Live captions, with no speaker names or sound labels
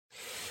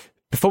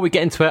Before we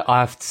get into it, I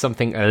have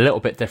something a little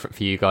bit different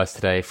for you guys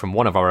today from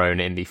one of our own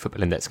in the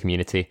Football Index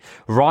community.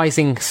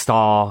 Rising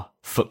Star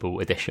Football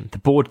Edition, the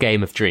board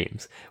game of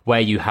dreams, where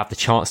you have the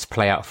chance to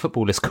play out a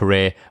footballer's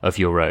career of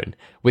your own.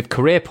 With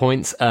career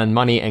points, earn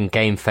money and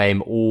game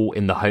fame, all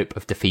in the hope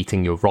of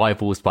defeating your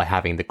rivals by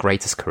having the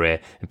greatest career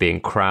and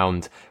being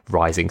crowned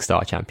Rising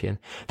Star Champion.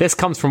 This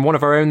comes from one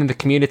of our own in the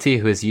community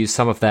who has used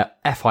some of their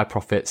FI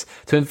profits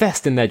to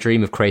invest in their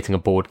dream of creating a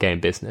board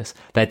game business.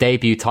 Their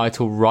debut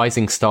title,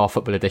 Rising Star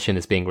Football Edition,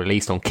 is being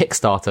released on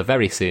Kickstarter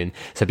very soon,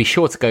 so be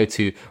sure to go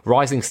to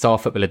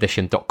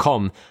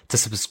risingstarfootballedition.com to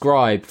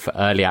subscribe for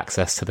early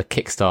access to the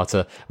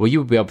Kickstarter, where you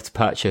will be able to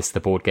purchase the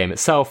board game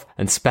itself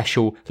and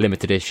special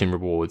limited edition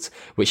rewards,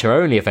 which are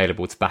only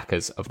available to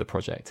backers of the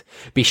project.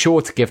 Be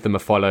sure to give them a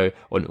follow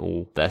on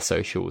all their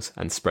socials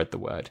and spread the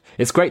word.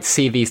 It's great to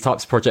see these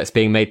types of projects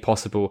being made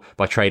possible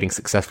by trading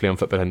successfully on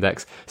Football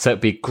Index, so it'd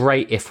be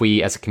great if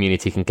we as a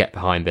community can get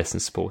behind this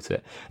and support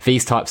it.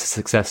 These types of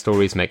success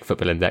stories make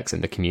Football Index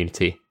and the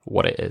community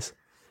what it is.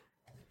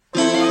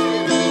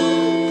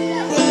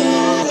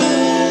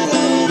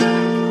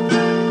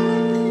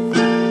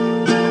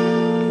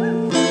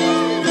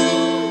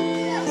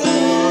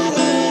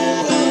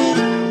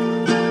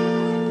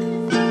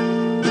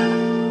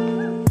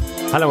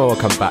 Hello and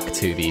welcome back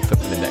to the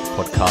Football Index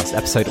podcast,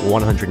 episode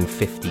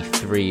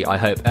 153. I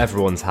hope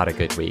everyone's had a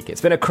good week.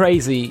 It's been a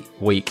crazy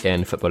week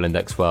in Football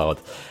Index world.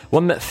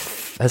 One that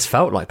has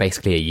felt like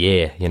basically a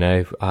year, you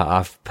know.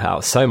 I've put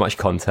out so much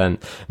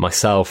content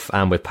myself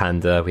and with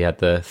Panda. We had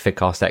the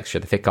Figcast Extra,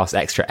 the Figcast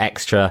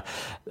Extra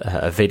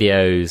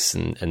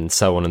videos and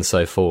so on and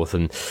so forth.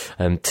 And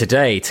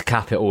today, to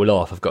cap it all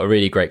off, I've got a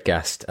really great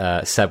guest,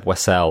 Seb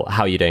Wassell.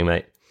 How are you doing,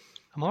 mate?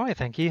 I'm all right,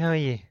 thank you. How are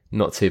you?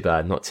 Not too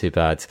bad, not too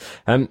bad.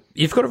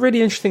 You've got a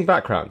really interesting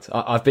background.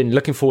 I've been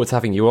looking forward to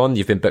having you on.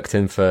 You've been booked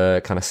in for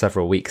kind of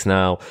several weeks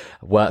now.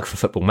 Work for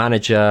Football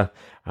Manager.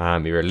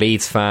 You're a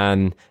Leeds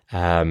fan,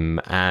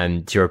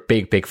 and you're a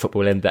big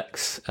Football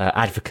Index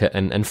advocate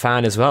and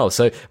fan as well.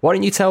 So why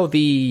don't you tell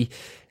the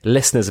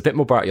listeners a bit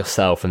more about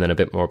yourself and then a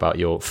bit more about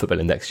your Football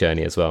Index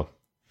journey as well?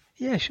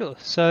 Yeah, sure.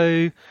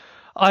 So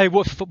I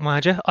work for Football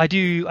Manager. I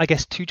do, I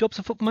guess, 2 jobs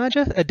for Football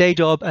Manager, a day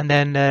job and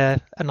then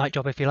a night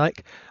job, if you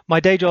like.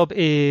 My day job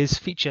is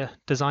feature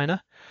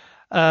designer,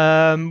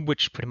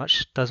 which pretty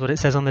much does what it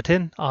says on the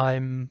tin.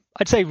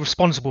 I'd say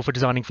responsible for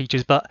designing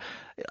features, but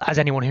as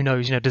anyone who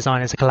knows,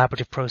 design is a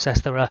collaborative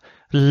process. There are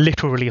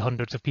literally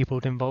hundreds of people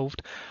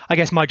involved. I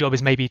guess my job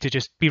is maybe to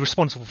just be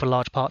responsible for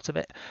large parts of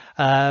it.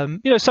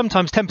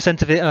 Sometimes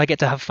 10% of it I get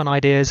to have fun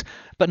ideas,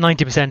 but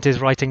 90% is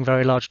writing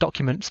very large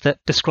documents that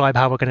describe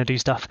how we're going to do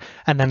stuff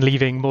and then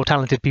leaving more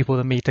talented people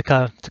than me to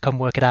come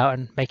work it out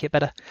and make it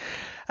better.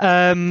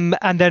 And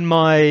then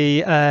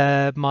my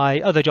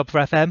other job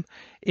for FM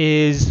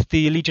is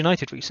the Leeds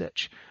United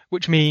research,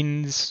 which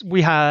means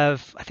we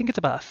have, I think it's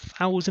about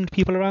 1,000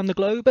 people around the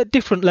globe at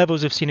different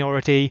levels of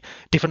seniority,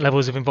 different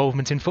levels of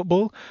involvement in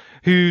football,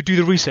 who do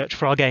the research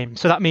for our game.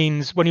 So that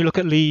means when you look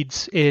at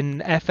Leeds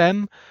in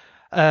FM,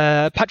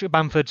 Patrick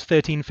Bamford's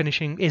 13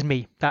 finishing is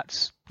me.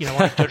 That's,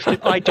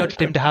 I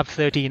judged him to have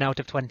 13 out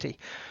of 20.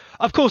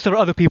 Of course, there are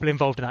other people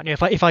involved in that.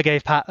 If I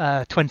gave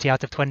Pat 20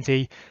 out of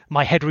 20,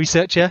 my head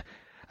researcher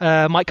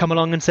might come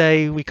along and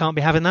say we can't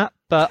be having that,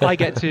 but I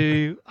get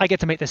to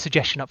make the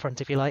suggestion up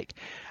front, if you like,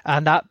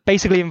 and that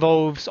basically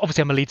involves,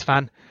 obviously I'm a Leeds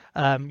fan,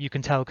 you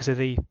can tell because of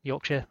the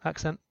Yorkshire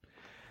accent.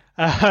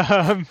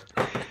 I'm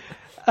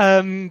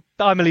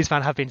a Leeds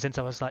fan, have been since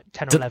I was like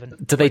 10 or 11.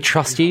 Do they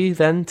trust you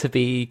then to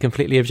be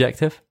completely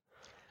objective?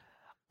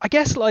 I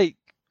guess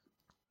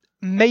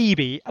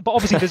maybe, but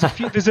obviously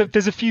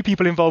there's a few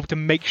people involved to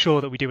make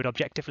sure that we do it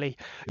objectively.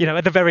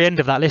 At the very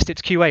end of that list,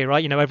 it's QA,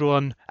 right?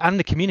 Everyone and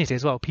the community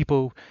as well.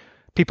 People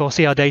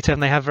see our data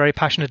and they have very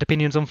passionate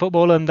opinions on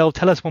football, and they'll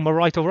tell us when we're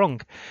right or wrong.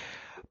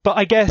 But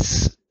I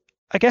guess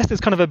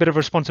there's kind of a bit of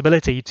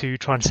responsibility to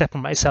try and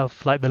separate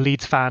myself, like the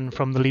Leeds fan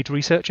from the Leeds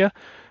researcher.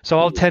 So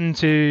I'll tend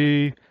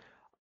to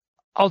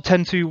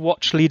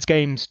watch Leeds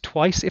games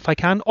twice if I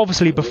can.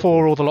 Obviously,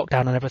 before all the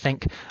lockdown and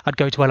everything, I'd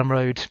go to Elland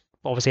Road.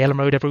 Obviously Elland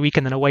Road every week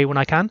and then away when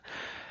I can.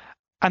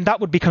 And that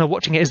would be kind of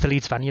watching it as the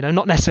Leeds fan,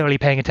 not necessarily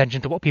paying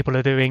attention to what people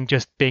are doing,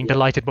 just being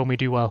delighted when we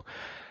do well.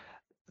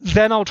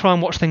 Then I'll try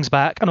and watch things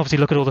back and obviously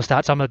look at all the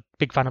stats. I'm a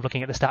big fan of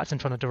looking at the stats and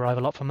trying to derive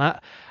a lot from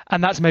that.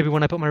 And that's maybe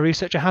when I put my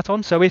researcher hat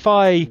on. So if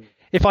I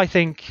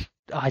think,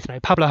 I don't know,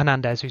 Pablo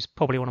Hernandez, who's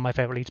probably one of my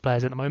favourite Leeds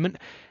players at the moment,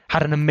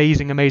 had an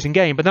amazing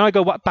game. But then I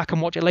go back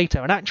and watch it later,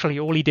 and actually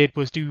all he did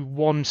was do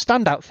one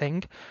standout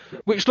thing,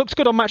 which looks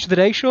good on Match of the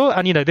Day, sure.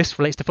 And, this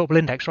relates to Football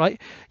Index, right?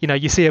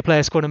 You see a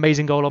player score an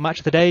amazing goal on Match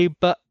of the Day,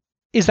 but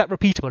is that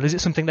repeatable? Is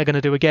it something they're going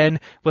to do again?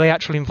 Were they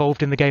actually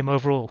involved in the game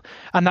overall?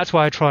 And that's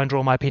why I try and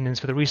draw my opinions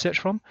for the research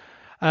from.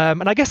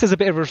 And I guess there's a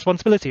bit of a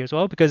responsibility as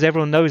well, because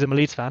everyone knows I'm a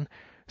Leeds fan.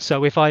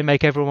 So if I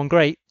make everyone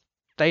great,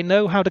 they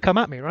know how to come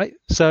at me, right?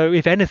 So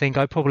if anything,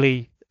 I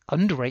probably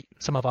underrate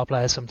some of our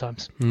players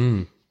sometimes.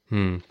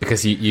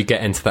 Because you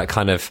get into that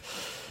kind of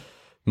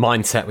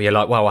mindset where you're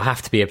like, well, I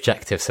have to be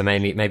objective, so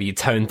maybe you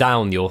tone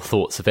down your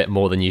thoughts a bit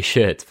more than you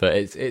should. But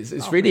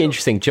it's really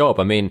interesting job.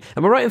 I mean,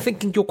 am I right in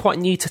thinking you're quite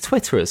new to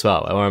Twitter as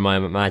well, or am I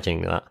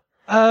imagining that?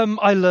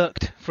 I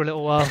lurked for a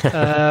little while,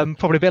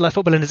 probably a bit like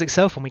Football Index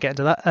itself when we get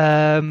into that.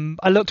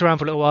 I looked around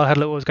for a little while, had a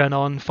look what was going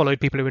on, followed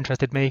people who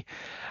interested me,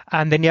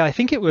 and then I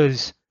think it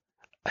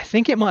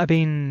might have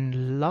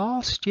been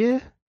last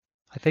year,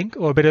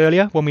 or a bit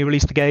earlier when we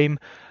released the game.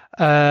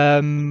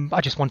 I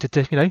just wanted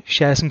to,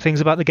 share some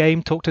things about the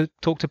game, talk to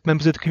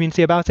members of the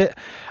community about it,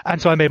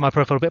 and so I made my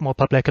profile a bit more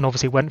public, and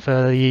obviously went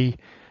for the,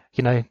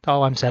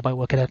 I'm Seb, I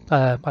work at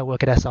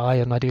SI,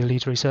 and I do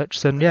Leeds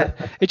research, and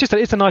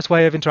it's a nice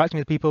way of interacting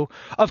with people.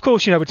 Of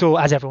course, it's all,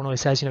 as everyone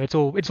always says, it's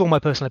all my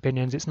personal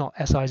opinions. It's not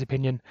SI's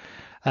opinion,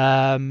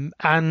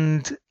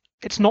 and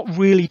it's not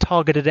really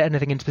targeted at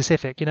anything in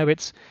specific.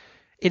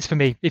 It's for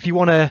me. If you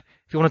want to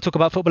talk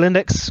about Football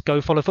Index,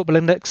 go follow Football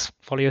Index,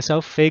 follow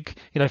yourself, Fig,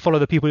 follow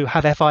the people who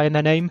have FI in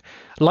their name.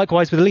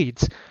 Likewise with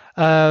Leeds.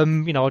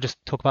 I'll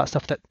just talk about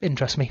stuff that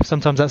interests me.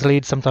 Sometimes that's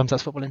Leeds, sometimes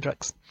that's Football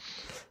Index.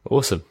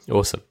 Awesome.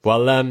 Well,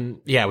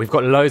 we've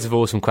got loads of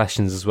awesome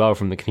questions as well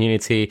from the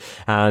community.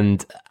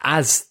 And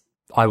as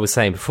I was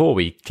saying before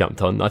we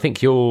jumped on, I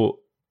think you've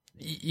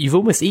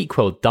almost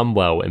equaled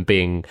Dunwell in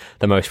being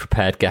the most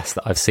prepared guest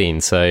that I've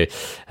seen. So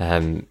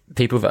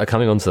people that are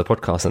coming onto the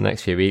podcast in the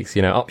next few weeks,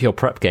 up your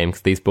prep game,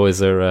 because these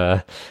boys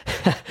are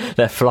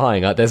they're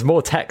flying. There's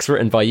more text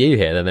written by you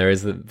here than there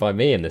is by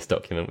me in this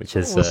document, which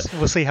is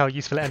we'll see how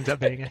useful it ends up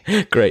being.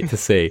 Great to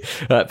see.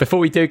 Before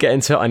we do get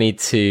into it, I need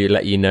to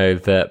let you know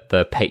that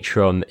the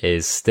Patreon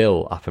is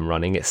still up and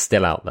running. It's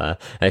still out there.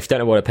 And if you don't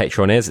know what a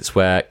Patreon is, it's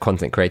where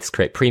content creators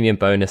create premium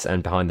bonus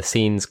and behind the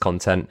scenes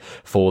content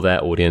for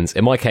their audience.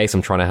 In my case,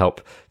 I'm trying to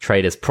help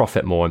traders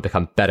profit more and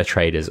become better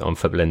traders on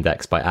Football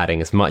Index by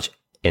adding as much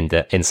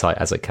insight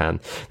as I can.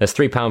 There's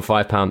 £3,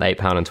 £5,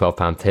 £8 and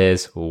 £12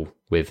 tiers, all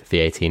with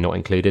VAT not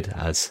included,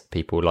 as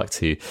people like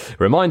to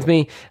remind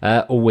me,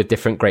 all with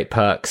different great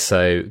perks.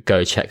 So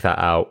go check that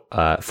out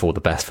for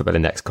the best Football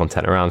Index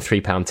content around.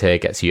 £3 tier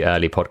gets you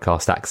early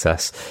podcast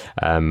access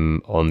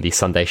on the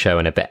Sunday show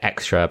and a bit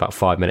extra, about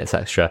 5 minutes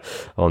extra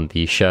on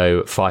the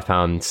show.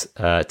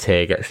 £5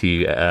 tier gets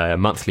you a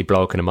monthly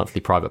blog and a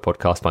monthly private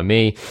podcast by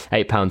me.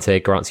 £8 tier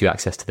grants you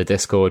access to the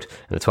Discord,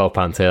 and the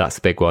 £12 tier, that's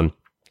the big one,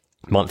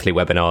 monthly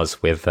webinars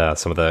with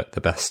some of the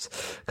best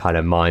kind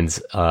of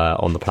minds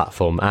on the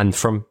platform, and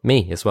from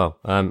me as well.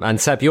 And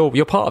Seb,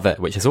 you're part of it,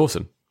 which is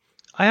awesome.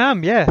 I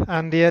am, yeah.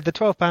 And the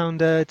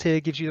 £12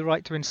 tier gives you the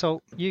right to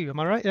insult you. Am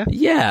I right? Yeah.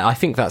 Yeah, I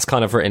think that's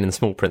kind of written in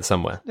small print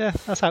somewhere. Yeah,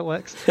 that's how it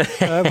works.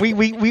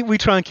 We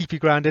try and keep you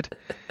grounded.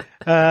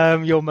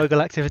 Your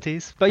mogul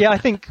activities, but yeah, I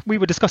think we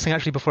were discussing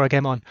actually before I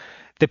came on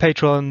the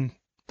Patreon.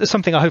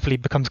 Something that hopefully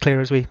becomes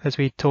clear as we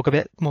talk a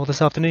bit more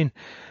this afternoon.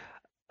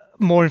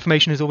 More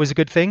information is always a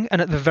good thing,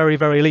 and at the very,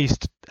 very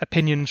least,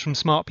 opinions from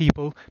smart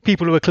people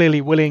who are clearly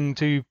willing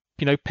to,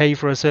 pay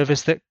for a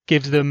service that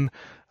gives them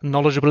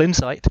knowledgeable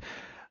insight.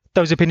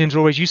 Those opinions are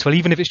always useful,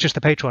 even if it's just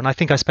the Patreon. I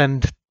think I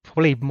spend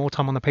probably more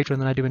time on the Patreon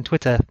than I do in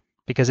Twitter,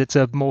 because it's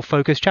a more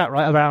focused chat,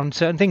 right, around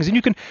certain things. And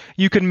you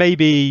can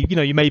maybe,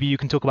 you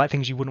can talk about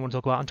things you wouldn't want to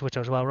talk about on Twitter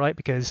as well, right?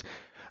 Because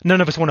none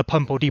of us want to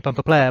pump or depump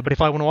a player, but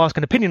if I want to ask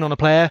an opinion on a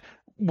player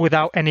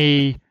without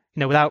any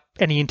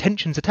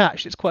intentions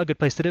attached, it's quite a good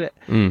place to do it.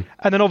 And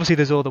then obviously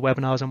there's all the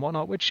webinars and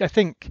whatnot, which I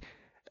think,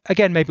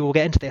 again, maybe we'll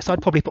get into this.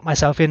 I'd probably put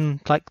myself in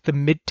like the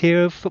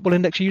mid-tier of Football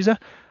Index user.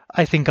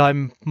 I think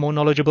I'm more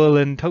knowledgeable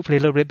and hopefully a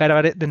little bit better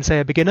at it than, say,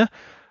 a beginner,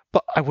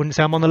 but I wouldn't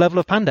say I'm on the level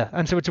of Panda.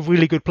 And so it's a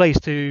really good place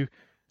to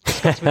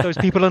discuss with those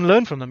people and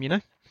learn from them,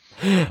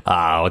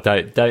 Oh,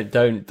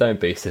 don't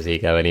boost his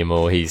ego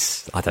anymore.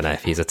 I don't know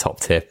if he's a top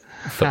tier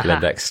Football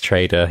Index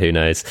trader, who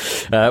knows.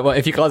 Well,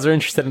 if you guys are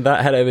interested in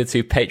that, head over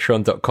to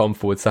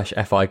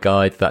patreon.com/FI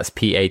guide. That's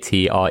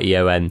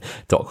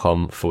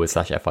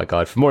patreon.com/FI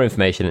guide for more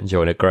information and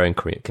join a growing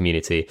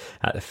community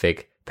at the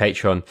Fig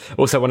Patreon.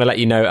 Also want to let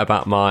you know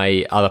about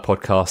my other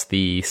podcast,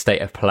 The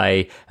State of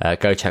Play.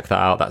 Go check that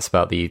out. That's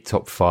about the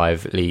top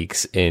 5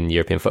 leagues in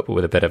European football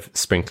with a bit of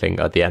sprinkling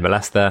of the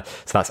MLS there.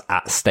 So that's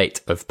at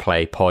State of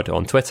Play Pod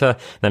on Twitter.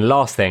 And then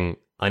last thing,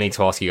 I need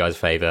to ask you guys a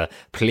favour.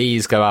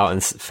 Please go out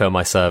and fill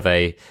my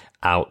survey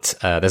out.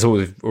 There's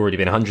already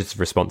been hundreds of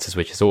responses,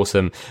 which is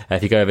awesome.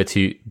 If you go over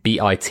to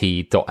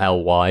bit.ly/fig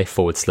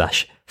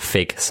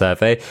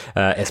survey,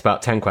 it's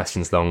about 10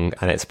 questions long,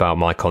 and it's about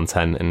my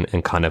content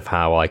and kind of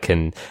how I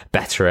can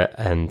better it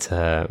and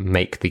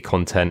make the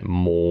content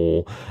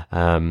more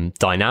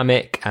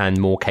dynamic and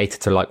more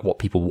catered to like what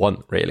people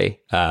want, really.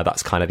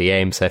 That's kind of the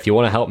aim. So if you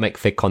want to help make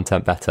Fig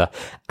content better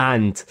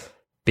and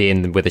be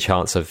in with a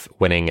chance of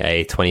winning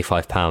a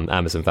 £25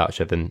 Amazon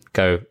voucher, then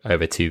go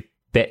over to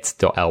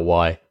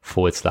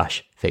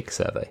bit.ly/Fig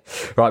survey.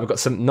 Right, we've got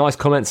some nice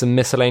comments and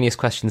miscellaneous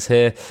questions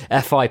here.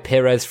 F.I.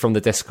 Perez from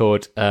the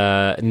Discord,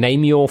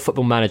 name your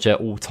Football Manager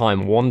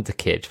all-time wonder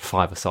kid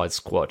 5-a-side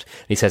squad.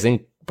 And he says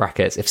in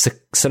brackets, if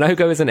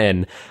Sonogo isn't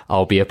in,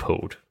 I'll be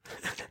appalled.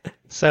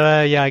 So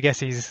I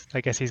guess he's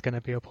going to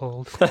be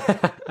appalled.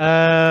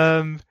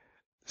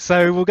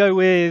 So we'll go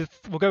with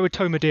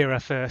Tom Madeira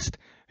first,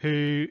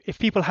 who, if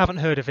people haven't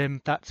heard of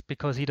him, that's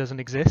because he doesn't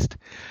exist.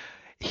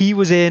 He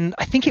was in,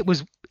 I think it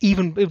was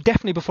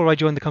definitely before I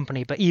joined the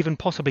company, but even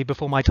possibly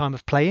before my time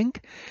of playing.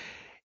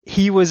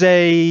 He was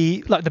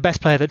the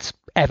best player that's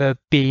ever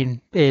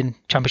been in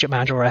Championship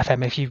Manager or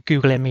FM. If you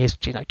Google him, he's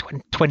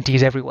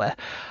 20s everywhere.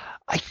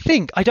 I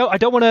think I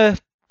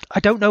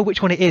don't know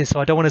which one it is,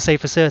 so I don't want to say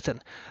for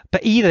certain.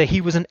 But either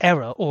he was an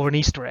error or an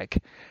Easter egg,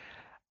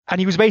 and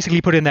he was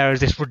basically put in there as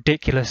this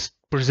ridiculous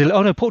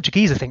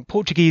Portuguese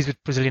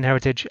with Brazilian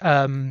heritage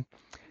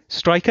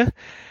striker.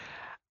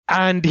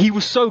 And he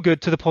was so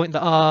good to the point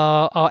that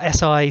our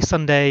SI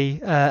Sunday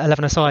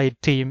 11-a-side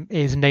team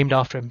is named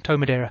after him, Tom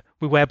Madeira.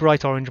 We wear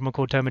bright orange and we're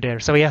called Tom Madeira,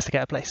 so he has to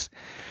get a place.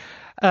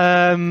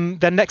 Then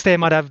next day I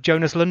might have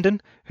Jonas London,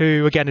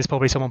 who again is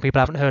probably someone people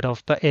haven't heard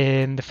of, but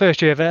in the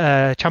first year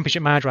of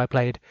Championship Manager I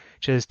played,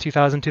 which is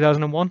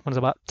 2000-2001, when I was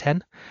about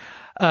 10,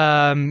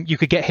 you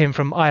could get him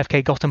from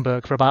IFK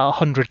Gothenburg for about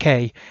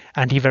 100k,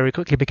 and he very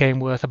quickly became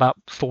worth about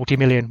 40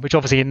 million, which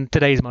obviously in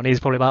today's money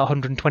is probably about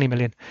 120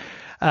 million.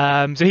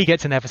 So he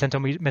gets in there for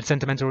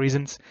sentimental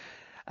reasons.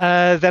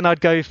 Then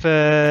I'd go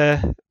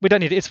for,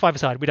 it's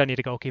five-a-side, we don't need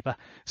a goalkeeper.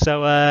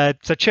 So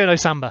Cherno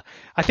Samba.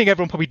 I think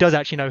everyone probably does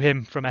actually know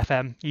him from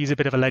FM. He's a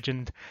bit of a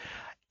legend.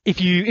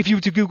 If you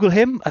were to Google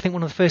him, I think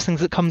one of the first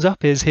things that comes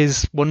up is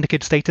his Wonder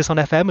Kid status on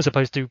FM as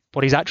opposed to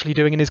what he's actually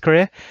doing in his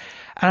career.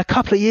 And a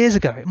couple of years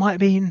ago, it might have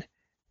been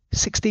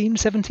 16,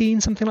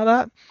 17, something like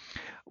that,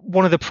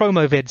 one of the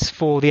promo vids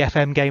for the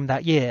FM game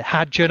that year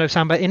had Cherno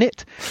Samba in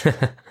it.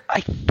 I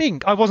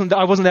think I wasn't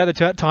there at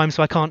the time,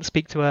 so I can't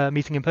speak to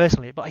meeting him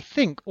personally. But I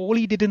think all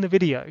he did in the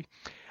video,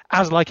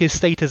 as like his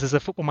status as a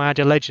Football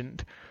Manager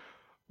legend,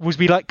 was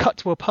we like cut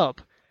to a pub,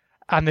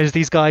 and there's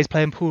these guys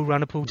playing pool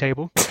around a pool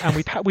table, and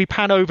we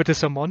pan over to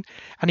someone,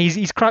 and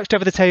he's crouched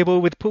over the table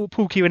with pool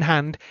cue in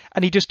hand,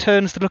 and he just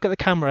turns to look at the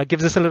camera,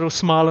 gives us a little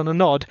smile and a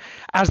nod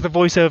as the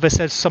voiceover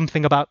says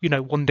something about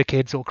Wonder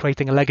Kids or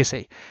creating a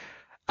legacy,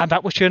 and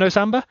that was Cherno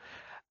Samba.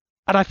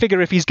 And I figure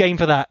if he's game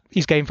for that,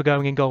 he's game for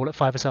going in goal at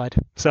five-a-side.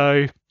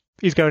 So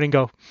he's going in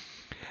goal.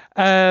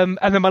 And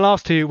then my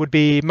last two would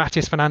be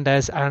Matias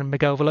Fernandes and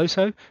Miguel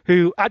Veloso,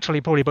 who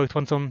actually probably both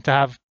went on to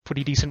have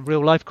pretty decent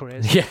real-life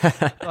careers. Yeah,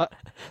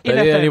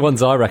 they're the only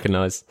ones I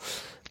recognise.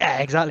 Yeah,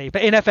 exactly.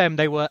 But in FM,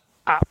 they were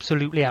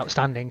absolutely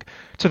outstanding,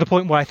 to the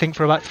point where I think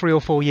for about 3 or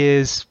 4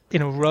 years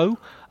in a row,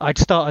 I'd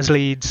start as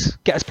Leeds,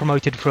 get us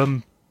promoted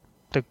from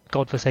the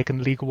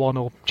godforsaken League One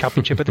or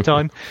Championship at the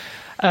time.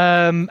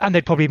 And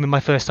they'd probably been my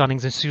first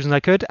signings as soon as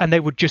I could, and they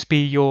would just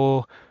be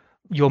your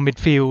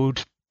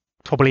midfield,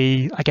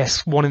 probably I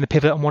guess one in the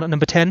pivot and one at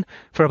number 10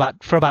 for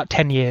about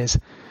 10 years.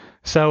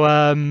 So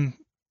and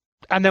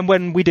then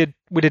when we did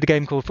a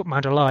game called Football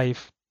Manager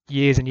Live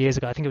years and years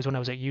ago, I think it was when I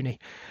was at uni.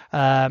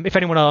 If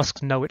anyone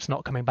asks, no, it's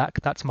not coming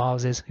back. That's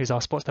Miles's, who's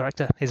our sports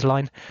director, his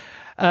line.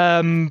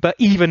 But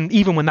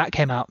even when that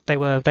came out, they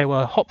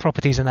were hot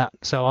properties in that.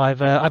 So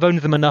I've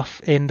owned them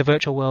enough in the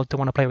virtual world to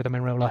want to play with them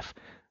in real life.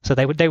 So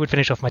they would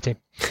finish off my team.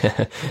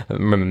 I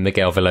remember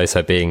Miguel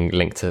Veloso being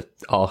linked to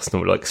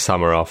Arsenal like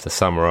summer after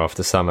summer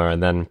after summer,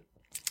 and then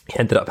he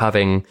ended up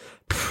having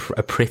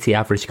a pretty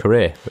average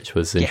career, which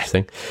was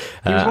interesting.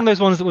 He was one of those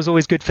ones that was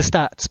always good for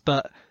stats,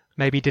 but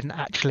maybe didn't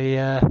actually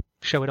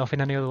show it off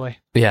in any other way.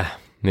 Yeah.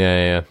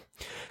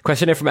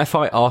 Question here from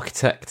FI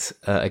Architect,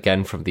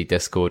 again from the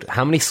Discord.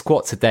 How many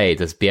squats a day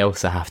does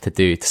Bielsa have to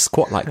do to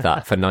squat like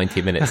that for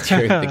 90 minutes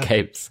during the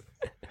games?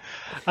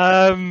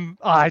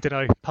 I don't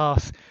know.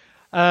 Pass.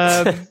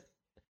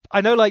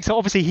 I know, so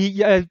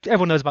obviously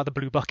everyone knows about the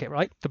blue bucket,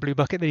 right? The blue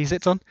bucket that he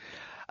sits on.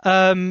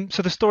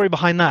 So the story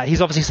behind that, he's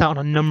obviously sat on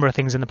a number of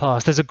things in the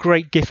past. There's a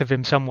great gif of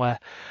him somewhere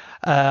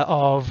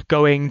of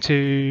going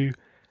to,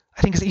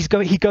 I think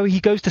he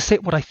goes to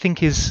sit what I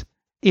think is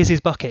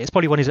his bucket. It's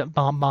probably when he's at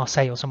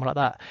Marseille or somewhere like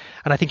that.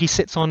 And I think he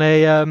sits on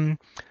on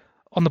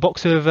the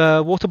box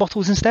of water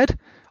bottles instead.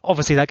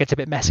 Obviously that gets a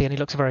bit messy and he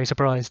looks very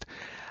surprised.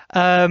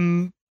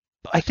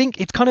 I think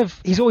it's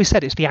he's always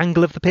said it's the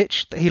angle of the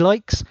pitch that he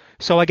likes.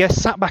 So I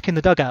guess sat back in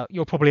the dugout,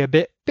 you're probably a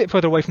bit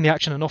further away from the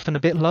action and often a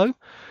bit low.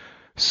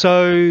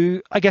 So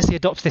I guess he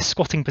adopts this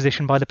squatting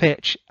position by the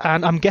pitch.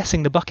 And I'm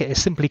guessing the bucket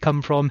has simply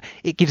come from,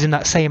 it gives him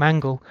that same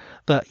angle.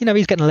 But,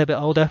 he's getting a little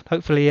bit older.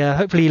 Hopefully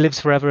he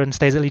lives forever and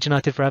stays at Leeds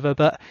United forever.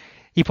 But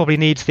he probably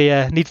needs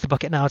the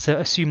bucket now to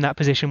assume that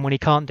position when he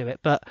can't do it.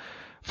 But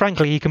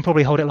frankly, he can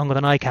probably hold it longer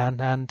than I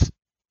can. And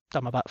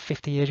I'm about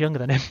 50 years younger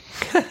than him.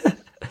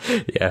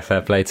 Yeah,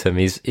 fair play to him.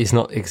 He's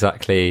not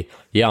exactly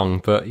young,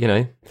 but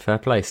fair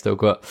play. Still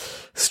got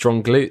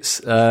strong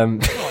glutes.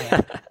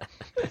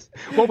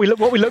 What we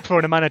look for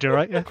in a manager,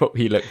 right? Yeah. What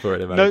we look for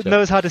in a manager.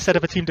 Knows how to set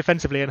up a team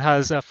defensively and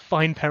has a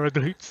fine pair of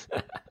glutes.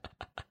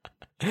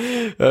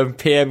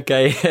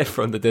 PMK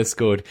from the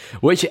Discord.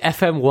 Which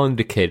FM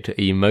Wonder Kid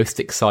are you most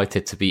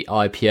excited to be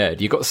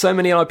IPO'd? You've got so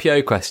many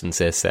IPO questions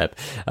here, Seb.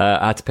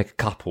 I had to pick a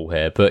couple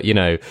here, but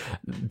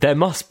there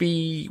must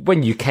be,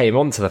 when you came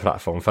onto the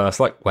platform first,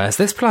 like, where's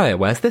this player?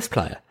 Where's this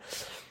player?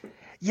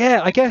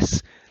 Yeah, I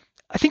guess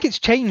I think it's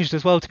changed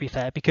as well, to be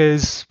fair,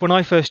 because when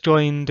I first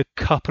joined a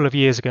couple of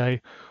years ago,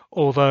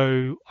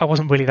 although I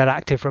wasn't really that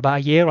active for about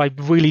a year, I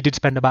really did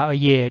spend about a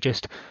year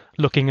just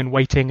looking and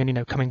waiting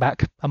and, coming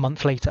back a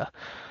month later,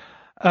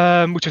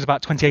 which was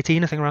about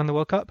 2018, I think, around the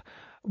World Cup.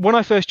 When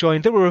I first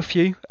joined, there were a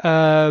few.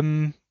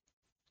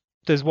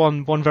 There's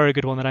one very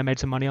good one that I made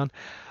some money on.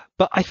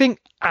 But I think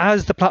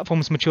as the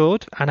platform's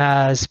matured and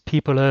as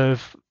people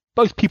have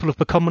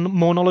become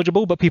more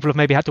knowledgeable, but people have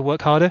maybe had to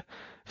work harder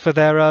for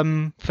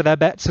their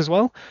bets as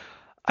well.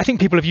 I think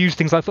people have used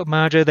things like Foot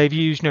Manager. They've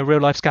used real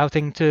life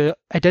scouting to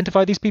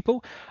identify these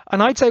people.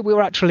 And I'd say we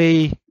were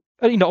actually,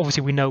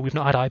 obviously we know we've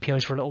not had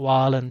IPOs for a little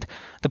while, and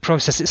the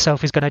process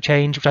itself is going to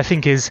change, which I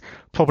think is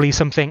probably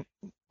something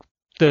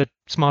that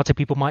smarter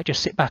people might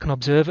just sit back and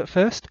observe at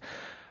first.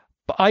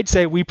 But I'd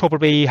say we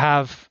probably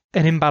have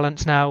an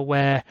imbalance now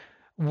where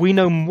we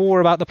know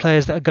more about the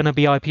players that are going to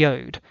be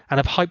IPO'd and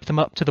have hyped them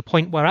up to the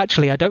point where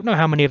actually I don't know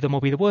how many of them will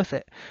be worth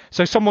it.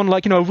 So someone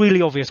like, a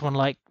really obvious one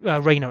like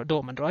Reina at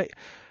Dortmund, right?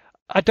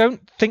 I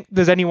don't think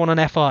there's anyone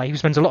on FI who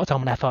spends a lot of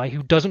time on FI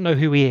who doesn't know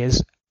who he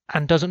is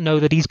and doesn't know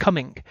that he's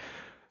coming.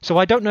 So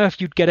I don't know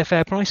if you'd get a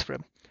fair price for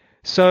him.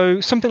 So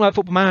something like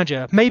Football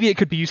Manager, maybe it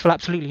could be useful,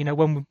 absolutely.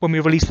 When we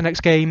release the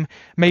next game,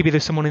 maybe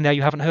there's someone in there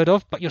you haven't heard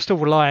of, but you're still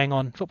relying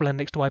on Football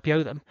Index to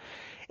IPO them.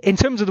 In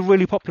terms of the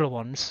really popular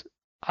ones,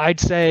 I'd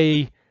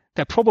say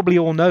they're probably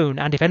all known,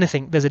 and if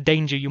anything, there's a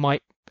danger you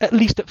might, at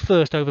least at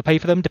first, overpay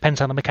for them. Depends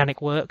how the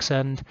mechanic works,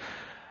 and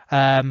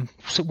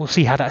so we'll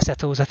see how that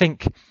settles. I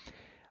think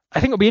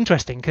it'll be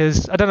interesting,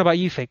 because I don't know about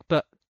you, Fig,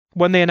 but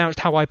when they announced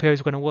how IPOs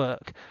were going to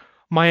work,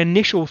 my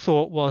initial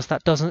thought was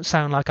that doesn't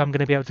sound like I'm going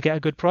to be able to get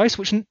a good price,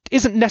 which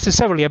isn't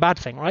necessarily a bad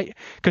thing, right?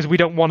 Because we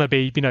don't want to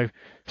be,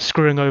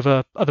 screwing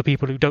over other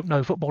people who don't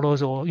know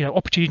footballers or,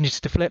 opportunities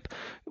to flip.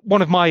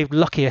 One of my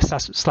luckiest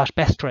 /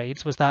 best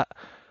trades was that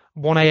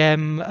 1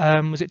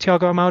 a.m. Was it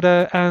Thiago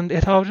Almeida and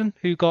Ithaugen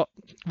who got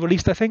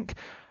released, I think?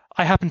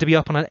 I happened to be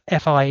up on an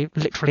FI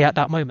literally at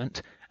that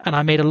moment, and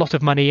I made a lot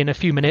of money in a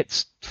few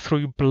minutes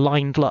through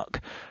blind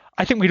luck.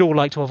 I think we'd all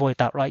like to avoid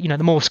that, right?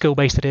 The more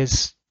skill-based it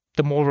is,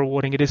 the more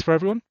rewarding it is for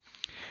everyone.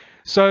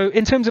 So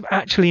in terms of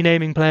actually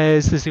naming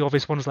players, there's the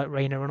obvious ones like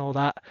Reina and all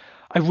that.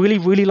 I really,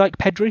 really like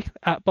Pedri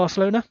at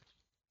Barcelona.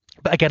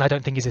 But again, I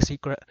don't think he's a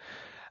secret.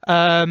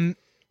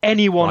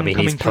 Anyone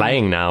he's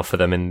playing now for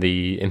them in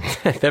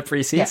their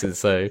pre-season. Yeah,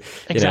 so,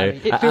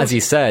 exactly. As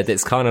you said,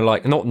 it's kind of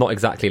like, not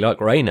exactly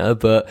like Reina,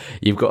 but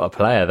you've got a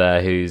player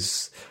there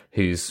who's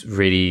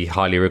really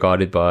highly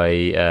regarded by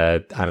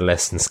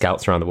analysts and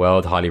scouts around the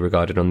world, highly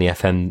regarded on the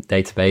FM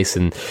database,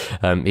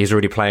 and he's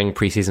already playing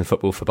preseason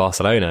football for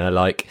Barcelona.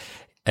 Like,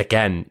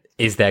 again,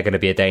 is there going to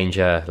be a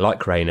danger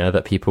like Reina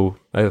that people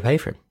overpay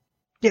for him?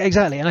 Yeah,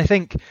 exactly. And I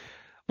think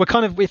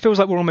it feels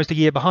like we're almost a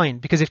year behind,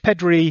 because if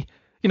Pedri,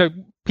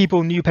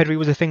 people knew Pedri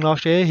was a thing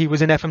last year. He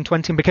was in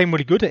FM20 and became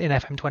really good in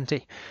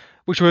FM20,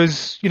 which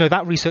was,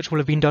 that research will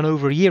have been done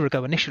over a year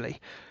ago initially.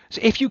 So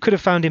if you could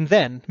have found him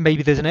then,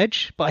 maybe there's an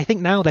edge, but I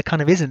think now there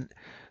kind of isn't.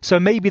 So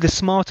maybe the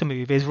smarter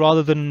move is,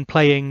 rather than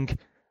playing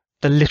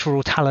the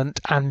literal talent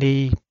and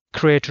the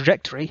career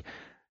trajectory,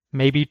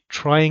 maybe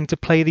trying to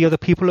play the other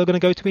people who are going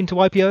to go into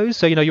IPOs.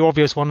 So, your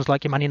obvious ones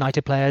like your Man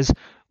United players,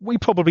 we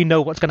probably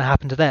know what's going to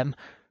happen to them.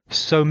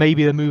 So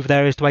maybe the move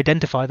there is to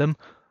identify them,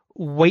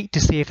 wait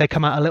to see if they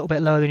come out a little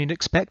bit lower than you'd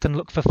expect, and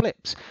look for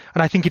flips.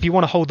 And I think if you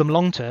want to hold them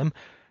long term,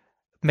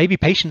 maybe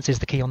patience is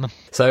the key on them.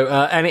 So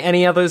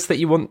any others that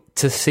you want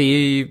to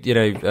see,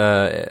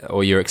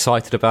 or you're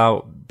excited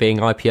about being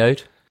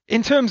IPO'd?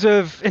 In terms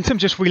of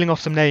just reeling off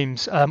some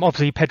names,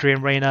 obviously Pedri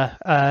and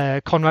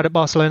Reina, Conrad at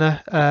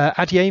Barcelona,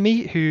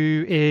 Adeyemi,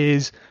 who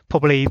is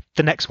probably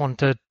the next one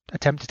to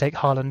attempt to take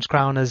Haaland's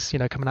crown as,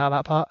 coming out of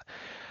that part.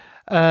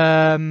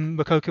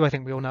 Mokoku, I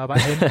think we all know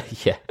about him.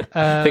 Yeah,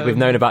 I think we've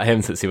known about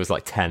him since he was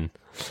like 10.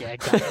 Yeah,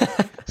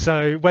 exactly.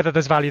 So whether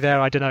there's value there,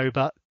 I don't know,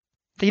 but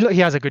he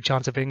has a good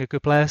chance of being a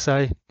good player,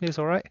 so he's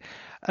all right.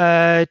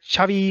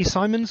 Xavi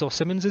Simons,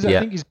 is it? Yeah. I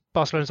think he's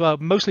Barcelona as well,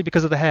 mostly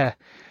because of the hair.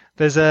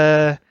 There's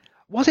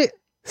was it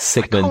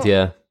Sigmund?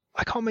 Yeah,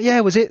 I can't remember. Yeah,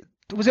 was it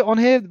on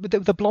here?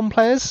 The blonde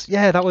players?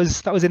 Yeah, that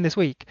was in this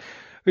week,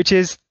 which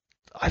is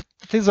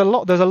there's a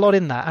lot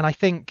in that, and I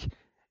think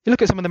you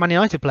look at some of the Man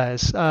United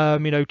players,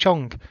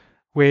 Chong,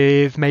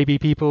 with maybe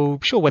people,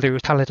 sure, whether he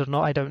was talented or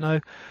not, I don't know,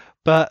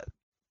 but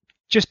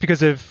just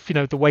because of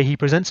the way he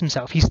presents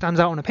himself, he stands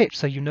out on a pitch,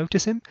 so you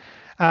notice him.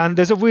 And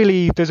there's a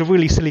really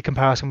silly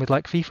comparison with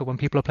like FIFA when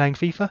people are playing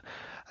FIFA.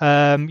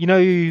 I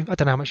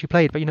don't know how much you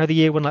played, but the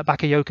year when like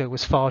Bakayoko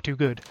was far too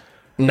good.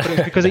 But it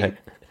was because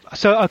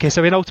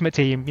so in Ultimate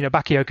Team,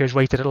 Bakayoko is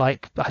rated at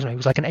like, I don't know, it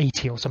was like an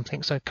 80 or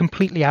something, so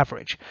completely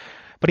average.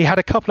 But he had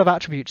a couple of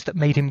attributes that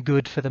made him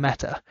good for the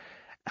meta,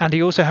 and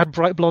he also had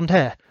bright blonde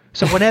hair.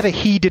 So whenever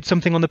he did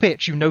something on the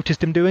pitch, you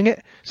noticed him doing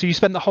it. So you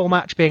spent the whole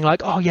match being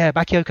like, oh yeah,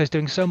 Bakayoko's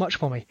doing so much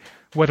for me,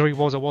 whether he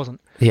was or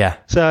wasn't. Yeah.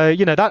 So,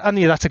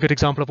 that's a good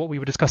example of what we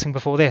were discussing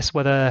before this,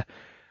 whether,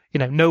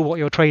 know what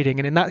you're trading.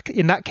 And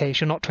in that case,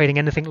 you're not trading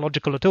anything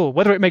logical at all.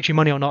 Whether it makes you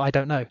money or not, I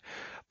don't know.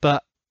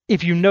 But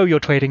if you know you're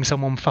trading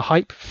someone for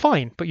hype,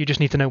 fine, but you just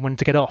need to know when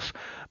to get off.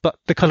 But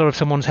the colour of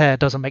someone's hair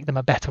doesn't make them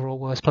a better or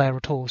worse player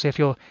at all. So if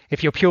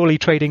you're purely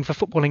trading for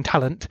footballing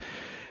talent,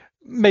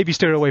 maybe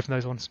steer away from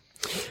those ones.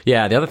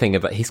 Yeah, the other thing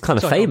about he's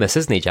kind of famous,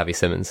 isn't he, Javi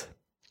Simmons?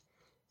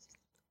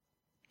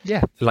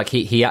 Yeah. Like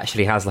he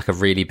actually has like a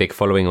really big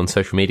following on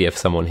social media for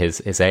someone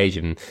his age,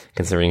 and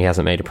considering he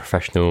hasn't made a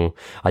professional,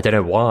 I don't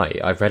know why.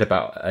 I've read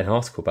about an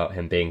article about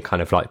him being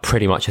kind of like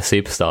pretty much a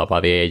superstar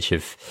by the age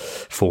of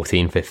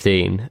 14,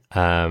 15.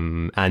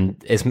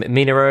 And is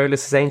Mina Raiola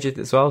his age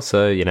as well?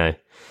 So, you know.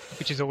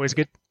 Which is always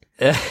good.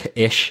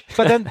 Ish.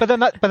 But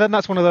then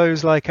that's one of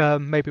those, like,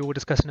 maybe we'll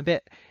discuss in a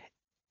bit.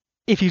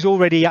 If he's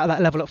already at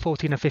that level at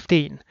 14 or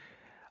 15,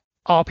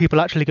 are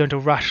people actually going to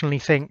rationally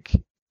think,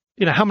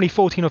 you know, how many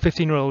 14 or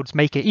 15-year-olds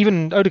make it?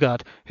 Even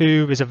Odegaard,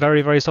 who is a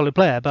very, very solid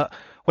player, but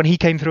when he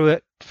came through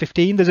at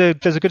 15, there's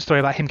a good story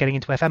about him getting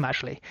into FM,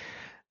 actually.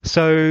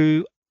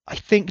 So I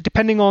think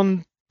depending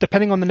on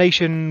the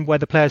nation where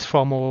the player's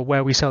from or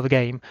where we sell the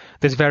game,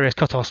 there's various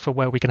cut-offs for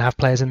where we can have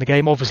players in the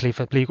game, obviously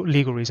for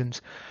legal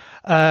reasons.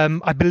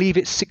 I believe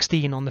it's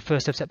 16 on the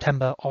 1st of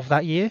September of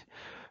that year.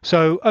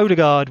 So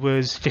Odegaard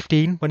was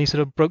 15 when he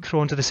sort of broke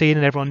through onto the scene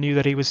and everyone knew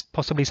that he was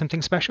possibly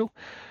something special.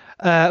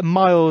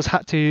 Miles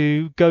had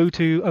to go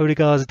to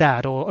Odegaard's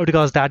dad, or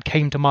Odegaard's dad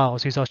came to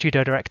Miles, who's our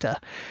studio director,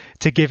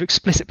 to give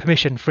explicit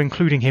permission for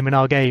including him in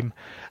our game.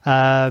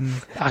 I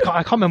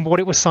can't remember what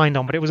it was signed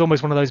on, but it was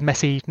almost one of those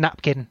messy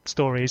napkin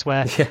stories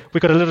where we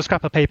got a little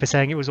scrap of paper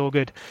saying it was all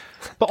good.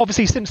 But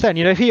obviously since then,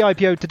 you know, if he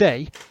IPO'd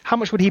today, how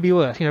much would he be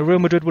worth? You know, Real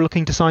Madrid were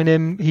looking to sign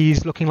him.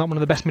 He's looking like one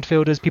of the best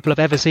midfielders people have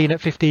ever seen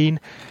at 15.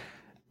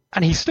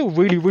 And he's still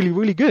really, really,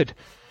 really good.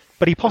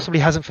 But he possibly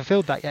hasn't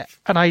fulfilled that yet.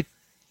 And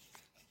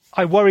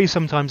I worry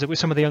sometimes that with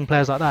some of the young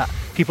players like that,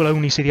 people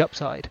only see the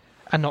upside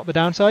and not the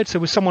downside. So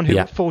with someone who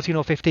at 14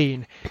 or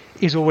 15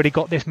 is already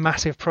got this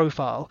massive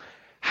profile,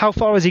 how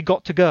far has he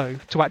got to go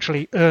to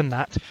actually earn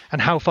that?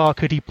 And how far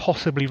could he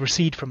possibly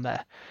recede from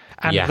there?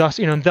 And thus,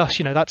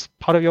 that's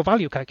part of your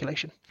value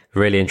calculation.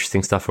 Really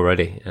interesting stuff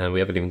already. We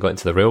haven't even got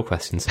into the real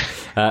questions.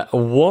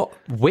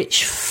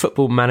 Which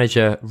Football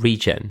Manager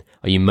regen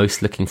are you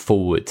most looking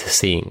forward to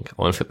seeing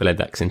on Football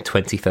Index in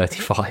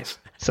 2035?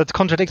 So to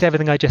contradict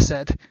everything I just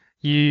said,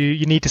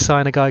 you need to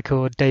sign a guy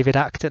called David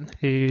Acton,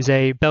 who's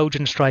a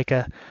Belgian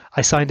striker.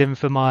 I signed him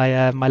for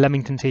my my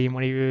Leamington team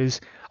when he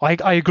was.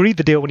 I agreed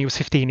the deal when he was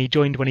 15. He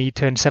joined when he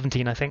turned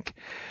 17, I think.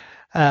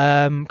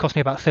 Cost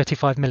me about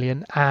 35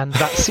 million, and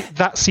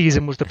that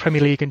season was the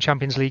Premier League and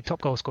Champions League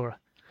top goal scorer.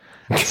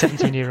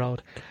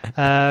 17-year-old.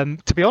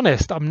 To be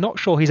honest, I'm not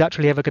sure he's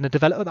actually ever going to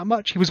develop that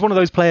much. He was one of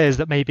those players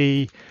that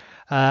maybe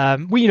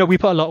we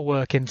put a lot of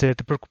work into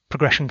the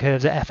progression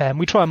curves at FM.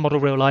 We try and model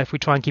real life. We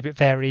try and keep it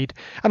varied,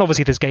 and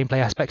obviously there's gameplay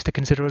aspects to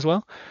consider as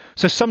well.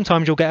 So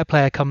sometimes you'll get a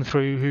player come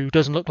through who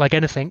doesn't look like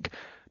anything,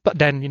 but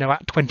then, you know,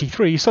 at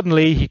 23,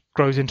 suddenly he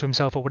grows into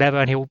himself or whatever,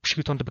 and he'll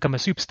shoot on to become a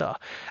superstar.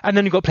 And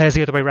then you've got players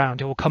the other way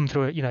around who will come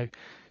through at, you know,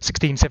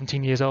 16,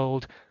 17 years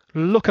old,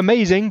 look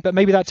amazing, but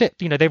maybe that's it.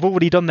 You know, they've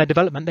already done their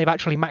development. They've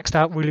actually maxed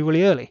out really,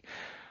 really early.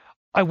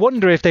 I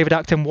wonder if David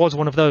Acton was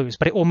one of those,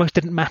 but it almost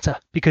didn't matter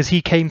because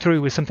he came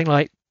through with something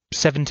like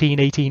 17,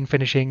 18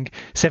 finishing,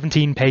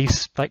 17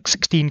 pace, like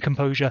 16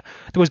 composure.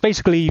 There was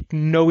basically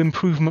no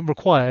improvement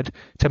required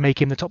to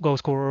make him the top goal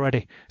scorer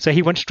already. So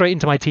he went straight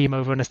into my team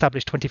over an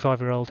established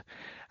 25-year-old.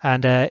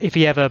 And if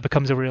he ever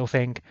becomes a real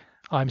thing,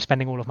 I'm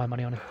spending all of my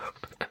money on him.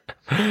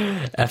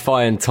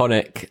 FI and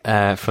Tonic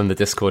from the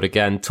Discord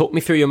again. Talk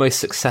me through your most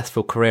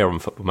successful career on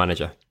Football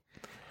Manager.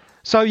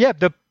 So yeah,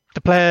 the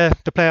player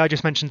I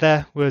just mentioned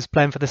there was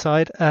playing for the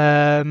side.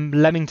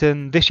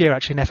 Leamington this year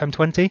actually in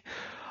FM20.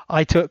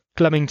 I took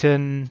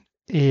Leamington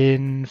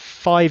in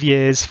 5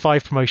 years,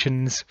 5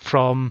 promotions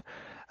from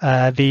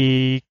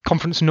the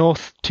Conference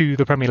North to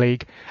the Premier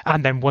League,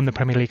 and then won the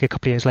Premier League a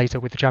couple of years later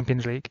with the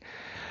Champions League.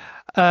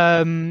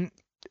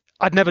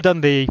 I'd never done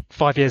the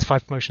 5 years,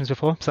 5 promotions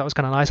before, so that was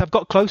kind of nice. I've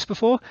got close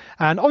before,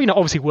 and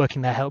obviously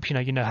working there helps.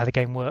 You know how the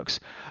game works.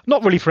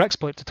 Not really for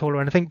exploits at all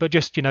or anything, but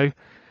just,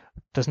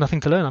 there's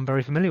nothing to learn. I'm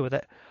very familiar with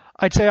it.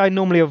 I'd say I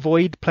normally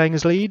avoid playing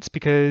as leads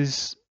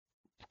because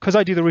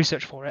I do the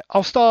research for it.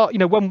 I'll start,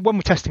 when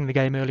we're testing the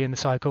game early in the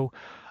cycle,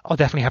 I'll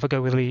definitely have a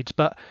go with leads.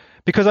 But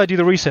because I do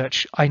the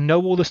research, I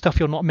know all the stuff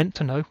you're not meant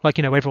to know, like,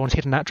 everyone's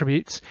hidden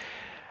attributes.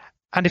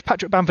 And if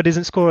Patrick Bamford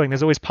isn't scoring,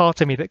 there's always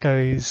part of me that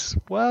goes,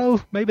 well,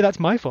 maybe that's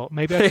my fault.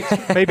 Maybe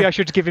I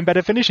should give him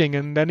better finishing,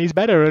 and then he's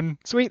better. And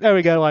sweet, there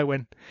we go, I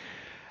win.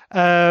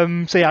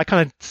 So yeah, I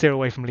kind of steer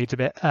away from Leeds a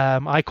bit.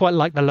 I quite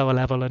like the lower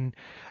level, and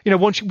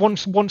once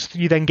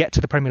you then get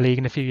to the Premier League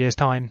in a few years'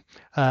 time,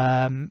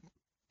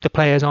 the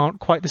players aren't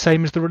quite the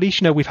same as the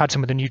release. We've had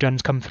some of the new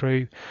duns come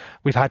through.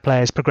 We've had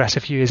players progress a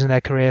few years in their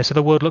career, so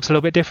the world looks a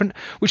little bit different,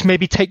 which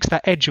maybe takes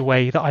that edge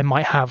away that I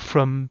might have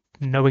from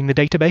knowing the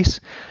database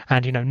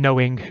and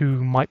knowing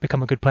who might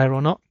become a good player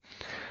or not.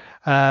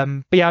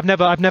 But yeah,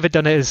 I've never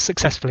done it as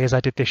successfully as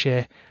I did this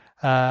year.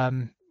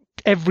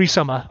 Every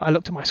summer I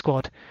looked at my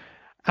squad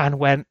and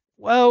went,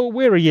 well,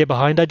 we're a year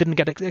behind. I didn't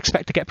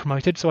expect to get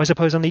promoted, so I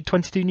suppose I need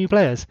 22 new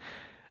players.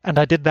 And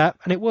I did that,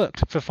 and it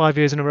worked for 5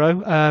 years in a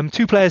row.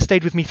 2 players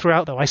stayed with me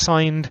throughout, though. I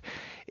signed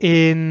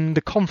in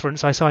the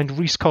conference. I signed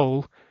Reece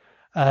Cole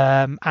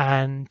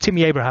and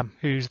Timmy Abraham,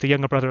 who's the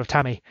younger brother of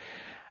Tammy.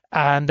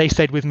 And they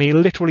stayed with me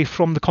literally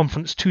from the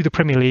conference to the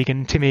Premier League,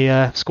 and Timmy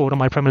scored on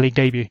my Premier League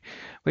debut,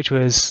 which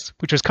was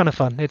kind of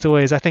fun. It's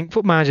always, I think,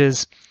 Foot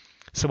Manager's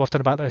so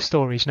often about those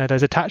stories.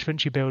 Those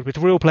attachments you build with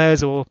real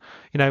players or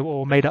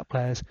or made up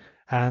players,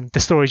 and the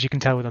stories you can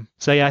tell with them.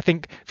 So yeah, I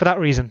think for that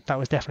reason, that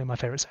was definitely my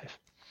favourite save.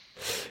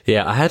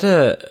 Yeah,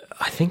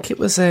 I think it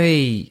was was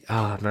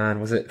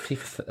it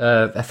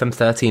FIFA, FM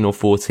 13 or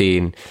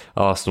 14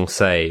 Arsenal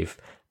save,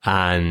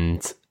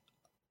 and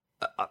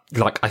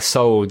I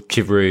sold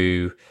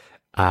Giroud.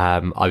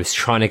 I was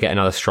trying to get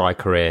another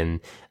striker in,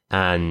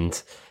 and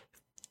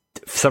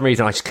for some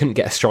reason I just couldn't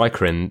get a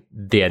striker in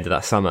the end of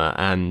that summer,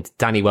 and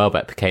Danny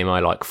Welbeck became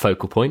my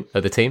focal point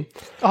of the team.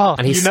 Oh,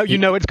 and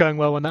it's going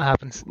well when that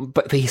happens.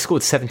 But he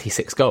scored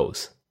 76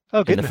 goals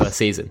in the first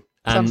season.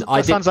 And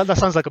that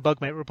sounds like a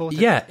bug, mate. Report it.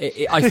 Yeah,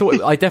 I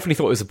definitely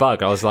thought it was a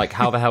bug. I was like,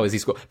 how the hell is he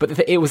scored? But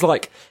it was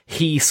like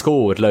he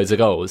scored loads of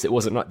goals. It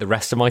wasn't like the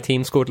rest of my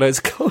team scored loads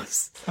of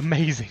goals.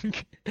 Amazing.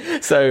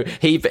 So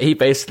he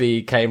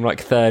basically came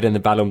third in the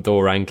Ballon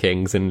d'Or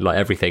rankings and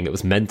everything. It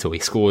was mental. He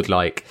scored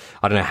I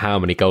don't know how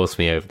many goals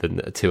for me over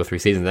the 2 or 3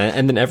 seasons.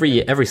 And then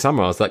every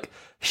summer I was like,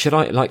 should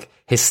I,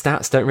 his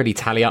stats don't really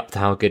tally up to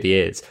how good he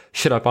is.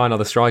 Should I buy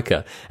another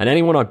striker? And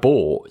anyone I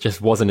bought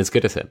just wasn't as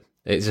good as him.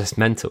 It's just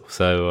mental.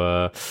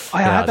 So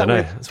I don't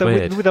know. It's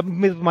weird.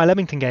 With my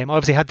Leamington game, I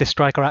obviously had this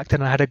striker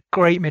acting, and I had a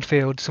great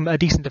midfield, a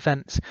decent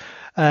defence.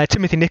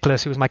 Timothy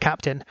Nicholas, who was my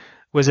captain,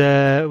 was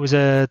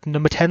a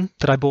number 10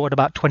 that I bought at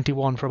about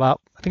 21 for I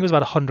think it was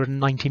about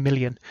 190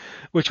 million,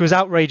 which was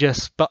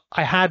outrageous. But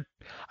I had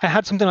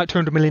something like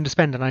 200 million to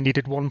spend, and I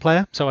needed one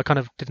player, so I kind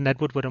of did an Ed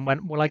Woodward and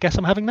went, well, I guess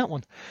I'm having that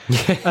one.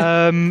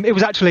 It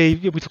was actually,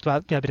 we talked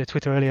about a bit of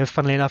Twitter earlier.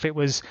 Funnily enough, it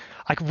was,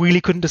 I really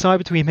couldn't decide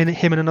between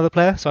him and another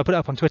player, so I put it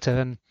up on Twitter,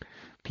 and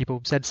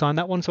people said sign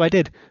that one, so I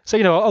did. So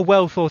a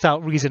well thought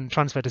out, reasoned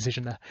transfer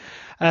decision there.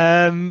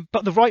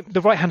 But the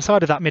right hand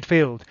side of that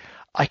midfield,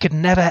 I could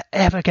never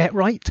ever get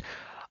right.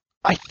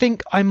 I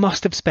think I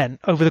must have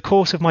spent over the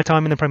course of my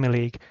time in the Premier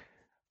League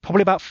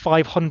probably about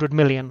 500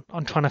 million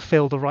on trying to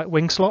fill the right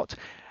wing slot,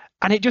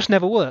 and it just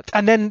never worked.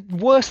 And then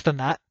worse than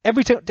that,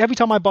 every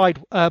time I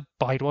buyed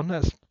one,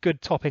 that's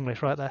good top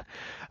English right there.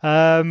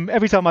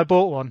 Every time I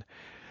bought one,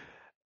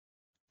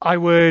 I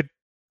would,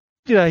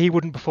 he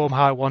wouldn't perform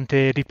how I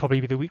wanted. He'd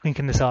probably be the weak link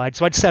in the side,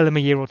 so I'd sell him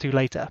a year or two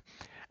later.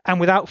 And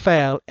without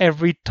fail,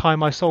 every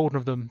time I sold one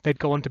of them, they'd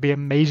go on to be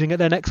amazing at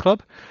their next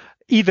club.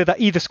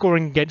 Either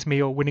scoring against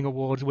me or winning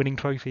awards, winning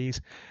trophies,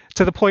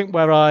 to the point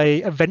where I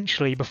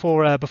eventually,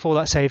 before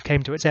that save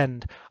came to its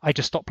end, I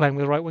just stopped playing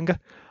with a right winger.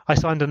 I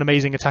signed an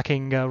amazing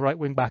attacking right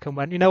wing back and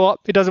went, you know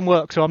what, it doesn't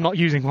work, so I'm not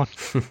using one.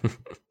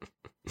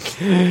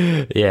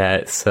 Yeah,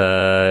 it's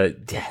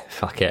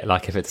fuck it.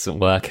 If it doesn't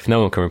work, if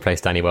no one can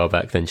replace Danny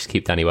Welbeck, then just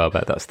keep Danny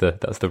Welbeck. That's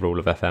the rule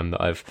of FM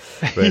that I've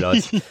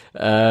realised.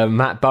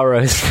 Matt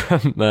Burrows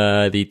from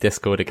the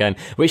Discord again.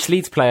 Which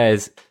Leeds player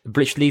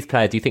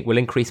do you think will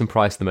increase in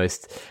price the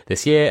most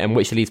this year, and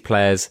which Leeds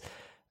players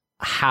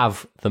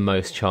have the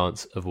most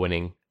chance of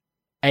winning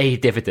a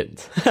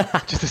dividend?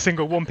 Just a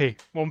single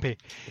 1p.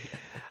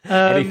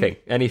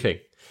 Anything.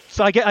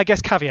 So I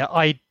guess caveat,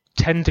 I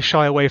tend to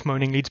shy away from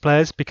owning Leeds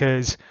players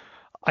because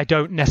I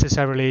wouldn't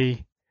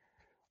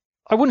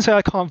say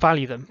I can't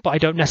value them, but I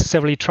don't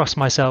necessarily trust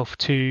myself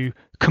to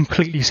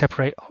completely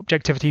separate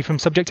objectivity from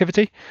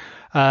subjectivity.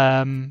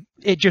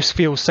 It just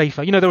feels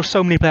safer. There are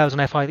so many players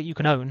on FI that you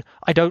can own.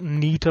 I don't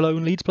need to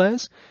own Leeds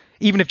players.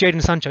 Even if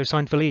Jadon Sancho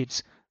signed for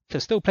Leeds,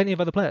 there's still plenty of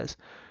other players.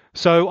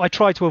 So I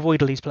try to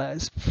avoid Leeds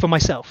players for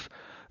myself.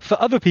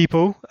 For other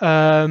people,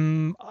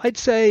 I'd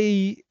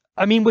say,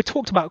 we're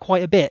talked about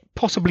quite a bit,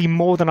 possibly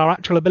more than our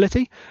actual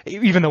ability,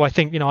 even though I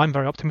think, I'm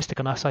very optimistic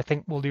on us. I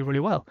think we'll do really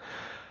well.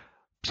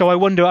 So I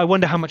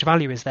wonder how much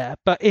value is there.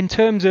 But in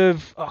terms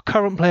of our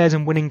current players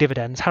and winning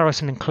dividends,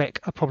 Harrison and Click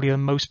are probably the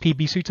most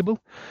PB suitable.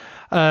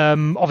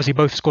 Obviously,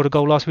 both scored a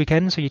goal last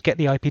weekend, so you get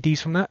the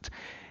IPDs from that.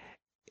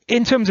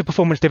 In terms of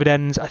performance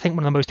dividends, I think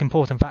one of the most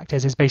important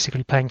factors is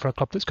basically playing for a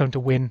club that's going to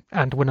win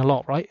and win a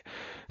lot, right?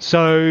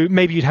 So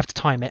maybe you'd have to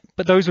time it.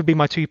 But those would be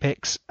my 2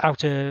 picks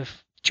out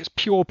of just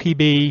pure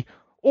PB,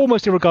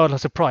 almost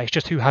regardless of price,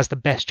 just who has the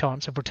best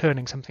chance of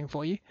returning something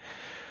for you.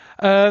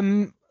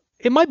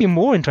 It might be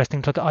more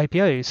interesting to look at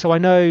IPOs. So I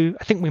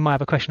think we might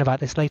have a question about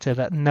this later,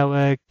 that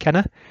Noah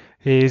Kenner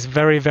is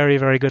very, very,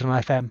 very good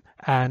on FM.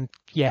 And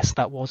yes,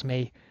 that was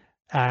me.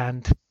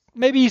 And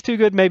maybe he's too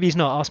good, maybe he's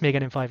not. Ask me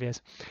again in 5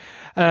 years.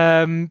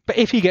 But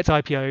if he gets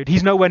IPO'd,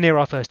 he's nowhere near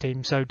our first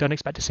team, so don't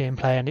expect to see him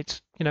play. And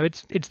it's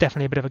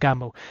definitely a bit of a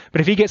gamble.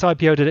 But if he gets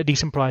IPO'd at a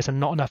decent price and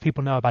not enough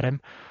people know about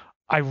him,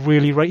 I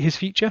really rate his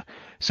future.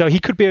 So he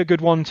could be a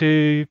good one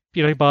to,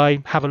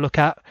 buy, have a look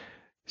at,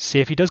 see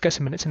if he does get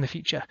some minutes in the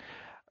future.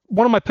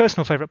 One of my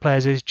personal favourite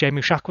players is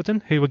Jamie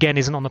Shackleton, who again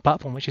isn't on the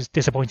platform, which is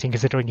disappointing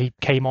considering he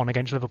came on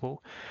against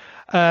Liverpool.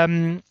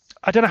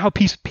 I don't know how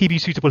PB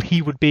suitable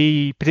he would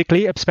be,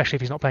 particularly, especially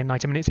if he's not playing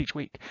 90 minutes each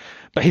week.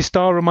 But his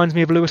style reminds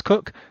me of Lewis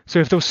Cook. So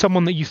if there was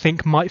someone that you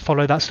think might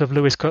follow that sort of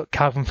Lewis Cook,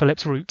 Calvin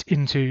Phillips route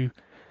into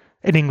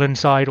an England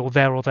side or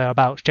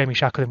thereabouts, Jamie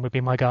Shackleton would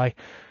be my guy.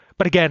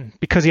 But again,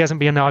 because he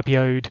hasn't been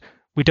IPO'd,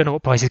 we don't know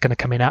what price he's going to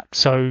come in at.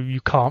 So you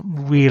can't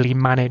really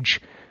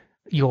manage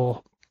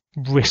your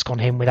risk on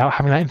him without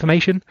having that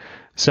information.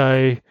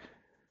 So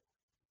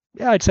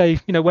yeah, I'd say,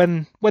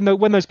 when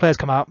those players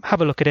come out, have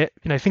a look at it.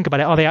 Think about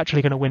it. Are they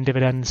actually going to win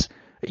dividends?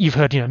 You've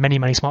heard,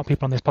 many smart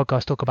people on this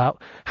podcast talk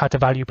about how to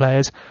value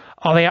players.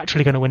 Are they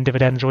actually going to win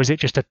dividends, or is it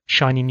just a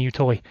shiny new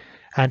toy?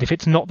 And if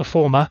it's not the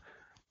former,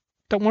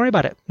 don't worry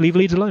about it. Leave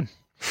Leeds alone.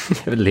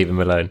 Leave him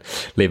alone.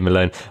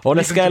 On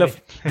a scale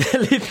of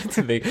leave it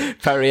to me,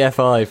 Perry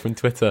FI from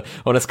Twitter.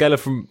 On a scale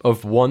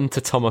of 1 to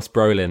Thomas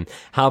Brolin,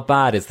 how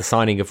bad is the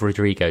signing of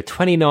Rodrigo?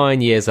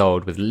 29 years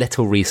old with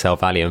little resale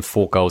value and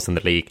 4 goals in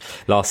the league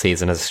last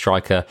season as a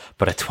striker,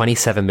 but a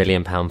 £27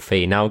 million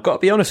fee. Now, I've got to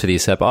be honest with you,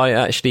 Seb, I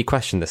actually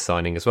questioned this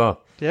signing as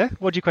well. Yeah,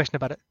 what do you question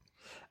about it?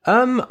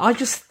 I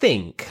just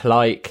think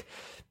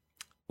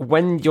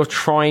when you're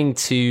trying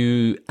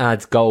to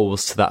add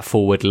goals to that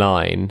forward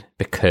line,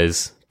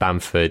 because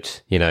Bamford,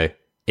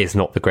 is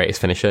not the greatest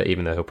finisher,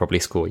 even though he'll probably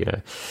score,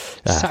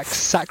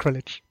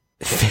 sacrilege.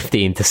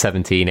 15 to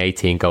 17,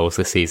 18 goals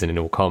this season in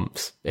all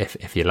comps,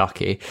 if you're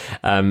lucky.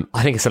 I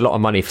think it's a lot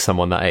of money for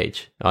someone that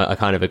age. I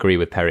kind of agree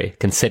with Perry,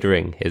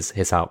 considering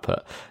his output.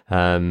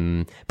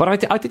 But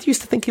I did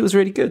used to think he was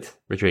really good,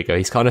 Rodrigo.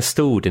 He's kind of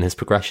stalled in his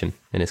progression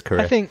in his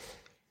career. I think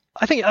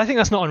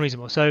that's not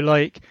unreasonable.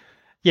 So,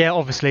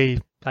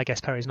 obviously, I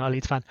guess Perry's not a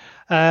Leeds fan.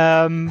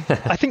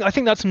 I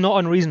think that's not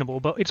unreasonable,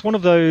 but it's one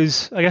of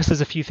those. I guess there's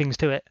a few things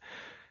to it.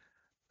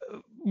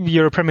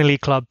 You're a Premier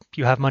League club.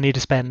 You have money to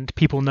spend.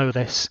 People know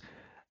this.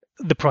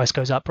 The price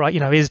goes up, right?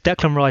 Is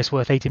Declan Rice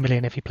worth 80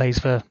 million if he plays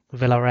for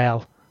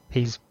Villarreal?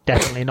 He's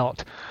definitely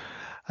not.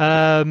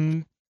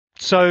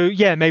 So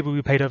yeah, maybe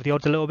we paid over the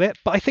odds a little bit,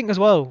 but I think as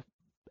well,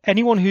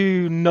 anyone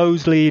who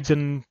knows Leeds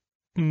and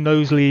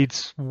knows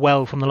Leeds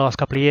well from the last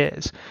couple of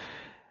years,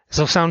 this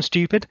will sound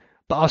stupid,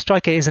 but our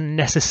striker isn't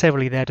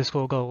necessarily there to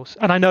score goals.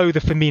 And I know the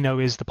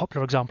Firmino is the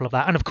popular example of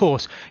that. And of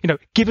course,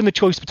 given the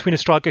choice between a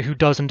striker who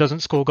does and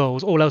doesn't score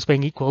goals, all else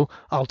being equal,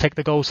 I'll take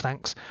the goals,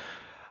 thanks.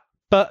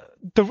 But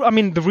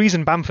the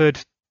reason Bamford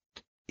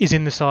is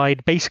in the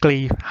side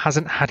basically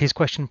hasn't had his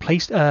place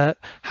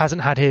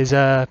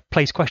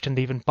questioned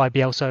even by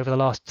Bielsa over the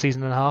last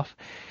season and a half,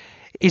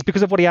 is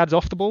because of what he adds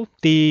off the ball.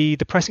 The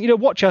pressing.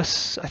 Watch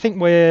us. I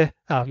think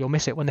you'll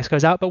miss it when this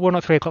goes out, but we're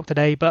not 3:00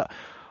 today. But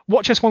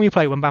watch us when we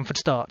play when Bamford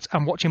starts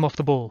and watch him off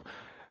the ball.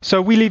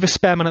 So we leave a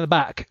spare man at the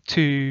back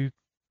to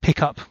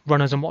pick up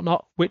runners and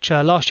whatnot, which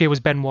last year was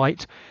Ben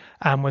White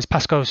and was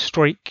Pascal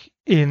Struijk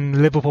in the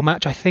Liverpool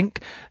match, I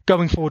think.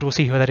 Going forward, we'll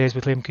see who that is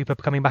with Liam Cooper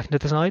coming back into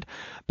the side.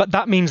 But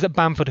that means that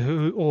Bamford,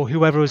 or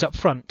whoever is up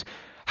front,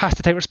 has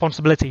to take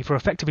responsibility for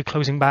effectively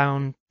closing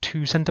down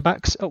 2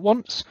 centre-backs at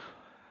once.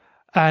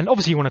 And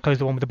obviously you want to close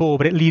the one with the ball,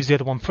 but it leaves the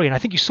other one free. And I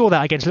think you saw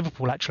that against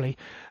Liverpool, actually.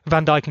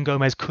 Van Dijk and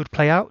Gomez could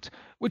play out,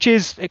 which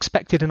is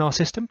expected in our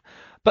system.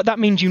 But that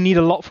means you need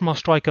a lot from our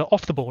striker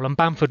off the ball, and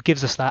Bamford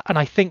gives us that. And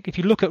I think if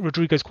you look at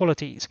Rodrigo's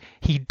qualities,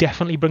 he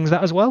definitely brings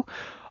that as well.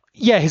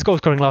 Yeah, his goal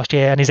scoring last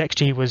year and his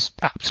XG was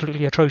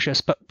absolutely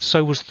atrocious, but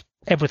so was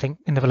everything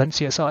in the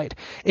Valencia side.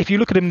 If you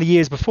look at him the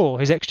years before,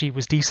 his XG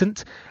was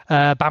decent.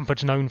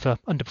 Bamford's known for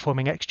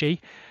underperforming XG.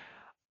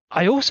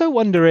 I also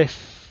wonder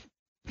if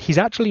he's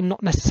actually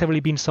not necessarily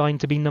been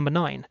signed to be number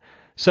 9.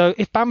 So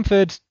if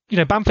Bamford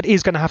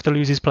is going to have to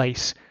lose his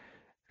place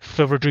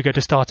for Rodrigo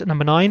to start at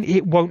number 9,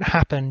 it won't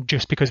happen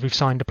just because we've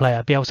signed a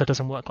player. Bielsa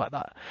doesn't work like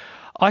that.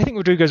 I think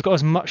Rodrigo's got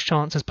as much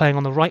chance as playing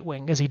on the right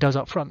wing as he does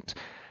up front.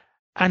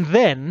 And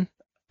then,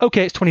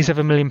 okay, it's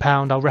 £27 million,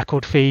 our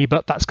record fee,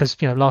 but that's because,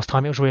 last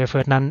time it was Rio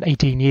Ferdinand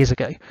 18 years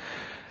ago.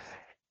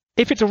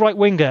 If it's a right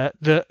winger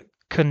that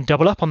can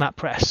double up on that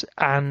press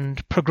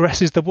and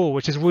progresses the ball,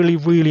 which is a really,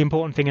 really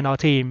important thing in our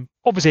team.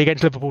 Obviously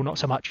against Liverpool, not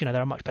so much, they're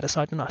a much better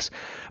side than us.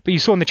 But you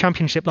saw in the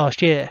Championship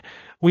last year,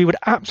 we would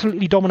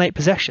absolutely dominate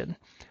possession.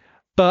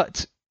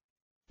 But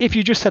if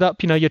you just set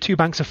up, your 2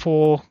 banks of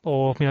 4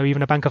 or,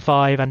 even a bank of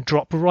 5 and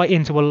drop right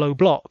into a low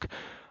block,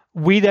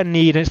 we then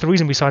need, and it's the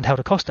reason we signed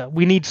Helder Costa,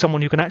 we need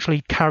someone who can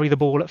actually carry the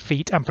ball at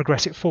feet and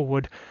progress it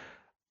forward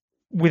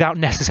without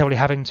necessarily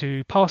having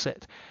to pass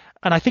it.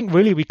 And I think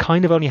really we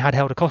kind of only had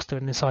Helder Costa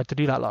in this side to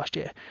do that last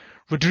year.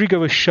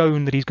 Rodrigo has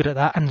shown that he's good at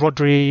that, and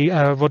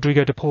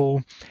Rodrigo de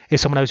Paul is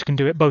someone else who can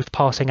do it both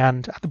passing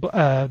and at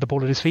the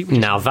ball at his feet.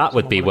 Now that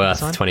would be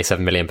worth £27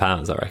 million,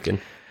 I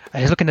reckon.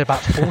 He's looking at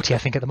about 40, I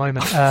think, at the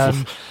moment.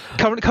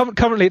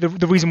 Currently,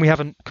 the reason we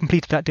haven't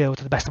completed that deal,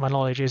 to the best of my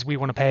knowledge, is we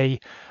want to pay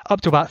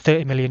up to about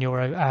 €30 million,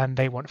 and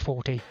they want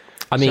 40.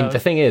 I mean, the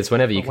thing is,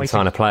 whenever you can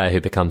sign a player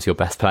who becomes your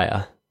best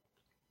player,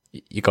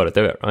 you got to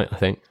do it, right? I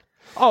think.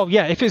 Oh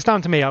yeah, if it's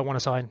down to me, I want to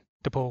sign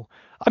De Paul.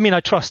 I mean, I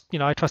trust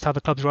how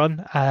the clubs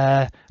run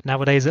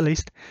nowadays, at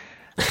least,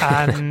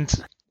 and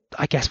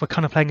I guess we're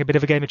kind of playing a bit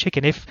of a game of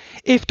chicken.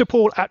 If De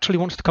Paul actually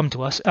wants to come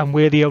to us, and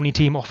we're the only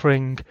team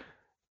offering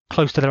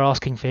close to their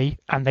asking fee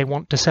and they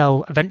want to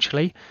sell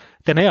eventually,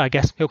 then I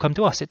guess he'll come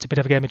to us. It's a bit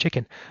of a game of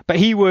chicken. But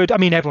he would, I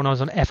mean, everyone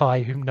knows on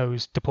FI who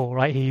knows DePaul,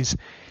 right? He's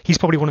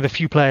probably one of the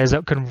few players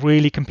that can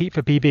really compete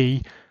for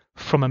PB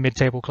from a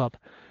mid-table club.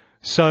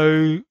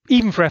 So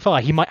even for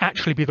FI, he might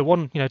actually be the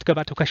one, to go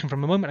back to a question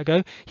from a moment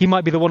ago, he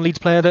might be the one Leeds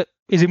player that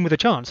is in with a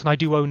chance. And I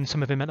do own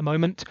some of him at the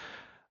moment.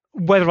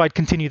 Whether I'd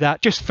continue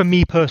that, just for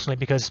me personally,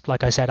 because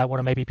like I said, I want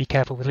to maybe be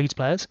careful with Leeds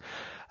players.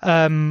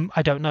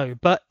 I don't know.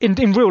 But in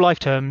real life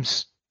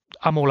terms,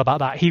 I'm all about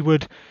that. He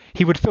would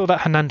fill that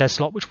Hernandez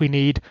slot, which we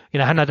need.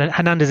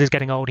 Hernandez is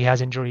getting old. He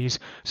has injuries.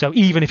 So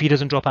even if he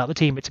doesn't drop out the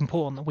team, it's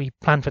important that we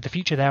plan for the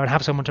future there and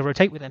have someone to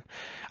rotate with him.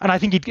 And I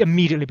think he'd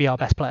immediately be our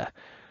best player.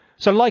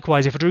 So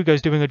likewise, if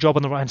Rodrigo's doing a job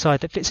on the right-hand side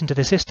that fits into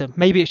the system,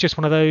 maybe it's just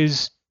one of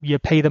those, you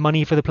pay the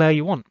money for the player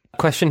you want.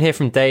 Question here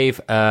from Dave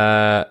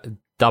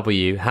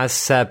W. Has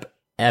Seb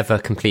ever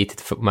completed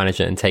Football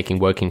Manager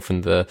and working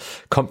from the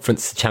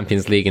Conference to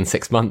Champions League in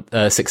 6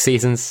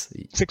 seasons?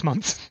 6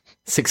 months.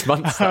 6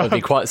 months? That would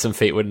be quite some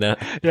feat, wouldn't it?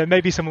 Yeah,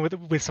 maybe someone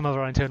with some of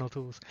our internal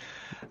tools.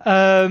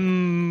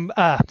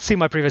 See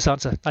my previous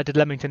answer. I did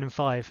Leamington in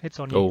 5. It's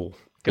on you. Oh,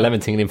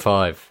 Leamington in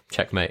 5.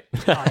 Checkmate.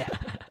 Oh,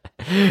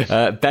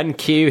 yeah. Ben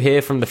Q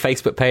here from the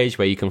Facebook page,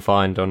 where you can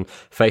find on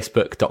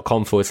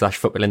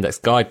facebook.com/Football Index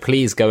Guide.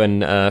 Please go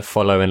and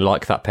follow and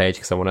like that page,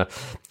 because I want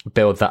to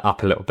build that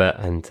up a little bit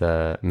and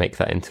make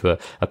that into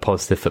a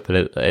positive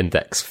Football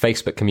Index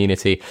Facebook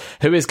community.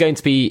 Who is going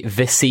to be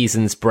this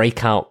season's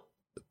breakout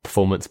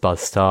performance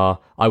buzz star?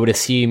 I would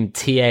assume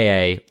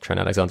TAA, Trent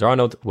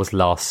Alexander-Arnold, was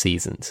last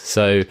season's.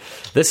 So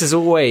this is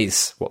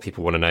always what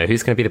people want to know.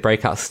 Who's going to be the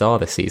breakout star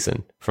this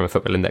season from a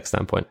Football Index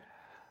standpoint?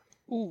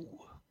 Ooh.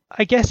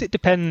 I guess it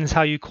depends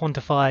how you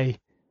quantify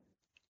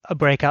a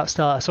breakout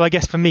star. So I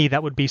guess for me,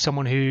 that would be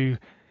someone who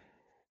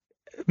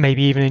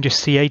maybe even in just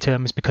CA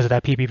terms, because of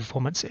their PB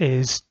performance,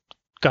 is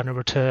going to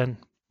return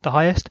the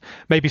highest.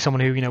 Maybe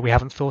someone who, we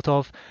haven't thought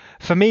of.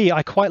 For me,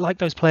 I quite like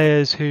those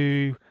players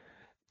who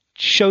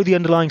show the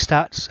underlying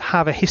stats,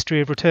 have a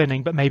history of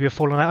returning, but maybe have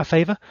fallen out of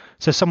favour.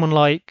 So someone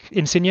like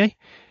Insigne,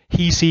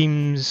 he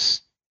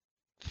seems...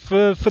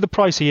 For the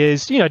price he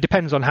is, it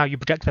depends on how you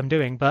project them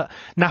doing, but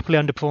Napoli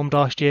underperformed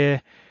last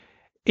year.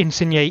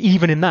 Insigne,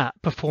 even in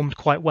that, performed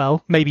quite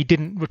well, maybe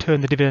didn't return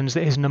the dividends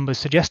that his numbers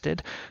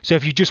suggested. So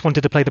if you just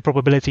wanted to play the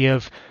probability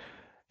of,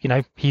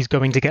 he's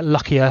going to get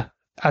luckier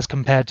as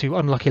compared to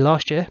unlucky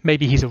last year,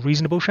 maybe he's a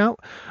reasonable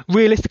shout.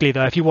 Realistically,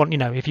 though, if you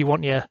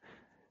want your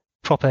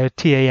proper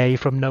TAA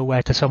from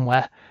nowhere to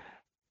somewhere,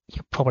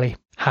 you probably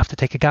have to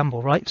take a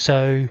gamble, right?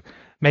 So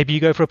maybe you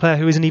go for a player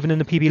who isn't even in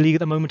the PB league at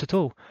the moment at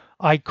all.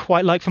 I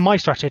quite like, for my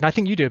strategy, and I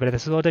think you do a bit of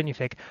this as well, don't you,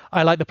 Fig?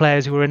 I like the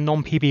players who are in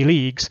non-PB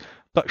leagues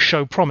but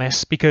show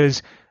promise,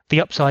 because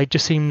the upside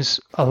just seems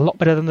a lot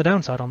better than the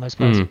downside on those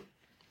players.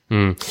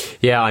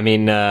 Yeah, I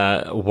mean,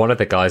 one of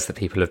the guys that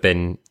people have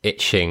been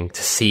itching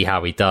to see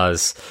how he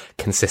does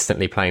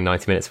consistently playing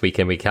 90 minutes week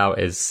in, week out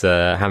is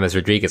James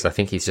Rodriguez. I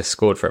think he's just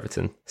scored for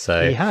Everton.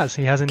 So he has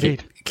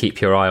indeed. Keep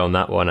your eye on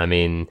that one. I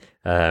mean,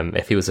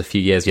 if he was a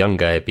few years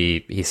younger,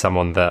 he's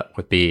someone that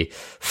would be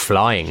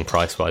flying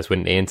price-wise,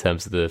 wouldn't he, in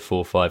terms of the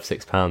 £4,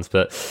 £5, £6?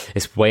 But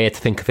it's weird to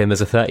think of him as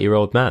a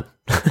 30-year-old man.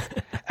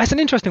 That's an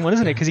interesting one,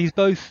 isn't it? Because he's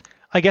both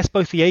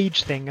the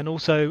age thing and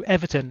also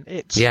Everton.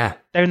 They're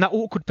in that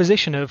awkward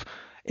position of,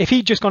 if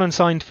he'd just gone and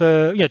signed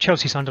for,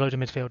 Chelsea signed a load of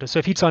midfielders. So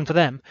if he'd signed for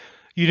them,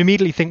 you'd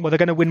immediately think, well, they're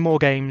going to win more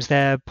games.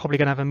 They're probably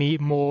going to have a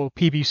more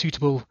PB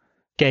suitable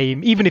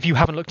game. Even if you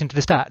haven't looked into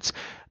the stats,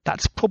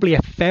 that's probably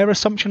a fair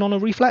assumption on a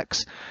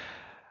reflex.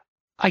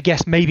 I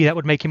guess maybe that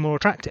would make him more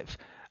attractive.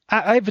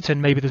 At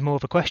Everton, maybe there's more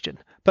of a question,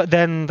 but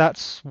then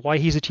that's why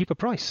he's a cheaper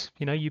price.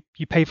 You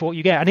pay for what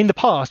you get. And in the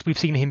past, we've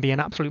seen him be an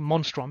absolute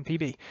monster on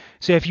PB.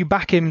 So if you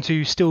back him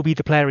to still be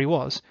the player he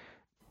was,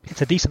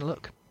 it's a decent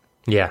look.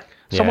 Yeah.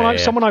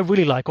 Someone I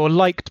really like, or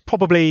liked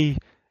probably,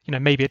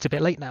 maybe it's a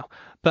bit late now,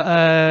 but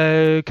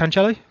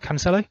Cancelo,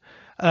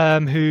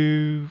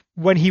 who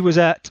when he was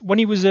at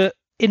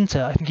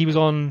Inter, I think he was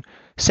on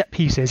set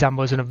pieces and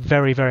was in a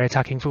very, very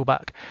attacking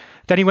fullback.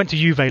 Then he went to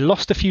Juve,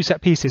 lost a few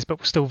set pieces, but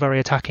was still very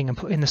attacking and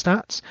put in the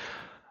stats.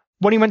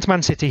 When he went to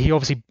Man City, he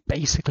obviously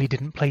basically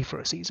didn't play for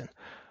a season.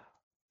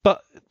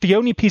 But the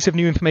only piece of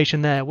new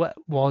information there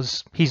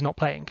was he's not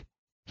playing.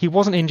 He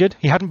wasn't injured.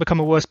 He hadn't become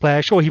a worse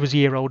player. Sure, he was a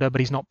year older, but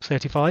he's not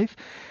 35.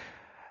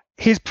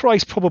 His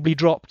price probably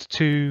dropped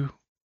to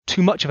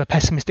too much of a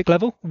pessimistic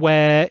level,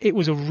 where it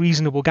was a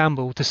reasonable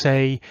gamble to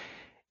say,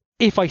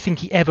 if I think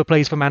he ever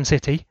plays for Man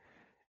City,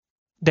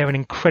 they're an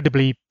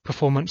incredibly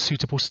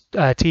performance-suitable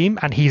team,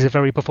 and he's a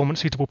very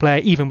performance-suitable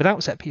player even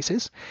without set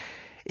pieces.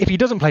 If he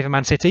doesn't play for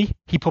Man City,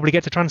 he probably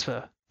gets a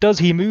transfer. Does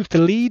he move to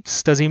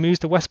Leeds? Does he move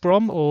to West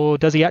Brom? Or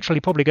does he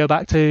actually probably go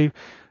back to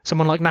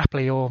someone like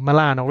Napoli or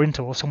Milan or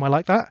Inter or somewhere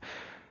like that?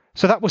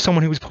 So that was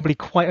someone who was probably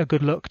quite a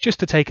good look, just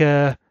to take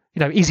a...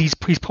 he's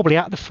probably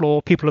at the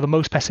floor. People are the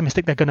most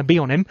pessimistic they're going to be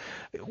on him,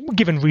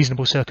 given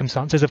reasonable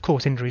circumstances. Of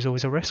course, injury is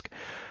always a risk.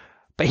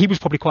 But he was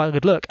probably quite a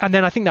good look. And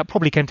then I think that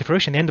probably came to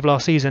fruition. At the end of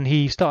last season,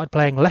 he started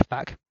playing left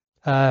back,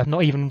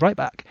 not even right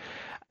back.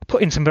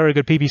 put in some very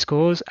good PB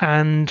scores,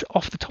 and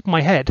off the top of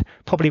my head,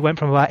 probably went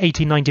from about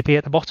 80, 90p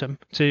at the bottom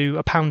to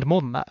a pound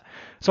more than that.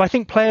 So I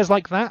think players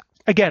like that,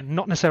 again,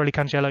 not necessarily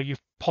Cancelo,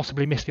 you've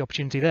possibly missed the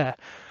opportunity there,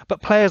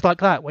 but players like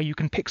that where you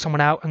can pick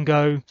someone out and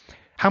go,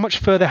 how much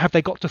further have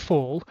they got to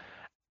fall?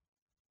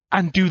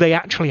 And do they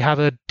actually have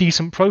a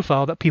decent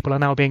profile that people are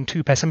now being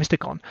too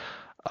pessimistic on?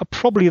 Are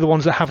probably the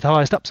ones that have the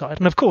highest upside.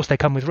 And of course, they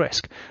come with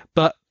risk,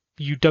 but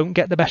you don't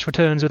get the best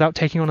returns without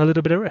taking on a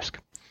little bit of risk.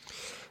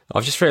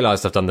 I've just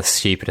realised I've done the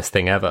stupidest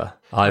thing ever.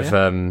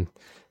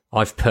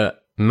 I've put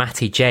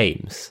Matty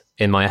James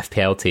in my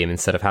FPL team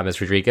instead of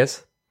James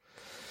Rodriguez.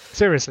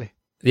 Seriously?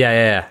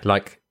 Yeah.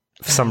 Like,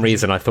 for some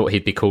reason, I thought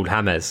he'd be called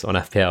James on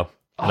FPL.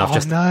 And I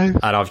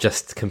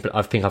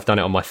think I've done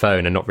it on my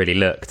phone and not really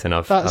looked. And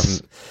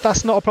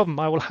that's not a problem.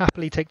 I will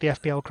happily take the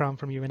FPL crown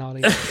from you in our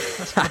league.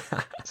 That's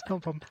not a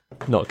problem.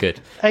 Not good.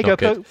 There you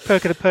go.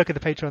 Perk of the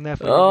Patreon there.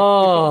 We've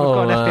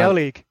got an FPL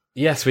league.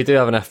 Yes, we do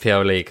have an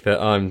FPL league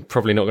that I'm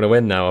probably not going to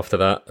win now after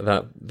that.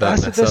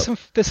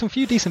 There's some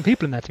few decent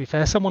people in there, to be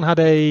fair. Someone had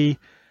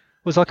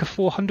was like a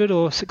 400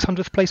 or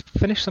 600th place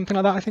finish, something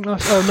like that, I think.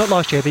 Not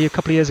last year, but a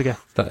couple of years ago.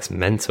 That's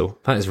mental.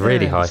 That is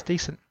really high. It's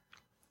decent.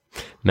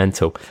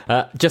 Mental.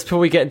 Just before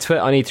we get into it,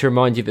 I need to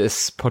remind you that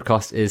this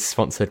podcast is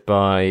sponsored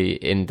by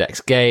Index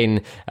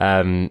Gain.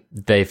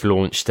 They've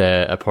launched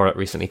a product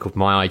recently called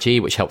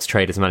MyIG, which helps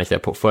traders manage their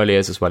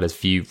portfolios as well as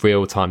view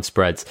real-time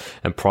spreads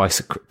and price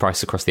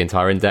across the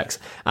entire index,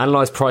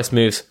 analyze price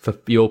moves for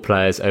your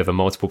players over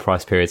multiple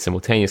price periods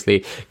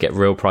simultaneously, get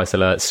real price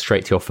alerts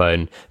straight to your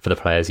phone for the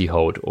players you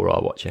hold or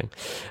are watching.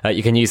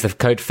 You can use the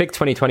code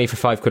FIG2020 for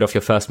 £5 off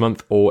your first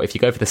month, or if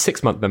you go for the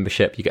 6-month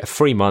membership, you get a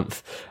free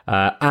month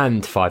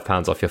and £5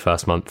 off your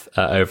first month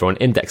over on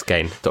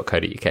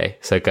indexgain.co.uk.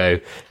 So go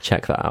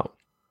check that out.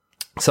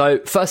 So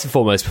first and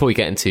foremost, before we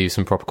get into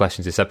some proper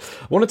questions and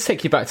stuff, I wanted to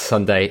take you back to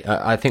Sunday.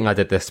 I think I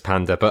did this,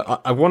 Panda,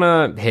 but I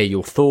want to hear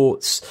your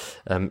thoughts,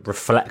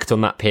 reflect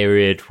on that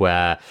period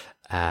where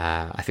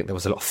I think there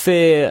was a lot of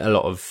fear, a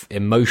lot of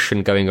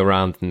emotion going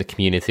around in the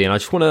community, and I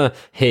just want to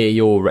hear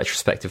your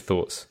retrospective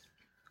thoughts.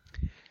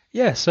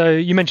 Yeah, so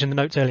you mentioned the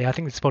notes earlier. I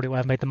think this is probably where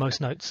I've made the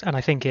most notes, and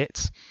I think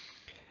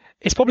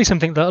it's probably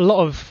something that a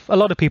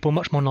lot of people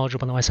much more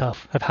knowledgeable than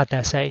myself have had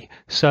their say.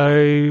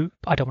 So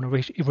I don't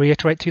want to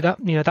reiterate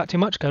that too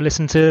much. Go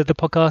listen to the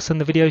podcast and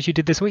the videos you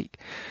did this week.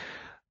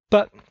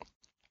 But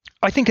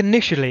I think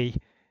initially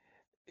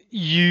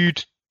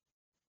you'd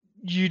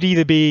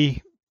either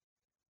be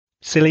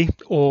silly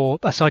or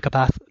a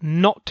psychopath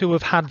not to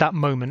have had that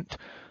moment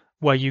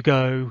where you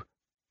go,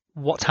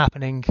 "What's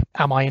happening?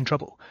 Am I in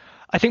trouble?"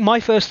 I think my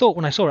first thought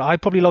when I saw it, I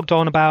probably logged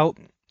on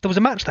there was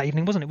a match that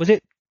evening, wasn't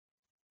it?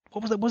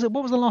 What was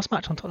the last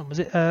match on Tottenham? Was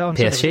it on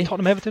PSG? Sunday?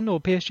 Tottenham Everton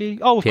or PSG?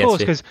 Oh, of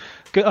PSG.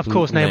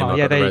 course, Neymar.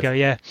 Yeah, there you go.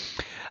 Yeah.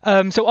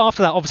 So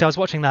after that, obviously, I was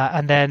watching that,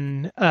 and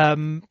then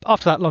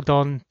after that, logged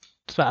on.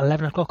 It's about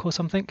 11 o'clock or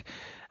something,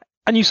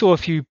 and you saw a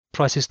few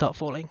prices start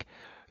falling.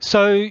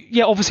 So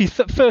yeah, obviously,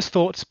 first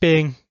thoughts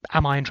being,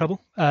 "Am I in trouble?"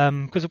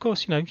 Because of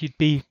course, you'd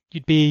be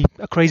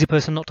a crazy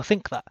person not to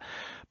think that.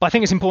 But I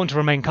think it's important to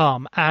remain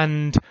calm.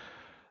 And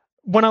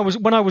when I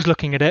was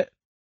looking at it,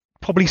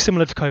 probably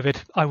similar to COVID,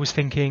 I was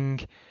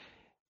thinking,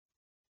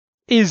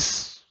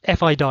 is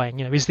FI dying?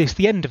 Is this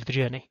the end of the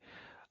journey?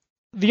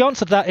 The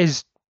answer to that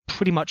is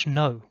pretty much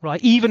no,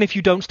 right? Even if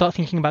you don't start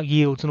thinking about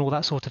yields and all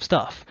that sort of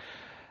stuff,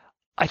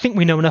 I think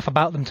we know enough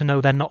about them to know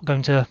they're not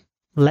going to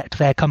let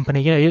their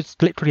company, it's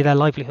literally their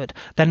livelihood.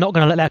 They're not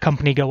going to let their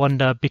company go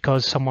under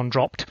because someone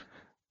dropped,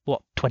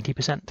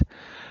 20%.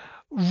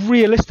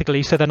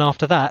 Realistically, so then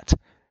after that,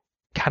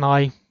 can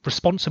I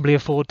responsibly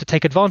afford to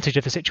take advantage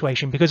of the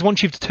situation? Because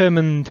once you've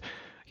determined,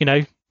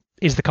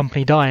 is the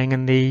company dying,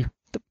 and the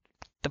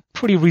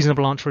pretty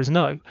reasonable answer is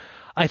no,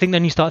 I think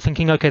then you start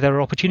thinking, okay, there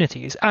are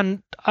opportunities.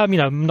 And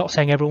I'm not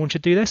saying everyone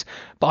should do this,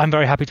 but I'm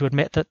very happy to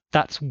admit that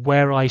that's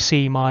where I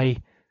see my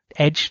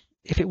edge,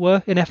 if it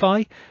were, in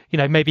FI.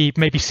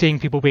 Maybe seeing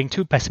people being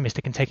too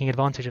pessimistic and taking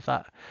advantage of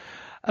that.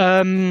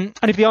 And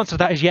if the answer to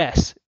that is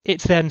yes,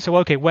 it's then, so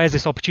okay, where's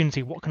this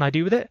opportunity? What can I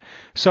do with it?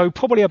 So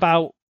probably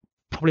about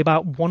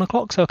 1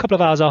 o'clock, so a couple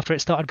of hours after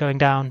it started going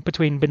down,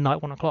 between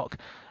midnight 1 o'clock,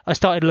 I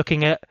started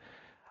looking at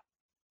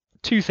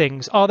two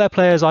things. Are there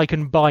players I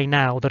can buy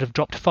now that have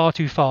dropped far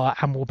too far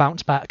and will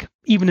bounce back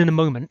even in a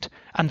moment,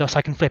 and thus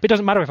I can flip? It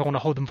doesn't matter if I want to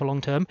hold them for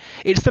long term.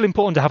 It's still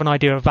important to have an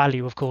idea of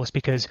value, of course,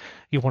 because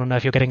you want to know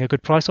if you're getting a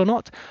good price or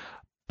not.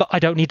 But I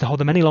don't need to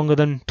hold them any longer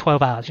than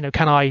 12 hours.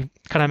 Can I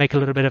make a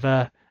little bit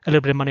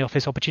of money off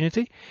this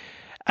opportunity?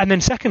 And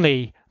then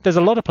secondly, there's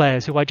a lot of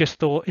players who I just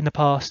thought in the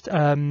past.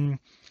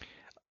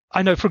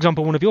 I know, for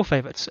example, one of your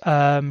favourites,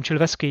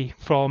 Chilevski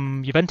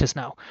from Juventus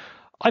now.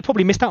 I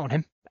probably missed out on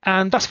him.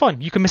 And that's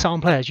fine. You can miss out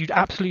on players. You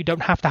absolutely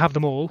don't have to have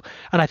them all.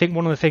 And I think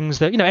one of the things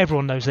that,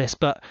 everyone knows this,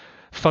 but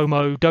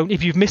FOMO,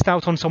 if you've missed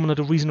out on someone at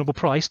a reasonable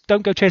price,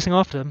 don't go chasing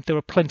after them. There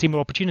are plenty more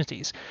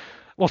opportunities.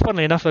 Well,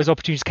 funnily enough, those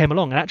opportunities came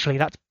along. And actually,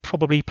 that's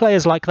probably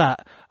players like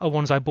that are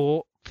ones I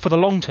bought for the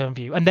long-term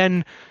view. And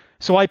then,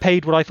 so I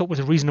paid what I thought was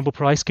a reasonable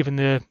price given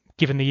the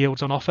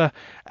yields on offer.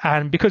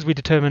 And because we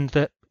determined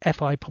that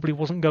FI probably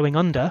wasn't going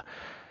under.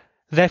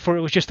 Therefore,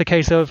 it was just a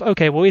case of,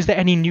 okay, well, is there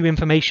any new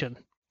information?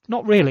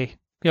 Not really.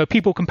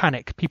 People can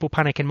panic. People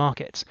panic in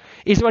markets.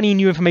 Is there any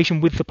new information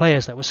with the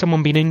players, though? Was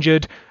someone been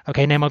injured?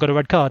 Okay, Neymar got a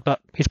red card,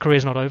 but his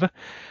career's not over.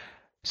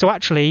 So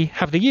actually,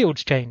 have the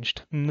yields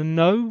changed?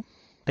 No,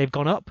 they've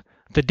gone up.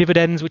 The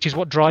dividends, which is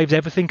what drives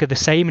everything, are the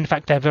same. In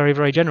fact, they're very,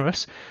 very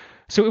generous.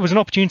 So it was an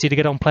opportunity to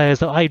get on players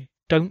that I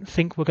don't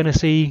think we're going to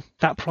see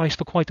that price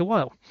for quite a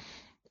while.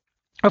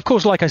 Of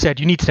course, like I said,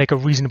 you need to take a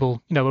reasonable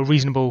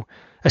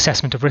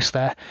assessment of risk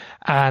there,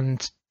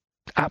 and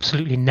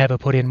absolutely never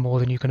put in more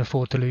than you can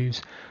afford to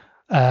lose.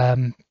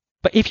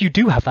 But if you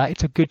do have that,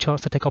 it's a good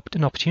chance to take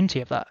an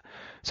opportunity of that.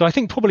 So I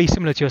think probably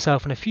similar to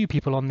yourself and a few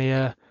people on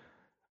the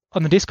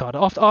Discord,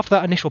 after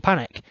that initial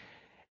panic,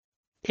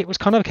 it was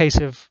kind of a case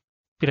of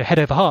head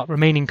over heart,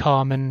 remaining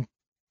calm and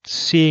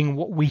seeing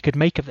what we could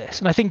make of this.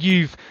 And I think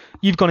you've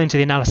gone into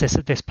the analysis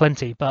of this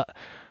plenty, but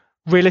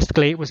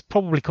realistically, it was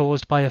probably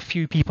caused by a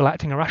few people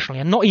acting irrationally,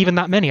 and not even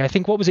that many. I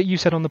think, what was it you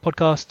said on the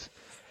podcast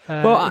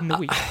in the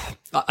week?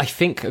 I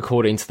think,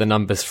 according to the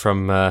numbers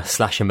from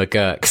Slasher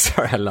McGurk,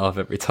 sorry, I laugh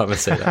every time I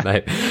say that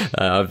name.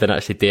 I've been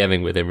actually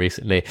DMing with him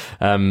recently.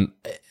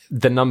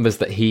 The numbers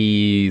that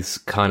he's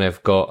kind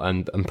of got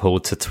and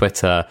pulled to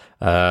Twitter,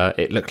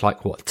 it looked like,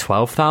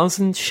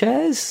 12,000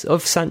 shares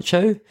of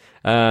Sancho?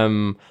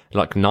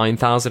 Like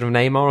 9,000 of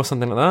Neymar or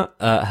something like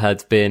that,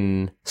 had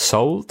been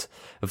sold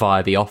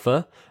via the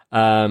offer,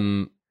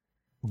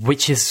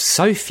 which is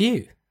so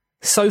few.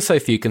 So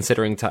few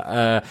considering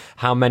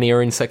how many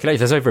are in circulation.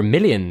 There's over 1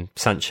 million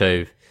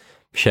Sancho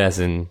shares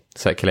in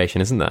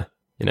circulation, isn't there?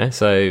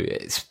 So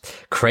it's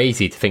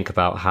crazy to think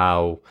about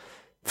how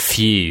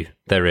few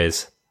there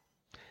is.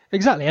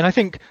 Exactly. And I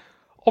think,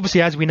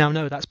 obviously, as we now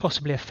know, that's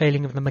possibly a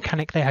failing of the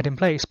mechanic they had in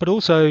place. But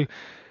also,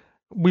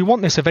 we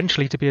want this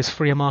eventually to be as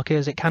free a market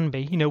as it can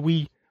be.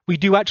 We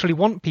do actually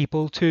want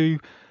people to,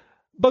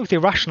 both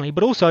irrationally,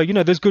 but also,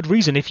 there's good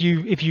reason. If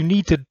you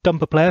need to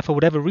dump a player for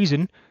whatever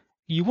reason,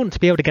 you want to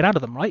be able to get out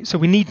of them, right? So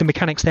we need the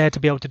mechanics there to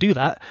be able to do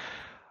that.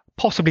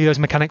 Possibly those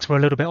mechanics were a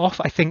little bit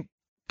off. I think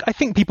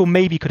people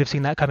maybe could have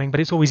seen that coming, but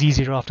it's always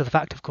easier after the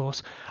fact, of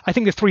course. I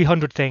think the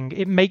 300 thing,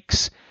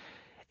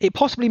 it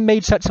possibly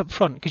made sets up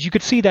front, because you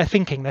could see their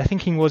thinking. Their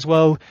thinking was,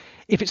 well,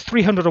 if it's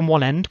 300 on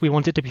one end, we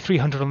want it to be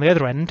 300 on the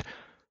other end,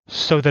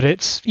 so that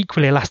it's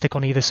equally elastic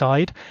on either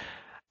side.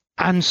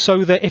 And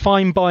so that if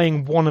I'm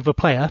buying one of a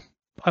player,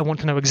 I want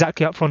to know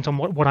exactly up front on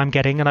what I'm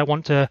getting, and I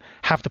want to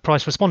have the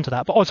price respond to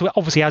that. But also,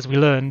 obviously, as we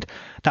learned,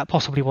 that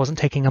possibly wasn't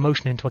taking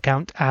emotion into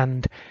account.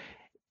 And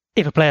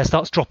if a player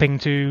starts dropping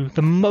to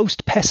the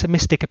most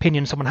pessimistic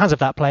opinion someone has of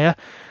that player,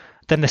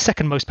 then the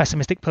second most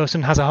pessimistic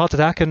person has a heart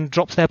attack and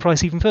drops their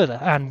price even further.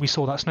 And we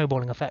saw that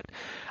snowballing effect.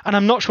 And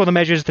I'm not sure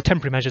the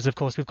temporary measures, of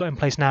course, we've got in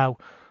place now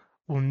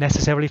will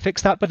necessarily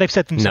fix that, but they've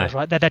said themselves,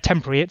 right? They're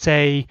temporary. It's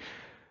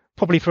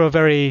probably, for a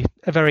very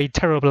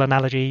terrible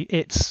analogy,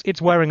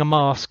 it's wearing a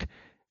mask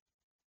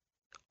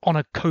on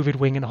a COVID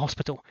wing in a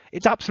hospital.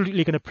 It's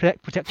absolutely going to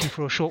protect you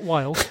for a short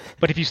while,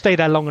 but if you stay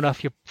there long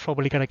enough, you're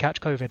probably going to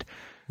catch COVID.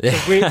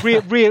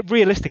 So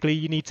realistically,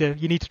 you need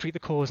to treat the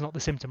cause, not the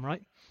symptom,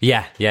 right?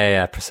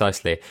 Yeah,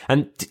 precisely.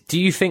 And do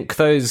you think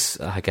those,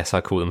 I guess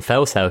I call them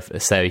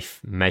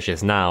fail-safe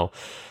measures now,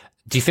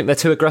 do you think they're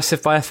too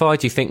aggressive by FI?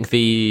 Do you think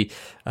the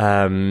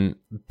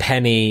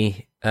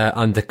penny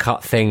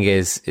undercut thing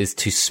is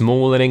too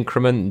small an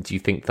increment? Do you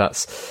think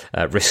that's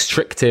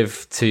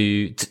restrictive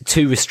too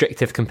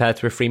restrictive compared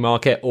to a free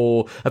market?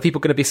 Or are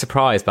people going to be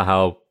surprised by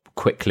how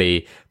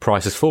quickly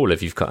prices fall,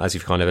 as you've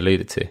kind of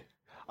alluded to?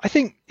 I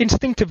think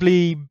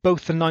instinctively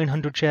both the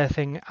 900 share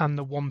thing and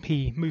the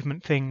 1p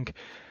movement thing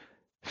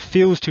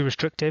feels too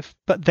restrictive,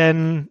 but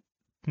then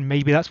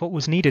maybe that's what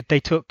was needed. They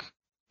took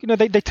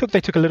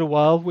a little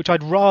while, which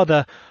I'd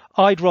rather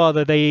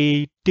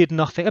they did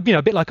nothing, a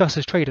bit like us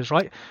as traders,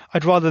 right?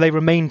 I'd rather they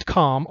remained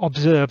calm,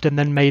 observed, and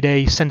then made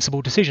a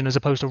sensible decision as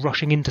opposed to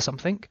rushing into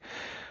something.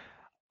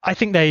 I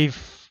think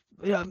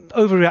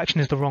overreaction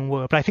is the wrong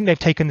word, but I think they've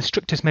taken the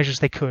strictest measures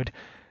they could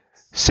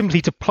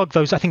simply to plug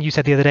those, I think you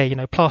said the other day,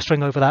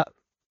 plastering over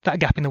that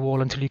gap in the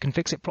wall until you can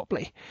fix it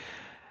properly.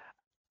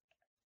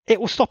 It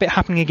will stop it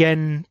happening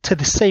again to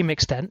the same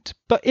extent,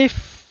 but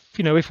if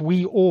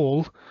we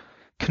all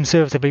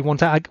conservatively want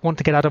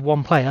to get out of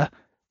one player,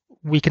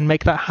 we can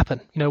make that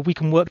happen. We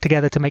can work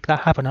together to make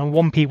that happen, and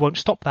 1p won't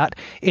stop that.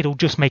 It'll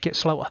just make it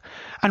slower.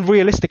 And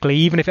realistically,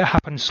 even if it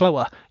happens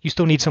slower, you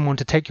still need someone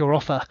to take your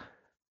offer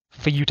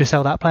for you to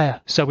sell that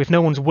player. So if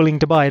no one's willing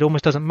to buy, it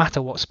almost doesn't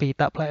matter what speed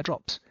that player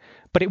drops.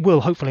 But it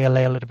will hopefully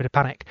allay a little bit of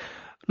panic.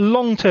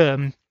 Long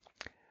term,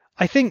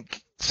 I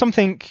think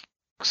something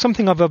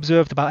I've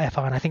observed about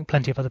FI, and I think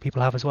plenty of other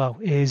people have as well,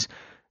 is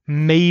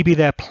maybe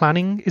their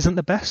planning isn't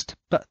the best,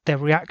 but their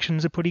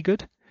reactions are pretty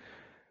good.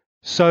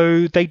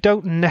 So they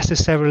don't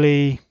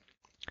necessarily,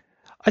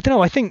 I don't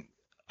know, I think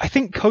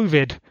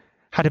COVID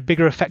had a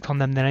bigger effect on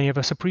them than any of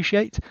us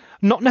appreciate.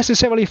 Not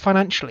necessarily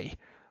financially,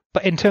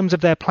 but in terms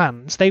of their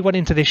plans. They went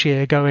into this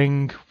year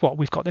going,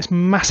 we've got this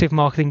massive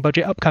marketing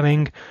budget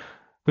upcoming.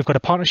 We've got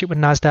a partnership with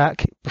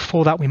NASDAQ.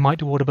 Before that, we might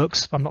do order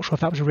books. I'm not sure if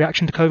that was a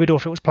reaction to COVID or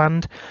if it was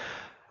planned.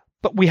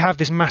 But we have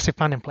this massive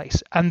plan in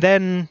place. And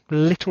then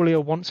literally a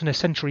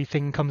once-in-a-century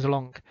thing comes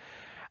along.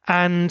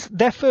 And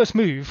their first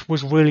move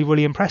was really,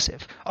 really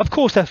impressive. Of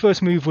course, their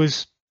first move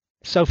was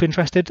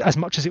self-interested as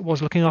much as it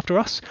was looking after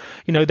us.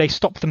 You know, they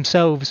stopped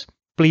themselves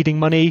bleeding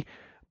money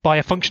by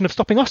a function of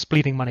stopping us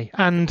bleeding money.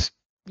 And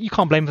you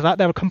can't blame them for that.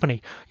 They're a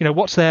company. You know,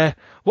 what's their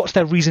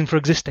reason for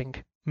existing?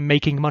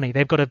 Making money.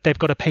 They've got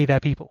to pay their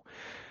people.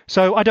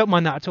 So I don't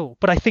mind that at all.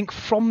 But I think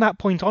from that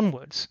point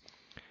onwards,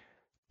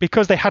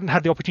 because they hadn't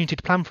had the opportunity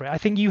to plan for it, I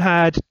think you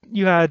had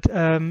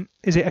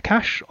is it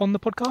Akash on the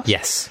podcast?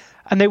 Yes.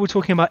 And they were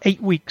talking about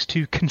 8 weeks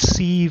to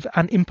conceive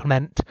and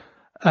implement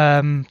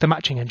the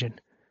matching engine,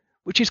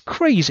 which is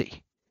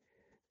crazy.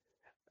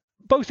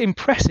 Both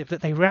impressive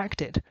that they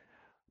reacted,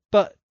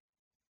 but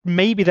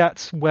maybe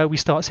that's where we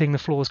start seeing the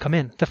flaws come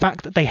in. The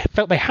fact that they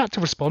felt they had to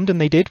respond, and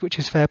they did, which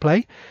is fair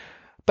play,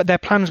 but their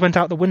plans went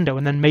out the window,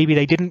 and then maybe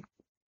they didn't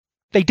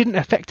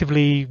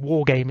effectively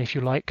war game, if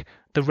you like,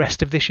 the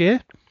rest of this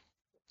year.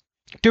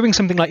 Doing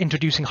something like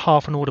introducing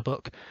half an order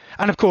book,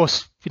 and of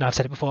course, you know, I've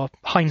said it before,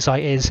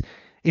 hindsight is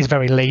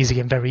very lazy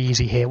and very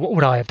easy here. What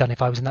would I have done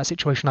if I was in that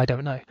situation? I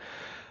don't know.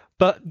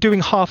 But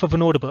doing half of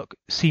an order book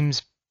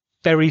seems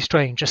very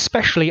strange,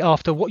 especially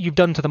after what you've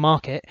done to the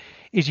market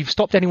is you've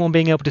stopped anyone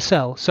being able to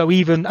sell. So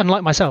even, and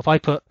like myself, I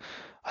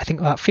think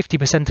about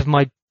 50% of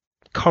my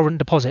current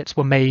deposits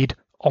were made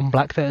on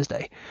Black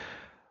Thursday.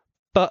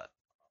 But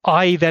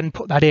I then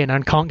put that in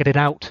and can't get it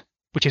out,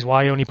 which is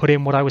why I only put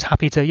in what I was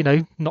happy to, you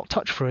know, not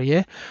touch for a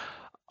year.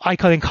 I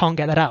then can't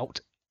get that out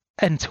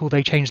until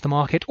they change the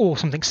market or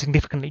something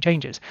significantly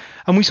changes.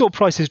 And we saw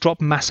prices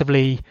drop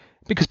massively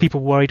because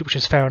people were worried, which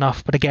is fair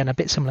enough. But again, a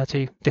bit similar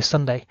to this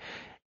Sunday.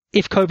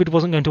 If COVID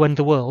wasn't going to end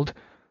the world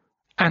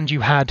and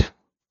you had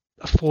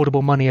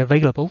affordable money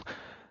available,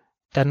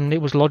 then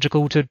it was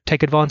logical to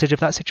take advantage of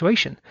that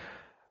situation.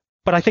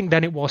 But I think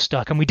then it was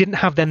stuck, and we didn't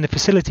have then the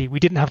facility. We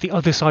didn't have the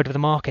other side of the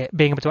market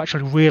being able to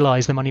actually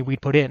realise the money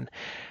we'd put in.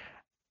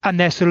 And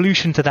their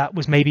solution to that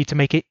was maybe to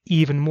make it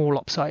even more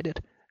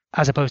lopsided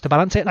as opposed to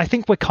balance it. And I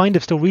think we're kind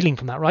of still reeling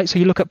from that, right? So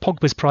you look at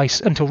Pogba's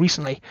price until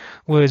recently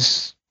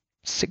was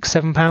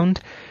 £6-7.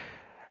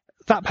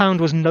 That pound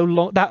was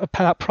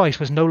that price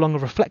was no longer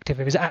reflective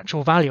of his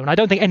actual value. And I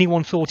don't think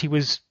anyone thought he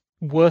was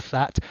worth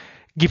that,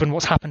 given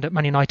what's happened at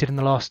Man United in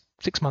the last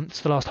 6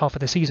 months, the last half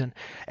of the season.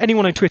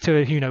 Anyone on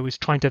Twitter who, you know, is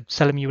trying to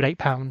sell him you at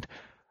 £8,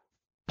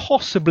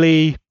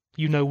 possibly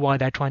you know why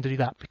they're trying to do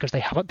that, because they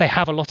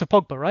have a lot of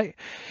Pogba, right?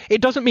 It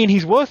doesn't mean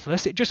he's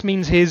worthless. It just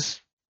means his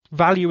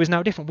value is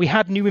now different. We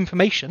had new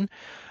information,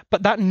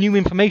 but that new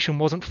information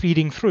wasn't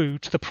feeding through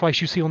to the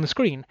price you see on the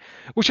screen,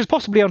 which is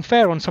possibly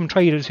unfair on some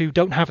traders who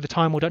don't have the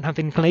time or don't have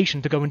the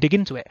inclination to go and dig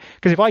into it.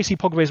 Because if I see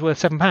Pogba is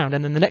worth £7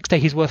 and then the next day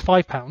he's worth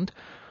 £5,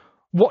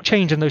 what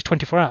changed in those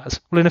 24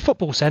 hours? Well, in a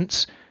football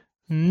sense,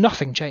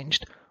 nothing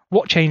changed.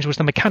 What changed was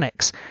the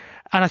mechanics.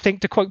 And I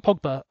think, to quote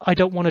Pogba, I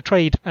don't want to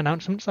trade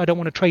announcements. I don't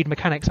want to trade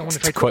mechanics. I want to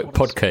trade. To quote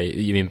Podco,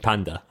 you mean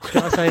Panda?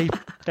 Did I say?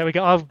 There we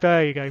go. Oh,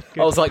 there you go.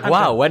 Good. I was like, Panda.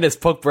 Wow, when has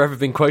Pogba ever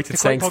been quoted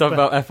saying stuff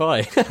about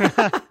FI?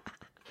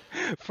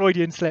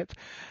 Freudian slip.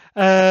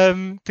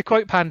 To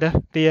quote Panda,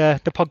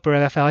 the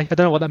Pogba of FI. I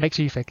don't know what that makes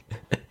you think.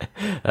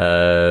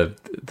 The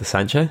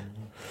Sancho?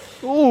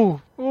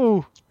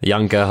 Ooh.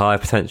 Younger, higher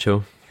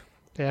potential.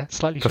 Yeah,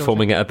 slightly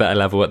performing shorter. At a better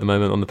level at the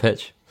moment on the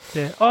pitch.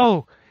 Yeah.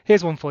 Oh,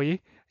 here's one for you.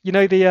 You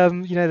know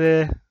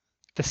the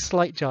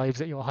slight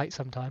jibes at your height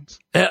sometimes.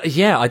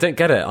 Yeah, I don't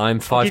get it. I'm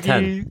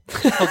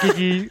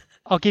 5'10".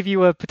 I'll give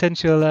you a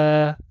potential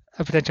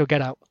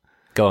get out.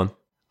 Go on.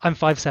 I'm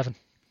 5'7".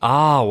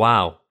 Ah,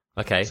 wow.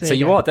 Okay, so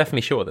you are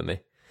definitely shorter than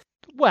me.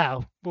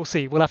 Well, we'll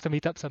see. We'll have to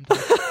meet up sometime.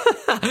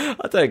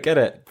 I don't get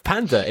it.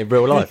 Panda in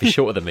real life is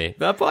shorter than me,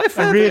 but I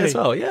found it as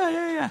well.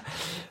 Yeah.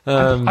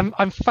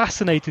 I'm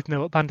fascinated to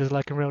know what Panda's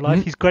like in real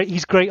life. He's great.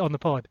 He's great on the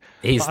pod.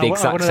 He's the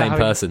exact same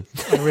person.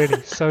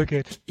 Really, so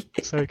good,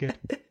 so good.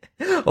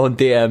 On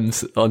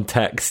DMs, on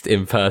text,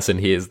 in person,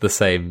 he is the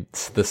same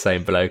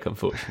bloke.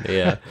 Unfortunately,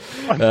 yeah.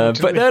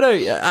 But no.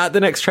 At the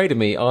next trader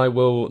meet, I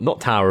will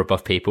not tower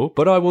above people,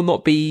 but I will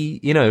not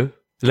be,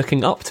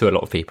 looking up to a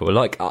lot of people.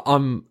 Like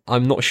I'm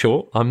not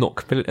short. I'm not,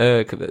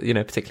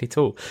 particularly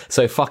tall.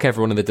 So fuck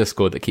everyone in the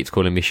Discord that keeps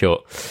calling me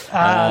short.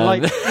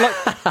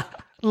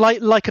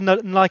 Like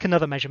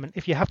another measurement.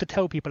 If you have to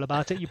tell people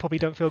about it, you probably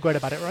don't feel great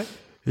about it, right?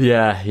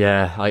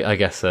 Yeah. I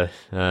guess so.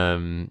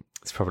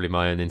 It's probably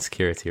my own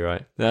insecurity,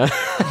 right?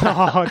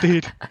 Oh,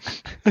 dude.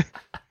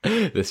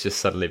 This just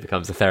suddenly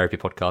becomes a therapy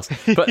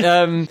podcast. But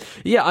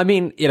yeah, I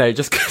mean,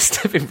 just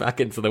stepping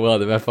back into the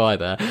world of FI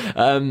there,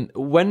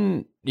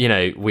 when,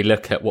 we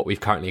look at what we've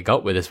currently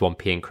got with this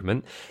 1p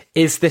increment,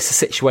 is this a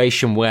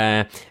situation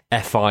where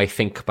FI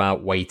think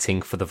about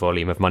waiting for the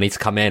volume of money to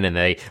come in and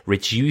they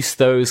reduce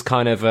those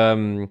kind of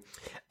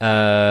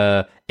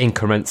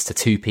increments to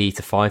 2p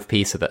to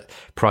 5p so that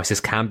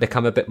prices can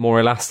become a bit more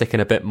elastic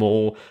and a bit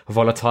more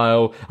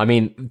volatile. I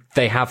mean,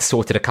 they have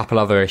sorted a couple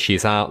other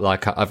issues out.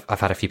 Like I've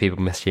had a few people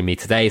messaging me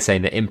today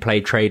saying that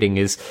in-play trading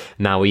is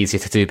now easier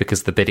to do because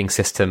of the bidding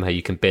system, how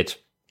you can bid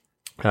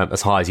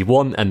as high as you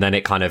want, and then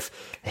it kind of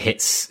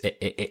hits,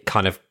 it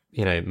kind of,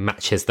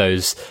 matches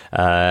those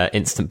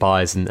instant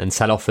buys and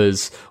sell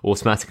offers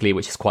automatically,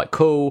 which is quite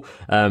cool.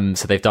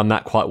 So they've done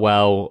that quite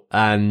well.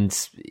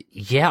 And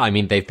yeah, I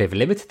mean, they've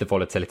limited the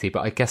volatility,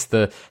 but I guess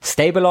the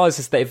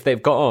stabilizers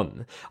they've got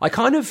on, I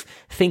kind of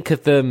think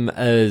of them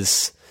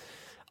as,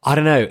 I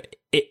don't know,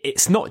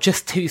 it's not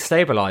just two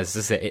stabilizers,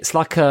 is it? It's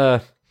like I'm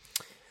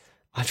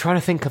trying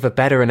to think of a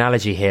better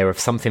analogy here of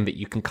something that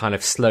you can kind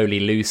of slowly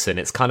loosen.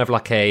 It's kind of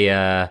like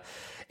when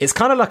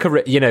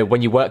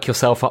you work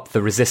yourself up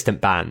the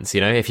resistant bands,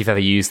 if you've ever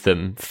used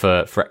them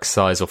for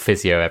exercise or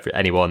physio,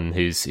 anyone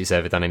who's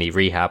ever done any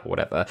rehab or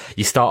whatever,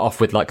 you start off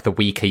with like the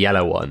weaker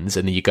yellow ones,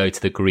 and then you go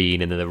to the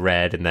green and then the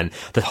red, and then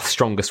the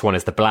strongest one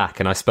is the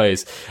black. And I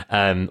suppose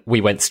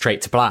we went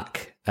straight to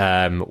black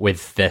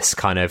with this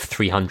kind of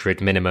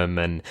 300 minimum,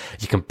 and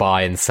you can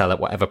buy and sell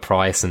at whatever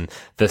price, and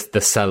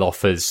the sell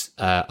offers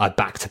are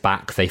back to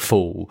back, they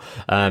fall.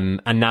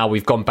 And now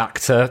we've gone back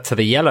to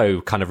the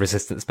yellow kind of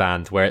resistance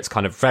band, where it's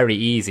kind of very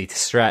easy to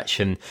stretch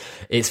and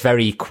it's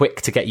very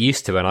quick to get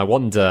used to. And I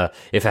wonder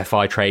if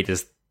FI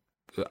traders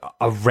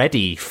are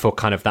ready for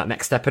kind of that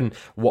next step, and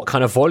what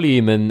kind of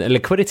volume and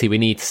liquidity we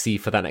need to see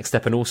for that next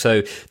step. And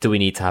also, do we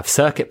need to have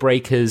circuit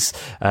breakers?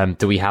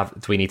 Do we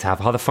need to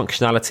have other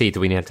functionality?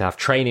 Do we need to have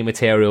training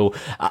material?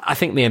 I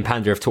think me and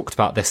Panda have talked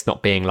about this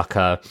not being like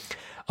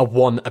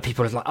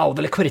people are like, oh,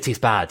 the liquidity is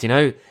bad.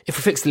 If we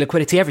fix the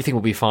liquidity, everything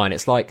will be fine.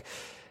 It's like,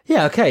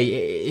 yeah, okay.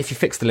 If you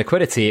fix the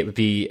liquidity, it would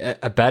be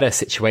a better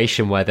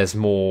situation where there's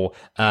more,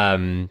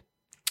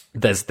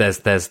 there's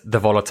the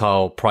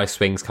volatile price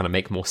swings kind of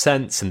make more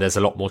sense, and there's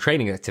a lot more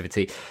trading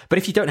activity. But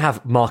if you don't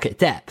have market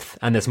depth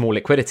and there's more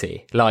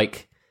liquidity,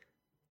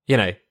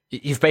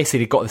 you've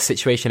basically got the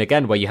situation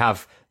again where you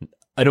have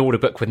an order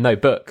book with no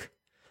book,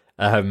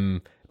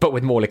 but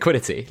with more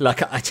liquidity.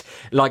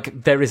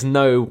 Like there is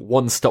no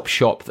one-stop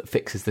shop that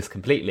fixes this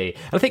completely.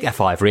 And I think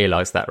FI have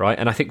realised that, right?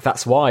 And I think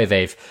that's why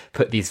they've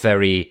put these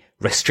very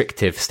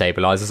restrictive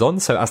stabilizers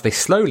on. So as they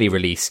slowly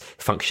release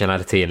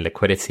functionality and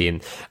liquidity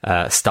and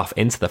stuff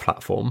into the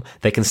platform,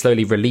 they can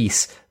slowly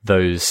release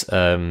those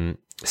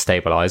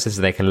stabilizers,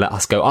 and they can let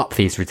us go up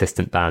these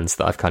resistant bands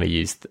that I've kind of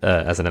used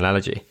as an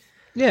analogy.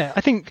 Yeah, I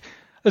think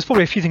there's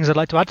probably a few things I'd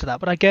like to add to that,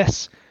 but I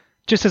guess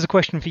just as a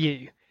question for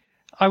you,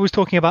 I was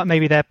talking about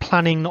maybe their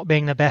planning not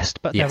being the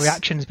best, but their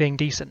reactions being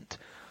decent.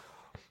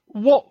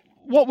 What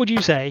would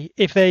you say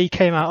if they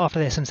came out after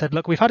this and said,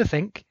 look, we've had a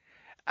think,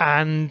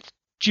 and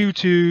due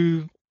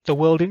to the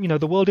world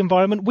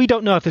environment, we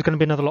don't know if there's going to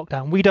be another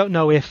lockdown. We don't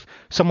know if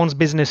someone's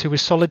business who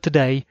is solid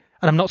today,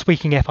 and I'm not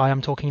speaking FI,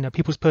 I'm talking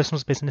people's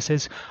personal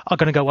businesses, are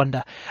going to go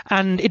under.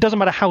 And it doesn't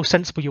matter how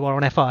sensible you are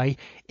on FI,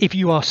 if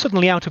you are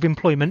suddenly out of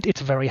employment,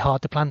 it's very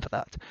hard to plan for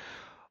that.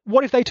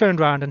 What if they turned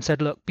around and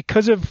said, look,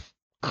 because of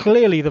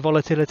clearly the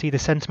volatility, the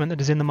sentiment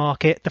that is in the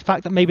market, the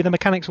fact that maybe the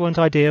mechanics weren't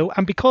ideal,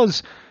 and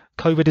because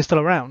COVID is still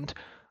around,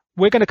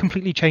 we're going to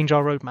completely change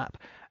our roadmap.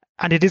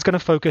 And it is going to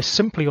focus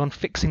simply on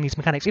fixing these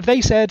mechanics. If they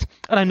said,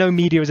 and I know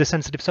media is a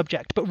sensitive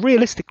subject, but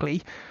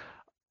realistically,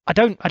 I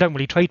don't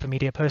really trade for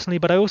media personally,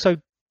 but I also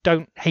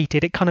don't hate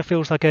it. It kind of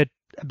feels like a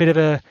bit of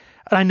a,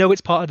 and I know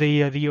it's part of the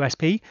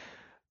USP,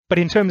 but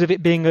in terms of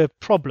it being a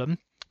problem,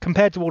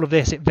 compared to all of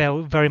this, it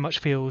very much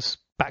feels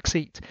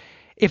backseat.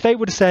 If they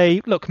were to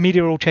say, look,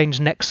 media will change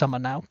next summer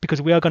now,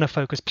 because we are going to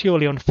focus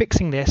purely on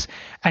fixing this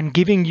and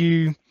giving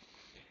you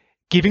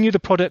the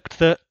product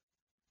that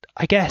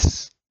I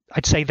guess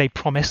I'd say they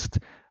promised.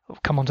 I'll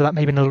come on to that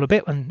maybe in a little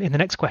bit in the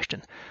next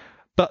question.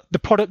 But the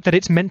product that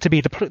it's meant to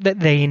be, the product that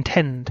they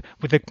intend,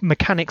 with the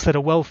mechanics that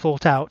are well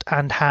thought out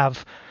and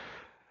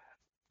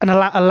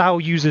allow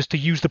users to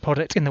use the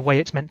product in the way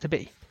it's meant to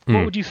be.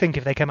 What would you think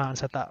if they came out and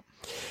said that?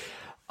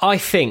 I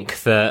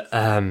think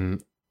that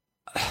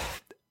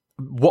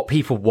what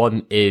people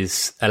want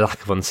is a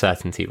lack of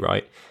uncertainty,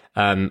 right?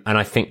 And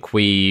I think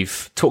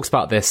we've talked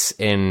about this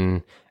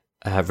in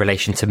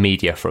relation to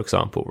media, for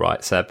example,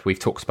 right? So we've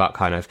talked about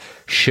kind of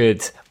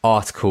should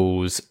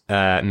articles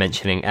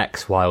mentioning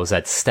X, Y, or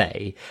Z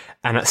stay?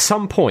 And at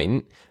some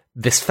point,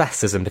 this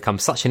festers and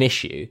becomes such an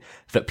issue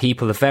that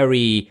people are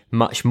very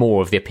much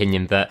more of the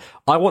opinion that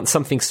I want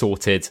something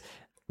sorted,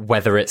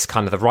 whether it's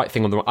kind of the right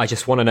thing or the wrong. I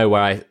just want to know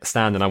where I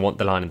stand, and I want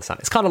the line in the sand.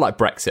 It's kind of like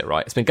Brexit,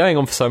 right? It's been going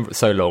on for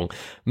so long.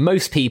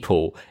 Most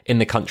people in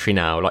the country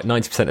now, like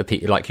 90% of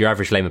people, like your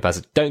average Labour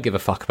person, don't give a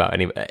fuck about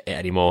it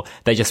anymore.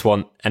 They just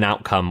want an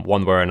outcome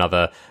one way or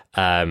another,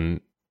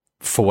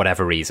 for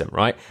whatever reason,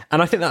 right?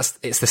 And I think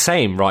it's the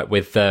same, right,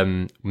 with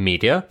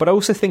media, but I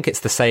also think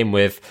it's the same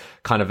with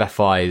kind of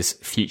FI's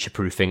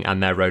future-proofing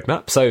and their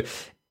roadmap. So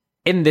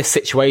in this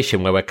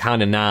situation where we're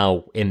kind of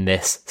now in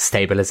this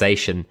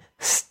stabilization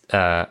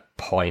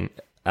point,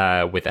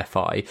 with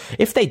FI.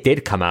 If they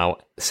did come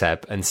out,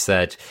 Seb, and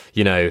said,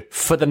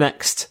 for the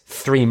next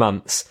 3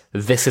 months,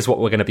 this is what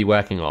we're going to be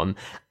working on,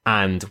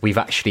 and we've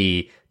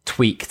actually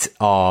tweaked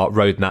our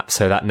roadmap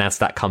so that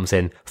NASDAQ comes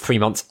in 3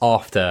 months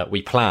after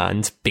we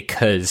planned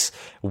because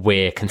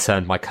we're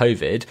concerned by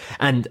COVID,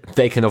 and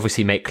they can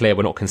obviously make clear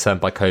we're not concerned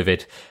by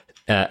COVID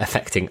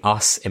affecting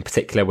us in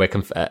particular. We're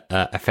concerned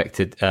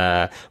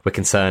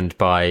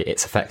by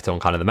its effect on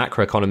kind of the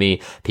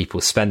macroeconomy,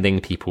 people's spending,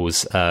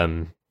 people's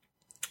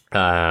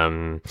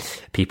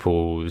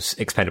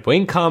expendable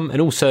income,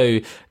 and also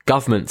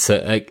governments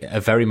are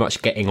very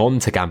much getting on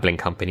to gambling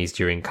companies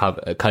during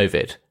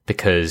COVID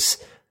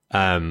because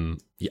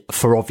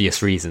for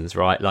obvious reasons,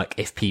 right? Like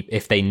if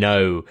they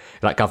know,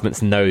 like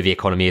governments know the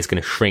economy is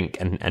going to shrink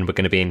and we're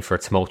going to be in for a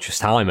tumultuous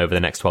time over the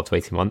next 12 to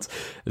 18 months,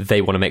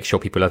 they want to make sure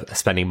people are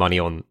spending money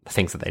on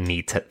things that they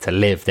need to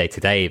live day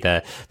to day,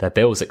 their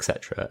bills,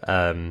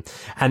 etc.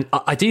 And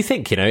I do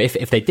think,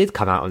 if they did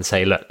come out and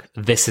say, look,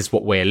 this is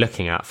what we're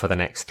looking at for the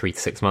next 3 to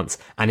 6 months,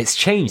 and it's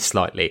changed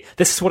slightly.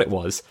 This is what it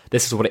was.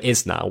 This is what it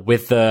is now,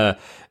 with the,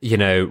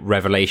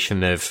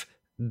 revelation of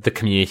the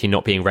community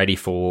not being ready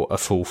for a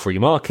full free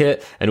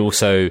market, and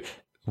also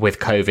with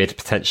COVID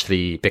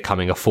potentially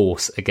becoming a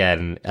force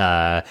again,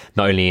 not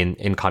only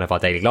in kind of our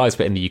daily lives,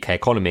 but in the UK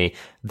economy.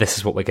 This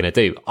is what we're going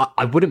to do.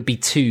 I wouldn't be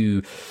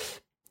too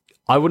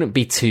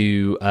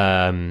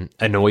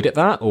annoyed at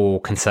that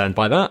or concerned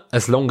by that,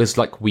 as long as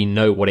we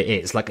know what it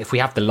is. Like if we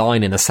have the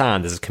line in the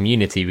sand as a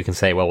community, we can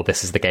say, well,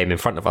 this is the game in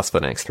front of us for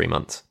the next 3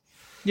 months.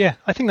 Yeah,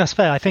 I think that's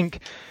fair. I think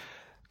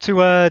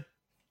to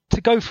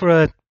go for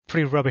a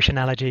pretty rubbish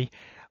analogy,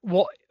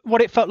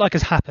 what it felt like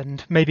has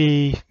happened,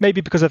 maybe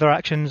because of their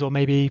actions or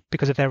maybe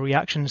because of their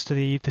reactions to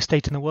the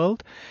state in the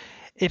world,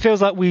 it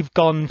feels like we've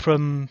gone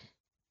from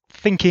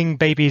thinking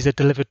babies are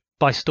delivered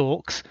by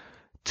storks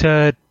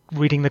to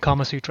reading the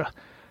Kama Sutra.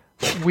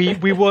 We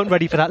weren't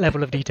ready for that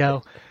level of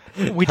detail.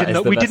 We didn't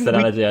know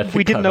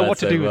what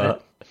to do with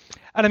it.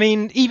 And I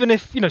mean, even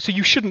if so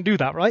you shouldn't do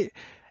that, right?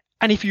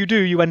 And if you do,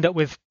 you end up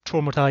with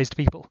traumatized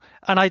people.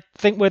 And I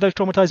think we're those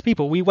traumatized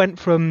people. We went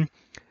from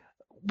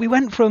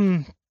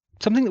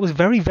something that was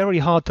very, very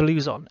hard to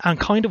lose on and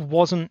kind of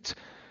wasn't.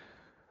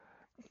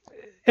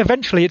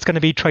 Eventually it's going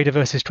to be trader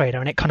versus trader,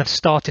 and it kind of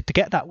started to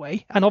get that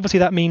way. And obviously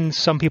that means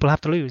some people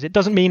have to lose. It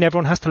doesn't mean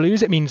everyone has to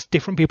lose. It means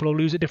different people will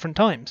lose at different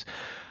times.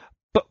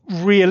 But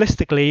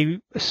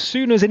realistically, as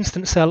soon as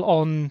instant sell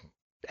on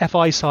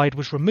FI side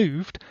was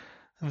removed,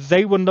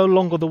 they were no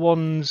longer the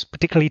ones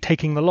particularly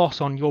taking the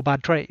loss on your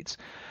bad trades.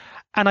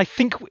 And I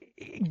think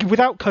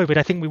without COVID,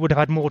 I think we would have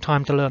had more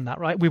time to learn that,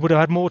 right? We would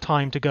have had more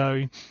time to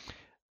go,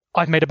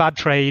 I've made a bad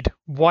trade.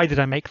 Why did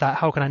I make that?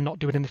 How can I not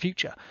do it in the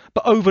future?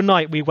 But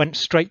overnight, we went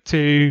straight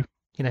to,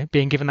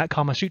 being given that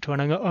Kama Sutra,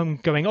 and I'm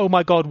going, oh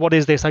my God, what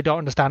is this? I don't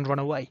understand. Run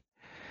away.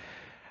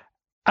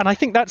 And I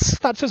think that's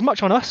as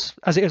much on us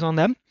as it is on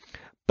them.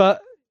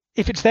 But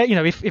if it's their,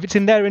 if it's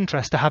in their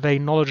interest to have a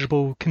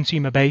knowledgeable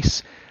consumer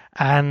base,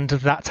 and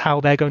that's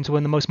how they're going to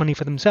earn the most money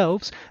for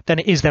themselves, then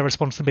it is their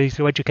responsibility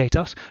to educate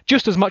us,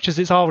 just as much as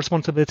it's our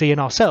responsibility in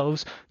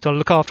ourselves to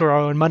look after our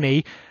own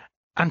money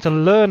and to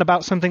learn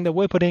about something that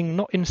we're putting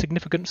not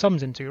insignificant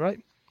sums into, right?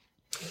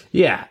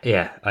 Yeah.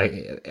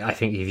 I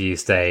think you've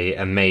used a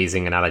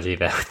amazing analogy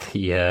there with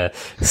the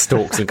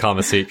storks and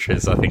Kama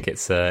Sutras. I think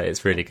it's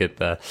really good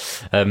there.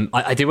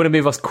 I do want to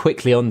move us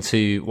quickly on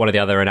to one of the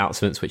other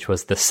announcements, which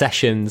was the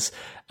sessions.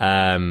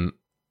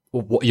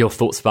 What are your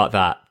thoughts about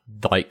that?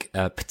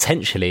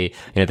 Potentially,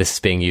 this is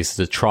being used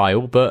as a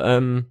trial,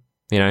 but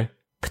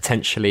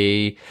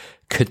potentially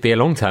could be a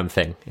long-term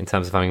thing in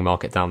terms of having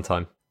market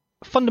downtime.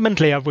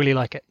 Fundamentally, I really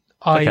like it.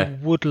 I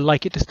would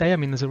like it to stay. I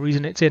mean, there's a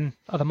reason it's in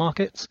other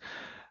markets.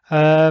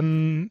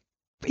 Even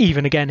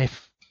again,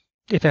 if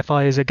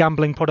FI is a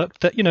gambling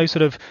product that,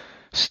 sort of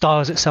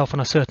stars itself on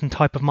a certain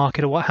type of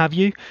market or what have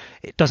you,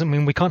 it doesn't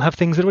mean we can't have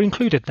things that are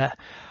included there.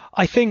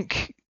 I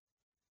think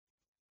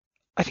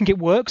it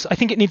works. I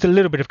think it needs a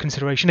little bit of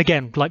consideration.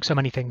 Again, like so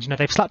many things,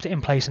 they've slapped it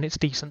in place and it's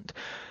decent.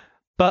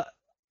 But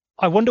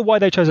I wonder why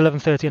they chose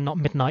 11:30 and not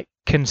midnight,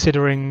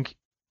 considering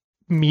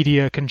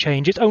media can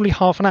change. It's only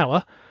half an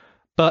hour,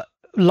 but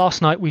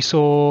last night we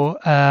saw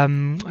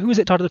who was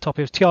it tied at the top?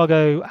 It was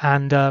Thiago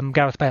and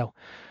Gareth Bale.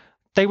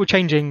 They were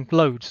changing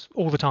loads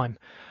all the time.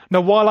 Now,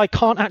 while I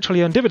can't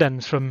actually earn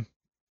dividends from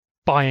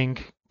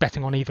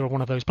betting on either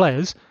one of those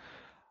players,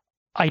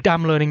 I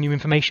am learning new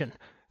information.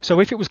 So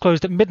if it was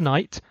closed at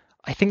midnight,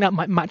 I think that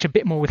might match a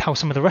bit more with how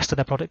some of the rest of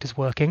their product is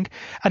working.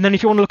 And then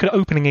if you want to look at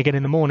opening again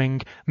in the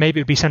morning,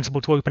 maybe it would be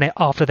sensible to open it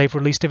after they've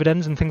released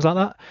dividends and things like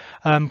that.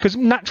 Because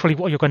naturally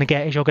what you're going to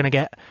get is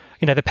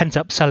the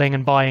pent-up selling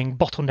and buying,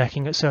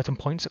 bottlenecking at certain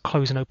points at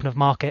close and open of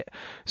market.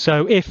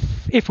 So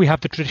if we have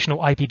the traditional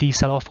IPD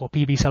sell-off or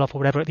PB sell-off or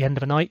whatever at the end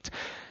of a night,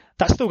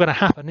 that's still going to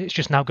happen. It's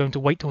just now going to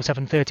wait till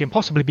 7:30 and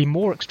possibly be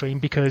more extreme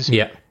because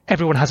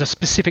everyone has a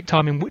specific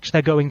time in which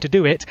they're going to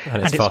do it.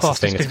 And it's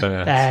fastest.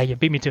 There, you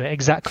beat me to it,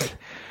 exactly.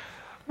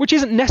 Which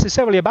isn't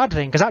necessarily a bad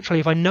thing, because actually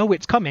if I know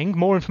it's coming,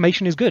 more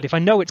information is good. If I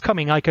know it's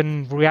coming, I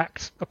can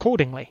react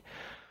accordingly.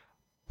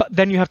 But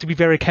then you have to be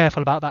very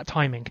careful about that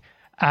timing.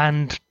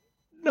 And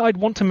I'd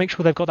want to make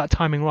sure they've got that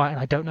timing right, and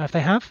I don't know if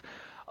they have.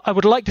 I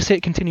would like to see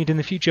it continued in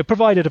the future,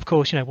 provided, of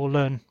course, we'll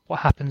learn what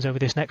happens over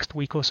this next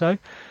week or so.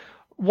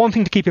 One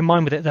thing to keep in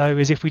mind with it, though,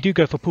 is if we do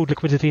go for pooled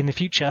liquidity in the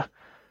future,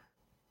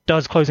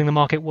 does closing the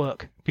market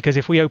work? Because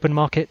if we open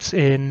markets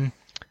in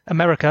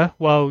America,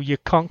 well, you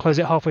can't close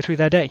it halfway through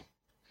their day.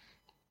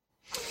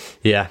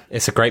 Yeah,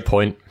 it's a great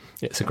point.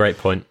 To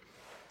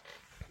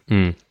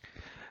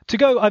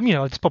go,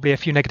 there's probably a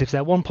few negatives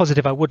there. One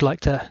positive I would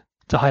like to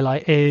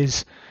highlight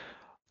is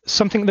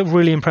something that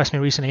really impressed me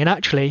recently. And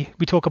actually,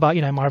 we talk about,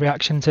 my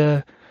reaction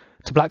to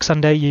Black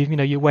Sunday.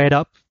 You weigh it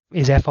up.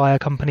 Is FI a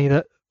company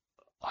that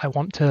I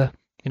want to,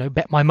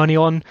 bet my money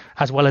on,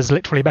 as well as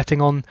literally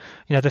betting on,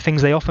 the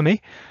things they offer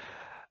me?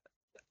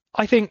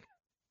 I think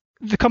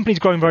the company's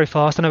growing very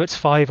fast. I know it's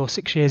 5 or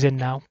 6 years in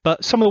now,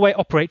 but some of the way it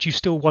operates, you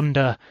still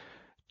wonder,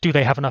 do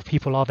they have enough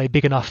people? Are they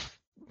big enough?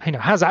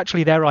 Has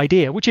actually their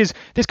idea, which is,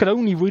 this could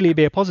only really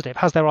be a positive,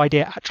 has their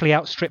idea actually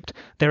outstripped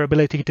their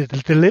ability to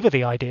deliver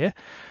the idea?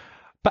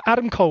 But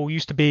Adam Cole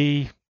used to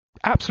be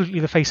absolutely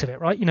the face of it,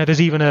 right?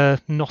 There's even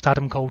a not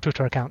Adam Cole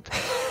Twitter account.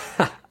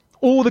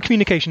 All the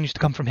communication used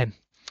to come from him.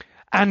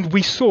 And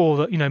we saw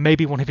that,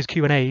 maybe one of his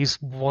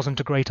Q&As wasn't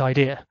a great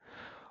idea.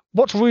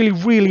 What's really,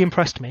 really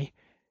impressed me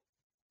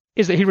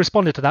is that he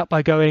responded to that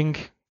by going,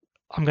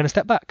 I'm going to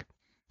step back.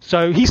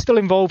 So he's still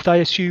involved, I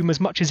assume, as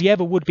much as he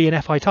ever would be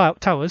in FI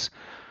Towers.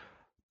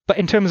 But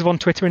in terms of on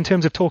Twitter, in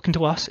terms of talking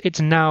to us, it's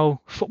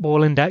now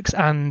Football Index,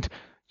 and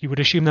you would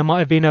assume there might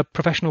have been a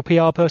professional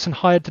PR person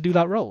hired to do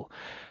that role.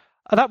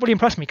 And that really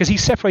impressed me, because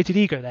he's separated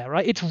ego there,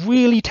 right? It's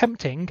really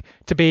tempting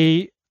to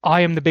be,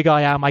 I am the big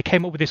I am, I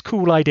came up with this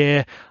cool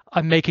idea,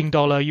 I'm making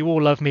dollar, you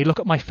all love me, look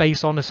at my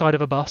face on the side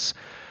of a bus.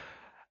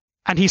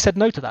 And he said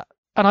no to that.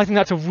 And I think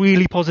that's a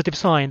really positive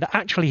sign that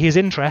actually his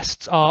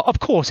interests are, of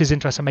course, his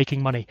interests are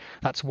making money.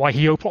 That's why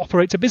he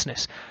operates a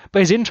business. But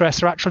his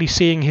interests are actually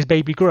seeing his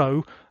baby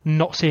grow,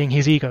 not seeing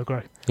his ego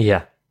grow.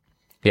 Yeah.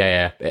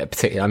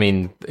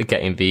 Particularly,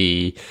 getting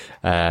the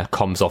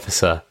comms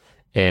officer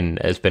in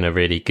has been a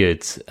really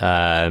good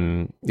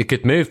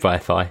move by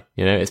FI.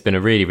 It's been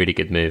a really, really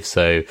good move.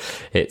 So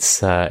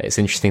it's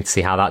interesting to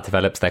see how that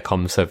develops. Their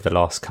comms over the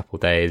last couple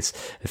of days,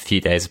 a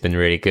few days, have been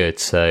really good.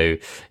 So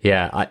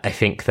yeah, I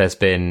think there's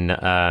been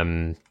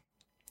a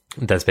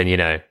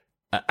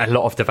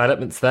lot of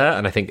developments there,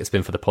 and I think it's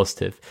been for the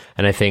positive.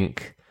 And I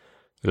think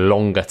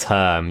longer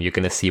term, you're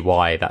going to see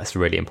why that's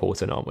really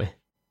important, aren't we?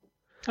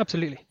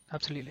 Absolutely.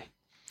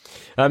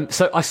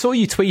 So I saw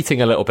you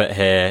tweeting a little bit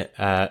here,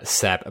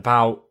 Seb,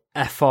 about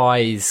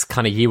FI's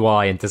kind of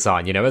UI and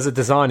design. As a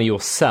designer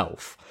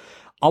yourself,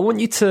 I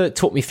want you to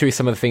talk me through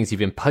some of the things you've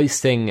been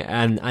posting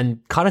and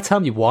kind of tell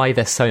me why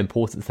they're so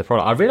important to the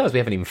product. I realise we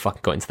haven't even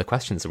fucking got into the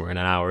questions and we're an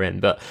hour in,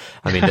 but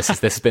this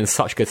has been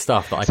such good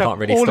stuff that I can't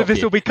really stop you. All of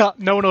this will be cut.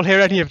 No one will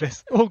hear any of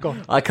this. All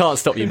gone. I can't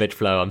stop you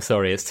mid-flow. I'm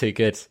sorry. It's too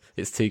good.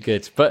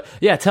 But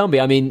yeah, tell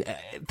me,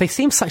 they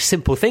seem such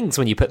simple things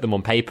when you put them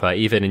on paper,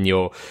 even in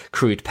your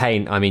crude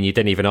paint. You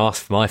didn't even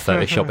ask for my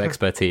Photoshop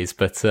expertise,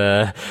 but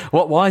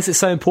why is it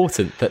so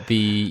important that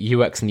the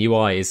UX and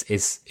UI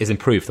is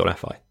improved on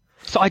FI?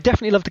 So I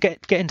definitely love to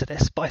get into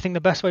this, but I think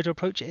the best way to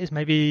approach it is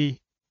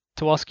maybe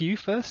to ask you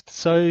first.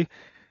 So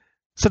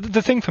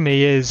the thing for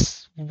me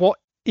is, what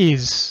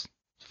is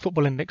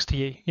Football Index to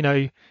you?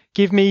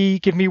 Give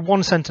me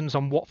one sentence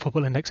on what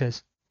Football Index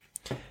is.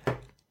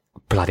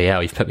 Bloody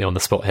hell, you've put me on the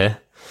spot here.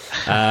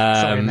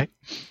 Sorry, mate.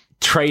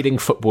 Trading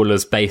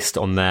footballers based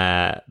on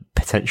their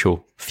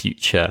potential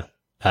future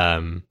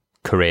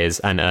careers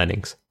and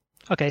earnings.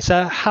 Okay,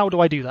 so how do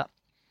I do that?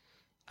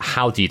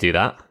 How do you do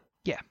that?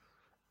 Yeah.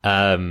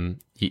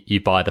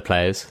 You buy the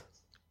players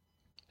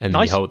and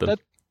then you hold them.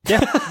 Yeah,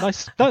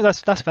 nice. No,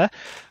 that's fair.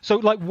 So,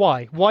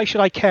 why? Why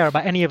should I care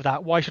about any of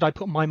that? Why should I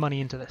put my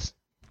money into this?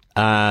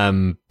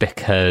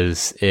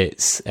 Because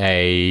it's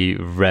a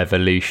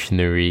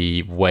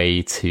revolutionary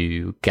way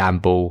to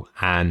gamble,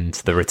 and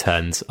the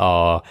returns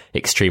are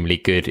extremely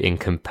good in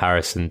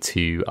comparison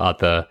to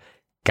other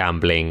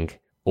gambling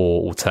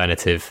or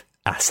alternative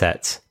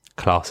asset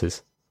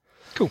classes.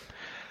 Cool.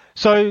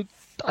 So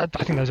I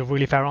think those are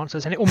really fair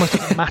answers, and it almost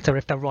doesn't matter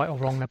if they're right or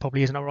wrong. There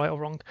probably isn't a right or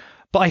wrong.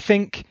 But I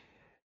think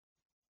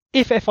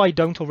if FI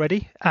don't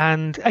already,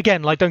 and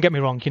again, don't get me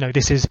wrong,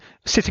 this is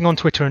sitting on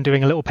Twitter and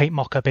doing a little paint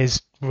mock-up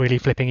is really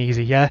flipping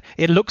easy. Yeah,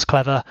 it looks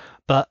clever,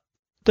 but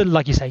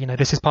like you say,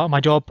 this is part of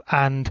my job,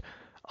 and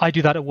I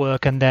do that at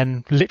work, and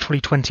then literally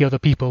 20 other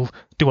people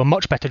do a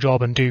much better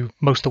job and do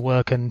most of the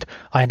work, and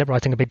I end up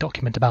writing a big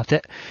document about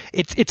it.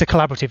 It's a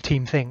collaborative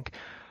team thing.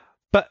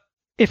 But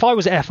if I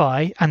was at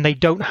FI and they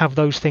don't have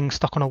those things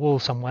stuck on a wall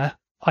somewhere,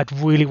 I'd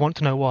really want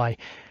to know why.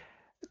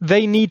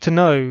 They need to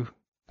know,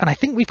 and I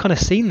think we've kind of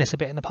seen this a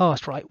bit in the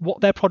past, right?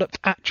 What their product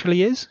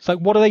actually is. So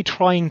what are they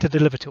trying to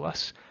deliver to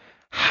us?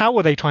 How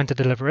are they trying to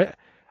deliver it?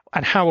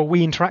 And how are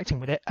we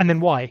interacting with it? And then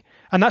why?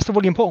 And that's the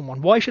really important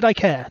one. Why should I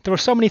care? There are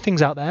so many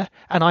things out there,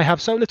 and I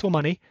have so little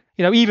money.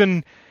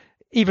 Even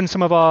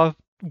some of our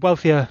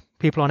wealthier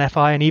people on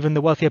FI, and even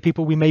the wealthier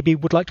people we maybe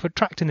would like to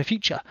attract in the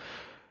future,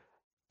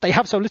 they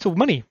have so little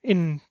money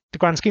in the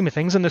grand scheme of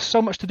things, and there's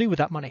so much to do with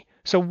that money.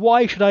 So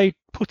why should I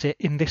put it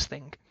in this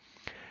thing?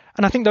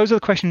 And I think those are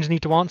the questions you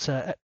need to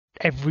answer at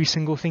every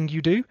single thing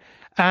you do.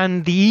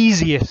 And the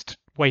easiest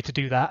way to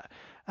do that,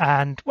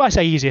 and when I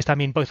say easiest, I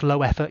mean both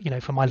low effort,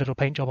 for my little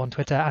paint job on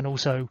Twitter, and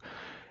also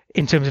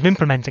in terms of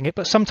implementing it,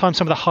 but sometimes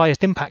some of the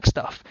highest impact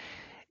stuff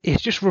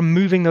is just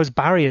removing those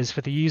barriers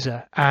for the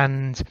user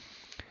and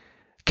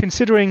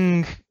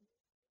considering.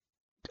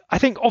 I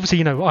think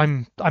obviously,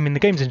 I'm in the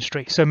games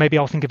industry, so maybe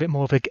I'll think of it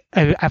more of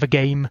a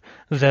game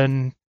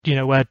than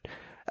a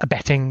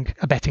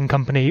betting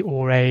company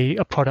or a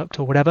product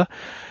or whatever.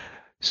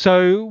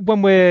 So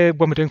when we're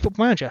doing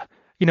Football Manager,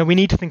 we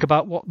need to think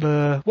about what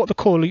the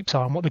core loops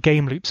are and what the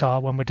game loops are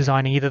when we're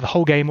designing either the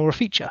whole game or a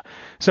feature.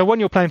 So when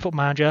you're playing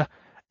Football Manager,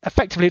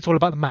 effectively it's all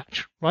about the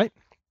match, right?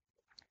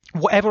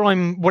 Whatever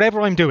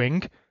I'm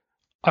doing,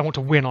 I want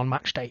to win on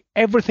match day.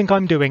 Everything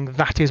I'm doing,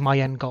 that is my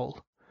end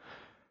goal.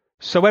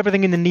 So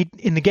everything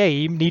in the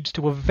game needs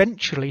to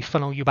eventually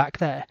funnel you back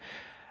there.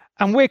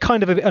 And we're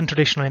kind of a bit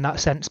untraditional in that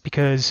sense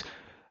because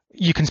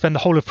you can spend the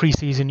whole of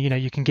pre-season,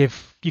 you can give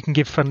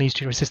friendlies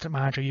to your assistant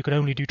manager, you can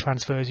only do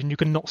transfers, and you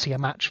can not see a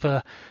match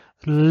for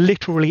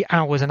literally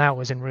hours and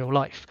hours in real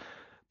life.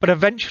 But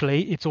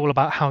eventually, it's all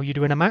about how you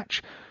do in a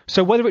match.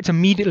 So whether it's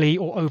immediately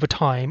or over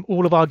time,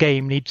 all of our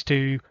game needs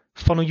to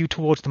funnel you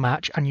towards the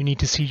match, and you need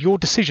to see your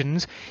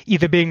decisions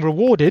either being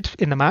rewarded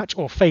in the match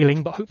or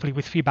failing, but hopefully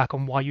with feedback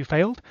on why you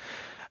failed.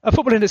 A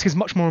Football Index is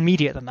much more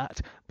immediate than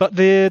that. But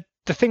the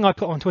thing I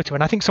put on Twitter,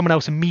 and I think someone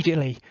else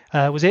immediately,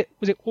 was it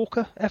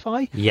Orca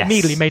FI? Yes.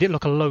 Immediately made it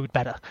look a load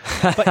better.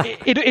 But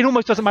it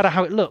almost doesn't matter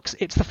how it looks.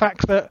 It's the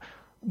fact that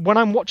when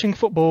I'm watching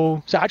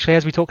football, so actually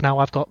as we talk now,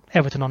 I've got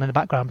Everton on in the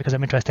background because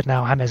I'm interested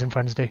now, Hammers and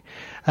friends do.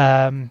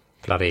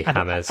 Bloody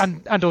Hammers.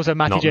 And also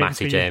Matty Not James.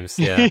 Matty James,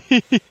 yeah.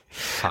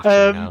 Fucking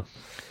hell.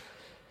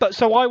 But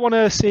so I want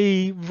to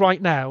see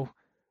right now,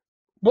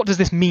 what does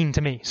this mean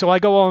to me? So I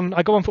go on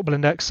Football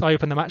Index, I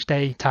open the Match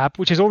Day tab,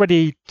 which is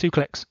already 2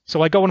 clicks.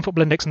 So I go on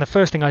Football Index, and the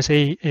first thing I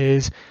see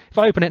is, if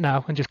I open it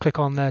now and just click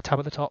on the tab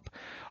at the top,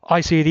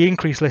 I see the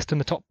increase list in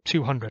the top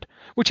 200,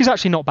 which is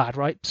actually not bad,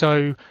 right?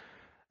 So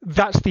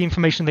that's the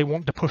information they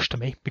want to push to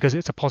me because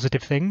it's a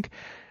positive thing.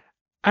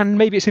 And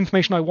maybe it's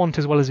information I want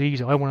as well as a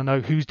user. I want to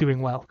know who's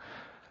doing well.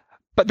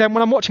 But then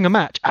when I'm watching a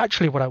match,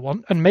 actually what I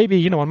want, and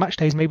maybe, on match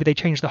days, maybe they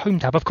change the home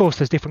tab. Of course,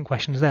 there's different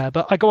questions there,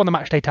 but I go on the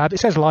match day tab. It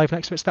says live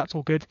next to it, so that's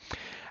all good.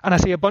 And I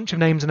see a bunch of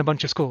names and a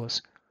bunch of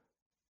scores.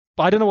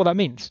 But I don't know what that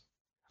means.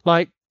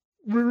 Like,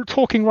 we're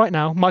talking right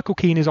now, Michael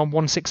Keane is on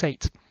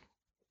 168.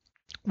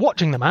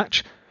 Watching the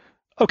match,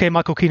 okay,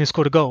 Michael Keane has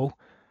scored a goal.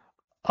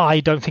 I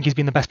don't think he's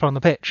been the best player on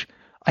the pitch.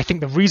 I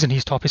think the reason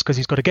he's top is because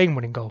he's got a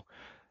game-winning goal.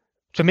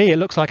 To me, it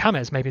looks like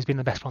James maybe has been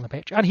the best player on the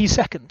pitch, and he's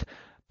second.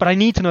 But I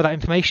need to know that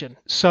information.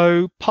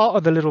 So part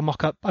of the little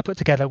mock-up I put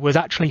together was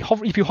actually,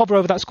 if you hover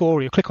over that score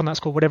or you click on that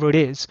score, whatever it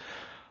is,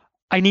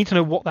 I need to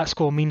know what that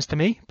score means to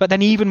me. But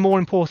then even more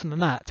important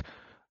than that,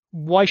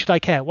 why should I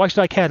care? Why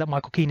should I care that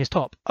Michael Keane is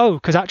top? Oh,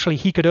 because actually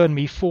he could earn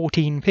me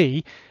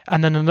 14p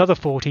and then another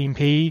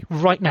 14p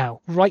right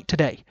now, right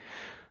today.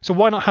 So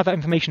why not have that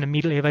information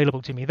immediately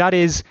available to me? That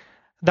is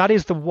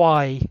the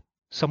why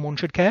someone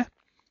should care.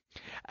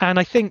 And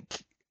I think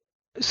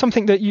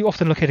something that you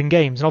often look at in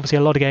games, and obviously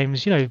a lot of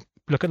games,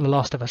 look at The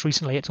Last of Us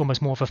recently, it's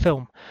almost more of a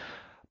film.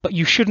 But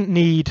you shouldn't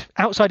need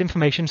outside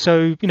information.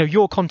 So,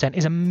 your content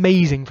is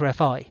amazing for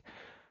FI.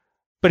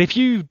 But if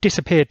you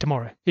disappeared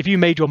tomorrow, if you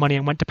made your money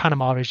and went to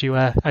Panama, as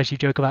you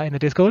joke about in the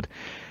Discord,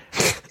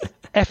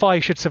 FI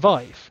should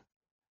survive.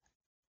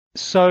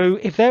 So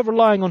if they're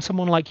relying on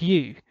someone like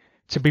you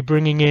to be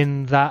bringing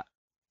in that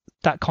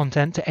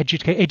content, to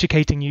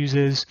educating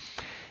users,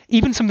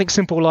 even something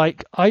simple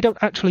like, I don't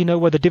actually know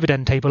where the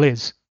dividend table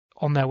is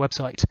on their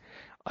website.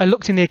 I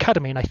looked in the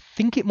academy and I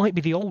think it might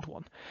be the old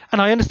one.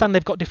 And I understand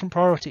they've got different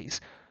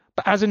priorities.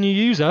 But as a new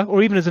user,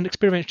 or even as an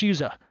experienced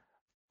user,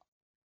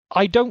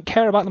 I don't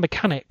care about the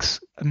mechanics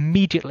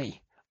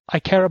immediately. I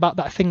care about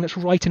that thing that's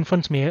right in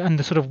front of me and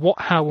the sort of what,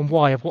 how, and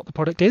why of what the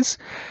product is.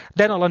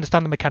 Then I'll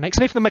understand the mechanics.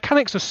 And if the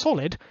mechanics are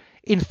solid,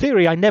 in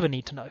theory, I never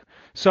need to know.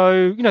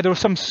 So, there are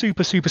some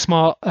super, super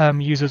smart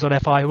users on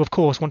FI who, of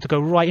course, want to go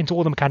right into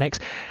all the mechanics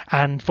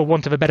and, for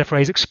want of a better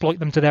phrase, exploit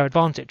them to their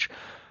advantage.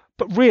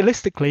 But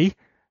realistically,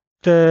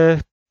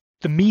 the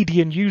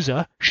median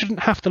user shouldn't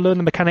have to learn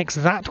the mechanics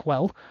that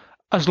well,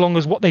 as long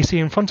as what they see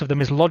in front of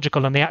them is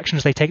logical and the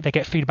actions they take, they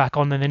get feedback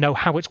on, and they know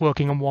how it's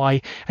working and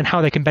why, and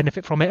how they can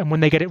benefit from it, and when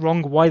they get it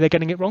wrong, why they're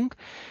getting it wrong.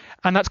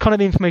 And that's kind of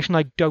the information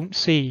I don't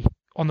see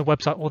on the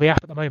website or the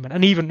app at the moment.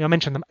 And even I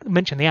mentioned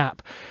the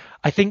app.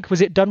 I think, was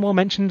it Dunwell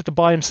mentioned the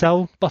buy and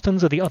sell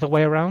buttons are the other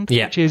way around,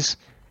 which is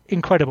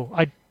incredible.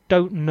 I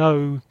don't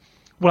know.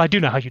 Well, I do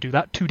know how you do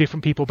that. 2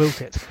 different people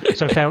built it,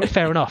 so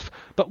fair enough.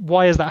 But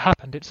why has that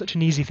happened? It's such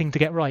an easy thing to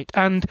get right.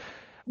 And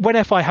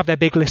when FI have their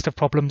big list of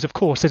problems, of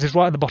course, this is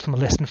right at the bottom of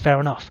the list, and fair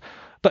enough.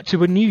 But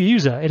to a new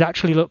user, it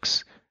actually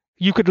looks,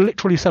 you could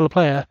literally sell a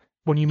player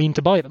when you mean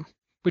to buy them,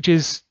 which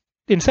is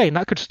insane.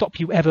 That could stop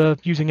you ever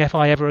using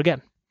FI ever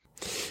again.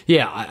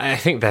 Yeah, I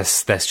think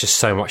there's just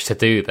so much to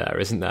do there,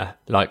 isn't there?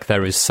 Like,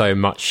 there is so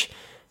much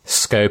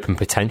scope and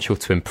potential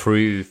to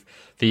improve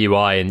the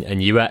UI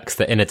and UX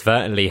that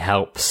inadvertently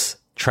helps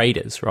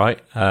traders, right?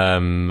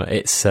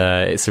 It's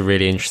a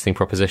really interesting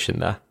proposition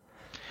there.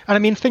 And I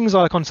mean, things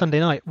like on Sunday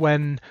night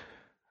when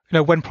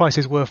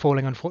prices were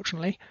falling,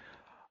 unfortunately,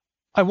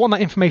 I want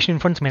that information in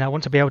front of me and I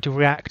want to be able to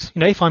react.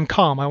 If I'm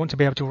calm, I want to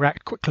be able to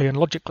react quickly and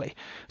logically.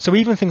 So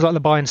even things like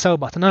the buy and sell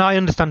button, and I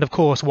understand, of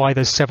course, why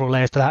there's several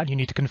layers to that and you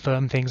need to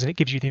confirm things and it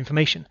gives you the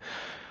information.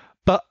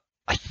 But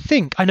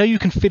I know you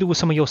can fiddle with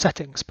some of your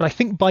settings, but I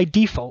think by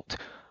default,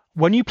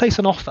 when you place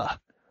an offer,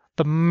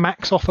 the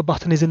max offer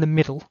button is in the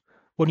middle.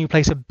 When you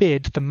place a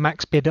bid, the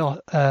max bid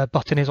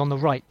button is on the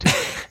right.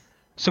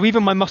 So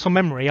even my muscle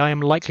memory, I am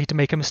likely to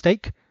make a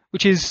mistake,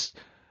 which is...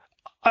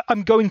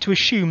 I'm going to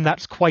assume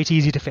that's quite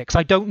easy to fix.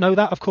 I don't know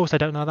that. Of course, I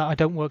don't know that. I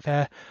don't work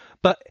there.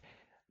 But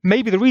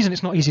maybe the reason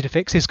it's not easy to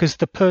fix is because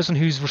the person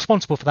who's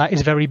responsible for that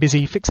is very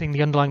busy fixing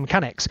the underlying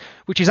mechanics,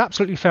 which is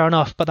absolutely fair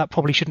enough, but that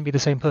probably shouldn't be the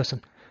same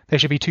person. There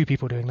should be two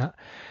people doing that.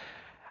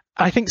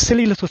 I think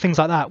silly little things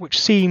like that, which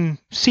seem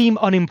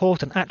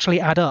unimportant, actually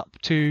add up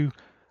to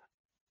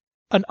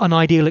an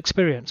ideal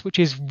experience, which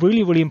is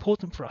really, really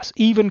important for us.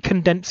 Even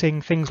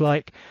condensing things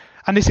like...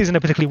 And this isn't a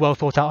particularly well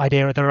thought out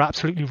idea. There are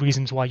absolutely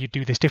reasons why you'd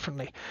do this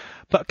differently.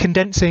 But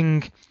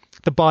condensing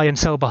the buy and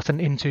sell button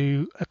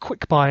into a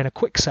quick buy and a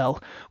quick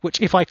sell, which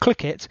if I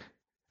click it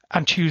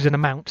and choose an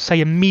amount,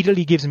 say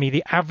immediately gives me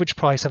the average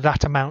price of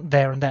that amount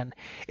there and then.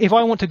 If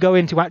I want to go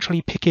into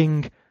actually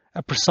picking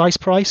a precise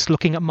price,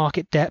 looking at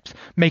market depth,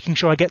 making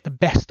sure I get the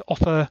best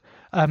offer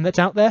that's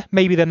out there,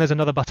 maybe then there's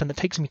another button that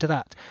takes me to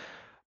that.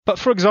 But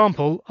for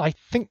example, I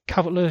think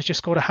Calvert-Lewin has just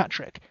scored a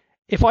hat-trick.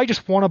 If I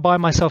just want to buy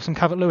myself some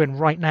Calvert-Lewin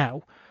right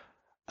now,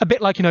 a bit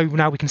like,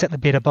 now we can set the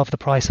bid above the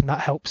price and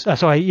that helps.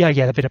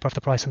 The bid above the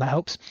price and that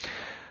helps.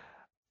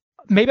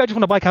 Maybe I just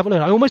want to buy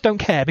Calvert-Lewin. I almost don't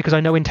care because I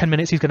know in 10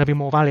 minutes he's going to be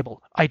more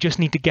valuable. I just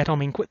need to get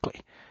on in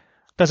quickly.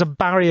 There's a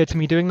barrier to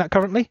me doing that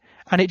currently,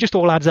 and it just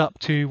all adds up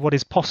to what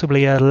is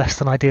possibly a less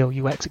than ideal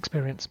UX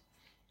experience.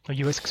 Or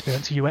UX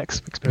experience, UX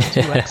experience,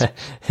 UX.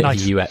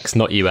 Nice. UX,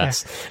 not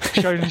US.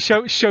 Yeah.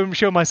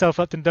 Show myself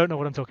up and don't know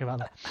what I'm talking about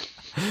there.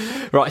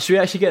 Right, should we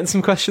actually get in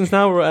some questions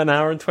now? We're at an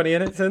hour and 20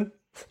 minutes in.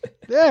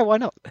 Yeah, why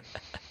not?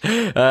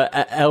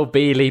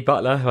 LB Lee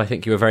Butler, who I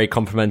think you were very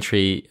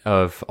complimentary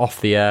of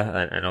off the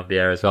air and on the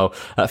air as well.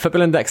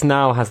 Football Index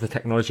now has the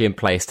technology in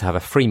place to have a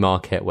free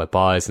market where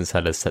buyers and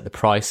sellers set the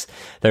price.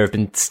 There have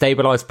been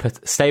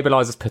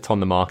stabilisers put on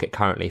the market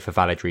currently for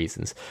valid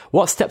reasons.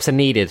 What steps are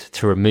needed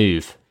to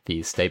remove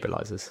these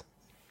stabilisers?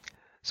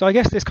 So I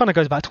guess this kind of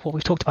goes back to what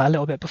we've talked about a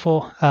little bit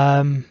before.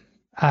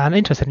 And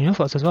interested in your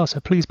thoughts as well, so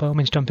please by all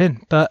means jump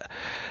in. But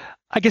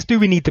I guess, do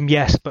we need them?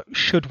 Yes, but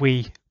should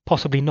we?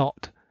 Possibly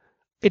not.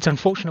 It's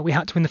unfortunate we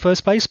had to in the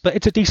first place, but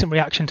it's a decent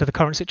reaction to the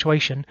current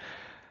situation.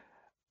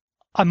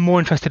 I'm more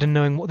interested in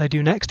knowing what they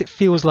do next. It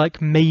feels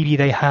like maybe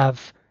they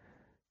have...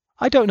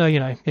 I don't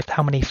know, if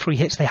how many free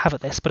hits they have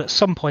at this, but at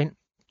some point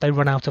they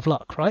run out of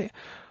luck, right?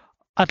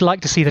 I'd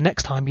like to see the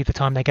next time be the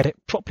time they get it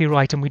properly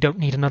right and we don't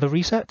need another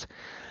reset.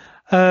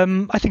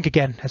 I think,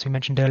 again, as we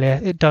mentioned earlier,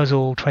 it does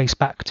all trace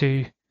back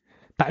to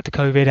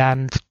COVID,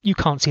 and you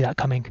can't see that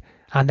coming.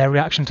 And their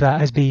reaction to that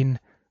has been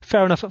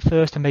fair enough at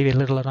first and maybe a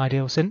little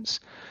unideal since.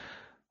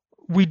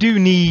 We do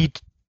need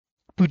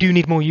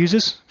more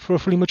users for a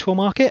fully mature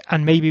market,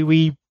 and maybe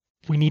we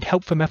need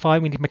help from FI.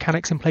 We need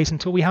mechanics in place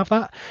until we have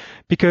that,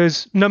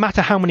 because no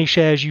matter how many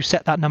shares you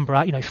set that number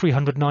at,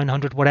 300,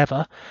 900,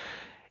 whatever,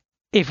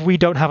 if we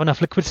don't have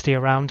enough liquidity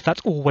around,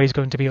 that's always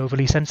going to be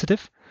overly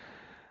sensitive.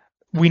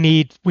 We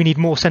need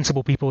more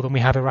sensible people than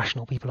we have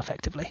irrational people,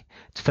 effectively,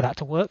 for that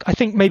to work. I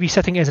think maybe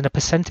setting it as in a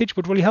percentage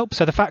would really help.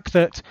 So the fact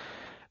that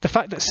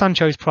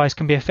Sancho's price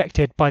can be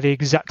affected by the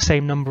exact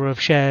same number of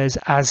shares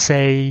as,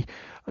 say,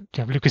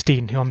 Lucas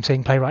Dean, who I'm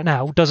seeing play right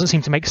now, doesn't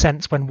seem to make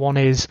sense when one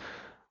is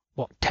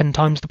 10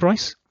 times the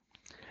price.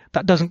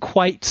 That doesn't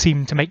quite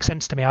seem to make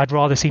sense to me. I'd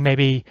rather see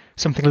maybe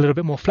something a little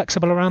bit more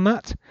flexible around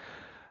that.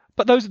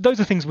 But those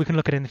are things we can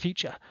look at in the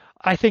future.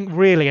 I think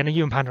really, and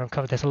you and Panda have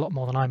covered this a lot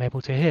more than I'm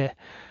able to here,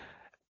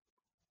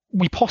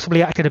 we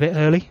possibly acted a bit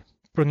early,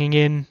 bringing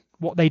in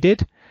what they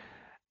did.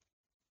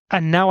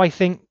 And now I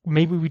think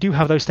maybe we do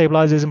have those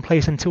stabilizers in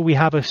place until we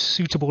have a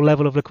suitable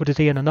level of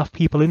liquidity and enough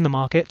people in the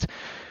market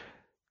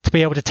to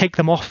be able to take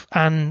them off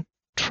and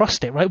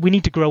trust it, right? We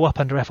need to grow up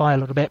under FI a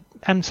little bit,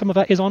 and some of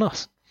that is on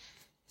us.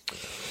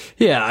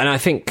 Yeah, and I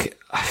think,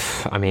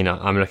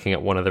 I'm looking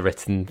at one of the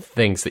written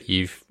things that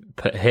you've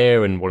put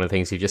here and one of the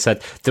things you've just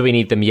said. Do we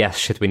need them? Yes.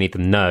 Should we need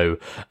them? No.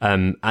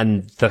 And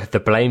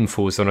the blame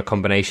falls on a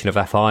combination of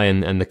FI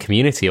and the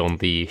community on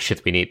the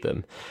should we need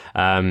them.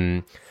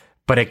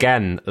 But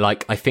again,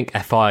 I think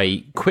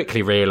FI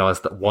quickly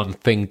realised that one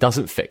thing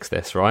doesn't fix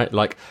this, right?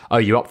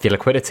 You up the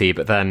liquidity,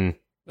 but then,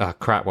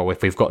 crap, well,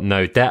 if we've got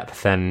no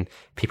depth, then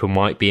people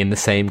might be in the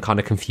same kind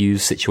of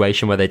confused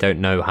situation where they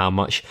don't know how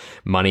much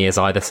money is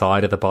either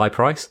side of the buy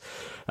price.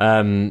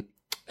 And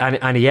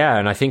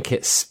I think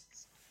it's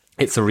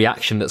a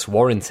reaction that's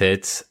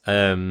warranted.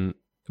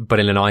 but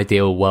in an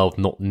ideal world,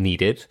 not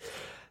needed.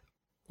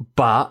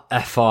 But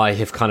FI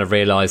have kind of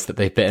realised that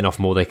they've bitten off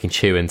more they can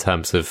chew in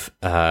terms of,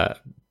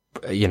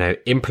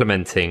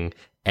 implementing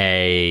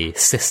a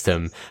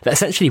system that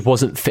essentially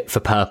wasn't fit for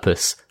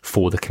purpose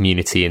for the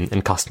community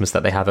and customers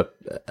that they have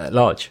at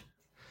large.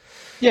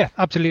 Yeah,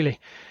 absolutely.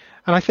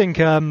 And I think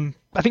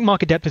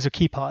market depth is a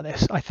key part of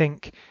this. I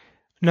think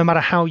no matter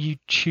how you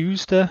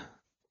choose to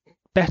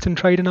bet and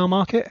trade in our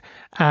market,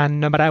 and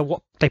no matter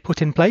what they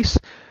put in place,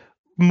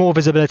 more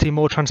visibility,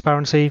 more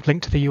transparency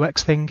linked to the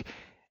UX thing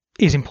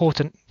is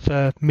important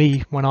for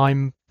me when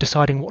I'm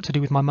deciding what to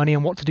do with my money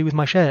and what to do with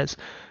my shares.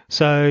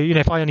 So,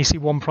 if I only see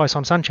one price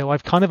on Sancho,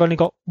 I've kind of only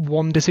got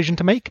one decision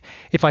to make.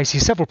 If I see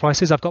several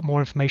prices, I've got more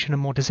information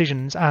and more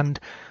decisions. And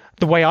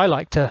the way I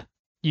like to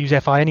use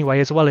FI anyway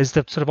as well is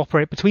to sort of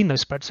operate between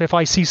those spreads. So if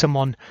I see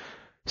someone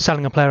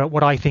selling a player at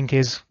what I think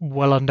is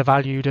well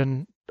undervalued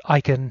and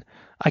I can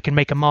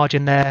make a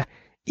margin there,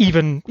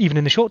 even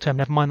in the short term,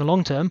 never mind the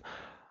long term,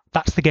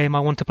 that's the game I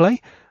want to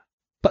play.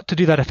 But to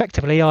do that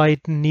effectively, I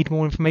need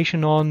more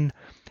information on,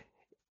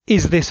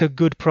 is this a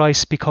good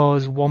price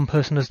because one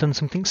person has done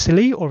something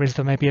silly, or is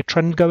there maybe a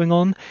trend going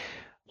on?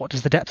 What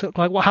does the depth look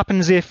like? What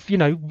happens if,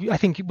 I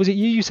think, was it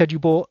you said you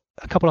bought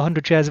a couple of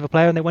hundred shares of a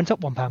player and they went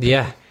up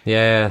 £1?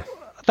 Yeah.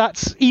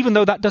 That's, even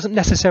though that doesn't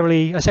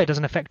necessarily, I say it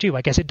doesn't affect you,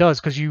 I guess it does,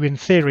 because you, in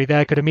theory,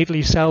 there could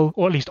immediately sell,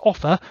 or at least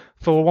offer,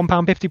 for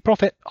 £1.50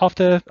 profit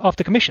after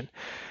commission.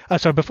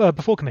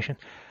 Before commission.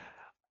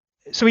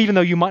 So even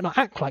though you might not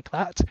act like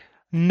that,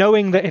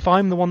 knowing that if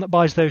I'm the one that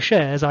buys those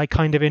shares, I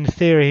kind of, in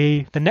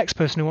theory, the next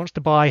person who wants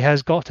to buy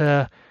has got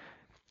a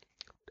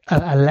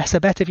lesser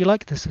bet, if you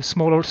like. There's a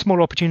smaller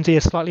opportunity,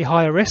 a slightly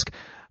higher risk.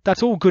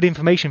 That's all good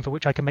information for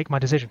which I can make my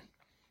decision.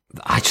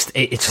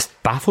 It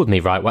just baffled me,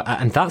 right?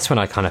 And that's when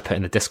I kind of put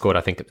in the Discord,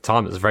 I think at the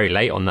time, it was very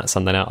late on that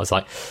Sunday night. I was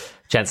like,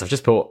 gents, I've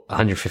just bought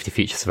 150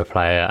 futures of a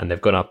player and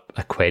they've gone up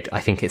 £1. I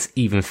think it's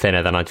even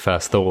thinner than I'd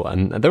first thought.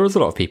 And there was a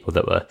lot of people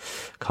that were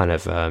kind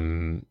of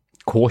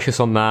cautious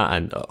on that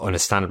and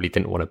understandably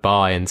didn't want to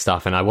buy and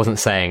stuff. And I wasn't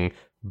saying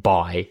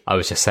buy, I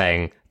was just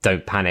saying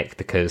don't panic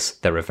because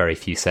there are very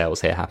few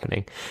sales here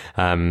happening.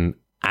 And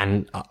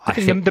I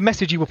think the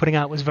message you were putting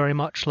out was very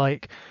much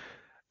like,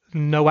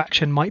 no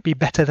action might be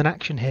better than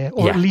action here,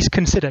 or at least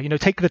consider,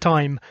 take the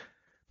time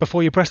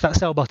before you press that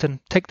sell button,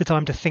 take the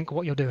time to think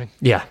what you're doing.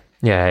 Yeah,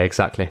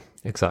 exactly.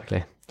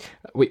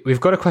 We've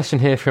got a question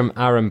here from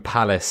Aaron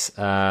Palace.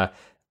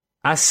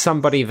 As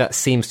somebody that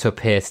seems to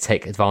appear to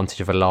take advantage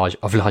of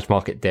large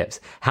market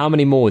dips, how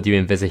many more do you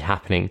envisage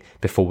happening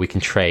before we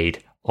can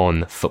trade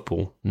on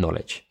football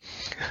knowledge?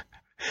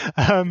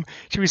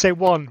 Should we say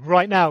one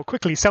right now?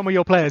 Quickly, sell me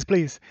your players,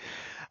 please.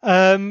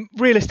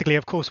 Realistically,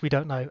 of course, we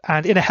don't know.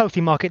 And in a healthy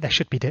market, there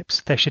should be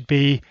dips. There should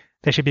be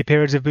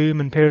periods of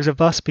boom and periods of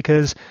bust,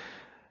 because,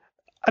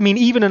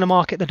 even in a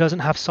market that doesn't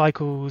have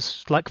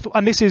cycles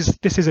and this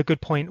is a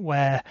good point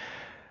where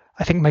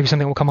I think maybe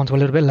something we'll come on to a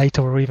little bit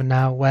later or even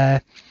now,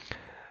 where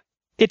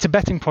it's a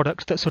betting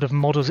product that sort of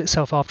models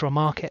itself after a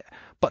market.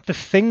 But the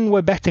thing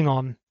we're betting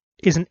on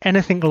isn't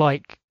anything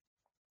like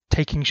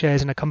taking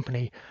shares in a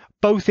company,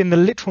 both in the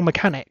literal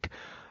mechanic,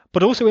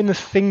 but also in the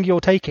thing you're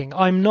taking.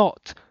 I am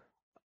not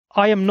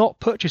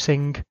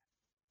purchasing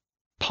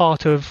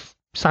part of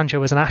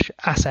Sancho as an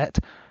asset.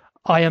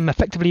 I am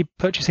effectively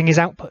purchasing his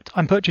output.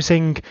 I'm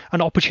purchasing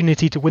an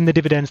opportunity to win the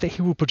dividends that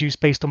he will produce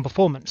based on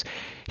performance.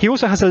 He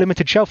also has a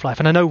limited shelf life,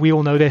 and I know we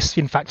all know this.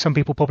 In fact, some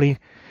people probably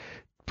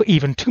put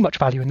even too much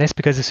value in this,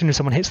 because as soon as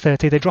someone hits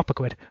 30, they drop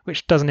 £1,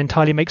 which doesn't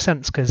entirely make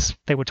sense because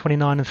they were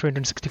 29 and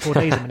 364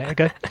 days a minute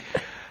ago.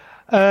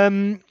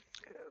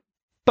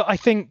 But I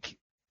think,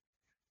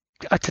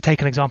 to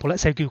take an example,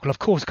 let's say Google, of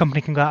course a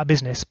company can go out of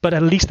business, but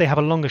at least they have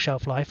a longer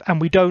shelf life,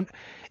 and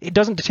it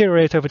doesn't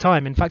deteriorate over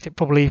time. In fact, it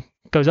probably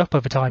goes up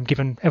over time,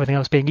 given everything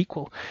else being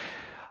equal.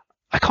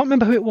 I can't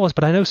remember who it was,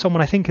 but I know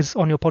someone I think is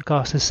on your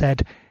podcast has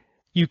said,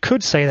 you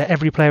could say that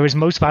every player is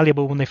most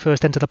valuable when they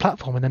first enter the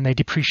platform and then they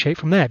depreciate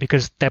from there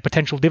because their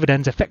potential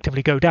dividends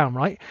effectively go down,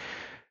 right?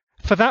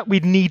 For that,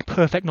 we'd need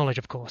perfect knowledge,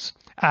 of course.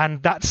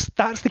 And that's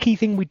the key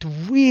thing we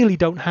really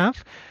don't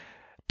have.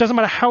 Doesn't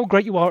matter how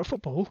great you are at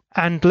football,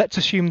 and let's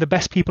assume the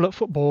best people at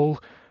football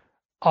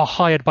are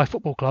hired by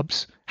football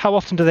clubs. How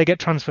often do they get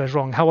transfers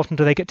wrong? How often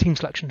do they get team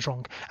selections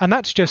wrong? And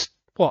that's just,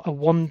 a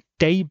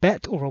one-day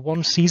bet or a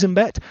one-season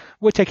bet?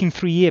 We're taking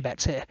 3-year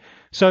bets here.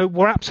 So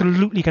we're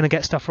absolutely going to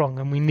get stuff wrong,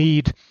 and we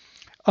need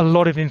a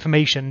lot of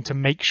information to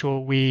make sure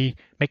we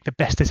make the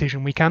best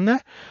decision we can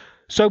there.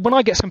 So when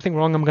I get something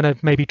wrong, I'm going to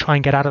maybe try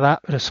and get out of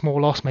that at a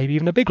small loss, maybe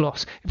even a big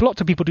loss. If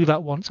lots of people do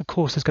that once, of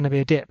course, there's going to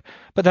be a dip.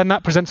 But then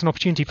that presents an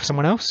opportunity for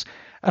someone else.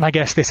 And I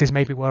guess this is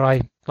maybe where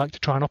I like to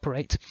try and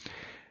operate.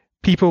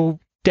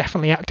 People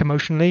definitely act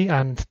emotionally,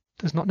 and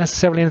there's not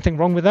necessarily anything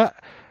wrong with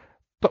that.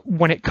 But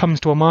when it comes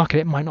to a market,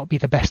 it might not be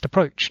the best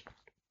approach.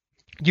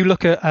 You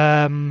look at,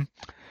 I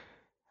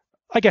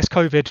guess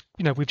COVID,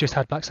 we've just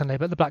had Black Sunday,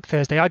 but the Black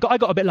Thursday, I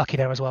got a bit lucky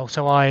there as well.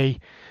 So I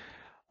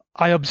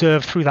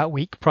observed through that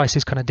week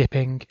prices kind of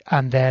dipping,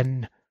 and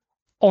then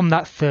on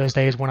that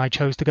Thursday is when I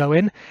chose to go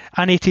in,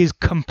 and it is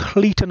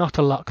complete and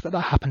utter luck that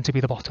happened to be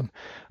the bottom.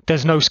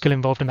 There's no skill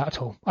involved in that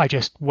at all. I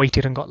just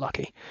waited and got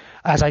lucky.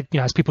 As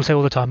people say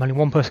all the time, only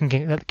one person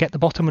can get the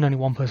bottom and only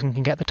one person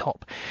can get the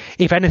top.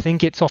 If anything,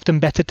 it's often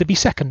better to be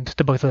second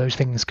to both of those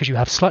things because you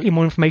have slightly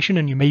more information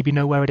and you maybe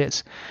know where it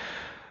is.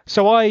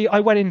 So I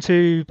went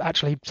into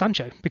actually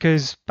Sancho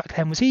because back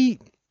then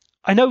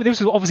I know this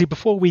was obviously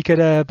before we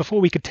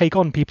could take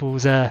on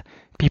people's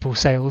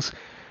sales.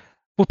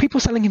 Were people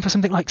selling him for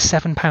something like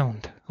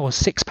 £7 or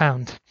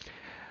 £6?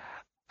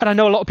 And I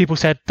know a lot of people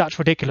said that's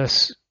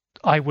ridiculous.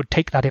 I would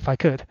take that if I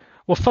could.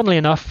 Well, funnily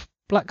enough,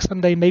 Black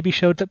Sunday maybe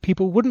showed that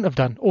people wouldn't have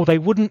done, or they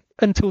wouldn't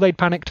until they'd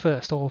panicked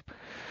first, or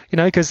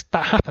because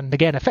that happened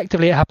again.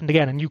 Effectively, it happened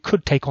again, and you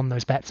could take on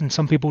those bets, and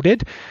some people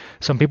did,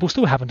 some people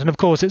still haven't. And of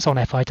course, it's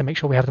on FI to make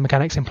sure we have the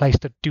mechanics in place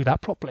to do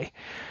that properly.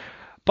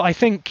 But I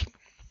think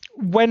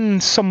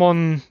when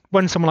someone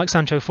like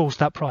Sancho falls to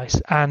that price,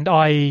 and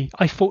I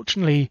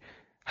fortunately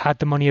had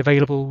the money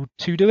available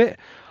to do it,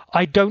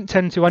 I don't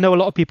tend to. I know a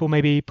lot of people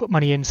maybe put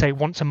money in, say,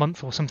 once a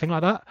month or something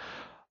like that.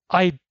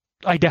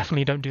 I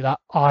definitely don't do that.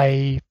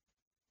 I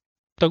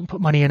don't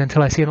put money in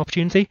until I see an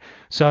opportunity.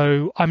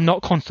 So I'm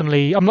not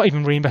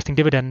even reinvesting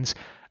dividends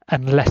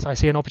unless I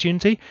see an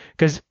opportunity.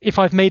 Because if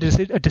I've made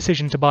a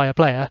decision to buy a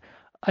player,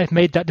 I've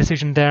made that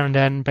decision there and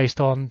then based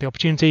on the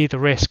opportunity, the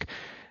risk,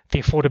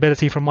 the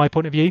affordability from my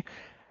point of view.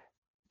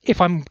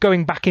 If I'm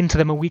going back into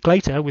them a week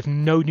later with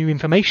no new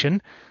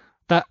information,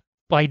 that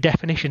by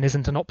definition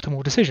isn't an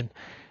optimal decision.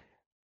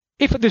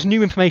 If there's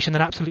new information,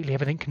 then absolutely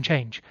everything can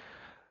change.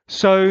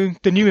 So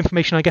the new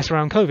information, I guess,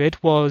 around COVID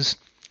was,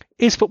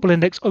 is Football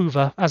Index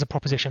over as a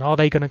proposition? Are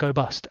they going to go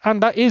bust?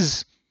 And there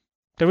is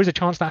a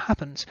chance that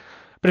happens.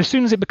 But as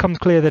soon as it becomes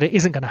clear that it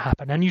isn't going to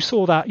happen, and you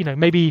saw that,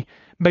 maybe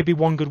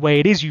one good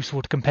way it is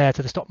useful to compare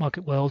to the stock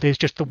market world is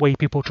just the way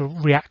people to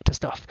react to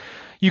stuff.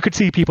 You could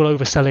see people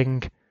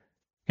overselling,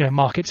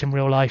 markets in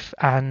real life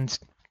and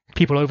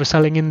people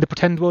overselling in the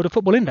pretend world of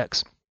Football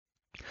Index.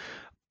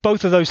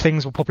 Both of those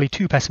things were probably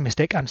too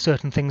pessimistic, and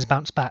certain things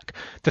bounced back.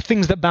 The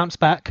things that bounced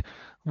back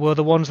were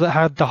the ones that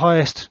had the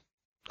highest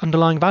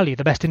underlying value,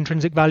 the best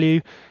intrinsic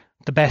value,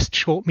 the best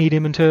short,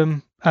 medium,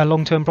 and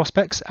long-term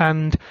prospects.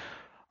 And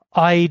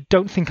I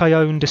don't think I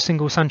owned a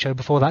single Sancho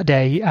before that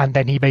day, and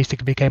then he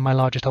basically became my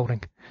largest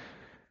holding.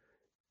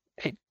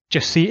 It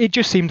just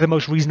seemed the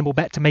most reasonable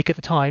bet to make at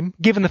the time,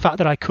 given the fact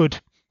that I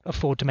could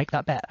afford to make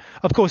that bet.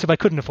 Of course, if I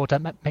couldn't afford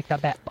to make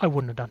that bet, I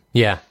wouldn't have done.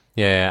 Yeah.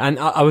 And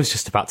I was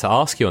just about to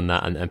ask you on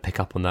that and pick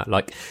up on that.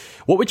 Like,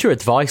 what would your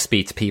advice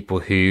be to people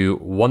who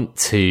want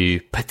to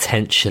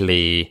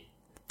potentially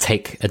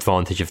take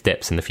advantage of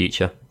dips in the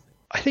future?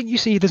 I think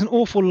there's an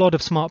awful lot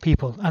of smart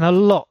people, and a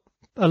lot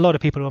of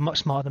people who are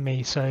much smarter than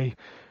me. So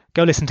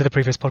go listen to the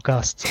previous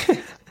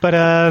podcasts. But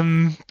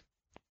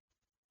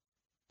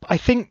I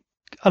think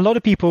a lot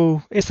of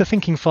people, it's the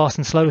thinking fast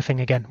and slow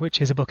thing again,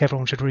 which is a book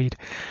everyone should read.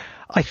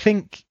 I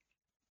think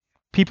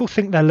people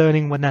think they're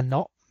learning when they're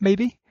not,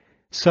 maybe.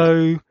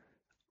 So,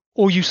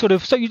 or you sort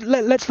of,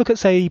 let's look at,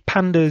 say,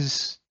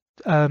 Panda's,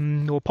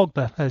 or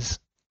Pogba, as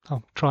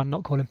I'll try and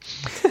not call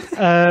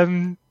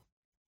him,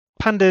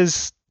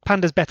 Panda's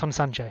bet on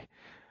Sancho.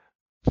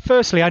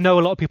 Firstly, I know a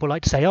lot of people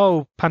like to say,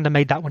 oh, Panda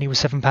made that when he was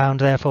 £7,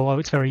 therefore,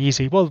 it's very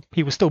easy. Well,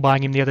 he was still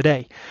buying him the other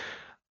day.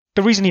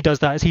 The reason he does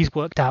that is he's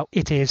worked out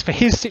it is for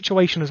his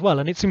situation as well,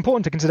 and it's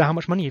important to consider how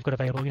much money you've got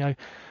available.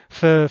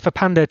 For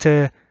Panda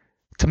to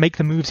make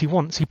the moves he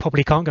wants, he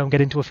probably can't go and get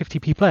into a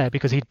 50p player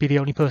because he'd be the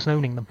only person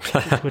owning them.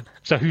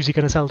 So who's he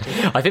going to sell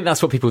to? I think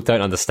that's what people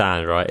don't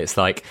understand, right? It's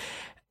like,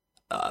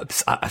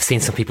 I've seen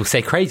some people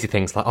say crazy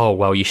things like, oh,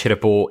 well, you could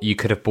have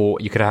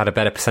had a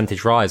better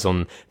percentage rise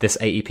on this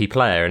 80p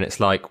player. And it's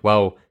like,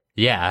 well,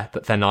 yeah,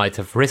 but then I'd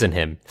have risen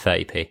him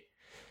 30p.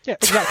 Yeah,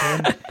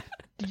 exactly.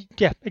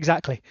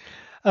 Exactly.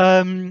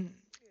 And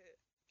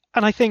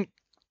I think,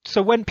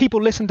 so when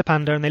people listen to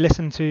Panda and they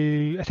listen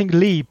to, I think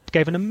Lee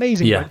gave an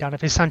amazing breakdown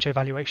of his Sancho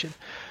valuation.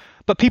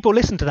 But people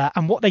listen to that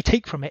and what they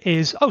take from it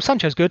is, oh,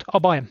 Sancho's good,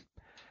 I'll buy him.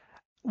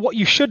 What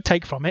you should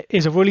take from it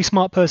is a really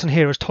smart person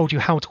here has told you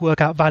how to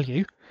work out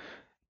value.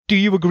 Do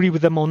you agree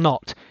with them or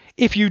not?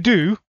 If you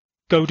do,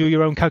 go do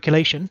your own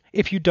calculation.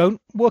 If you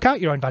don't, work out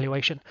your own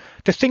valuation.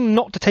 The thing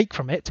not to take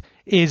from it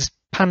is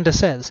Panda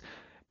says.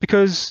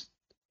 Because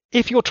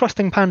if you're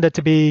trusting Panda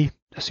to be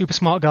a super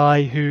smart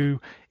guy who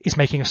is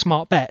making a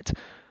smart bet,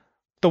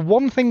 the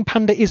one thing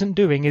Panda isn't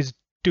doing is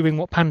doing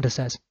what Panda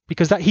says,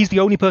 because he's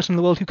the only person in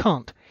the world who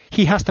can't.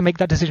 He has to make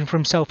that decision for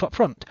himself up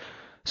front.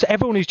 So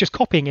everyone who's just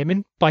copying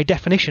him, by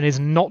definition, is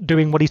not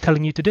doing what he's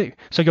telling you to do.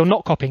 So you're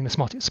not copying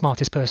the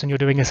smartest person, you're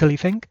doing a silly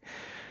thing.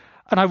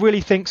 And I really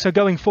think, so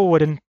going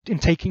forward and in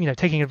taking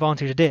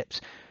advantage of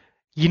dips,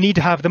 you need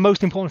to have, the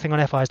most important thing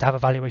on FI is to have a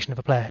valuation of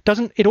a player.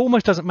 It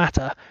almost doesn't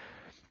matter.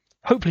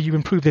 Hopefully you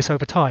improve this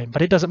over time,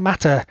 but it doesn't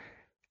matter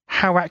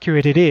how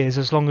accurate it is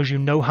as long as you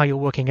know how you're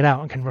working it out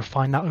and can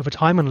refine that over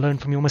time and learn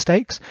from your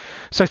mistakes.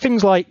 So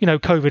things like,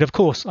 COVID, of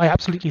course, I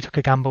absolutely took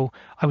a gamble.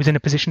 I was in a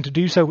position to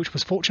do so, which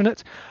was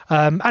fortunate.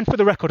 And for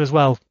the record as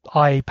well,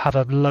 I have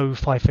a low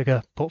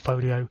 5-figure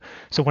portfolio.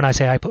 So when I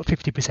say I put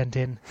 50%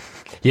 in...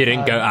 You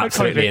didn't go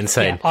absolutely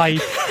insane. Yeah,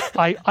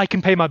 I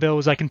can pay my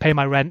bills, I can pay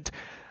my rent.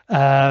 We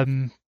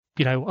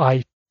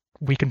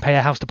can pay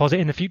a house deposit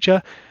in the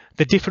future.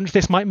 The difference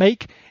this might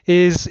make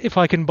is if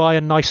I can buy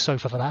a nice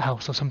sofa for that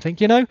house or something,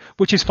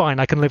 which is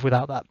fine. I can live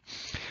without that,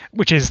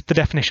 which is the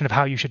definition of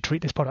how you should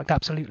treat this product.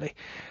 Absolutely.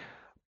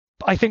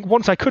 I think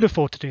once I could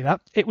afford to do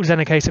that, it was then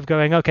a case of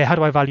going, okay, how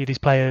do I value these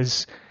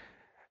players?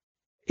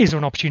 Is there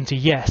an opportunity?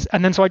 Yes.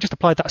 And then so I just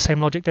applied that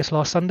same logic this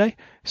last Sunday.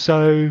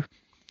 So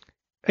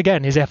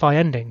again, is FI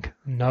ending?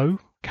 No.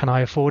 Can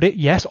I afford it?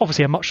 Yes.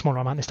 Obviously a much smaller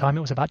amount this time.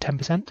 It was about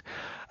 10%.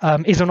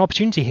 Is there an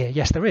opportunity here?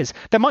 Yes, there is.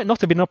 There might not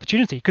have been an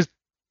opportunity because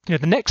the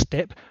next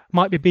dip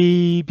might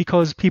be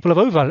because people have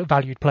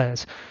overvalued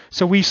players.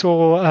 So we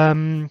saw,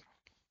 it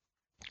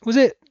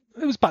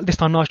was back this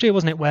time last year,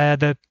 wasn't it, where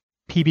the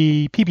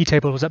PB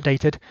table was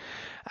updated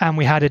and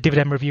we had a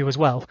dividend review as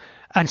well.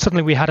 And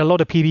suddenly we had a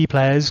lot of PB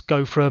players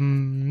go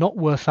from not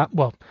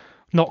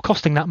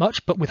costing that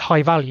much, but with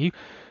high value,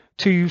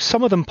 to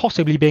some of them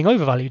possibly being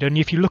overvalued. And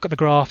if you look at the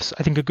graphs,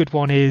 I think a good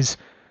one is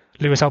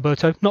Luis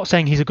Alberto. Not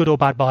saying he's a good or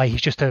bad buy,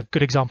 he's just a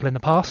good example in the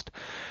past.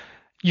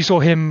 You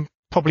saw him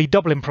probably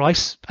double in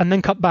price and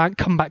then come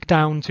back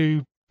down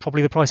to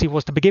probably the price he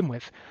was to begin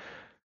with.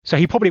 So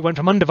he probably went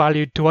from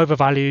undervalued to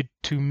overvalued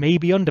to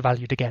maybe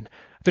undervalued again.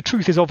 The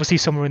truth is obviously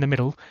somewhere in the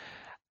middle.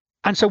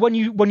 And so when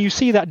you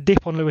see that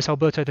dip on Luis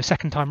Alberto the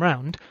second time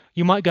round,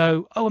 you might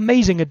go, oh,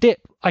 amazing, a dip,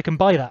 I can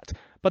buy that.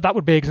 But that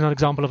would be an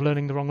example of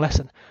learning the wrong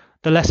lesson.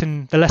 The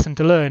lesson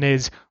to learn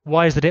is,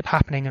 why is the dip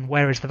happening and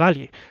where is the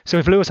value? So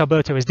if Luis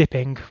Alberto is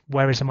dipping,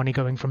 where is the money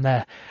going from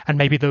there? And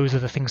maybe those are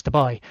the things to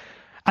buy.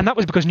 And that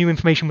was because new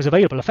information was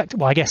available.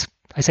 Well, I guess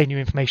I say new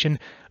information.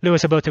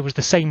 Luis Alberto was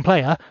the same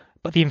player,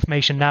 but the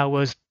information now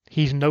was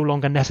he's no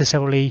longer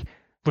necessarily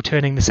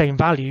returning the same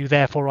value.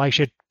 Therefore, I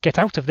should get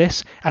out of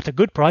this at a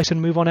good price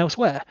and move on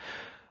elsewhere.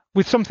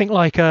 With something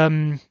like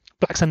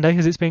Black Sunday,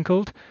 as it's being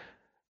called,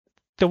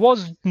 there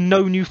was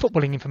no new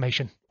footballing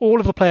information. All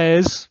of the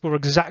players were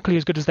exactly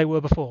as good as they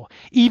were before.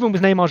 Even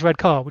with Neymar's red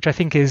card, which I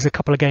think is a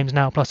couple of games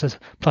now plus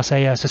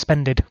a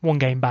suspended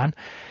one-game ban.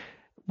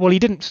 Well, he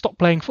didn't stop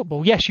playing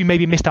football. Yes, you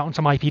maybe missed out on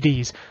some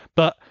IPDs,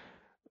 but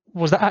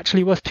was that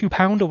actually worth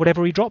 £2 or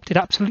whatever he dropped? It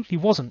absolutely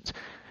wasn't.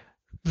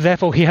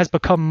 Therefore, he has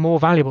become more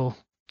valuable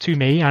to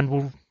me and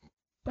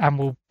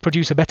will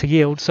produce a better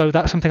yield. So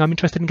that's something I'm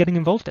interested in getting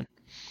involved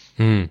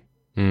in.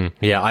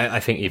 Yeah, I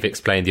think you've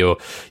explained your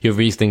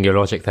reasoning, your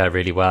logic there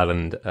really well.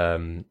 And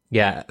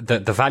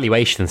the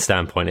valuation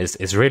standpoint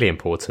is really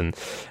important.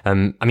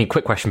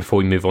 Quick question before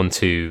we move on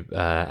to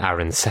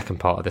Aaron's second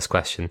part of this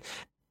question.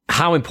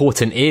 How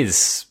important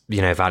is,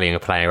 valuing a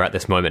player at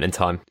this moment in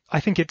time? I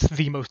think it's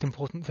the most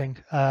important thing.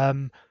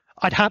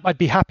 I'd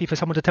be happy for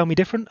someone to tell me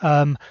different.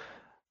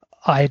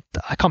 I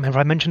can't remember if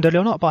I mentioned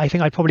earlier or not, but I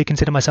think I'd probably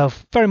consider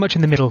myself very much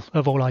in the middle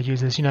of all our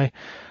users.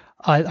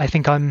 I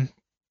think I'm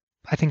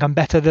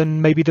better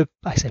than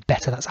I say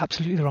better, that's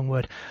absolutely the wrong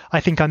word. I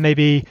think I'm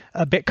maybe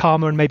a bit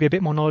calmer and maybe a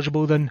bit more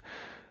knowledgeable than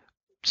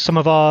some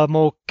of our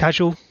more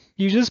casual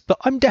users, but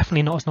I'm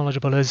definitely not as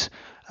knowledgeable as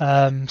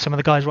some of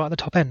the guys right at the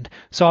top end.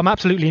 So I'm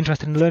absolutely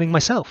interested in learning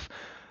myself.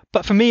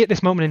 But for me at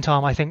this moment in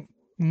time, I think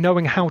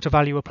knowing how to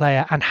value a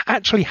player and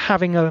actually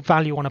having a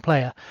value on a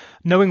player,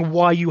 knowing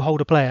why you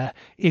hold a player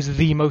is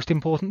the most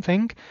important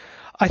thing.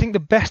 I think the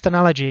best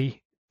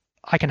analogy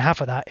I can have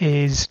for that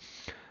is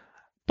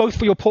both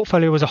for your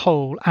portfolio as a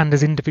whole and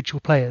as individual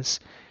players.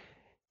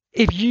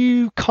 If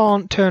you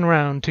can't turn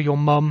around to your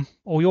mum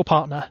or your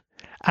partner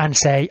and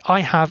say, I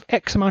have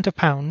X amount of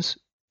pounds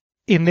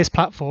in this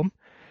platform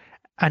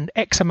and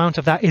X amount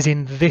of that is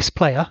in this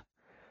player,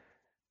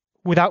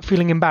 without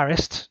feeling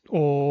embarrassed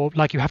or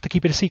like you have to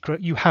keep it a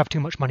secret, you have too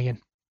much money in.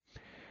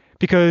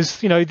 Because,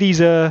 these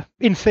are,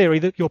 in theory,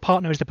 that your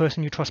partner is the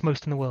person you trust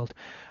most in the world.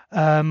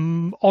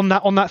 On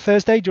that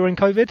Thursday during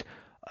COVID,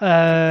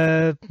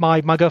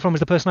 my girlfriend was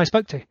the person I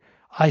spoke to.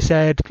 I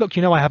said, look,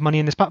 I have money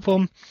in this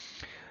platform.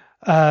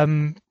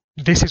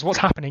 This is what's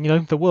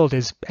happening. The world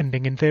is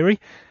ending in theory.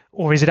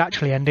 Or is it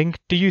actually ending?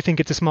 Do you think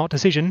it's a smart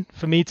decision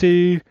for me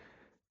to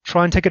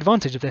try and take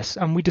advantage of this?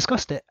 And we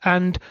discussed it.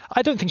 And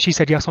I don't think she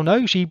said yes or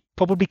no. She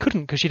probably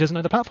couldn't because she doesn't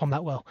know the platform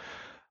that well.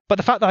 But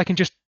the fact that I can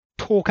just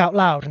talk out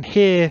loud and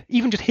hear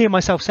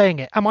myself saying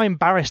it, am I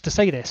embarrassed to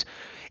say this?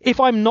 If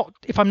I'm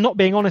not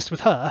being honest with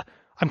her,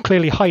 I'm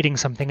clearly hiding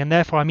something, and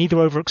therefore I'm either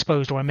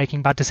overexposed or I'm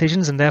making bad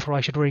decisions, and therefore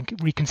I should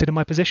reconsider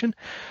my position.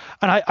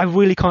 And I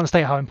really can't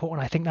state how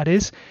important I think that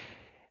is.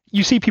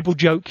 You see people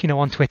joke,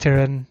 on Twitter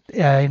and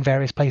in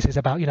various places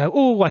about,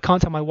 I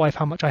can't tell my wife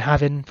how much I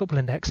have in Football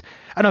Index.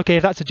 And okay,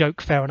 if that's a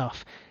joke, fair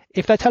enough.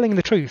 If they're telling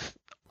the truth,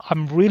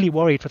 I'm really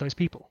worried for those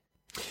people.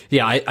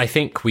 Yeah, I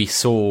think we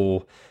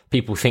saw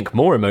people think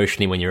more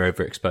emotionally when you're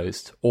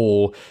overexposed,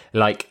 or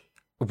like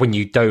when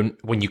you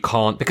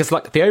can't, because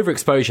like the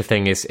overexposure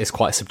thing is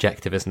quite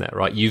subjective, isn't it?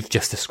 Right? You've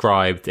just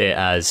described it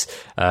as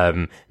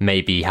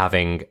maybe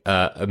having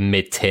a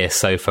mid-tier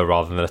sofa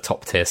rather than a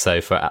top-tier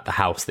sofa at the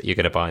house that you're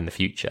going to buy in the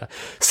future.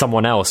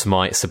 Someone else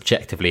might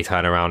subjectively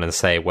turn around and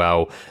say,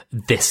 well,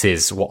 this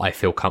is what I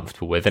feel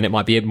comfortable with, and it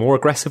might be more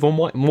aggressive or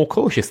more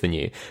cautious than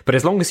you. But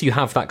as long as you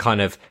have that kind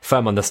of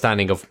firm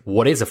understanding of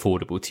what is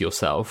affordable to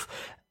yourself,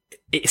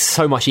 it's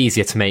so much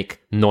easier to make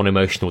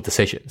non-emotional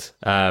decisions.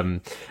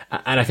 And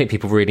I think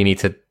people really need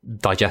to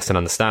digest and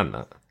understand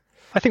that.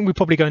 I think we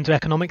probably go into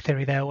economic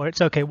theory there, where it's,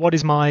 okay, what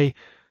is my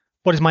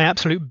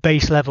absolute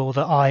base level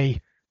that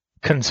I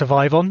can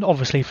survive on?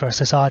 Obviously for a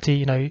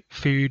society,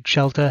 food,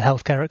 shelter,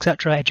 healthcare,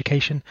 etc.,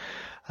 education.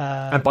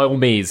 And by all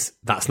means,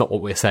 that's not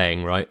what we're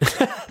saying, right?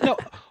 No,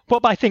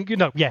 but I think,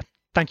 yeah,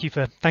 thank you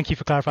for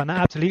clarifying that.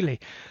 Absolutely.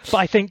 But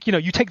I think,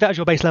 you take that as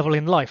your base level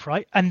in life,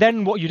 right? And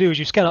then what you do is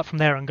you scale up from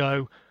there and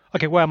go,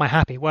 okay, where am I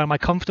happy? Where am I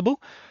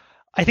comfortable?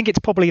 I think it's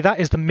probably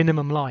that is the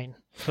minimum line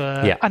for,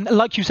 and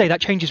like you say,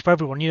 that changes for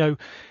everyone.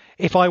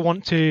 If I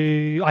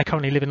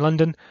currently live in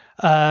London.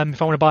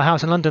 If I want to buy a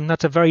house in London,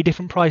 that's a very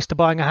different price to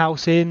buying a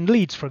house in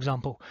Leeds, for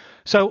example.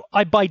 So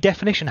I, by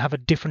definition, have a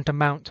different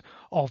amount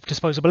of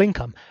disposable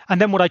income. And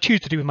then what I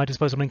choose to do with my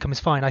disposable income is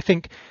fine. I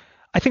think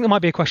there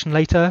might be a question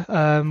later,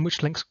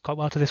 which links quite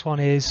well to this one,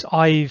 is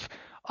I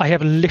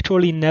have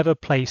literally never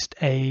placed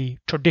a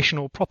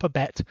traditional proper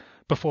bet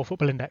before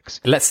Football Index.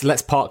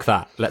 Let's park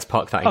that. Let's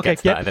park that and get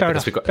to that. Fair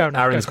enough.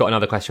 Aaron's got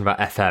another question about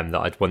FM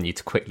that I'd want you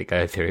to quickly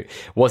go through.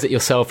 Was it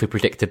yourself who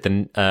predicted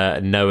the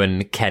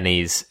Noah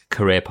Kenny's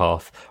career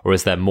path, or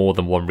is there more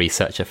than one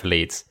researcher for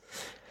Leeds?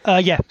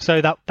 Yeah,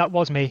 so that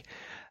was me.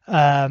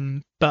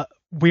 But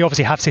we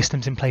obviously have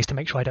systems in place to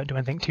make sure I don't do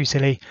anything too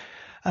silly.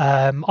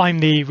 I'm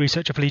the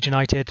researcher for Leeds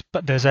United,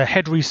 but there's a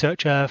head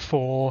researcher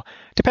for,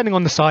 depending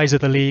on the size of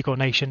the league or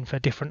nation, for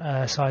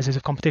different sizes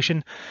of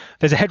competition.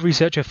 There's a head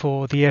researcher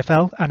for the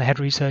EFL and a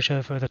head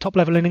researcher for the top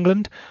level in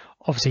England.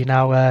 Obviously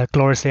now,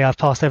 gloriously, I've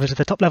passed over to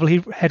the top level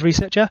head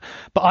researcher,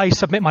 but I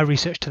submit my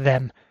research to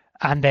them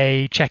and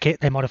they check it,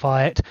 they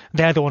modify it.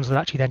 They're the ones that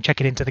actually then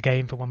check it into the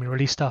game for when we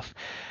release stuff.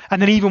 And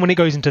then even when it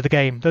goes into the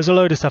game, there's a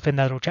load of stuff in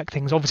there that'll check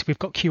things. Obviously, we've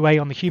got QA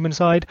on the human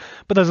side,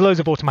 but there's loads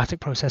of automatic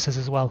processes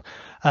as well.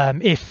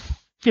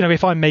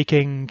 If I'm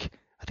making,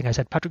 I think I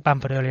said Patrick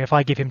Bamford earlier, if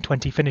I give him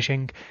 20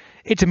 finishing,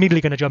 it's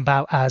immediately going to jump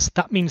out as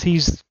that means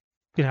he's,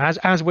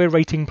 as we're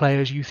rating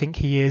players, you think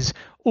he is,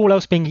 all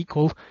else being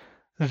equal,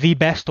 the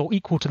best or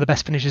equal to the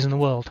best finishers in the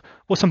world,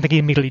 or something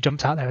immediately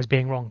jumps out there as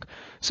being wrong.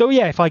 So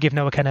yeah, if I give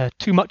Noah Kenner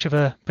too much of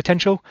a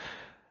potential,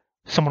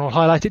 someone will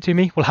highlight it to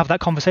me, we'll have that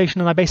conversation,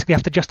 and I basically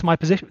have to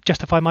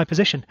justify my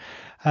position.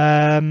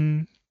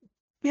 I'd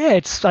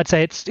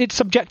say it's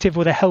subjective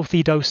with a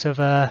healthy dose of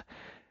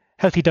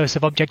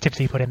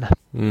objectivity put in there.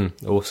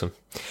 Awesome.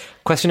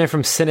 Question here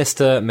from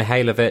Sinister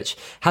Mihailovic.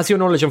 Has your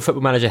knowledge on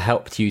Football Manager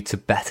helped you to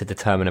better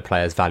determine a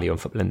player's value on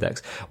Football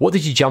Index? Why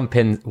did you jump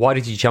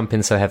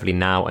in so heavily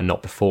now and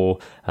not before,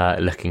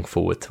 looking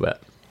forward to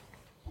it?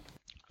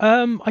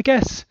 I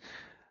guess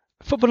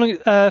Football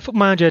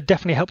Manager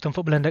definitely helped on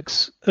Football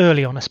Index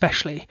early on,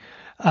 especially,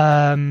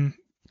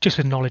 just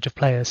with knowledge of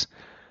players.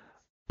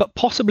 But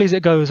possibly as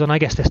it goes on, I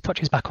guess this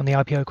touches back on the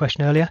IPO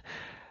question earlier,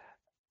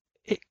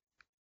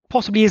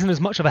 possibly isn't as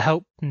much of a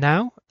help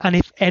now, and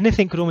if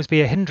anything could almost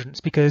be a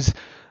hindrance, because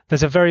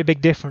there's a very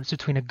big difference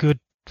between a good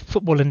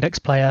Football Index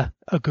player,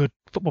 a good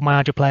Football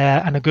Manager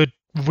player, and a good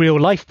real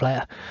life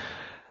player.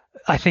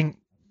 I think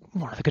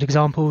one of the good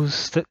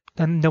examples that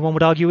no one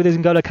would argue with is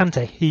N'Golo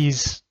Kante.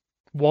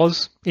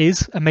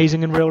 Is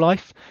amazing in real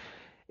life,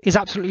 is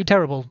absolutely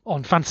terrible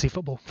on fantasy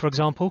football, for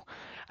example,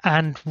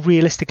 and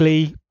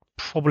realistically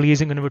probably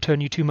isn't going to return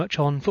you too much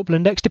on Football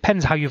Index.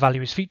 Depends how you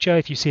value his feature.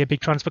 If you see a big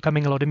transfer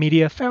coming, a lot of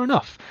media, fair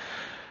enough.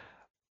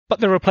 But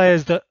there are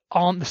players that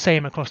aren't the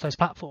same across those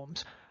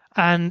platforms.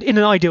 And in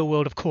an ideal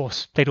world, of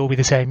course, they'd all be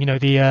the same.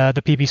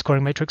 The PB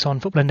scoring matrix on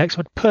Football Index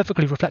would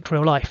perfectly reflect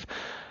real life.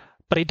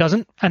 But it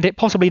doesn't, and it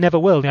possibly never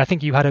will. I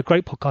think you had a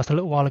great podcast a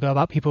little while ago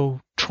about people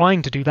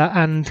trying to do that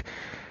and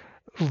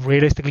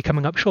realistically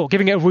coming up short.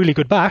 Giving it a really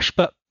good bash,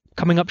 but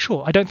coming up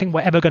short. I don't think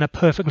we're ever going to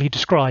perfectly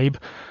describe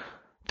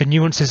the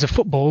nuances of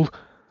football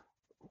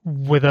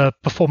with a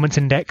performance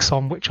index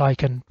on which I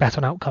can bet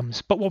on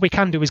outcomes. But what we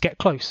can do is get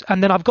close.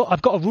 And then I've got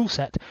a rule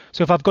set.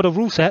 So if I've got a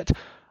rule set,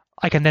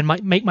 I can then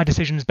make my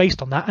decisions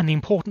based on that. And the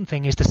important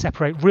thing is to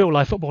separate real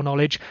life football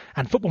knowledge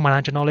and Football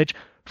Manager knowledge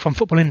from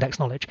Football Index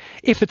knowledge.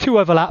 If the two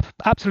overlap,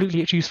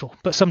 absolutely it's useful.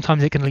 But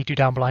sometimes it can lead you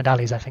down blind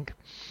alleys, I think.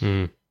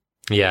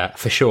 Yeah,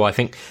 for sure. I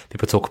think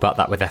people talk about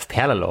that with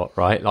FPL a lot,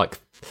 right? Like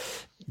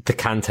the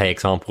Kante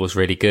example is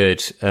really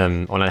good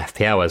on an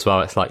FPL as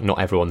well. It's like not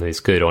everyone who's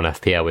good on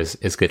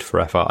FPL is good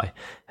for FI.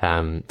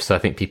 So I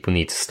think people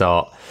need to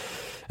start,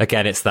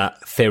 again, it's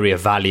that theory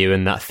of value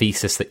and that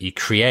thesis that you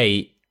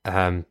create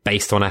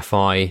based on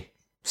FI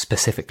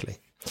specifically.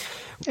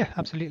 Yeah,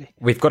 absolutely.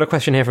 We've got a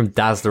question here from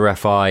Dazzler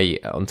FI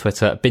on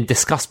Twitter. Been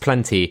discussed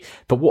plenty,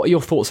 but what are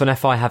your thoughts on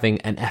FI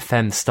having an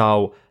FM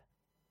style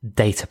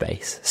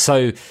database?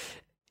 So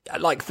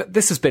like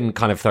this has been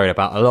kind of thrown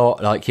about a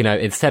lot. Like, you know,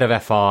 instead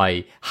of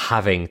FI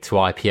having to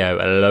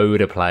IPO a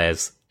load of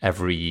players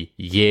every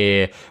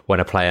year when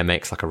a player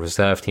makes like a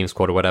reserve team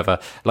squad or whatever,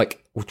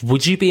 like,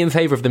 would you be in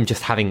favour of them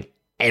just having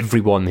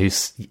everyone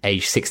who's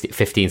aged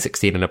 15,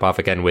 16 and above,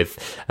 again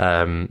with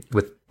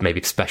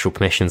maybe special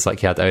permissions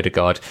like you had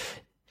Odegaard,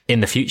 in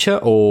the future,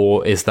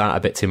 or is that a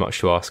bit too much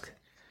to ask?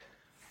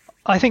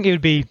 I think it would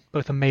be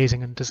both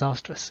amazing and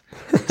disastrous.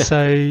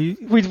 So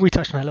we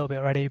touched on it a little bit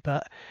already,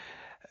 but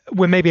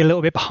we're maybe a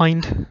little bit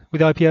behind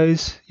with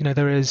IPOs. You know,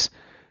 there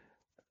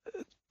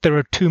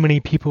are too many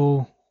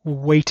people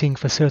waiting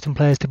for certain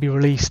players to be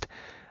released,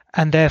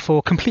 and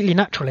therefore completely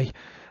naturally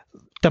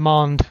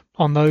demand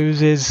on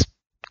those is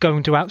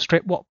going to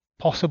outstrip what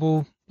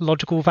possible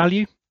logical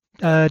value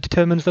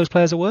determines those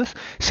players are worth,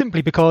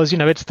 simply because, you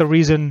know, it's the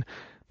reason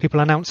people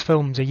announce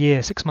films a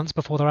year, 6 months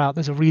before they're out.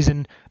 There's a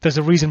reason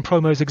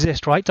promos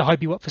exist, right, to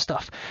hype you up for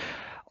stuff.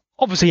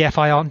 Obviously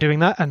FI aren't doing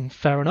that, and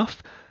fair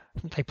enough,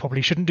 they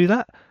probably shouldn't do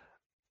that,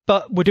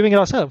 but we're doing it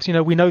ourselves. You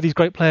know, we know these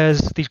great players,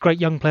 these great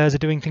young players are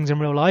doing things in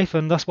real life,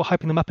 and thus we're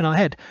hyping them up in our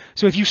head.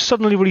 So if you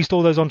suddenly released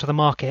all those onto the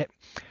market,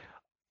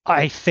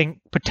 I think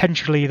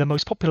potentially the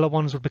most popular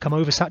ones would become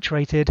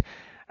oversaturated,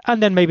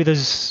 and then maybe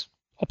there's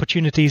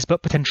opportunities,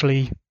 but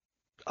potentially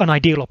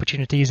unideal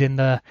opportunities in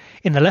the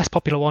less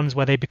popular ones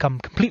where they become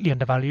completely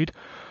undervalued.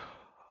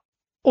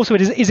 Also,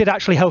 is it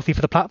actually healthy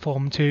for the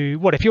platform to,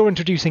 what if you're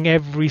introducing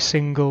every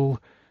single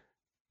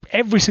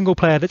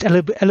player that's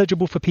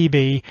eligible for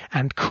PB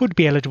and could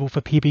be eligible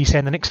for PB, say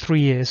in the next 3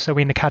 years, so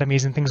in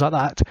academies and things like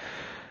that,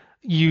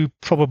 you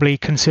probably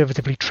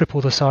conservatively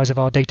triple the size of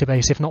our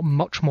database, if not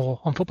much more,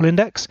 on Football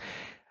Index.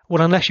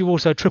 Well, unless you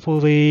also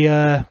triple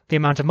the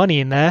amount of money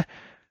in there,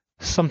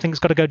 something's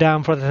got to go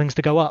down for other things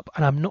to go up,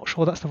 and I'm not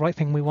sure that's the right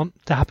thing we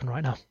want to happen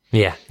right now.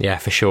 Yeah,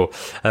 for sure.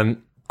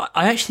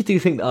 I actually do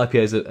think that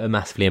IPOs are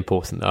massively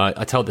important.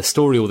 I tell the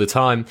story all the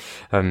time.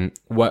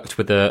 Worked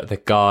with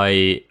the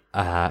guy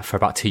for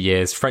about 2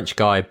 years, French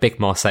guy, big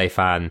Marseille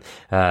fan,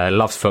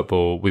 loves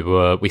football.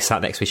 We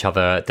sat next to each other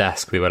at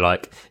desk. We were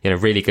like, you know,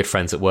 really good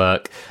friends at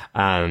work,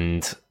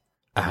 and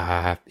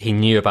he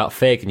knew about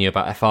FIG, knew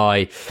about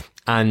FI.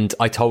 And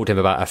I told him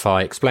about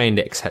FI, explained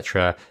it,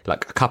 etc.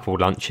 Like a couple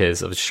of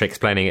lunches, I was just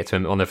explaining it to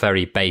him on a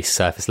very base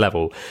surface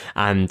level.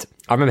 And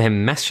I remember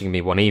him messaging me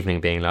one evening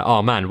being like,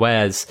 oh man,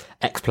 where's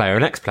X player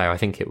and X player? I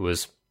think it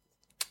was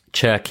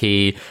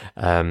Cherky,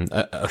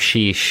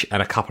 Oshish,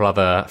 and a couple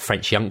other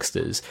French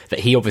youngsters that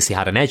he obviously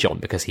had an edge on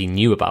because he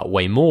knew about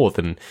way more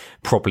than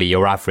probably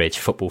your average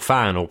football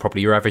fan or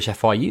probably your average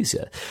FI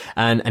user.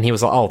 And he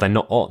was like, oh, they're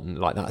not on.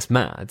 Like, that's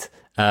mad.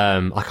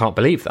 I can't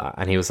believe that.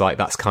 And he was like,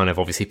 that's kind of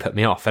obviously put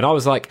me off. And I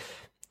was like,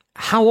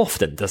 how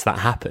often does that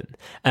happen?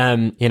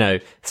 You know,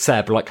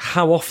 Seb, like,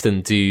 how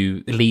often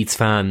do Leeds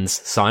fans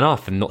sign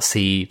up and not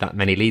see that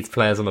many Leeds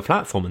players on the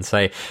platform and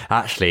say,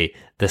 actually,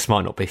 this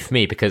might not be for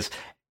me? Because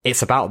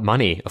it's about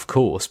money, of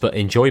course, but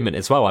enjoyment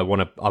as well. I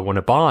want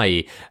to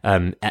buy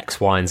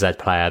X, Y, and Z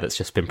player that's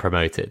just been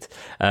promoted.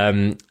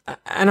 And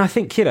I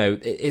think, you know,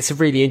 it's a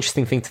really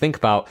interesting thing to think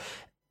about.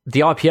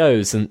 The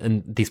IPOs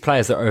and these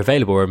players that are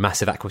available are a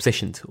massive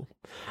acquisition tool.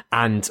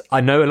 And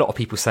I know a lot of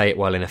people say,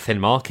 well, in a thin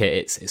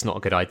market, it's not a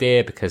good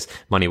idea because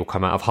money will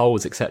come out of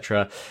holes,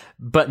 etc.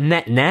 But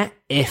net,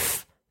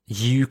 if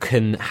you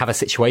can have a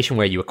situation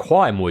where you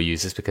acquire more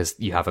users because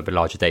you have a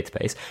larger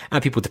database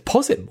and people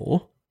deposit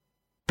more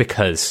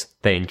because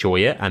they enjoy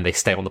it and they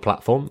stay on the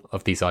platform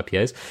of these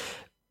IPOs,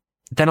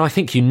 then I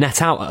think you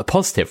net out at a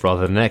positive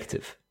rather than a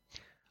negative.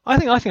 I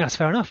think that's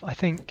fair enough. I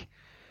think,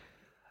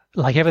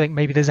 like everything,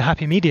 maybe there's a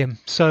happy medium.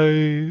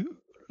 So,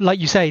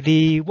 like you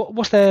say,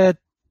 what's their,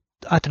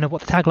 I don't know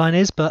what the tagline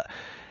is, but,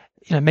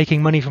 you know,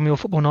 making money from your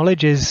football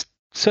knowledge is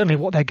certainly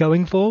what they're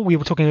going for. We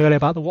were talking earlier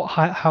about the what,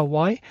 how,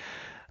 why.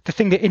 The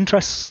thing that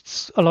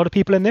interests a lot of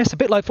people in this, a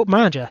bit like Football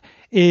Manager,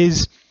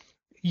 is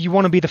you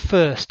want to be the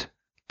first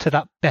to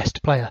that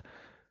best player.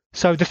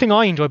 So the thing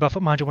I enjoy about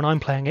Football Manager when I'm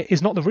playing it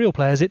is not the real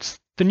players, it's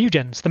the new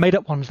gens, the made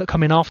up ones that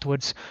come in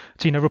afterwards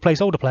to, you know, replace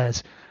older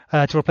players,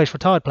 to replace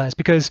retired players,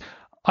 because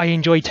I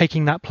enjoy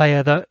taking that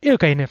player that,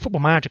 okay, in a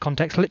Football Manager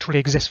context, literally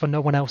exists for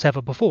no one else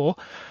ever before,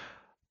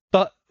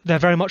 but they're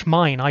very much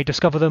mine. I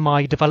discover them,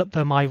 I develop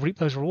them, I reap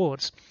those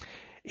rewards.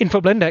 In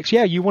Football Index,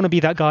 yeah, you want to be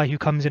that guy who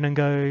comes in and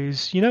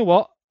goes, you know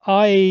what,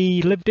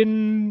 I lived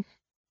in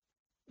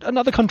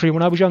another country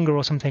when I was younger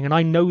or something, and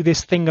I know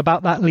this thing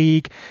about that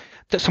league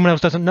that someone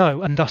else doesn't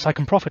know, and thus I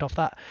can profit off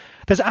that.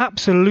 There's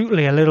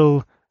absolutely a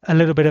little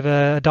bit of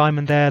a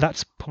diamond there.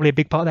 That's probably a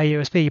big part of their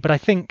USP, but I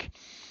think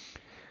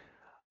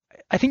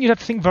you'd have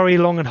to think very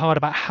long and hard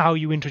about how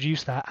you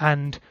introduce that.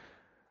 And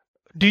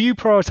do you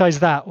prioritize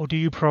that, or do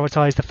you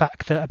prioritize the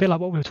fact that, a bit like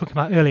what we were talking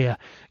about earlier,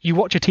 you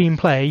watch a team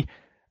play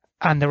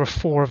and there are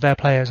 4 of their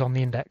players on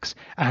the index,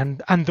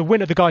 and the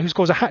winner, the guy who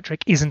scores a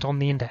hat-trick, isn't on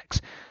the index?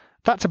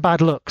 That's a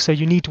bad look, so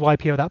you need to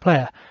IPO that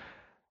player.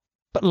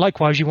 But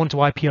likewise, you want to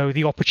IPO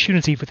the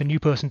opportunity for the new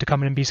person to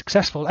come in and be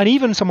successful, and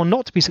even someone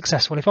not to be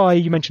successful.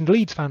 You mentioned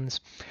Leeds fans,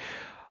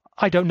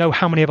 I don't know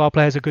how many of our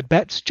players are good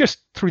bets, just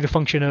through the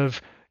function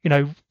of,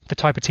 the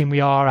type of team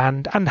we are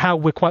and how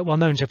we're quite well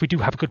known. So if we do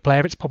have a good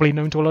player, it's probably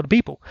known to a lot of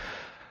people.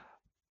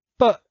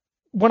 But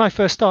when I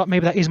first start,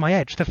 maybe that is my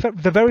edge.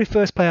 The very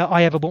first player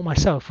I ever bought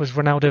myself was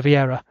Ronaldo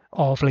Vieira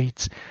of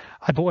Leeds.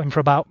 I bought him for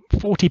about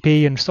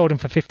 40p and sold him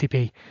for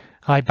 50p.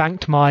 I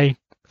banked I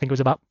think it was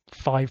about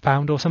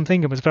 £5 or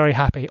something, and was very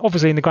happy.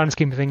 Obviously, in the grand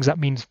scheme of things, that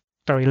means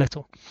very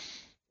little.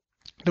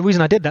 The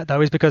reason I did that,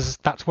 though, is because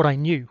that's what I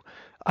knew.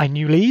 I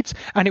knew Leeds,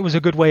 and it was a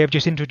good way of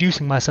just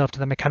introducing myself to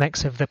the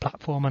mechanics of the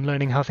platform and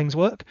learning how things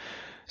work.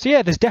 So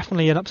yeah, there's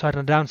definitely an upside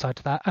and a downside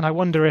to that, and I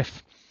wonder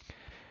if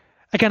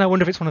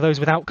it's one of those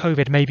without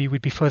COVID, maybe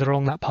we'd be further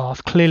along that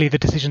path. Clearly, the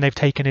decision they've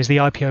taken is the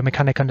IPO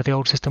mechanic under the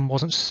old system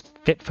wasn't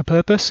fit for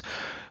purpose,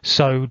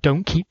 so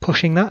don't keep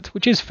pushing that,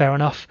 which is fair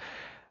enough.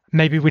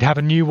 Maybe we'd have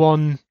a new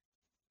one.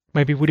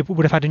 Maybe we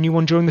would have had a new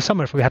one during the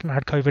summer if we hadn't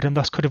had COVID, and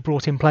thus could have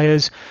brought in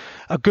players.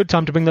 A good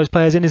time to bring those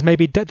players in is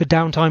maybe the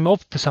downtime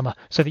of the summer,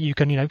 so that you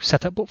can,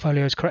 set up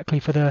portfolios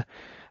correctly for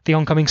the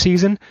oncoming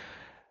season.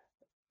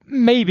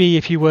 Maybe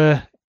if you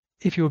were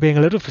being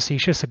a little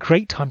facetious, a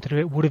great time to do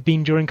it would have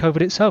been during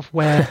COVID itself,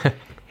 where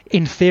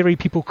in theory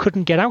people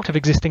couldn't get out of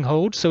existing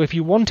holds. So if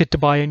you wanted to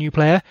buy a new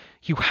player,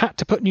 you had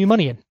to put new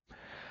money in.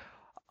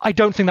 I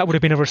don't think that would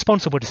have been a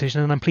responsible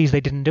decision, and I'm pleased they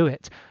didn't do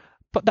it.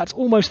 But that's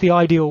almost the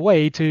ideal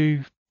way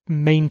to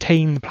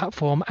maintain the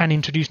platform and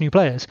introduce new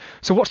players.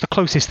 So what's the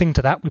closest thing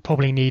to that? We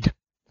probably need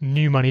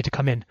new money to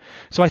come in.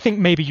 So I think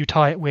maybe you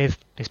tie it with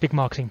this big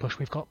marketing push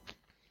we've got.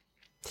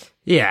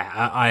 Yeah,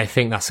 I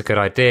think that's a good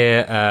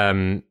idea.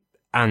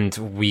 And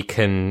we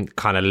can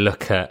kind of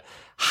look at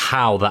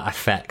how that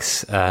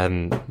affects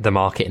the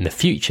market in the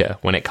future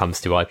when it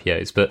comes to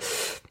IPOs. But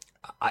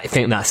I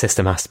think that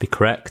system has to be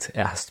correct.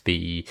 It has to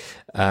be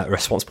a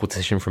responsible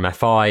decision from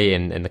FI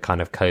in the kind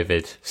of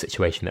COVID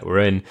situation that we're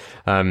in.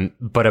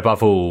 But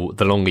above all,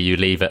 the longer you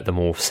leave it, the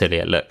more silly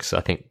it looks.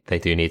 I think they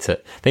need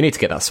to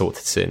get that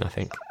sorted soon, I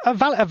think. A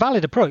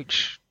valid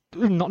approach,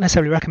 not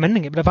necessarily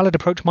recommending it, but a valid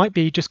approach might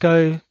be just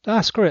go,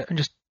 screw it, and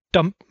just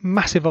dump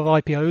massive of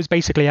IPOs,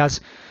 basically as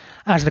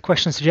the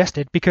question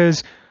suggested,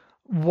 because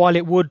while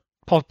it would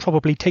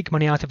probably take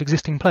money out of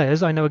existing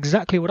players, I know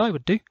exactly what I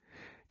would do.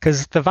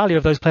 Because the value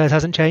of those players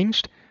hasn't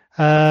changed.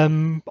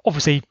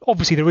 Obviously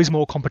there is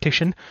more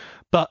competition,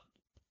 but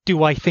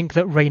do I think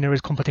that Reina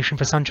is competition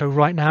for Sancho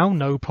right now?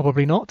 No,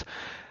 probably not.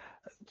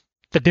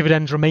 The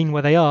dividends remain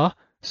where they are,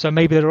 so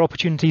maybe there are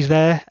opportunities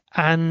there,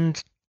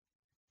 and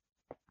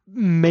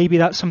maybe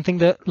that's something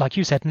that, like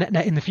you said,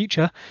 net in the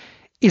future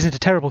isn't a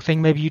terrible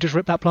thing. Maybe you just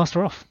rip that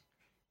plaster off.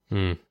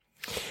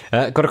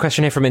 Got a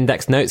question here from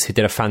Index Notes, who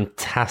did a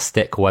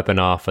fantastic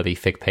webinar for the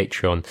FIG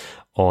Patreon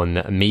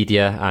on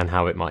media and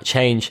how it might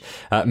change.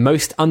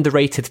 Most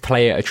underrated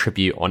player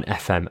attribute on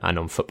FM and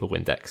on Football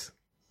Index.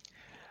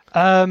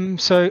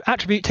 So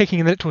attribute taking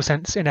in the literal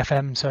sense in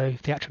FM, so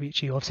the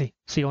attributes you obviously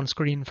see on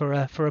screen for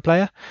a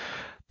player.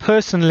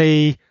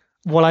 Personally,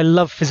 while I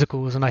love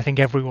physicals, and I think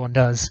everyone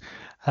does,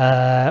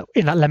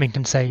 in that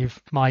Leamington save,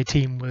 my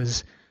team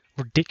was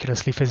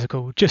ridiculously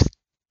physical, just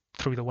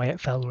through the way it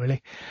fell,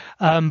 really.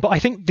 But I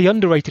think the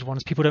underrated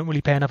ones people don't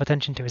really pay enough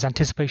attention to is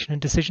anticipation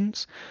and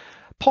decisions.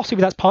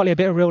 Possibly that's partly a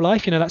bit of real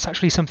life. That's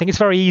actually something. It's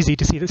very easy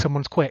to see that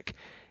someone's quick.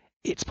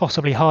 It's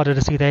possibly harder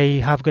to see they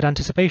have good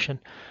anticipation.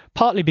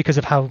 Partly because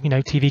of how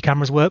TV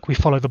cameras work. We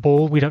follow the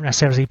ball. We don't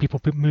necessarily see people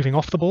moving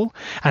off the ball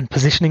and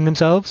positioning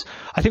themselves.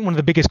 I think one of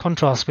the biggest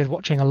contrasts with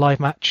watching a live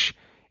match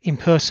in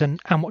person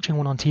and watching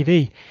one on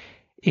TV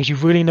is you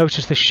really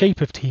notice the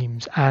shape of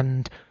teams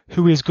and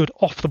who is good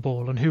off the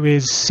ball and who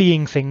is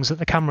seeing things that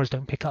the cameras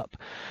don't pick up.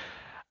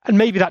 And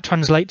maybe that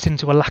translates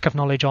into a lack of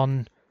knowledge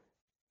on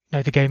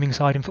the gaming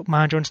side in Football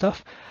Manager and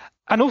stuff.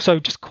 And also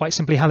just quite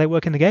simply how they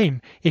work in the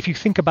game. If you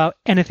think about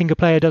anything a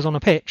player does on a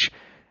pitch,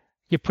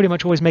 you're pretty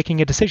much always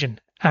making a decision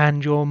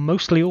and you're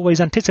mostly always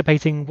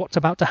anticipating what's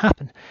about to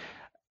happen.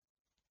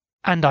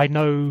 And I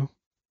know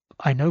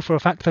for a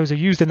fact those are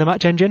used in the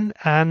match engine.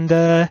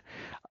 And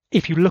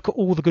if you look at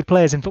all the good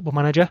players in Football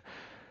Manager,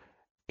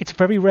 it's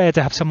very rare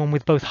to have someone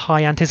with both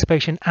high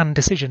anticipation and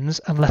decisions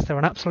unless they're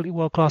an absolutely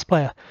world-class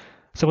player.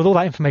 So with all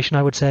that information,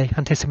 I would say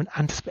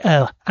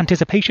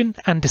anticipation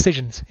and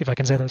decisions, if I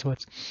can say those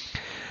words.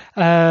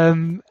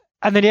 And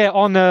then,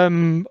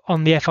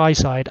 on the FI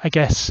side, I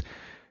guess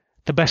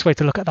the best way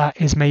to look at that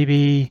is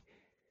maybe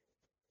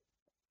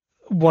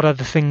what are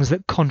the things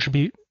that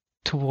contribute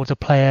towards a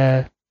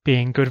player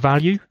being good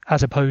value,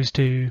 as opposed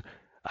to,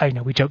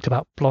 we joked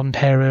about blonde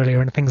hair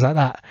earlier and things like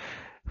that,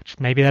 which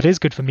maybe that is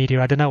good for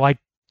media. I don't know. I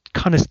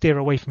kind of steer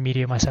away from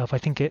media myself. I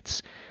think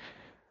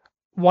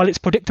while it's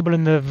predictable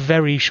in the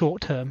very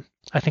short term,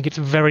 I think it's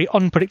very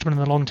unpredictable in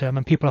the long term,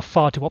 and people are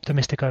far too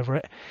optimistic over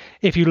it.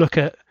 If you look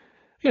at,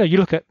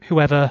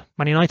 whoever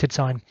Man United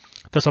sign,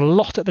 there's a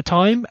lot at the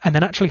time, and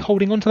then actually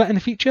holding on to that in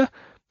the future.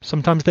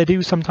 Sometimes they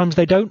do, sometimes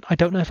they don't. I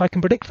don't know if I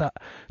can predict that.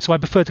 So I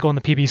prefer to go on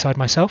the PB side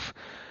myself.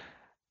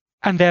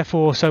 And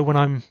therefore, so when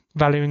I'm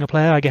valuing a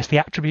player, I guess the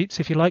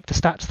attributes, if you like, the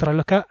stats that I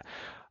look at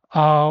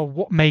are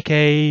what make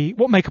a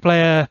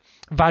player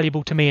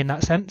valuable to me in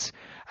that sense.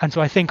 And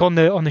so I think on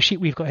the sheet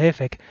we've got here,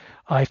 Fig,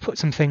 I've put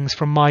some things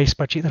from my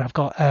spreadsheet that I've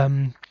got.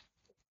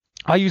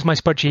 I use my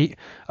spreadsheet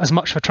as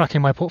much for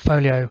tracking my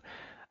portfolio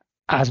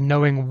as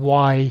knowing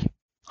why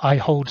I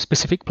hold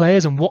specific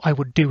players and what I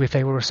would do if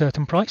they were a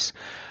certain price.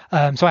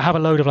 So I have a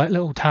load of like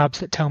little tabs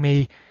that tell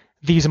me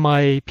these are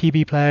my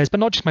PB players, but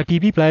not just my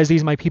PB players,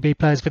 these are my PB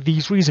players for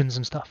these reasons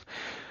and stuff.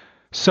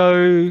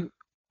 So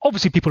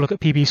obviously people look at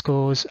PB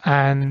scores,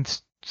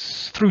 and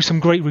through some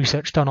great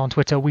research done on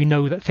Twitter, we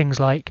know that things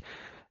like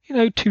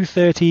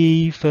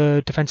 230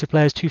 for defensive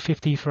players,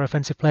 250 for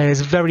offensive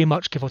players, very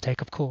much give or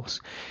take, of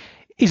course,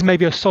 is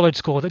maybe a solid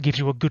score that gives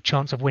you a good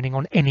chance of winning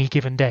on any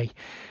given day.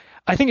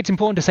 I think it's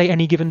important to say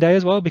any given day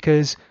as well,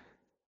 because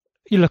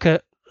you look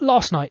at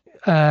last night,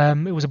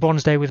 it was a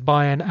bronze day with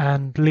Bayern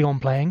and Lyon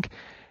playing.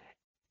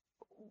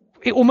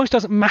 It almost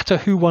doesn't matter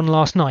who won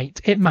last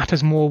night. It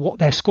matters more what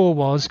their score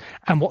was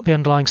and what the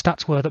underlying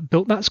stats were that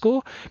built that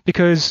score,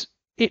 because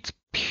it's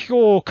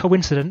pure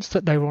coincidence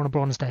that they were on a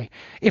bronze day.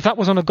 If that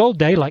was on a gold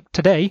day, like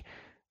today,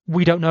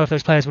 we don't know if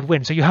those players would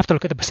win. So you have to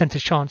look at the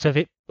percentage chance of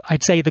it.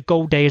 I'd say the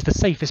gold day is the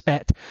safest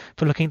bet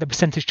for looking at the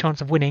percentage chance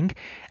of winning.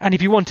 And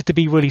if you wanted to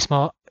be really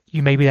smart,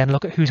 you maybe then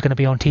look at who's going to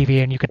be on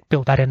TV, and you could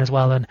build that in as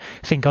well and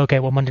think, okay,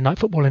 well, Monday Night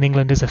Football in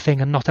England is a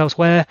thing and not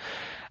elsewhere.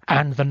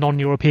 And the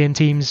non-European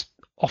teams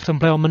often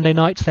play on Monday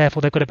nights,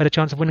 therefore they've got a better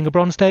chance of winning a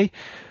bronze day.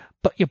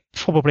 But you're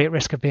probably at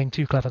risk of being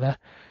too clever there.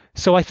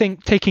 So I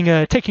think taking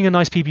a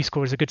nice PB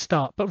score is a good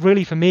start. But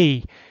really for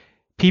me,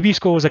 PB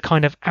scores are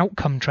kind of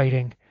outcome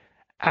trading,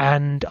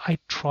 and I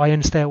try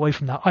and stay away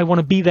from that. I want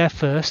to be there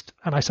first,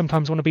 and I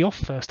sometimes want to be off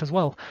first as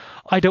well.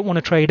 I don't want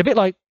to trade, a bit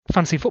like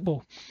fantasy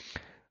football.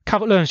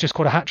 Calvert-Lewin's just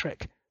scored a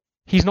hat-trick.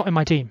 He's not in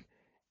my team.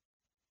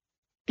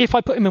 If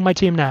I put him in my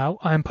team now,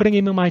 I am putting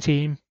him in my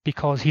team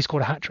because he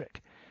scored a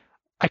hat-trick.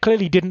 I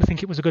clearly didn't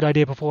think it was a good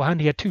idea beforehand.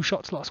 He had 2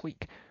 shots last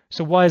week.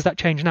 So why has that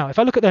changed now? If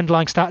I look at the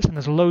underlying stats and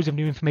there's loads of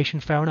new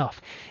information, fair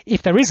enough.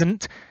 If there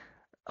isn't,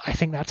 I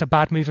think that's a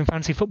bad move in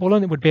fantasy football,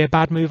 and it would be a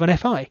bad move on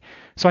FI.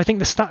 So I think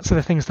the stats are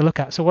the things to look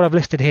at. So what I've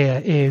listed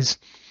here is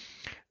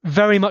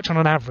very much on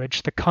an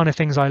average, the kind of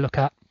things I look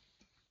at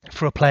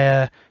for a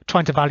player,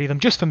 trying to value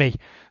them just for me.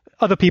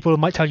 Other people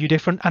might tell you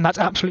different, and that's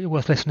absolutely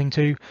worth listening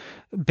to.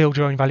 Build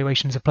your own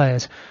valuations of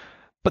players.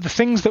 But the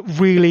things that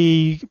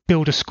really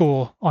build a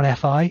score on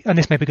FI, and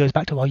this maybe goes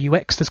back to our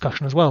UX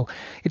discussion as well,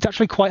 it's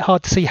actually quite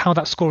hard to see how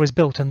that score is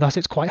built, and thus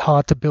it's quite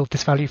hard to build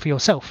this value for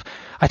yourself.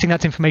 I think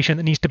that's information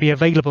that needs to be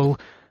available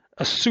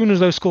as soon as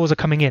those scores are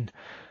coming in.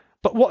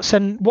 But what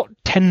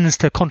tends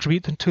to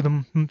contribute to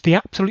them the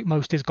absolute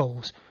most is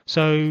goals.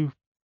 So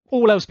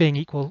all else being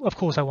equal, of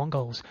course I want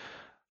goals.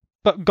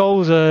 But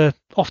goals are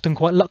often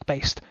quite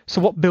luck-based.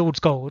 So what builds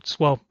goals?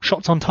 Well,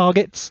 shots on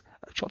target,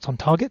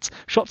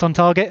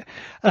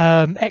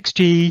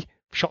 XG,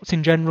 shots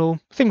in general,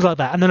 things like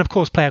that. And then, of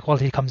course, player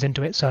quality comes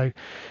into it. So,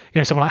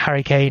 someone like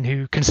Harry Kane,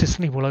 who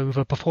consistently will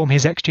overperform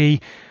his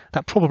XG,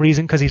 that probably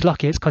isn't because he's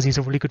lucky, it's because he's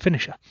a really good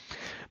finisher.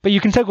 But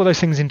you can take all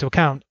those things into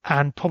account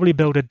and probably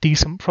build a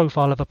decent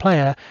profile of a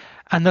player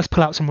and thus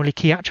pull out some really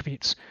key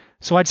attributes.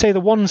 So I'd say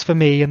the ones for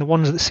me and the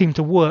ones that seem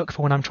to work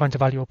for when I'm trying to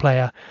value a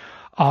player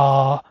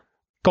are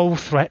goal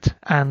threat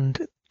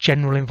and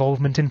general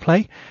involvement in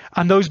play.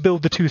 And those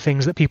build the 2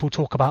 things that people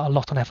talk about a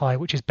lot on FI,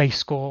 which is base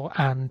score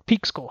and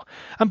peak score.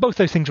 And both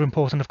those things are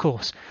important, of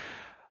course.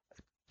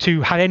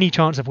 To have any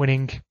chance of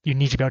winning, you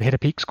need to be able to hit a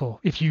peak score.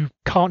 If you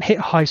can't hit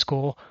a high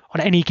score on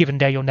any given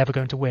day, you're never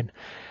going to win.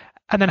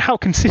 And then how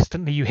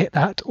consistently you hit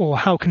that, or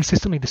how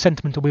consistently the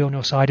sentiment will be on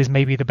your side, is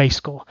maybe the base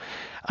score.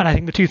 And I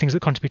think the 2 things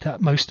that contribute to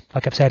that most,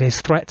 like I've said,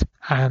 is threat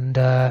and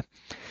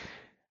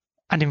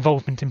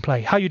involvement in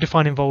play. How you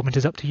define involvement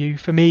is up to you.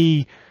 For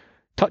me,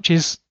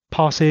 touches,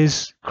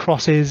 passes,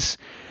 crosses,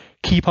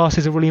 key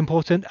passes are really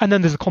important. And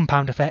then there's a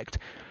compound effect.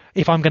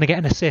 If I'm going to get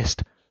an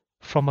assist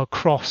from a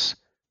cross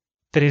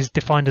that is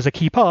defined as a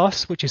key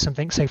pass, which is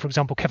something, say, for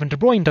example, Kevin De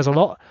Bruyne does a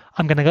lot,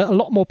 I'm going to get a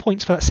lot more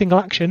points for that single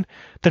action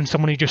than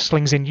someone who just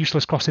slings in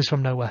useless crosses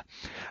from nowhere.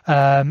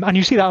 And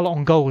you see that a lot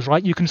on goals,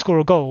 right? You can score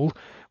a goal,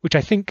 which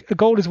I think a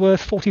goal is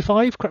worth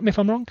 45, correct me if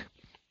I'm wrong.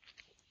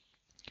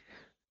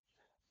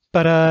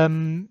 But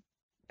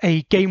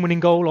a game-winning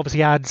goal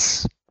obviously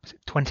adds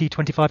 20,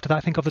 25 to that,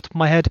 I think, off the top of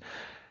my head.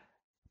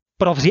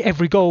 But obviously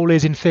every goal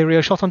is in theory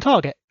a shot on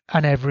target,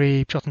 and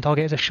every shot on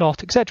target is a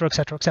shot, etc.,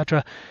 etc.,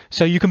 etc.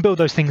 So you can build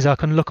those things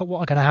up and look at what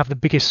are going to have the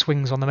biggest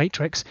swings on the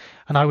matrix.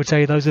 And I would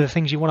say those are the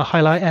things you want to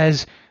highlight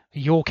as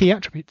your key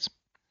attributes.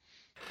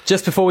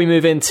 Just before we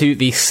move into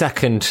the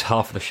second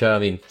half of the show, I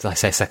mean, I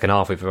say second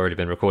half, we've already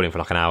been recording for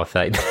like an hour,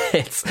 30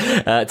 minutes.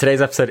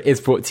 Today's episode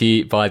is brought to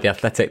you by The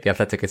Athletic. The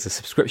Athletic is a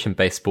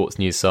subscription-based sports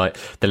news site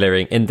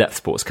delivering in-depth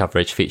sports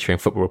coverage featuring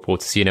football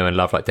reporters you know and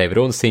love like David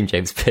Ornstein,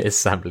 James Pearce,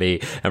 Sam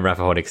Lee and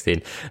Rafa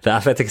Honigstein. The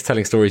Athletic is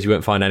telling stories you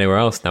won't find anywhere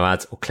else. No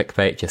ads or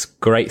clickbait, just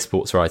great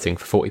sports writing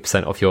for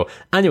 40% off your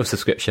annual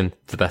subscription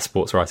to the best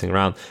sports writing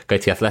around. Go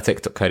to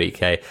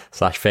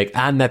athletic.co.uk/fig,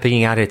 and they're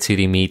being added to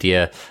the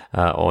media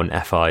on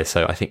FI,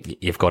 so I think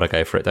you've got to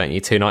go for it, don't you?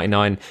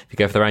 $2.99 if you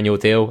go for their annual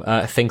deal.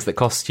 Things that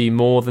cost you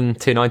more than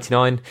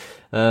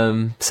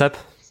 $2.99. Seb?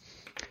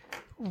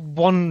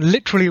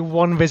 literally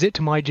one visit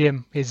to my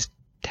gym is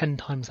 10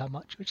 times that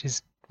much, which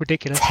is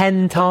ridiculous.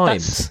 10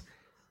 times?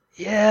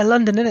 Yeah,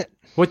 London, innit?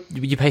 What,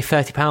 you pay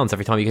 £30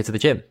 every time you go to the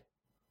gym?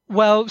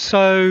 Well,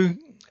 so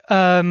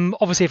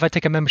obviously if I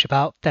take a membership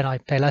out, then I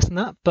pay less than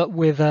that. But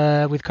with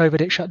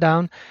COVID, it shut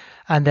down,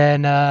 and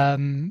then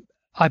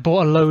I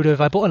bought a load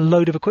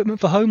of equipment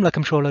for home, like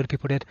I'm sure a load of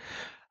people did.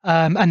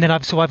 And then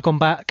I've gone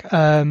back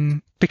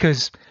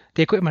because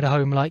the equipment at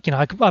home, like, you know,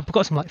 I've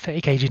got some like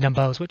 30 kg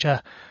dumbbells, which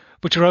are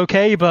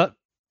okay, but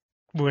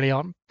really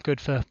aren't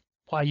good for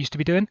what I used to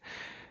be doing.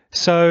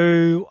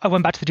 So I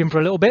went back to the gym for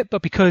a little bit,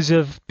 but because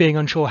of being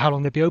unsure how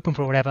long they'd be open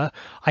for or whatever,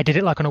 I did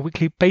it like on a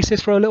weekly basis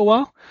for a little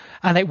while,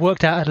 and it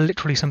worked out at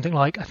literally something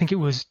like I think it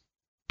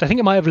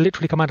might have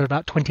literally come out at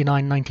about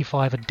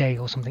 £29.95 a day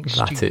or something.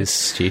 That is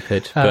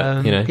stupid,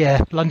 but you know,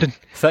 yeah, London.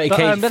 30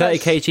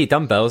 kg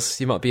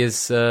dumbbells, you might be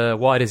as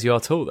wide as you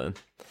are tall then.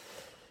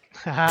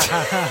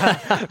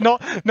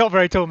 Not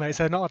very tall, mate.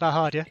 So not that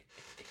hard, yeah.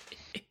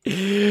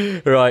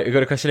 Right, we've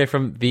got a question here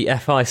from the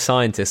FI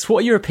scientist. What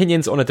are your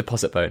opinions on a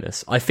deposit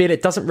bonus? I feel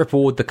it doesn't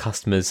reward the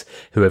customers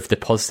who have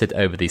deposited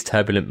over these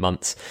turbulent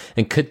months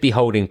and could be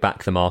holding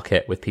back the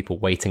market with people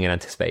waiting in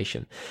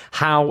anticipation.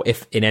 How,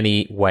 if in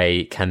any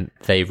way, can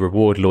they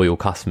reward loyal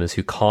customers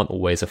who can't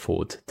always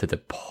afford to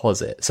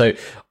deposit? So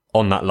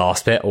on that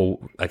last bit, or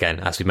again,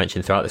 as we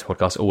mentioned throughout this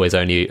podcast, always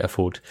only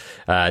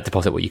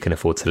deposit what you can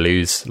afford to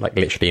lose. Like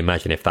literally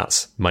imagine if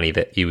that's money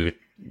that you would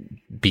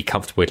be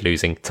comfortable with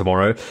losing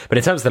tomorrow. But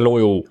in terms of the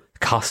loyal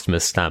customer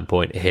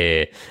standpoint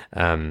here,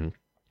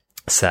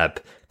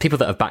 Seb, people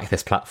that have backed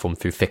this platform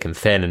through thick and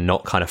thin and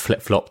not kind of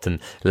flip-flopped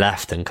and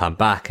left and come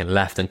back and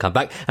left and come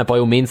back. And by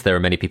all means, there are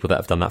many people that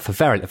have done that for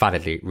very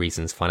valid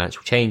reasons,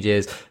 financial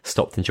changes,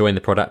 stopped enjoying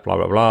the product, blah,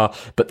 blah, blah.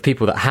 But the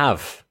people that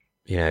have,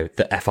 you know,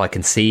 that FI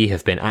can see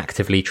have been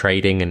actively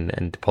trading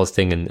and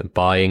depositing and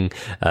buying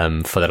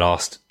for the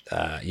last,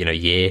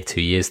 year,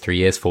 2 years, 3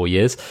 years, 4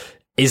 years.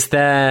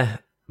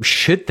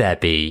 Should there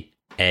be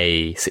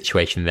a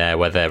situation there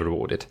where they're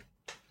rewarded?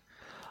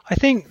 I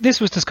think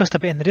this was discussed a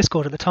bit in the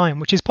Discord at the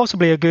time, which is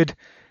possibly a good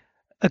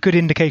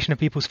indication of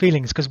people's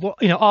feelings. Because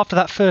after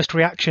that first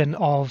reaction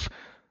of,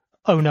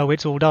 oh no,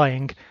 it's all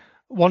dying,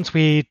 once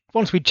we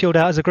chilled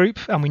out as a group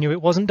and we knew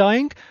it wasn't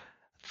dying,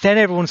 then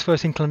everyone's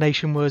first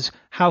inclination was,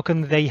 how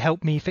can they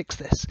help me fix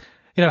this?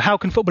 You know, how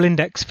can Football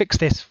Index fix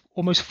this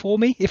almost for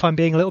me, if I'm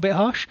being a little bit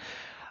harsh?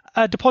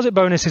 A deposit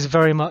bonus is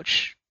very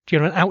much,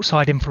 an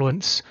outside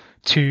influence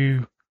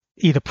to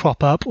either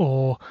prop up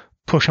or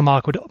push a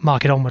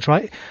market onwards,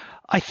 right?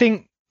 I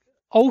think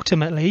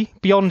ultimately,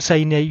 beyond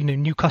saying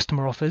new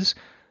customer offers,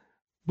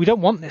 we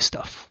don't want this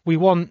stuff. We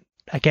want,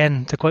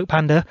 again, to quote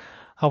Panda,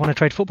 I want to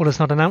trade footballers,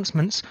 not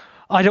announcements.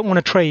 I don't want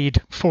to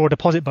trade for a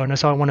deposit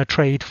bonus. I want to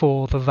trade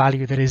for the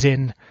value that is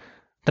in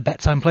the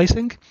bets I'm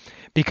placing,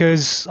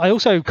 because I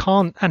also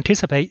can't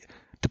anticipate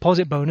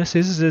deposit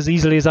bonuses as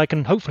easily as I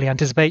can hopefully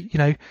anticipate,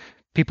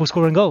 people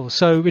scoring goals.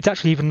 So it's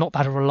actually even not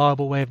that a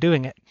reliable way of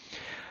doing it.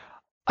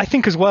 I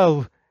think as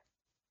well,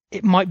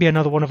 it might be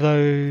another one of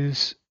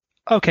those,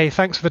 okay,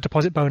 thanks for the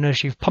deposit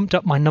bonus. You've pumped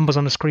up my numbers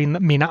on the screen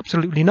that mean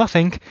absolutely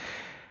nothing.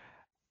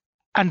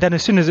 And then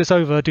as soon as it's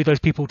over, do those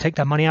people take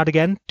their money out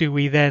again? Do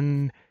we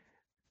then,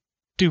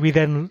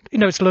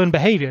 it's learned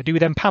behavior. Do we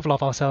then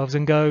Pavlov ourselves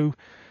and go,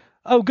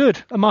 oh,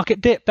 good, a market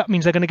dip. That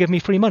means they're going to give me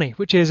free money,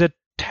 which is a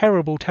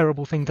terrible,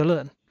 terrible thing to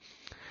learn.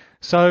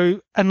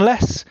 So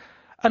unless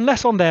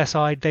on their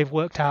side they've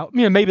worked out,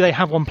 maybe they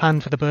have one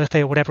planned for the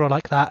birthday or whatever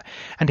like that,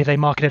 and if they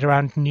market it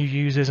around new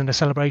users and a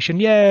celebration,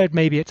 yeah,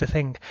 maybe it's a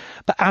thing.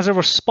 But as a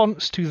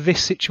response to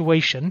this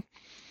situation,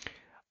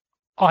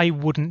 I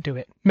wouldn't do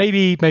it.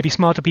 Maybe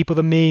smarter people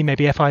than me,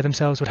 maybe FI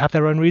themselves would have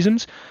their own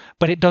reasons,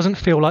 but it doesn't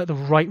feel like the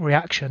right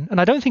reaction.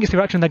 And I don't think it's the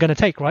reaction they're going to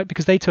take, right?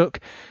 Because they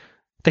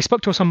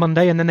spoke to us on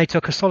Monday and then they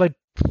took a solid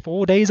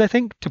 4 days, I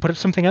think, to put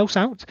something else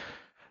out.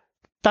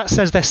 That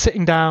says they're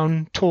sitting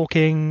down,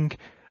 talking.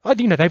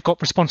 They've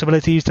got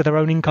responsibilities to their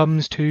own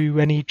incomes, to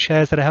any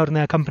shares that are held in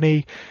their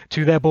company,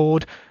 to their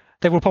board.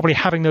 They were probably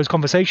having those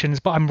conversations,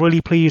 but I'm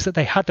really pleased that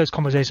they had those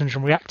conversations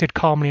and reacted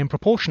calmly and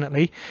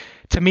proportionately.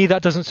 To me,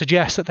 that doesn't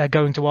suggest that they're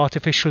going to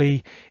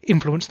artificially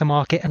influence the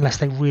market unless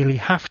they really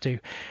have to.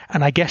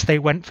 And I guess they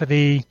went for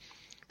the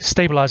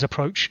stabilize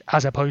approach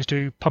as opposed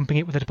to pumping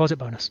it with a deposit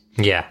bonus.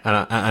 Yeah, and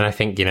I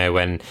think,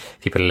 when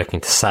people are looking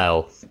to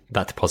sell,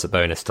 that deposit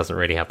bonus doesn't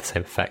really have the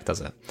same effect,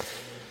 does it?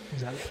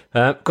 Exactly.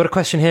 Got a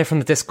question here from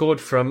the Discord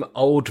from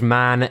Old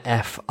Man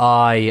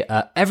FI.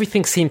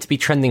 Everything seemed to be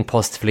trending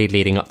positively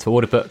leading up to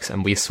order books,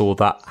 and we saw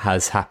that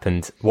has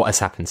happened. What has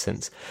happened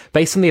since?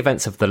 Based on the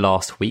events of the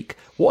last week,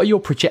 what are your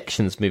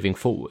projections moving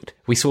forward?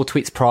 We saw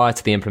tweets prior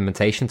to the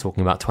implementation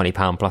talking about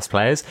 £20 plus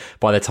players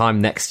by the time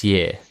next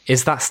year.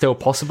 Is that still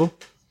possible?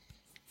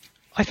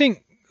 I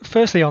think,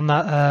 firstly, on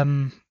that,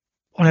 on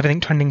everything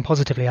trending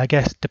positively, I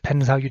guess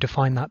depends how you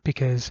define that,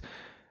 because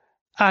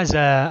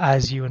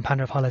as you and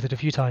Panda have highlighted a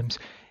few times,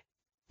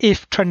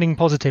 if trending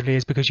positively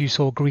is because you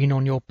saw green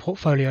on your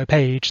portfolio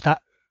page,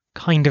 that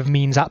kind of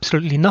means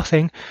absolutely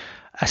nothing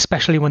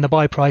especially when the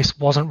buy price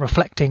wasn't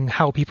reflecting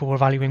how people were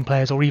valuing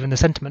players or even the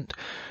sentiment.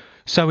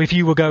 So if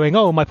you were going,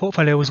 oh, my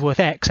portfolio was worth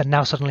X and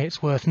now suddenly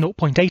it's worth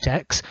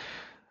 0.8X,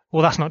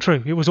 well, that's not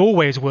true. It was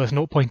always worth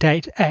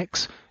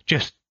 0.8X,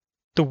 just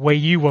the way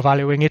you were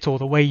valuing it or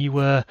the way you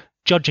were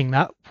judging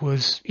that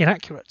was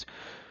inaccurate.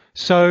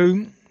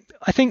 So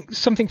I think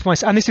something for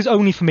myself, and this is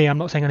only for me, I'm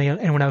not saying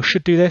anyone else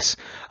should do this.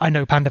 I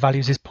know Panda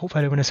values his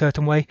portfolio in a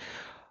certain way.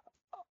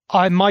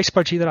 My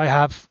spreadsheet that I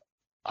have,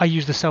 I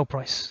use the sell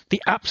price,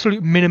 the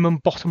absolute minimum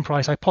bottom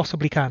price I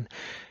possibly can,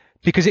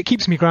 because it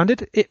keeps me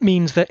grounded. It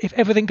means that if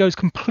everything goes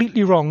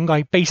completely wrong,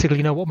 I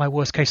basically know what my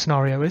worst case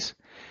scenario is.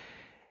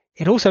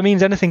 It also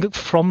means anything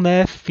from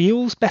there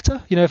feels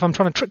better. You know, if I'm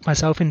trying to trick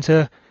myself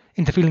into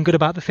feeling good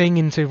about the thing,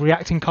 into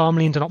reacting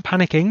calmly, into not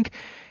panicking,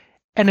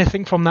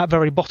 anything from that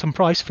very bottom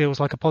price feels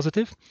like a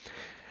positive.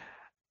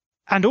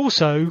 And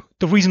also,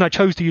 the reason I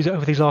chose to use it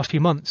over these last few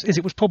months is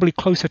it was probably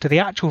closer to the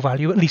actual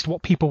value, at least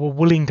what people were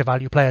willing to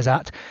value players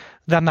at,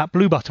 than that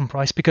blue button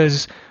price,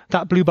 because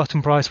that blue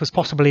button price was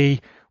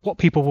possibly what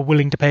people were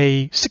willing to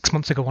pay 6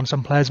 months ago on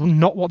some players,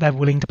 not what they're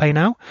willing to pay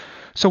now.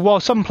 So while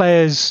some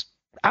players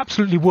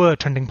absolutely were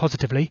trending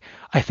positively,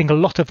 I think a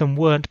lot of them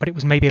weren't, but it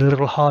was maybe a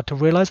little hard to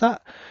realise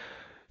that.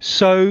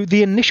 So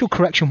the initial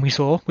correction we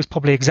saw was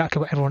probably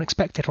exactly what everyone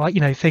expected, right? You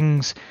know,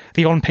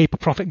 the on-paper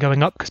profit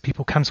going up because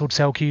people cancelled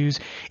sell queues,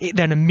 it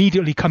then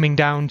immediately coming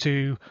down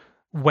to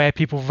where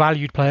people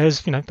valued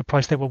players, you know, the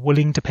price they were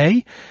willing to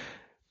pay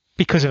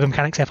because of the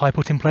mechanics FI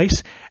put in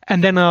place.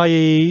 And then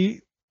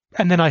I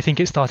think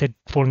it started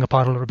falling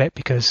apart a little bit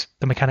because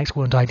the mechanics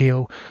weren't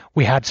ideal.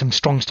 We had some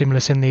strong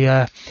stimulus in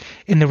the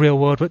real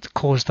world that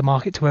caused the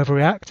market to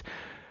overreact.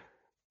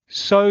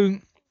 So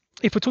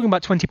if we're talking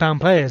about £20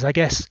 players, I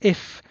guess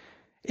if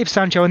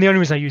Sancho, and the only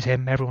reason I use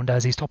him, everyone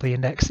does, he's top of the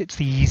index, it's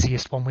the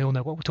easiest one, we all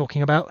know what we're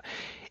talking about.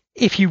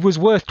 If he was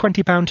worth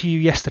 £20 to you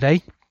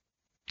yesterday,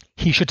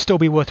 he should still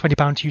be worth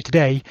 £20 to you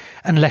today,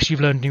 unless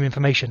you've learned new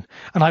information.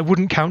 And I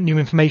wouldn't count new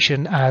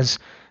information as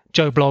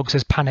Joe Bloggs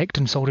has panicked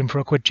and sold him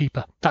for £1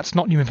 cheaper. That's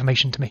not new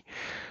information to me.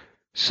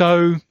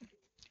 So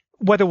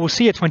whether we'll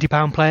see a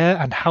 £20 player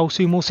and how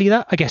soon we'll see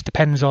that, I guess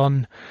depends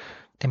on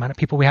the amount of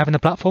people we have in the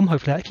platform.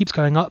 Hopefully that keeps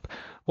going up,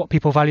 what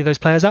people value those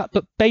players at.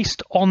 But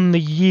based on the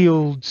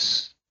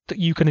yields that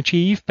you can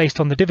achieve, based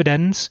on the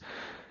dividends,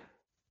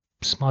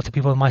 smarter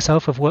people than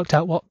myself have worked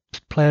out what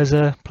players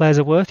are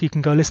worth. You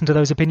can go listen to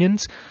those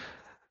opinions.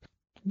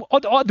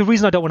 The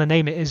reason I don't want to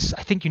name it is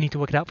I think you need to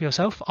work it out for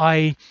yourself.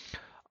 I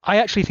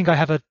actually think I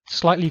have a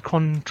slightly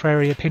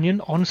contrary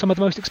opinion on some of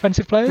the most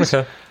expensive players.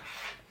 Okay.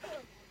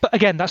 But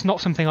again, that's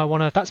not something I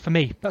want to. That's for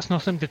me. That's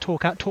not something to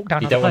talk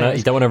down. You don't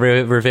want to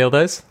reveal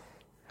those?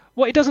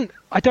 Well, it doesn't.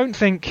 I don't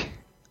think.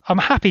 I'm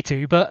happy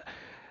to, but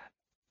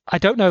I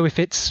don't know if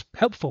it's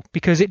helpful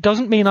because it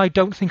doesn't mean I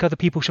don't think other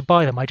people should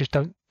buy them. I just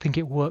don't think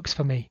it works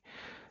for me.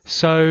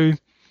 So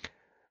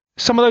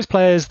some of those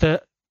players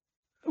that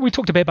we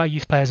talked a bit about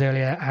youth players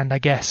earlier, and I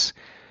guess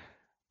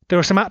there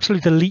are some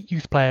absolute elite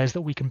youth players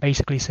that we can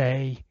basically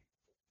say,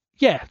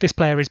 yeah, this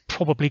player is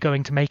probably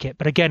going to make it.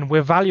 But again,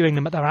 we're valuing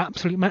them at their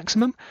absolute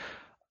maximum,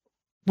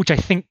 which I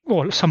think,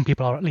 or some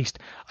people are at least.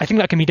 I think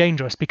that can be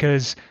dangerous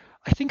because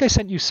I think I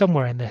sent you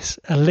somewhere in this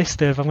a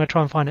list of, I'm going to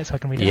try and find it so I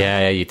can read it.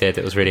 Yeah, you did.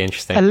 It was really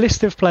interesting. A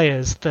list of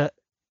players that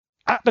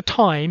at the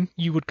time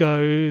you would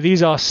go,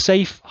 these are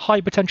safe,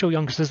 high potential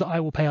youngsters that I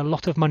will pay a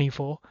lot of money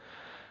for.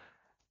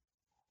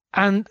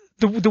 And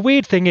the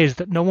weird thing is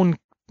that no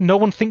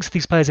one thinks of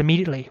these players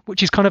immediately,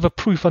 which is kind of a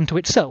proof unto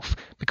itself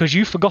because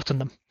you've forgotten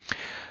them.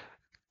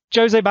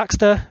 Jose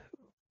Baxter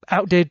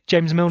outdid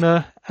James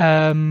Milner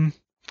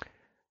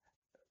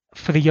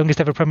for the youngest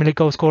ever Premier League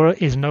goal scorer,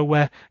 is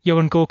nowhere.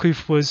 Johan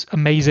Gourcuff was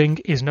amazing,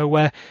 is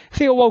nowhere.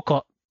 Theo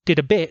Walcott did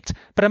a bit,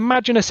 but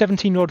imagine a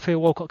 17-year-old Theo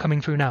Walcott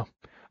coming through now.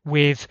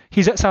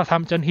 He's at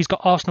Southampton, he's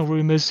got Arsenal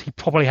rumours, he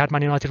probably had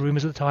Man United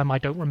rumours at the time, I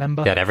don't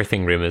remember. He had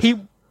everything rumours.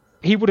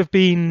 He would have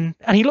been,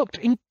 and he looked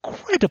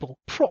incredible,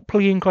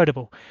 properly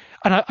incredible.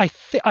 And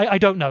I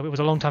don't know, it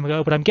was a long time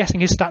ago, but I'm guessing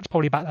his stats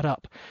probably back that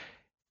up.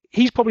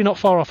 He's probably not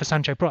far off a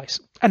Sancho price.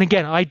 And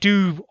again, I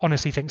do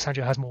honestly think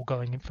Sancho has more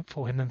going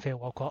for him than Theo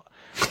Walcott.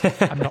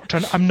 I'm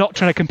not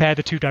trying to compare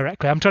the two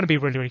directly. I'm trying to be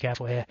really, really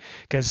careful here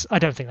because I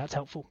don't think that's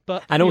helpful.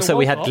 But and also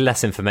we had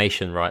less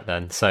information right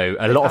then, so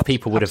a lot of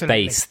people would have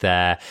based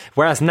their.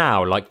 Whereas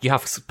now, like you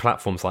have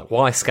platforms like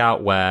Y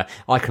Scout where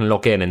I can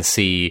log in and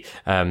see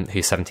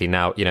who's 17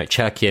 now. You know,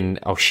 Cherkian,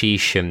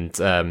 Alshish,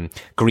 and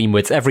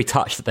Greenwood's every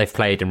touch that they've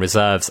played in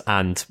reserves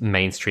and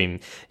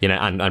mainstream, you know,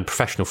 and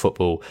professional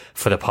football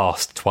for the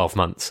past 12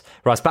 months.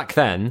 Whereas back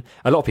then,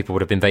 a lot of people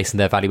would have been basing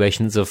their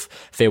valuations of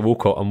Theo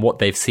Walcott on what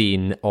they've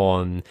seen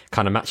on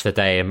kind of Match of the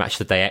Day and Match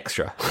of the Day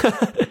Extra.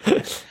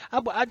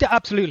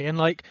 Absolutely,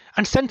 and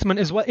sentiment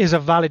is a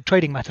valid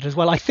trading method as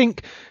well. I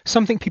think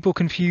something people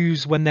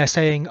confuse when they're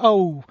saying,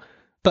 "Oh,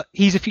 but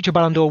he's a future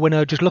Ballon d'Or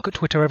winner. Just look at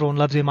Twitter; everyone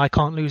loves him. I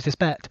can't lose this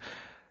bet."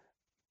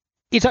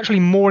 It's actually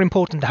more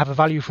important to have a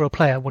value for a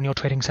player when you're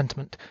trading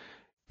sentiment,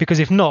 because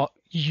if not,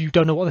 you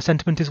don't know what the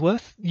sentiment is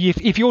worth.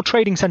 If you're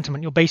trading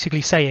sentiment, you're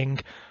basically saying,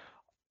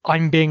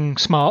 I'm being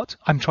smart.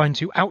 I'm trying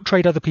to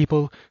outtrade other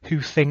people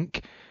who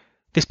think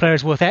this player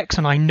is worth X,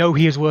 and I know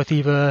he is worth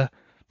either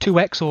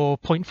 2x or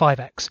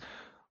 0.5x.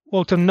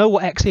 Well, to know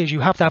what X is,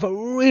 you have to have a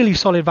really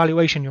solid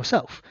valuation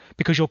yourself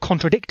because you're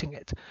contradicting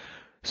it.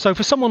 So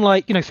for someone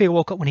like, Theo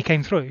Walcott when he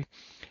came through,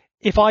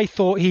 if I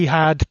thought he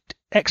had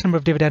X number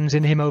of dividends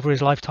in him over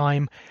his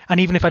lifetime, and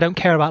even if I don't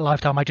care about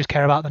lifetime, I just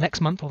care about the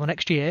next month or the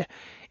next year,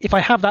 if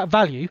I have that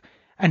value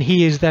and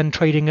he is then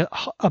trading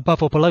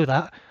above or below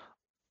that,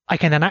 I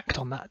can then act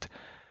on that.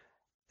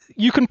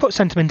 You can put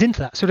sentiment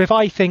into that. So if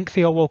I think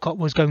Theo Walcott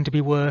was going to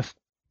be worth,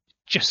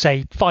 just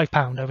say,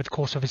 £5 over the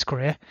course of his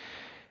career,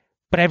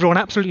 but everyone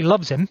absolutely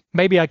loves him,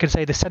 maybe I could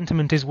say the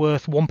sentiment is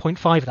worth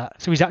 1.5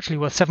 that. So he's actually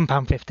worth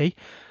 £7.50.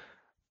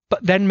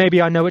 But then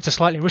maybe I know it's a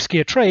slightly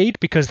riskier trade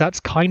because that's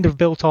kind of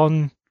built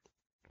on,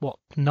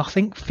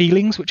 nothing?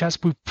 Feelings, which as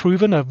we've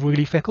proven are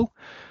really fickle.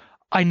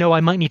 I know I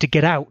might need to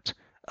get out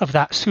of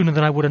that sooner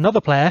than I would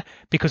another player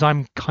because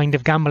I'm kind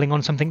of gambling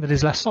on something that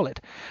is less solid.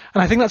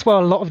 And I think that's where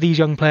a lot of these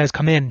young players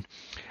come in.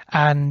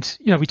 And,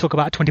 we talk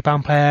about a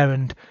 £20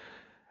 player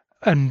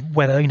and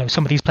whether,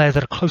 some of these players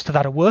that are close to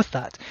that are worth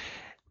that.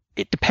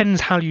 It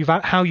depends how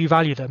you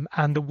value them.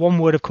 And the one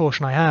word of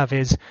caution I have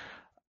is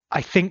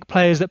I think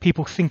players that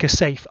people think are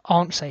safe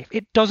aren't safe.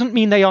 It doesn't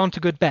mean they aren't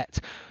a good bet.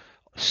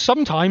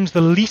 Sometimes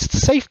the least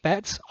safe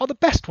bets are the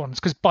best ones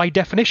because by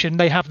definition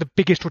they have the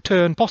biggest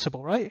return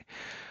possible, right?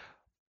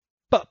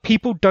 But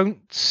people don't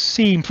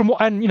seem,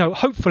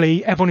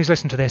 hopefully everyone who's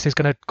listening to this is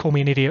going to call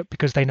me an idiot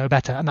because they know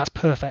better, and that's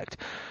perfect.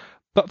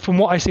 But from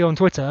what I see on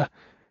Twitter,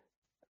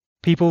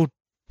 people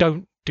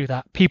don't do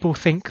that. People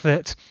think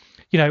that,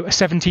 a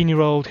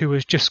 17-year-old who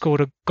has just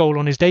scored a goal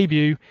on his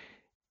debut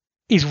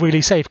is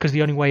really safe because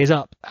the only way is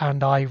up,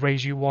 and I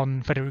raise you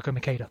one Federico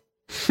Macheda.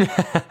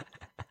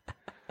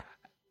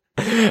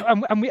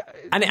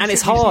 And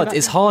it's hard.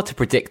 It's hard to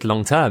predict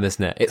long term,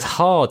 isn't it? It's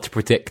hard to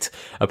predict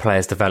a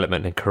player's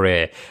development and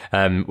career,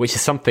 which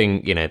is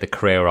something the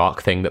career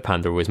arc thing that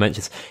Panda always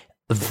mentions.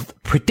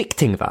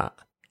 Predicting that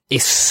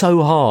is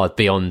so hard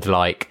beyond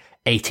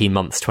 18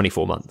 months,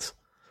 24 months.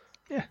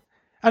 Yeah,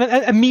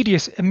 and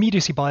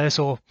immediacy bias,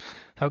 or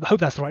I hope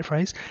that's the right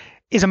phrase,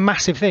 is a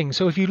massive thing.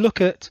 So if you look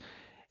at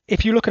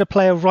a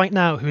player right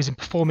now who is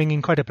performing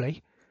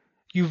incredibly,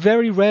 you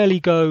very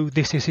rarely go,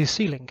 "This is his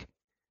ceiling."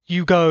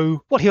 You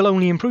go, well, he'll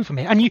only improve from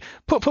here. And you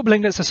put football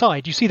index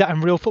aside, you see that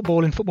in real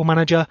football, in Football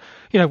Manager.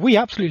 We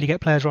absolutely get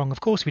players wrong. Of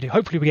course we do.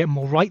 Hopefully we get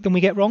more right than we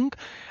get wrong.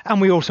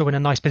 And we're also in a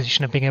nice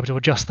position of being able to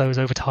adjust those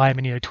over time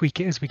and, tweak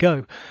it as we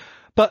go.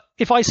 But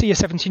if I see a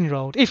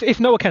 17-year-old, if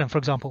Noah Kennan, for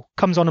example,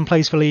 comes on and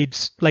plays for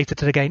Leeds later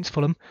today against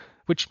Fulham,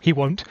 which he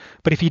won't,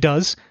 but if he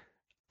does,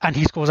 and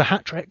he scores a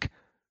hat-trick,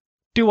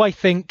 do I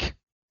think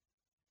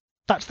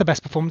that's the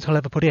best performance he'll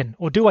ever put in?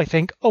 Or do I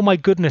think, oh my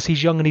goodness,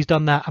 he's young and he's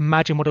done that,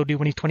 imagine what he'll do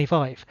when he's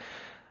 25?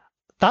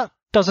 That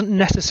doesn't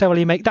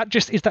necessarily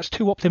that's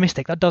too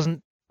optimistic. That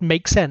doesn't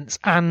make sense,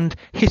 and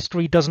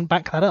history doesn't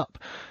back that up.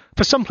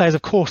 For some players,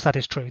 of course, that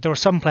is true. There are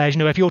some players,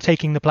 if you're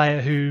taking the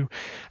player who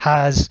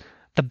has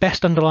the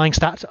best underlying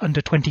stats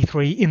under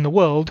 23 in the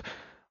world,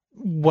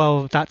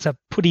 well, that's a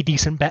pretty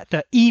decent bet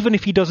that even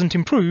if he doesn't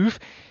improve,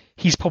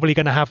 he's probably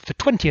going to have the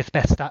 20th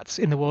best stats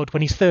in the world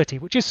when he's 30,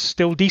 which is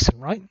still decent,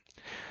 right?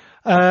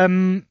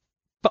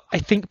 But I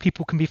think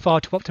people can be far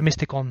too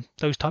optimistic on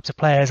those types of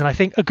players. And I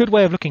think a good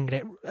way of looking at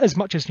it, as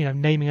much as,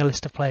 naming a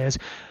list of players,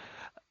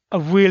 a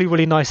really,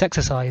 really nice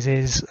exercise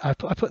is, I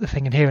put the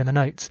thing in here in the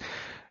notes,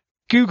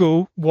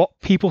 Google what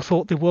people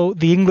thought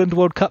the England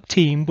World Cup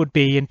team would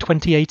be in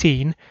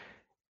 2018,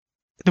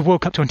 the World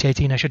Cup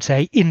 2018, I should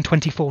say, in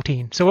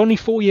 2014. So only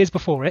 4 years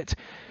before it,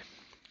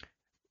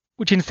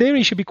 which in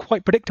theory should be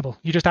quite predictable.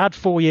 You just add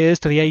 4 years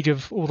to the age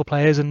of all the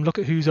players and look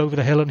at who's over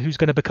the hill and who's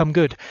going to become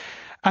good.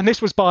 And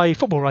this was by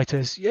football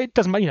writers. It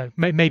doesn't matter,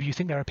 maybe you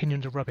think their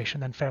opinions are rubbish,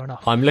 and then fair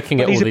enough. I'm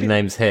looking at all the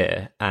names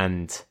here,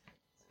 and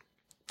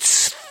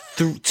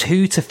 2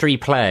 to 3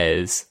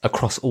 players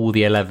across all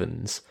the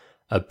 11s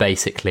are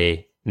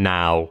basically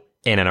now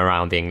in and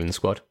around the England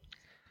squad.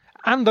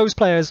 And those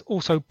players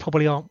also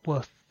probably aren't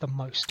worth the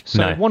most.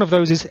 So No. One of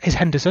those is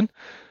Henderson,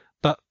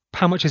 but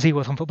how much is he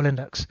worth on Football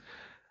Index?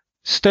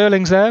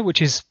 Sterling's there,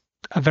 which is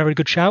a very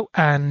good shout,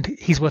 and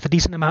he's worth a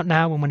decent amount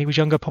now, and when he was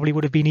younger probably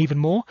would have been even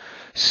more.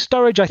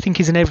 Sturridge, I think,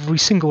 is in every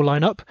single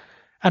lineup,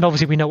 and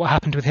obviously we know what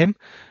happened with him.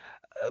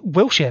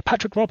 Wilshere,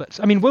 Patrick Roberts.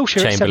 I mean,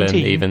 Wilshere Chamberlain, at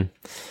 17... even.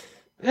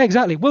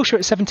 Exactly. Wilshere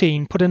at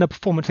 17 put in a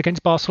performance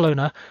against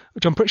Barcelona,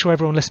 which I'm pretty sure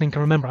everyone listening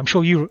can remember. I'm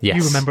sure you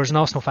remember as an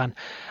Arsenal fan.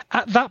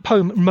 At that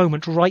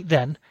moment right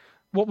then,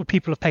 what would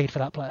people have paid for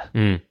that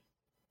player?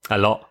 A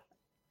lot.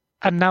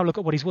 And now look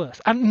at what he's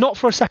worth. And not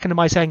for a second am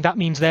I saying that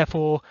means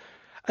therefore...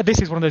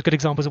 This is one of those good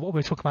examples of what we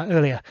were talking about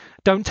earlier.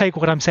 Don't take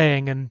what I'm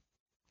saying and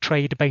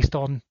trade based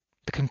on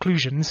the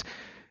conclusions.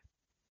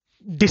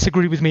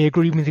 Disagree with me,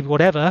 agree with me,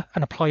 whatever,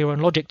 and apply your own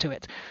logic to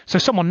it. So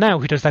someone now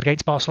who does that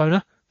against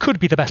Barcelona could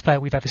be the best player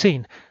we've ever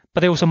seen,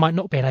 but they also might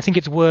not be. And I think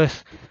it's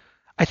worth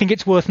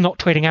not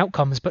trading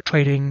outcomes, but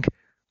trading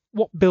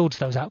what builds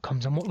those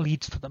outcomes and what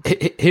leads to them.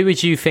 Who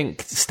would you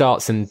think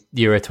starts in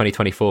Euro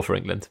 2024 for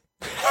England?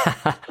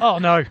 Oh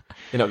no,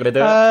 You're not going to do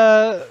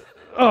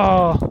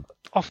it?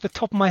 Off the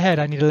top of my head,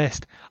 I need a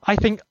list. I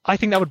think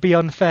that would be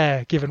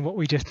unfair given what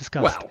we just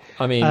discussed. Well,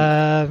 I mean,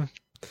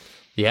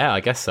 yeah, I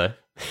guess so.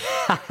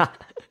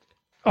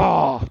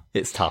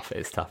 It's tough,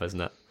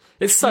 isn't it?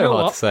 It's so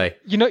hard to say.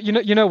 You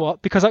know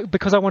what? Because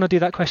I want to do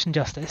that question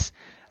justice.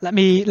 Let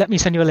me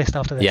send you a list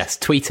after this. Yes,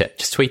 tweet it.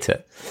 Just tweet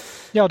it.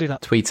 Yeah, I'll do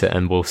that. Tweet it,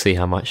 and we'll see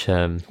how much.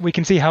 We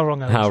can see how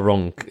wrong I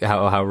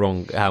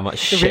was. How much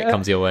shit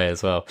comes your way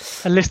as well.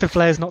 A list of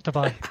players not to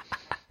buy.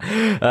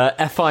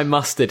 FI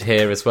Mustard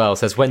here as well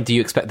says, when do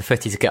you expect the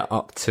footy to get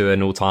up to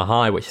an all-time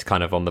high, which is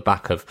kind of on the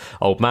back of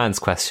old man's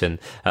question.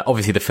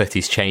 Obviously the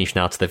footy's changed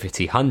now to the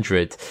footy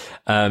 100,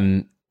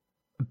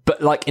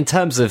 but like in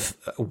terms of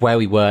where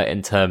we were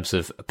in terms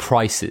of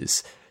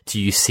prices, do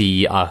you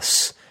see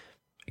us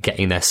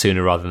getting there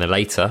sooner rather than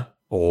later,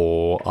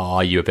 or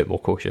are you a bit more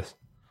cautious?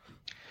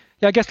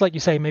 Yeah, I guess like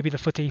you say, maybe the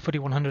footy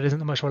 100 isn't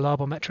the most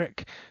reliable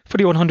metric.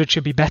 Footy 100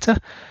 should be better.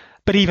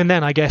 But even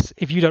then, I guess,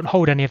 if you don't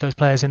hold any of those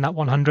players in that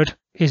 100,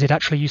 is it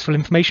actually useful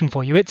information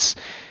for you? It's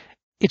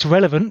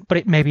relevant, but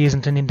it maybe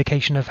isn't an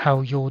indication of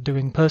how you're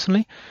doing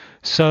personally.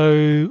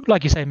 So,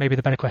 like you say, maybe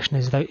the better question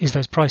is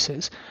those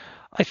prices.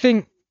 I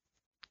think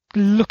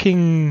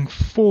looking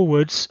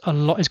forwards, a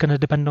lot is going to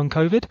depend on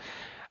COVID.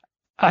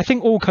 I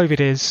think all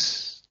COVID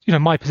is,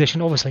 my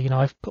position, obviously,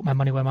 I've put my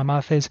money where my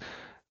mouth is.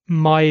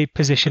 My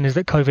position is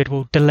that COVID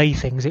will delay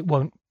things. It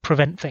won't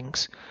prevent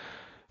things.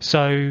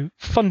 So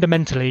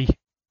fundamentally,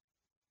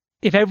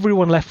 if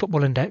everyone left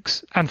Football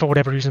Index, and for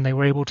whatever reason they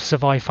were able to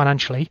survive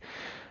financially,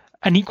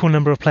 an equal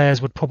number of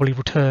players would probably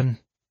return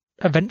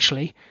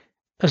eventually,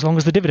 as long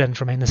as the dividends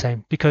remain the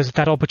same, because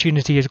that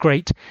opportunity is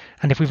great.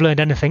 And if we've learned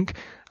anything,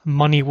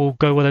 money will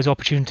go where those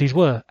opportunities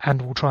were,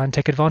 and we'll try and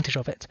take advantage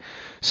of it.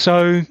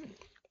 So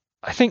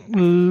I think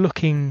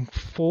looking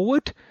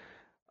forward,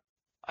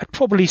 I'd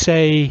probably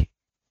say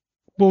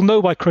we'll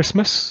know by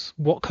Christmas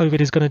what COVID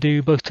is going to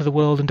do both to the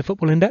world and to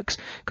Football Index,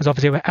 because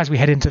obviously as we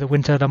head into the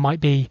winter, there might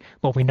be,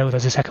 well, we know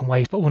there's a second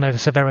wave, but we'll know the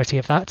severity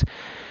of that.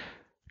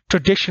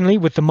 Traditionally,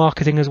 with the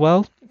marketing as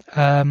well,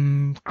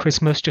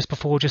 Christmas, just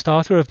before, just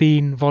after, have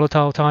been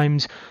volatile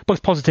times,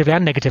 both positively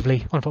and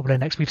negatively on Football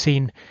Index. We've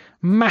seen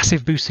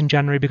massive boosts in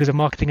January because of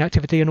marketing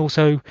activity, and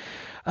also,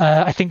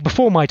 I think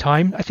before my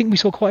time, I think we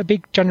saw quite a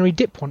big January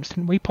dip once,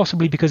 didn't we?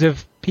 Possibly because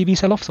of PB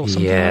sell-offs or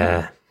something.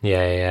 Yeah.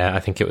 I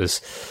think it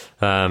was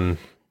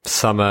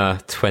summer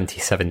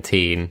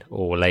 2017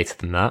 or later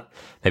than that,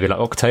 maybe like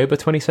October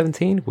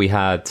 2017. We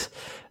had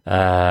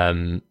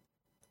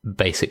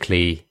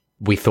basically,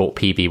 we thought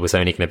PB was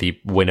only going to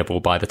be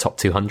winnable by the top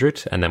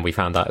 200, and then we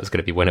found out it was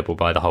going to be winnable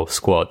by the whole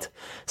squad.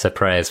 So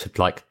players had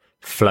like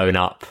flown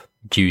up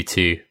due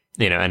to,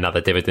 another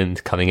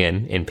dividend coming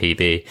in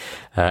PB.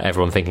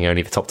 Everyone thinking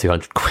only the top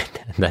 200 quid,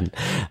 and then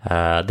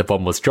the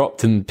bomb was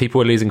dropped, and people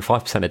were losing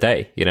 5% a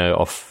day,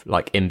 off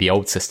like in the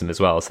old system as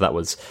well. So that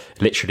was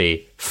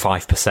literally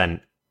 5%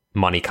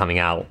 money coming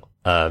out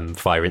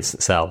via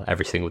instant sell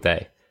every single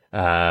day.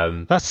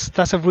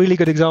 That's a really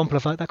good example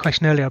of like that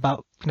question earlier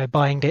about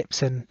buying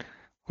dips and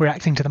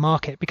reacting to the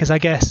market, because I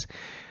guess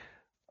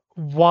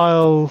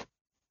while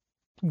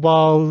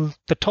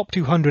the top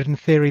 200 in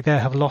theory there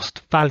have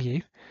lost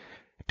value,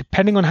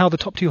 depending on how the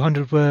top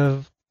 200 were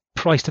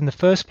priced in the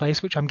first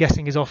place, which I'm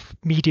guessing is off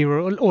media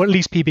or at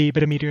least PB,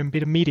 bit of media and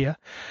bit of media,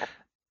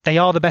 they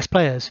are the best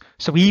players.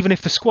 So even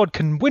if the squad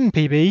can win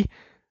PB,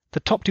 the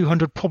top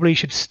 200 probably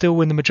should still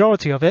win the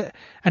majority of it.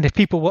 And if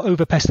people were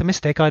over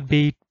pessimistic, I'd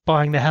be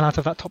buying the hell out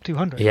of that top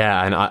 200.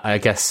 Yeah, and I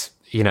guess,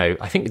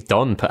 I think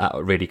Don put out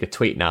a really good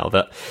tweet now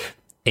that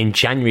in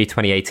January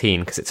 2018,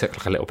 because it took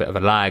like a little bit of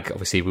a lag,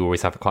 obviously we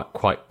always have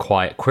quite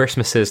quiet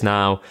Christmases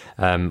now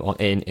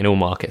in all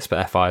markets,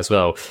 but FI as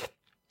well.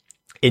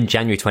 In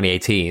January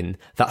 2018,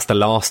 that's the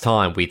last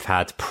time we've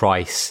had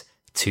price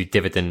to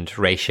dividend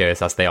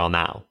ratios as they are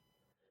now.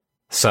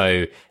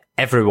 So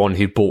everyone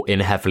who bought in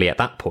heavily at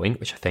that point,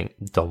 which I think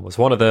Don was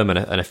one of them, and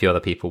a few other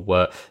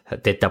people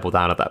did double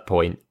down at that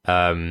point,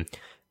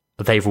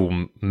 they've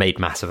all made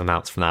massive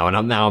amounts from now.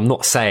 And I'm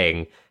not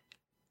saying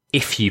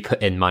if you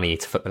put in money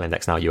to Football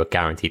Index now, you are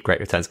guaranteed great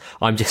returns.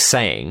 I'm just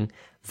saying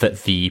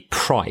that the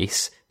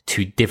price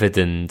to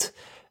dividend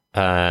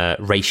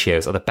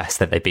ratios are the best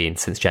that they've been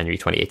since January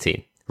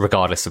 2018,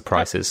 regardless of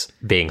prices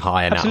being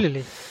higher now.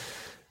 Absolutely.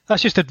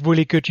 That's just a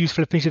really good,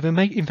 useful piece of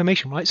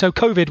information, right? So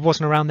COVID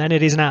wasn't around then;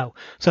 it is now.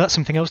 So that's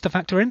something else to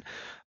factor in.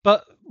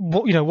 But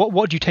what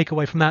do you take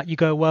away from that? You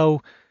go,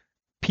 well,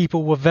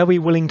 people were very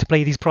willing to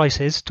pay these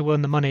prices to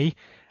earn the money,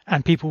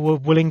 and people were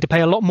willing to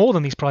pay a lot more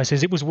than these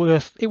prices. It was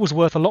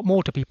worth a lot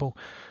more to people.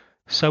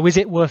 So is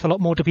it worth a lot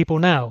more to people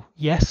now?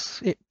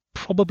 Yes, it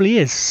probably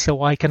is.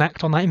 So I can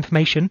act on that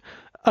information,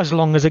 as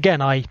long as,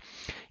 again, I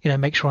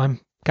make sure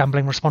I'm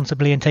gambling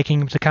responsibly and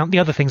taking into account the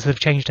other things that have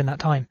changed in that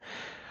time.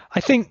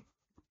 I think,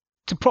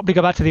 to probably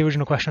go back to the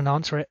original question and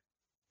answer it,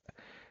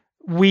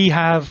 we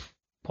have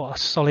a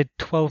solid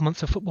 12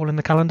 months of football in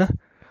the calendar.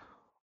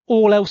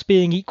 All else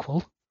being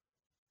equal,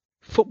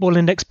 Football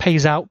Index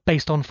pays out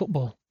based on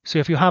football. So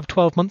if you have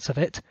 12 months of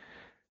it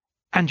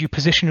and you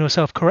position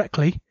yourself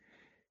correctly,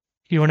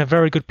 you're in a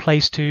very good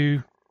place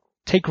to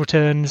take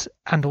returns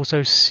and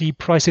also see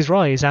prices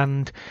rise,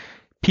 and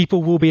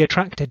people will be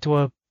attracted to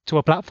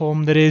a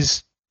platform that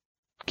is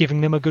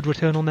giving them a good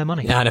return on their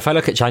money. Yeah, and if I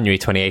look at January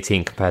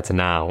 2018 compared to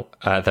now,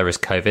 there is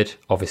COVID,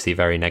 obviously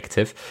very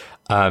negative.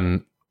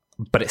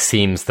 But it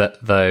seems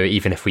that though,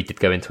 even if we did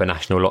go into a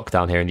national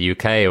lockdown here in the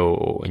UK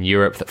or in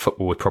Europe, that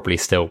football would probably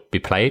still be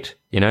played,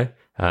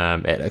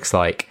 It looks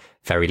like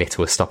very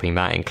little is stopping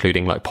that,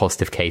 including like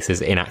positive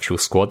cases in actual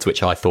squads,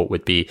 which I thought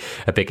would be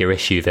a bigger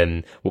issue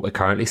than what we're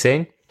currently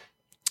seeing.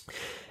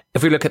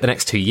 If we look at the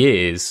next 2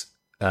 years,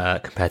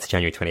 compared to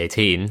January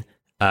 2018,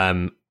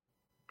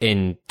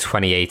 in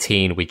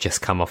 2018, we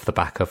just come off the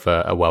back of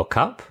a World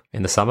Cup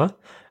in the summer,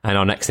 and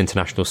our next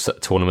international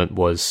tournament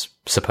was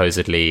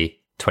supposedly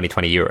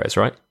 2020 Euros,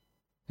 right?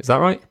 Is that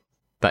right?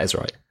 That is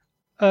right.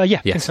 Yeah.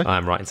 Yes, I think so.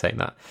 I'm right in saying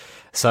that.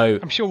 So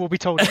I'm sure we'll be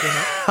told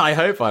again. I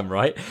hope I'm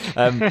right.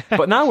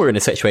 But now we're in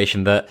a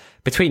situation that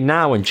between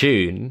now and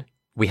June,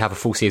 we have a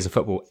full season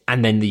football,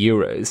 and then the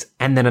Euros,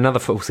 and then another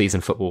full season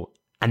football,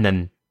 and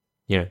then,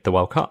 the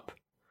World Cup.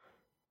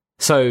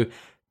 So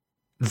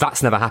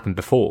that's never happened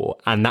before.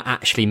 And that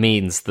actually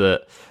means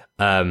that,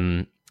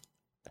 what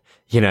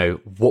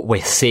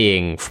we're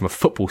seeing from a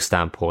football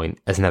standpoint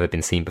has never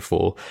been seen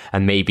before.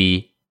 And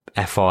maybe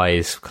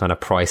FI's kind of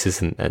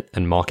prices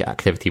and market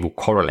activity will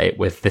correlate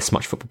with this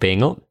much football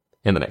being on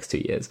in the next 2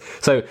 years.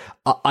 So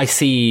I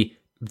see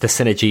the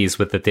synergies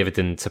with the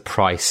dividend to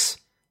price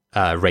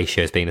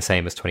ratios being the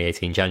same as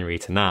 2018 January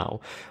to now.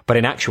 But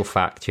in actual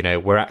fact,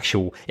 we're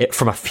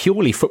from a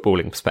purely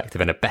footballing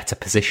perspective in a better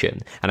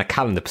position, and a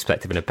calendar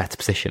perspective in a better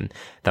position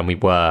than we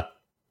were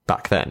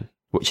back then,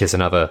 which is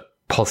another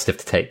positive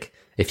to take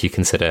if you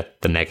consider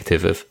the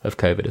negative of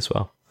COVID as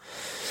well.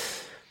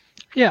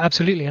 Yeah,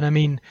 absolutely. And I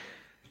mean,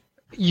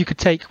 you could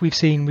take, we've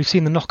seen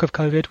the knock of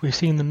COVID, we've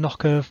seen the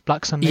knock of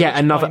Black Sunday.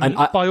 Yeah,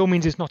 by all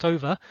means, it's not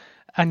over,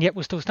 and yet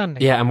we're still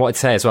standing. Yeah, and what I'd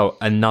say as well,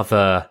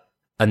 another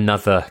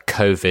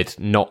COVID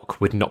knock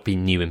would not be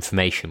new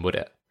information, would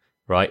it?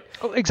 Right?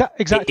 Oh,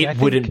 exactly. It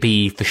wouldn't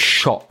be the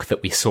shock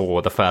that we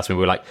saw the first when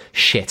we were like,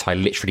 shit, I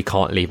literally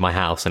can't leave my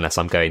house unless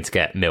I'm going to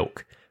get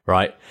milk,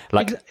 right?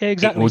 Like,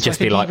 exactly. It will just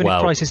be like,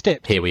 well, prices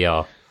dipped, here we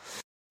are.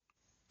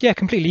 Yeah,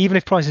 completely. Even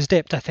if prices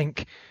dipped, I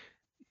think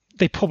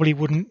they probably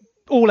wouldn't,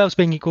 all else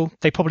being equal,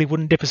 they probably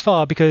wouldn't dip as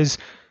far, because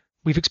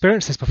we've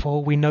experienced this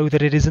before. We know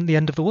that it isn't the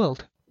end of the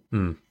world.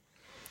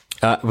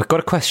 We've got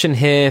a question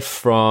here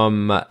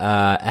from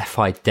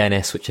FI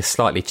Dennis, which is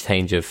slightly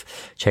change of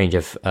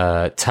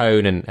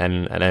tone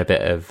and a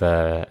bit of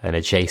an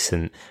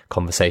adjacent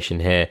conversation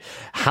here.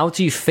 How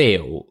do you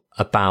feel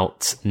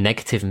about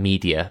negative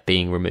media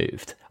being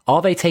removed?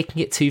 Are they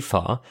taking it too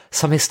far?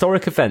 Some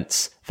historic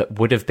events that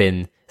would have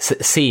been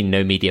seen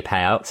no media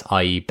payouts,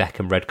 i.e.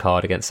 Beckham red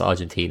card against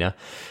Argentina,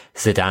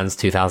 Zidane's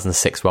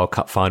 2006 World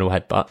Cup final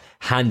headbutt,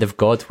 Hand of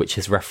God, which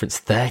is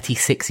referenced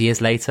 36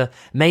 years later,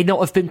 may not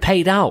have been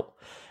paid out.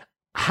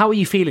 How are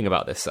you feeling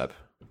about this, Seb?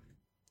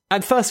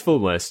 And first and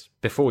foremost,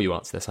 before you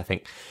answer this, I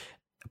think,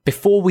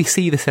 before we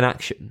see this in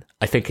action,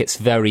 I think it's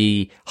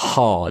very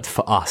hard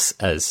for us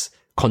as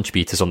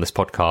contributors on this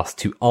podcast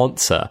to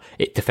answer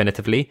it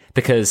definitively,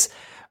 because,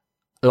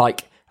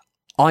 like,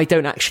 I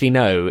don't actually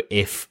know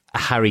if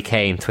Harry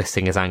Kane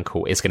twisting his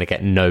ankle is going to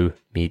get no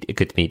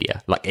good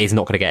media. Like, he's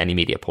not going to get any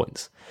media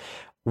points.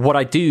 What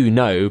I do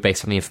know,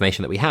 based on the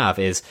information that we have,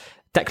 is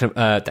Declan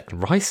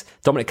Rice,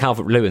 Dominic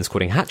Calvert-Lewin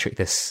scoring a hat-trick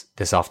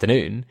this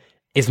afternoon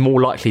is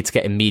more likely to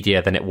get in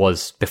media than it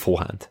was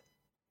beforehand.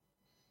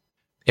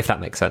 If that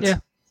makes sense.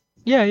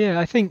 Yeah.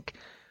 I think,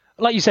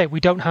 like you say,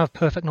 we don't have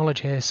perfect knowledge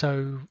here,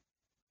 so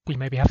we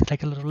maybe have to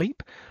take a little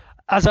leap.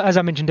 As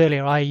I mentioned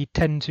earlier, I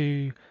tend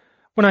to,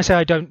 when I say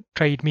I don't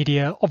trade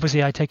media,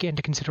 obviously I take it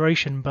into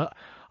consideration, but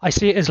I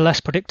see it as less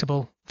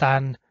predictable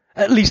than,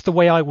 at least the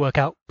way I work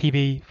out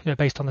PB,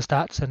 based on the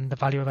stats and the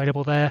value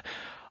available there.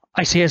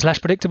 I see it as less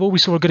predictable. We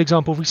saw a good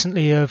example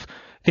recently of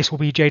this will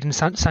be Jadon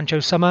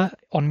Sancho's summer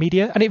on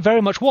media, and it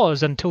very much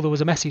was until there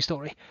was a Messi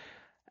story.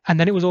 And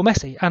then it was all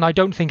Messi. And I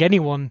don't think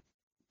anyone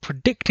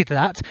predicted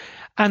that.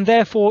 And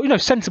therefore,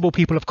 sensible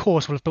people, of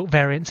course, will have built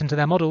variants into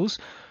their models.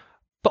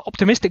 But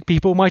optimistic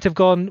people might have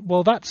gone,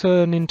 well, that's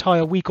an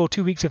entire week or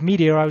 2 weeks of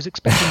media I was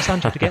expecting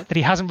Sancho to get that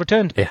he hasn't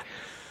returned. Yeah.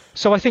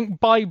 So I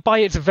think by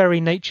its very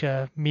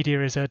nature,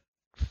 media is a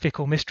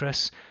fickle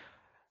mistress.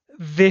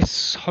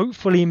 This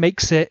hopefully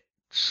makes it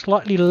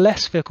slightly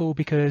less fickle,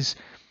 because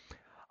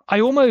I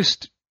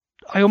almost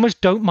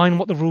don't mind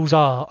what the rules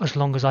are as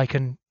long as I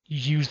can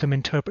use them,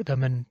 interpret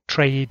them, and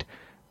trade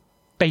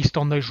based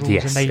on those rules.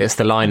 Yes, and it's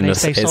the line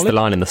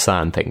in the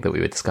sand thing that we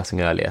were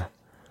discussing earlier.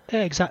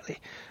 Yeah, exactly.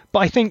 But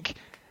I think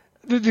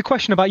the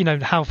question about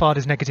how far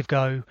does negative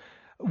go?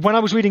 When I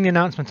was reading the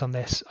announcements on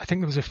this, I think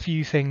there was a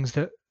few things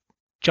that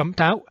jumped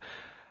out.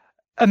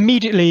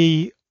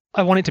 Immediately,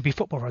 I want it to be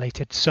football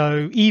related.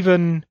 So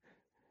even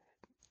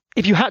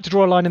if you had to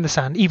draw a line in the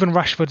sand, even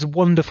Rashford's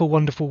wonderful,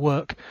 wonderful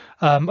work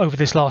over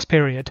this last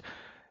period,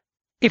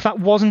 if that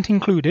wasn't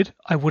included,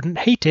 I wouldn't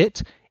hate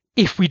it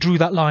if we drew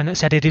that line that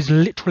said it is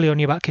literally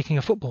only about kicking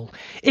a football.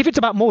 If it's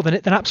about more than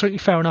it, then absolutely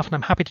fair enough, and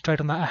I'm happy to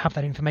trade on that. I have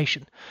that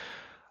information.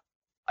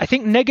 I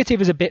think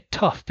negative is a bit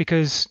tough,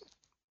 because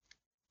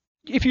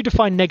if you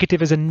define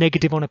negative as a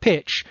negative on a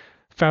pitch,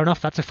 fair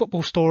enough, that's a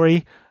football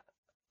story,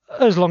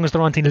 as long as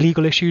there aren't any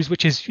legal issues,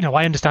 which is,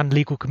 I understand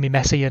legal can be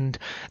messy, and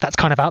that's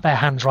kind of out their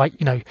hands, right?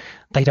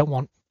 They don't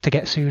want to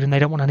get sued, and they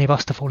don't want any of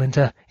us to fall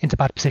into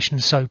bad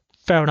positions. So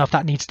fair enough,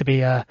 that needs to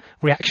be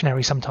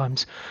reactionary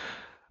sometimes.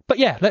 But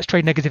yeah, let's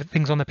trade negative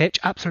things on the pitch,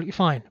 absolutely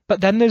fine.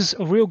 But then there's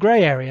a real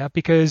grey area,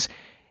 because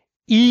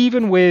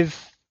even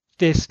with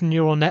this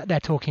neural net they're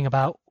talking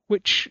about,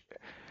 which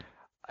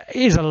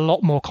is a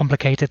lot more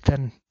complicated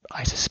than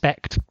I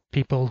suspect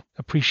people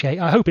appreciate.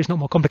 I hope it's not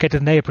more complicated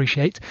than they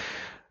appreciate.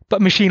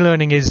 But machine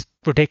learning is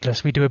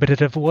ridiculous. We do a bit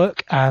of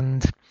work,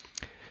 and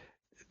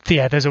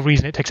there's a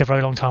reason it takes a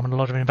very long time and a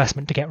lot of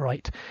investment to get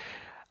right.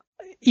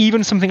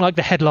 Even something like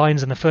the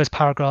headlines and the first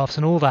paragraphs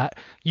and all that,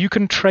 you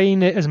can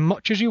train it as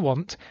much as you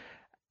want,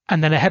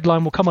 and then a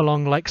headline will come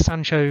along like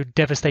Sancho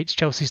devastates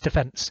Chelsea's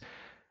defence.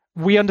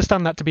 We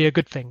understand that to be a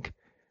good thing,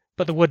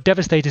 but the word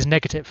devastate is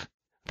negative.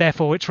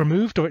 Therefore, it's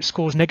removed or it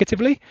scores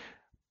negatively.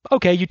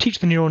 Okay, you teach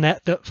the neural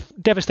net that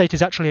devastate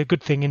is actually a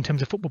good thing in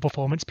terms of football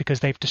performance because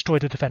they've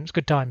destroyed the defence.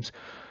 Good times.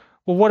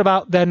 Well, what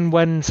about then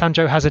when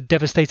Sancho has a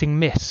devastating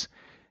miss?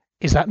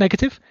 Is that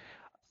negative?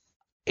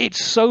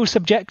 It's so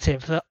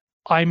subjective that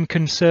I'm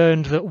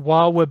concerned that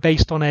while we're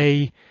based on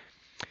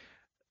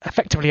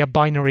effectively a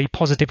binary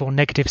positive or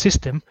negative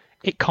system,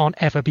 it can't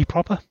ever be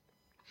proper.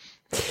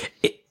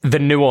 The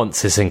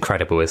nuance is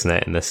incredible, isn't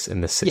it,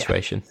 in this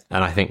situation? Yeah.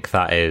 And I think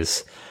that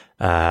is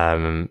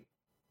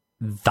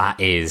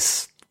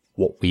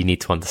what we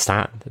need to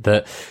understand.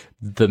 That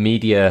the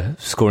media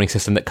scoring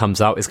system that comes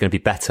out is going to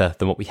be better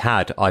than what we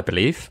had, I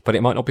believe, but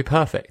it might not be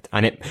perfect.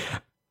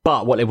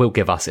 But what it will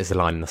give us is a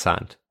line in the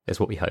sand, is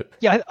what we hope.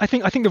 Yeah, I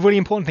think the really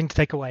important thing to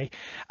take away,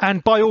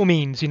 and by all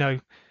means,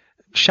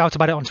 shout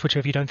about it on Twitter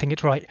if you don't think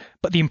it's right,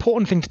 but the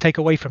important thing to take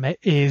away from it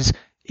is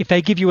if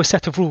they give you a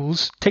set of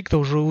rules, take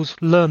those rules,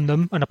 learn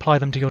them, and apply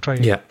them to your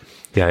trading. Yeah.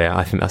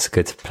 I think that's a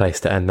good place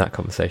to end that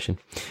conversation.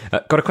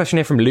 Got a question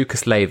here from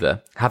Lucas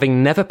Lather.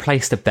 Having never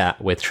placed a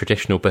bet with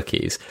traditional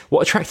bookies,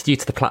 what attracted you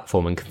to the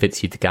platform and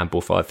convinced you to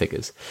gamble 5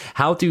 figures?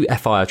 How do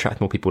FI attract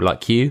more people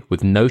like you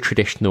with no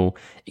traditional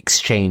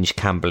exchange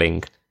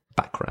gambling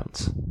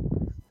backgrounds?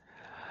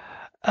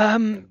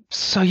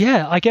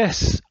 I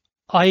guess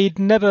I'd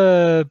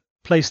never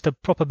placed a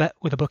proper bet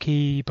with a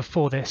bookie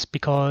before this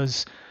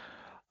because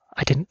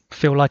I didn't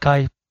feel like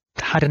I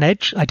had an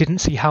edge. I didn't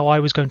see how I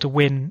was going to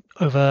win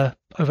over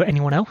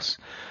anyone else.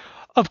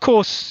 Of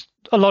course,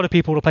 a lot of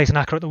people will place an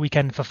acca at the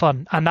weekend for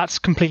fun, and that's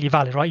completely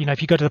valid, right?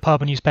 If you go to the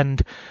pub and you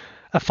spend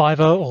a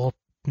 £5 or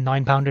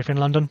 £9 if you're in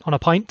London on a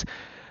pint,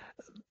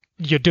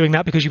 you're doing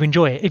that because you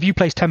enjoy it. If you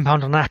place £10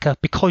 on an acca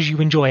because you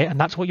enjoy it and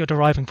that's what you're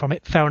deriving from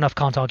it, fair enough,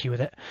 can't argue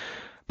with it.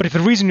 But if the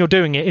reason you're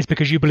doing it is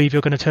because you believe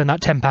you're going to turn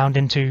that £10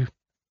 into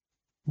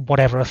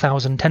whatever,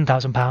 £1,000,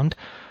 £10,000,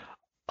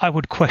 I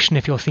would question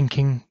if you're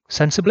thinking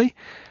sensibly.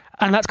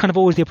 And that's kind of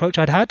always the approach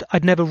I'd had.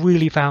 I'd never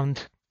really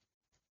found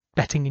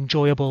betting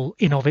enjoyable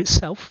in of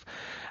itself.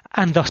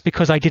 And thus,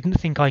 because I didn't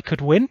think I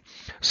could win,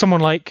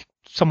 someone like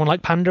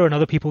Panda and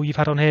other people you've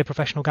had on here,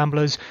 professional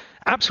gamblers,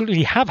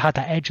 absolutely have had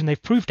that edge and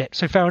they've proved it.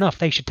 So fair enough,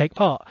 they should take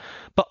part.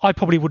 But I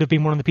probably would have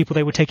been one of the people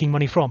they were taking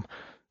money from.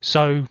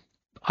 So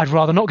I'd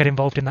rather not get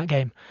involved in that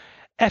game.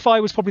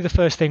 FI was probably the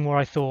first thing where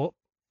I thought,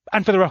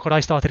 and for the record,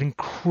 I started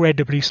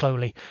incredibly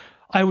slowly.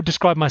 I would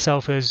describe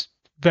myself as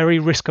very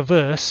risk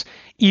averse,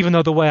 even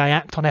though the way I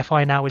act on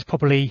FI now is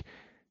probably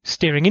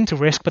steering into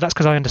risk, but that's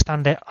because I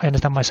understand it. I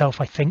understand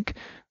myself, I think.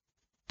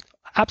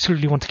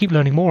 Absolutely want to keep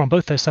learning more on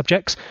both those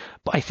subjects,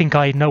 but I think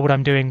I know what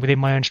I'm doing within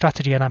my own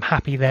strategy, and I'm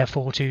happy,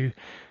 therefore, to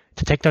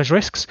take those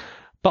risks.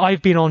 But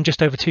I've been on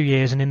just over 2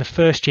 years, and in the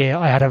first year,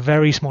 I had a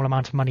very small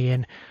amount of money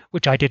in,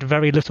 which I did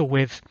very little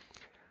with.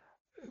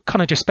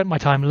 Kind of just spent my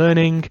time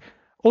learning.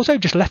 Also,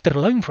 just left it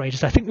alone for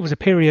ages. I think there was a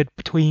period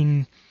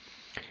between.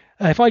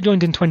 If I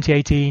joined in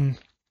 2018,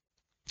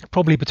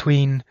 probably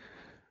between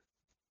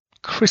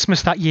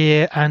Christmas that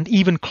year and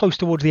even close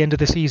towards the end of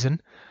the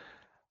season,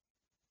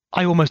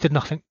 I almost did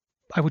nothing.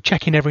 I would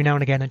check in every now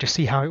and again and just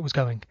see how it was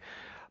going.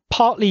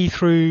 Partly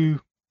through,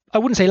 I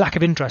wouldn't say lack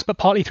of interest, but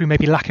partly through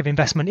maybe lack of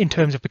investment in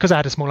terms of because I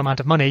had a small amount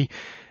of money,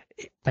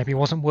 it maybe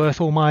wasn't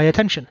worth all my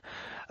attention.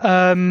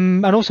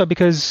 And also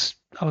because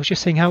I was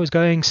just seeing how it was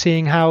going,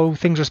 seeing how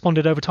things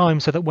responded over time,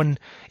 so that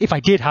if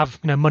I did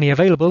have money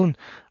available, and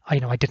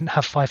I didn't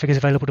have 5 figures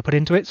available to put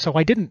into it, so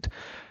I didn't.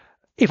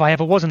 If I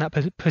ever was in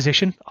that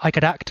position, I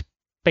could act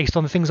based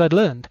on the things I'd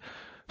learned.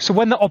 So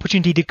when that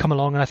opportunity did come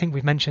along, and I think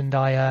we've mentioned,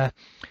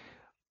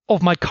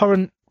 of my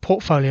current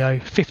portfolio,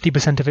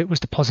 50% of it was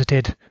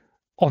deposited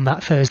on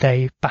that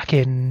Thursday back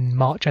in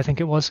March, I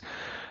think it was,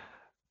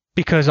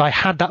 because I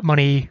had that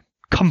money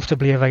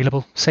comfortably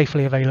available,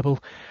 safely available.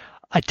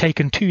 I'd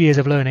taken 2 years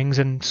of learnings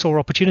and saw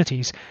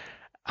opportunities,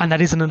 and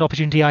that isn't an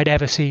opportunity I'd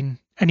ever seen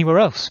anywhere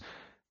else.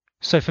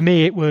 So for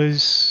me, it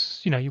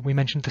was, we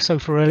mentioned the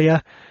sofa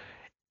earlier.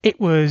 It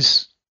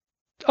was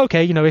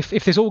okay,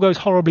 if this all goes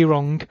horribly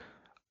wrong,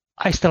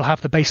 I still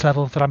have the base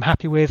level that I'm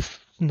happy with.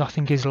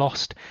 Nothing is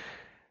lost.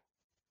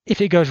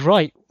 If it goes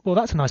right, well,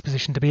 that's a nice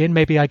position to be in.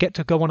 Maybe I get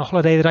to go on a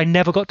holiday that I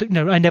never got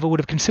to, I never would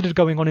have considered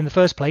going on in the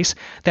first place.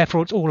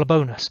 Therefore, it's all a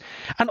bonus.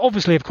 And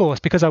obviously, of course,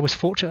 because I was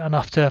fortunate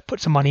enough to put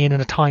some money in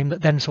a time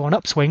that then saw an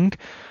upswing,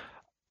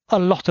 a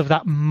lot of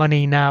that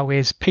money now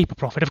is paper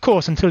profit. Of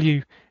course, until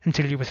you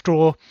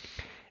withdraw,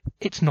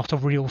 it's not a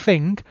real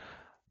thing.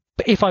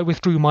 But if I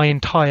withdrew my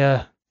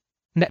entire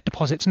net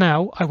deposits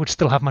now, I would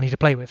still have money to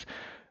play with.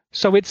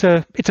 So it's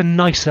a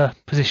nicer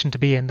position to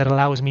be in that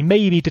allows me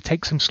maybe to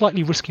take some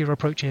slightly riskier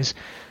approaches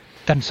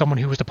than someone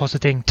who was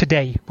depositing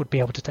today would be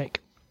able to take.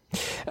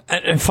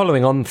 And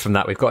following on from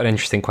that, we've got an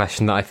interesting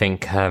question that I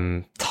think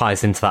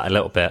ties into that a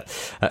little bit.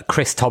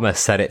 Chris Thomas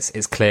said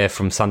it's clear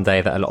from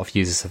Sunday that a lot of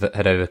users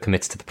had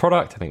overcommitted to the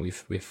product. I think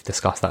we've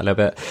discussed that a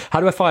little bit. How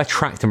do FI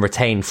attract and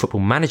retain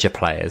Football Manager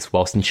players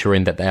whilst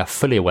ensuring that they are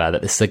fully aware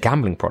that this is a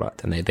gambling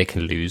product and they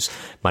can lose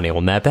money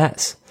on their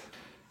bets?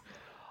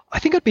 I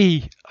think I'd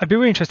be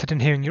really interested in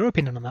hearing your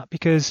opinion on that,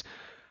 because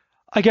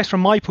I guess from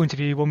my point of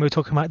view, when we were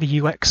talking about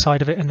the UX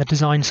side of it and the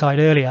design side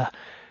earlier,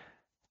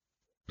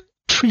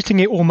 treating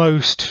it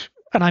almost,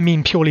 and I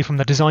mean purely from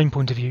the design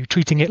point of view,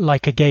 treating it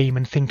like a game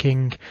and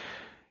thinking,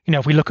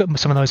 if we look at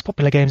some of those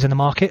popular games in the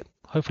market,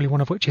 hopefully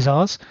one of which is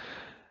ours,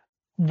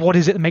 what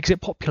is it that makes it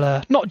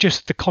popular? Not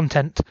just the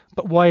content,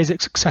 but why is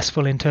it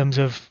successful in terms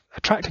of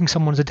attracting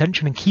someone's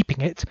attention and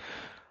keeping it?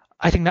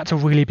 I think that's a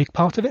really big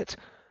part of it.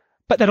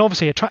 But then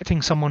obviously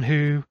attracting someone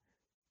who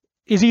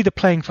is either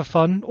playing for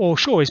fun or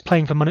is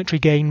playing for monetary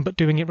gain, but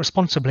doing it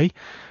responsibly.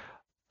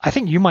 I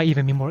think you might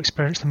even be more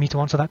experienced than me to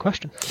answer that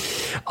question.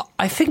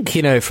 I think,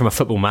 from a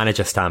Football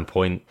Manager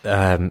standpoint,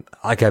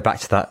 I go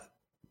back to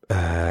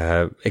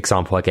that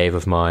example I gave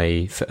of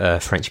my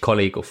French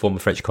colleague or former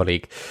French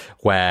colleague,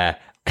 where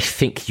I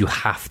think you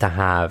have to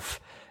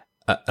have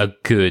a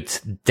good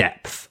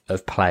depth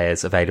of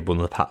players available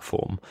on the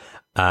platform,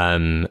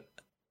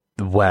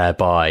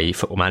 whereby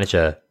Football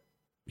Manager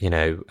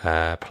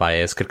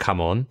players could come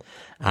on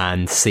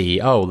and see,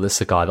 oh, this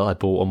is a guy that I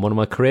bought on one of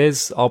my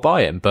careers, I'll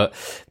buy him. But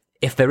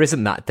if there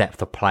isn't that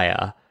depth of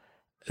player,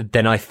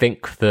 then I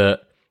think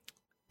that,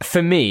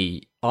 for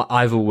me,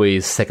 I've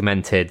always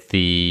segmented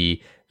the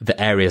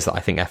areas that I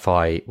think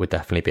FI would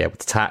definitely be able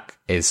to attack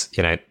is,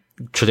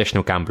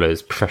 traditional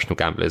gamblers, professional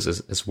gamblers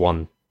as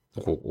one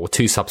or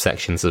two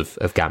subsections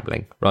of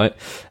gambling, right?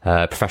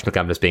 Professional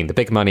gamblers being the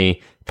big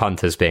money,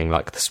 punters being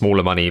like the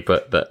smaller money,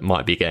 but that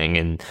might be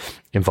getting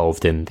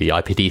involved in the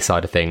IPD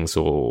side of things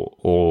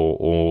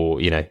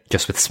or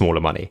just with smaller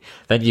money.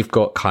 Then you've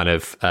got kind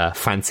of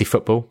fancy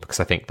football, because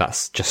I think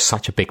that's just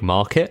such a big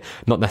market,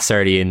 not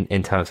necessarily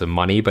in terms of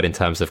money, but in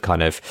terms of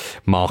kind of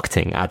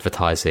marketing,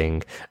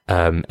 advertising,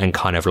 and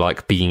kind of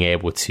like being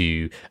able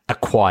to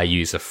acquire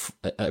users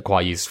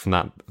from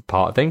that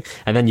part of thing.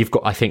 And then you've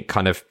got, I think,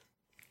 kind of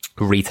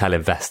retail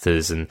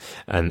investors and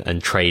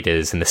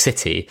traders in the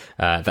city,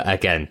 that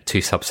again, two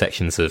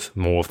subsections of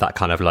more of that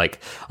kind of like,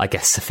 I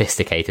guess,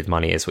 sophisticated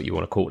money is what you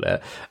want to call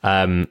it.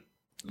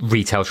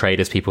 Retail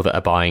traders, people that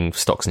are buying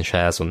stocks and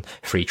shares on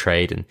free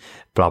trade and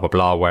blah, blah,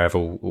 blah, wherever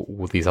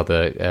all these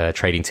other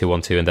trading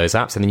 212 and those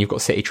apps. And then you've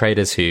got city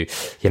traders who,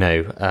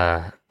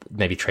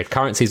 maybe trade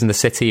currencies in the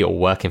city or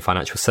work in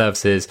financial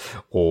services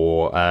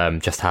or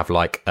just have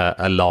like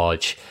a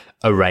large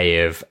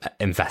array of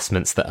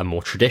investments that are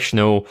more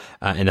traditional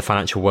in the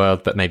financial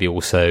world, but maybe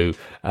also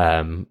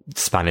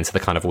span into the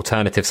kind of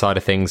alternative side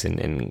of things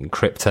in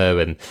crypto,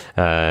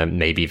 and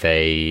maybe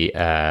they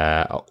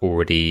are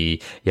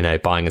already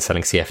buying and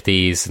selling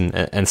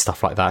CFDs and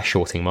stuff like that,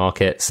 shorting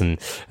markets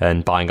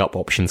and buying up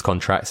options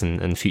contracts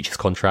and futures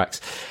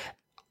contracts.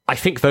 I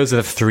think those are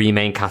the three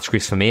main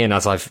categories for me, and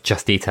as I've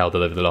just detailed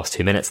over the last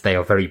 2 minutes, they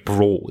are very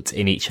broad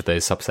in each of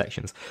those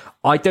subsections.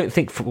 I don't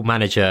think Football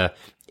Manager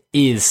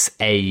is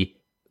a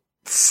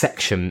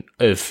section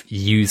of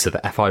user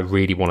that FI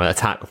really want to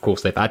attack. Of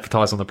course, they've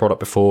advertised on the product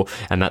before,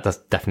 and that does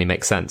definitely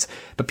make sense.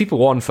 But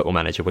people on Football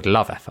Manager would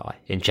love FI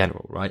in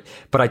general, right?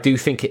 But I do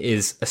think it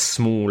is a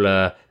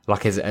smaller,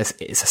 like it's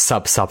a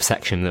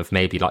subsection of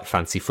maybe like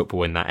fancy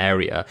football in that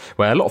area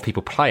where a lot of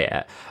people play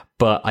it.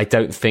 But I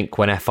don't think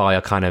when FI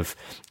are kind of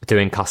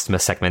doing customer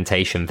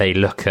segmentation, they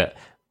look at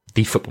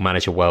the Football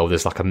Manager world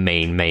as like a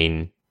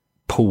main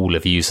pool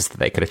of users that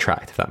they could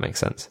attract, if that makes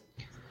sense.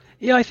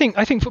 Yeah, I think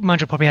Football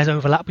Manager probably has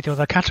overlap with the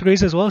other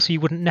categories as well, so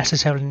you wouldn't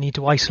necessarily need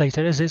to isolate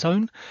it as its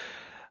own.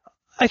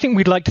 I think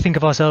we'd like to think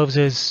of ourselves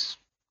as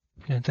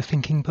the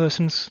thinking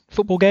person's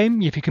football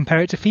game. If you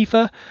compare it to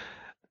FIFA,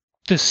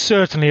 there's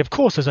certainly, of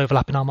course, there's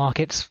overlap in our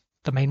markets,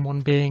 the main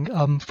one being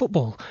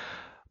football.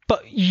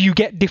 But you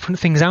get different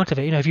things out of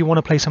it. If you want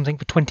to play something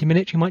for 20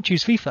 minutes, you might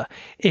choose FIFA.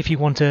 If you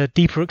want a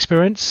deeper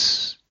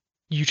experience,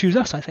 you choose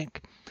us, I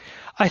think.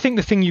 I think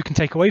the thing you can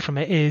take away from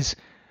it is,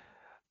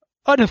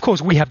 and of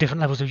course, we have different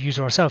levels of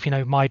user ourselves.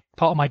 My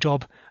part of my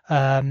job,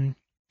 and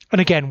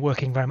again,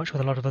 working very much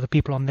with a lot of other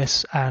people on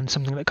this, and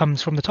something that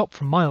comes from the top,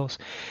 from Miles,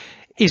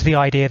 is the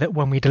idea that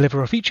when we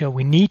deliver a feature,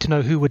 we need to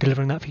know who we're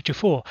delivering that feature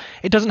for.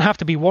 It doesn't have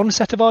to be one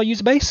set of our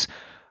user base.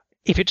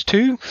 If it's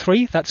 2,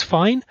 3, that's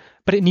fine,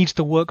 but it needs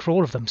to work for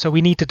all of them. So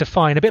we need to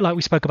define, a bit like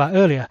we spoke about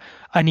earlier,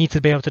 I need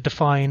to be able to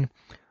define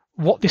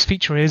what this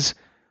feature is,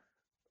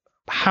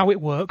 how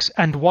it works,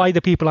 and why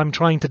the people I'm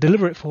trying to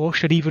deliver it for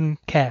should even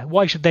care.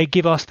 Why should they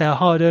give us their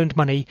hard-earned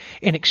money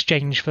in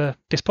exchange for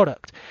this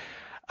product?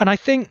 And I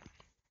think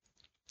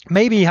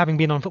maybe, having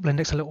been on Football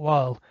Index a little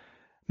while,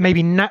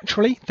 maybe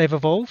naturally they've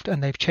evolved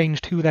and they've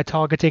changed who they're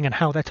targeting and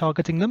how they're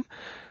targeting them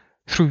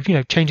through,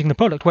 changing the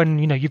product. When,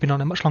 you've been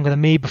on it much longer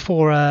than me.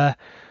 Before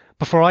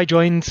I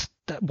joined,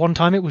 at one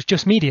time it was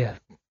just media.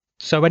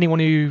 So anyone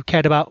who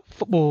cared about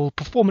football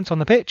performance on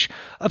the pitch,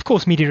 of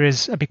course media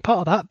is a big part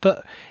of that,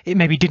 but it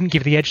maybe didn't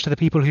give the edge to the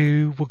people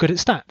who were good at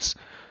stats.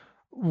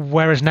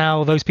 Whereas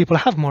now those people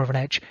have more of an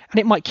edge, and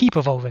it might keep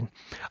evolving.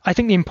 I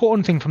think the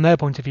important thing from their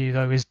point of view,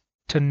 though, is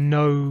to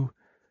know,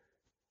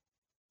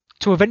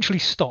 to eventually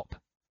stop,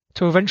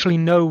 to eventually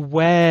know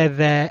where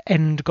their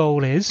end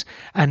goal is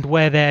and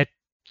where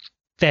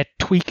they're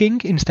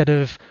tweaking instead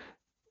of,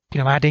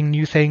 adding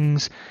new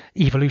things,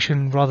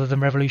 evolution rather than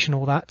revolution,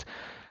 all that.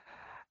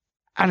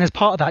 And as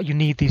part of that, you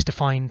need these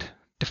defined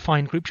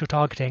groups you're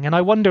targeting. And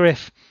I wonder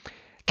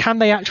can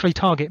they actually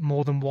target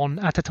more than one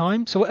at a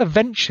time? So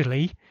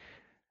eventually,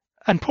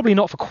 and probably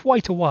not for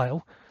quite a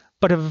while,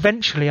 but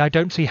eventually I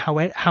don't see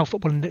how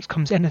Football Index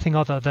becomes anything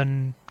other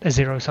than a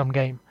zero-sum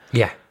game.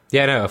 Yeah,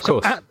 no, of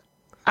course.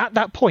 At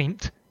that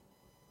point,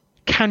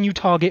 can you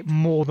target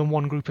more than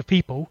one group of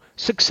people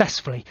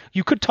successfully?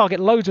 You could target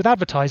loads with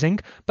advertising,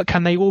 but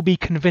can they all be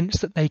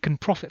convinced that they can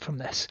profit from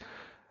this?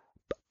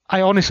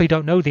 I honestly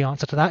don't know the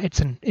answer to that. It's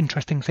an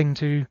interesting thing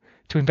to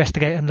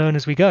investigate and learn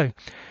as we go.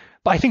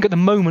 But I think at the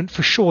moment,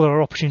 for sure, there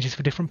are opportunities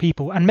for different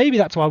people. And maybe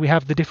that's why we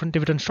have the different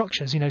dividend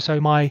structures. So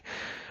my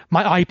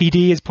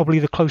IPD is probably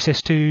the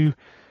closest to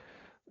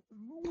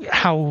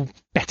how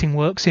betting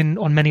works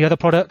on many other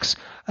products.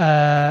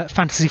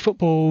 Fantasy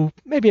football,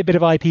 maybe a bit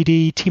of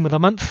IPD. Team of the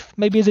month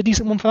maybe is a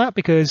decent one for that,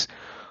 because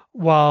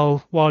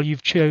while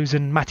you've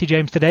chosen Matty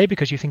James today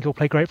because you think he'll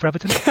play great for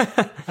Everton, James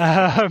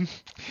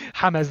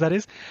that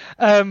is,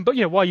 but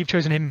while you've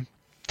chosen him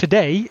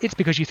today, it's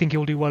because you think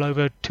he'll do well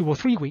over 2 or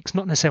 3 weeks,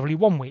 not necessarily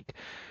 1 week.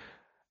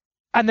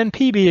 And then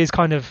PB is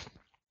kind of,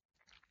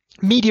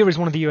 media is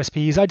one of the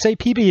USPs. I'd say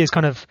PB is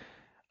kind of,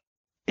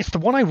 it's the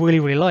one I really,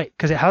 really like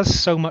because it has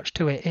so much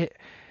to it.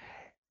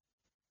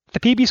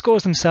 The PB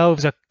scores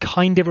themselves are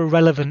kind of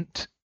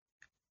irrelevant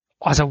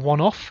as a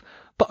one-off,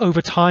 but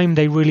over time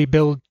they really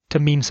build to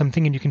mean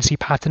something, and you can see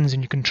patterns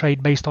and you can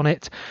trade based on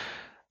it.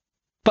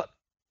 But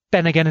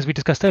then again, as we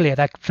discussed earlier,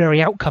 they're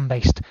very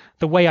outcome-based.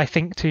 The way I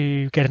think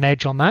to get an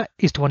edge on that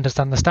is to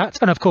understand the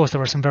stats. And of course,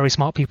 there are some very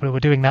smart people who are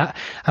doing that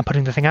and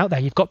putting the thing out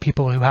there. You've got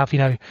people who have,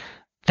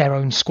 their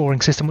own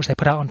scoring system, which they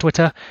put out on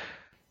Twitter.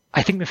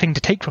 I think the thing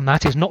to take from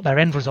that is not their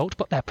end result,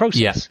 but their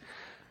process.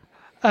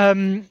 Yeah.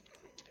 And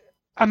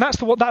like I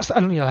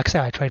say,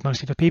 I trade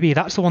mostly for PB.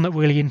 That's the one that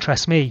really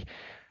interests me.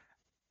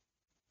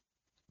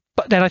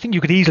 But then I think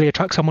you could easily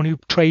attract someone who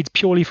trades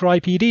purely for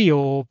IPD,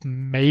 or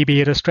maybe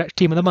at a stretch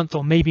Team of the Month,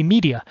 or maybe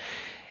media.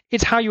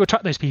 It's how you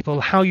attract those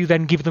people, how you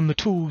then give them the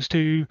tools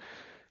to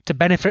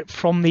benefit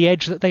from the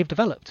edge that they've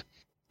developed.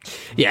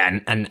 Yeah,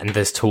 and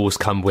those tools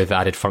come with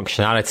added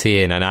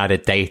functionality and an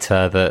added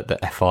data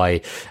that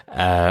FI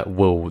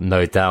will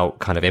no doubt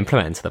kind of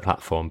implement into the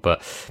platform.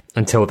 But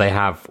until they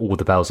have all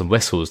the bells and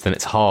whistles, then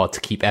it's hard to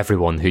keep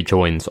everyone who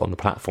joins on the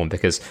platform,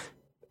 because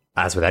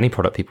as with any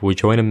product, people will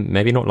join and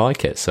maybe not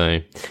like it.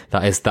 So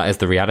that is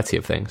the reality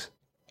of things.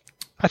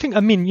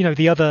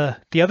 The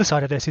other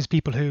side of this is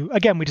people who,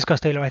 again, we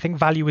discussed earlier, I think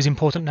value is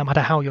important no matter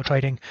how you're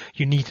trading.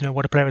 You need to know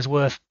what a player is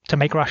worth to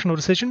make rational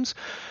decisions.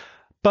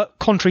 But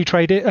contrary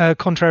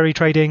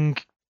trading,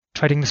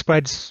 trading the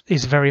spreads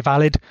is very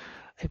valid.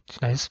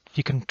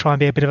 You can try and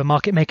be a bit of a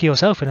market maker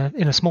yourself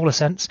in a smaller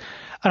sense.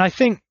 And I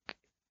think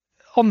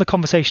on the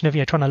conversation of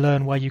trying to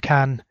learn where you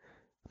can,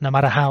 no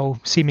matter how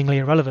seemingly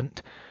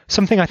irrelevant,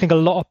 something I think a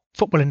lot of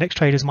Football Index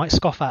traders might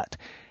scoff at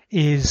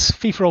is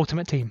FIFA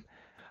Ultimate Team.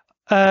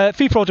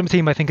 FIFA Ultimate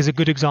Team, I think, is a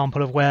good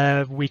example of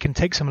where we can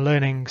take some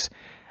learnings.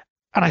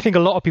 And I think a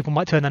lot of people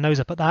might turn their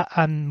nose up at that,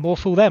 and more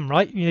fool them,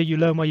 right? You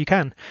learn where you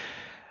can.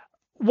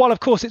 While,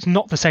 of course, it's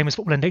not the same as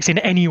Football Index in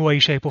any way,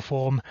 shape or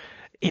form,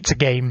 it's a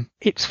game.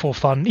 It's for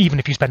fun. Even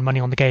if you spend money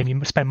on the game,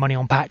 you spend money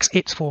on packs,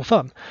 it's for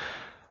fun.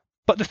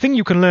 But the thing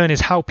you can learn is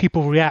how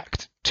people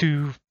react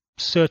to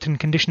certain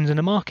conditions in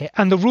the market.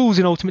 And the rules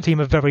in Ultimate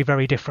Team are very,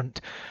 very different.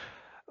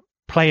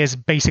 Players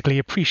basically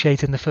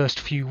appreciate in the first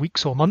few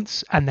weeks or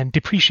months and then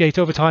depreciate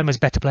over time as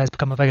better players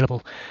become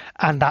available.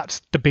 And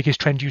that's the biggest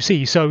trend you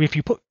see. So if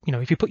you put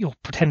your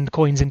pretend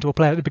coins into a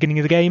player at the beginning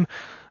of the game,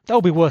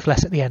 they'll be worth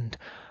less at the end.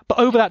 But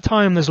over that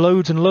time, there's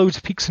loads and loads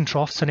of peaks and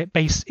troughs, and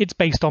it's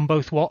based on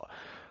both what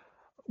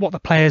the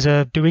players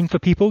are doing for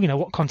people,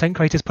 what content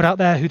creators put out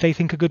there, who they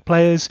think are good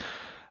players,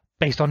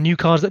 based on new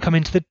cards that come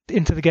into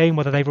the game,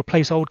 whether they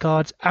replace old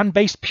cards, and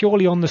based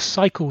purely on the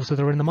cycles that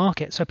are in the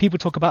market. So people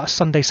talk about a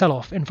Sunday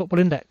sell-off in Football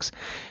Index.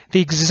 The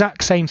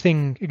exact same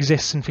thing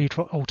exists in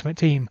FIFA Ultimate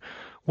Team,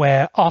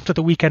 where after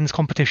the weekend's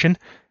competition,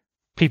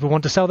 people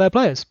want to sell their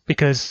players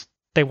because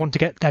they want to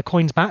get their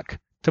coins back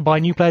to buy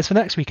new players for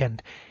next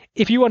weekend.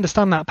 If you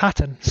understand that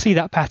pattern, see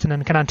that pattern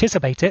and can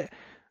anticipate it,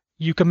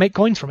 you can make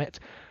coins from it.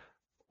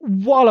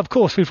 While, of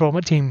course, FIFA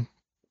Ultimate Team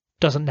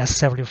doesn't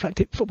necessarily reflect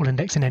it Football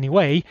Index in any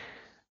way,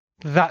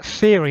 that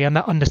theory and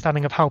that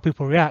understanding of how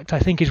people react, I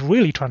think, is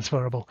really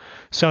transferable.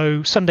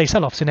 So Sunday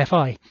sell-offs in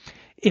FI.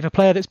 If a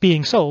player that's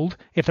being sold,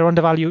 if their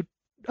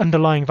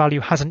underlying value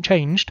hasn't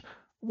changed,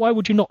 why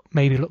would you not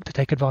maybe look to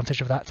take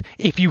advantage of that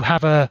if you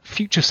have a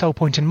future sell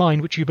point in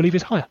mind which you believe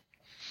is higher?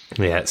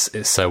 Yeah,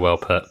 it's so well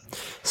put.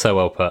 So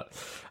well put.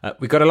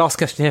 We've got a last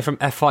question here from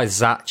FI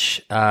Zach.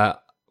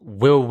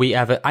 Will we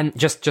ever... And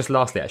just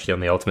lastly, actually, on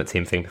the Ultimate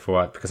Team thing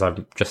because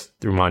I'm just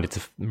reminded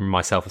to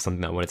myself of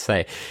something that I wanted to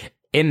say.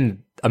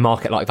 In a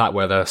market like that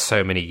where there are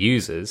so many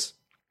users,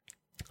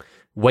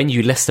 when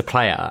you list a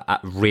player at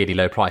really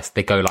low price,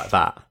 they go like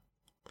that.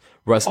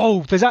 Whereas,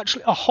 there's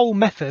actually a whole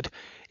method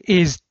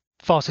is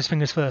fastest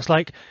fingers first.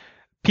 Like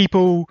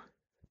people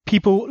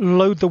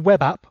load the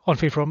web app on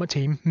FIFA Ultimate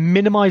Team,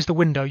 minimize the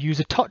window, use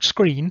a touch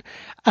screen,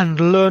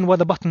 and learn where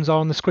the buttons are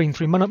on the screen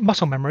through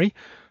muscle memory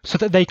so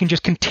that they can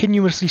just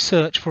continuously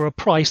search for a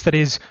price that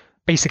is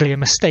basically a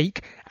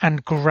mistake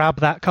and grab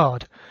that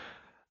card.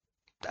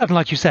 And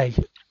like you say,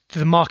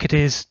 the market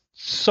is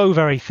so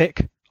very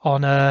thick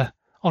on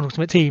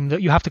Ultimate Team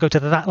that you have to go to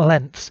that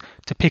lengths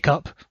to pick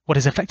up what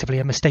is effectively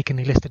a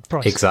mistakenly listed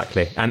price.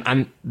 Exactly.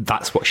 And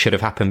that's what should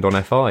have happened on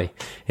FI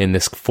in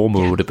this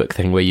formal order book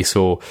thing where you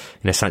saw,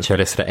 Sancho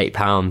listed at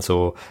 £8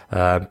 or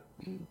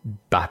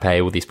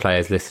Mbappe, all these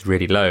players listed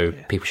really low.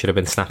 Yeah. People should have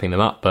been snapping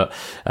them up. But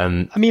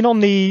I mean,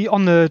 on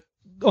the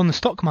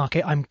stock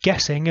market, I'm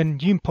guessing,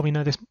 and you probably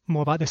know this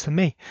more about this than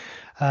me.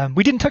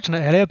 We didn't touch on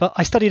it earlier, but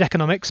I studied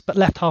economics, but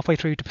left halfway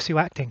through to pursue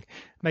acting.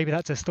 Maybe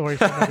that's a story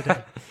for another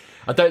day.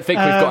 I don't think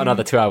we've got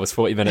another 2 hours,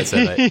 40 minutes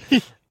in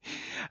it.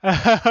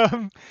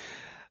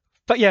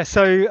 But yeah,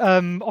 so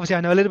obviously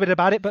I know a little bit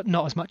about it, but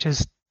not as much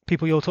as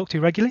people you'll talk to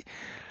regularly.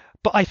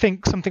 But I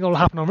think something that will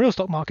happen on real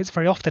stock markets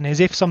very often is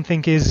if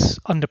something is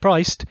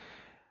underpriced,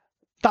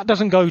 that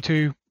doesn't go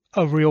to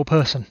a real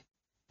person.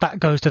 That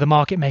goes to the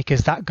market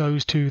makers. That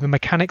goes to the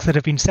mechanics that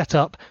have been set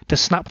up to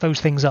snap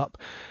those things up.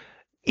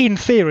 In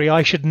theory,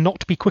 I should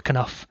not be quick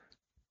enough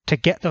to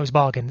get those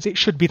bargains. It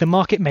should be the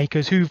market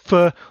makers who,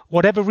 for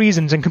whatever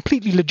reasons and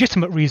completely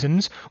legitimate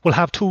reasons, will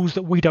have tools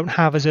that we don't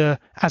have as a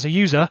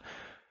user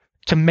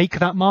to make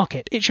that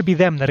market. It should be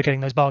them that are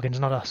getting those bargains,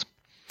 not us.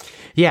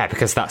 Yeah,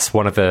 because that's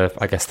one of the,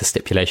 I guess, the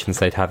stipulations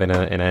they'd have in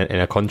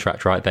a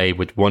contract, right? They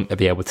would want to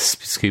be able to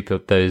scoop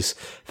up those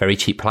very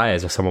cheap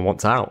players if someone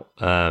wants out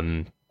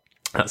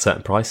at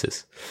certain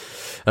prices.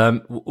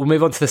 We'll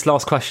move on to this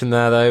last question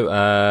there,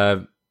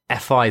 though.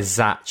 FI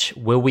Zach,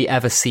 will we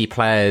ever see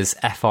players'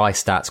 FI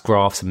stats,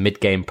 graphs, and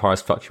mid-game price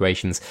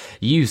fluctuations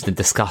used and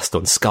discussed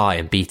on Sky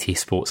and BT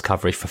Sports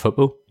coverage for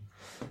football?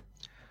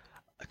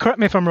 Correct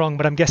me if I'm wrong,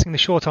 but I'm guessing the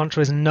short answer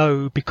is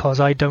no,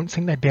 because I don't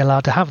think they'd be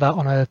allowed to have that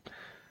on a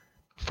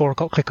 4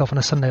 o'clock kickoff on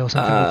a Sunday or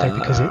something, would they?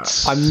 Because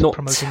it's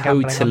promoting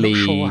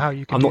gambling.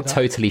 I'm not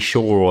totally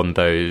sure on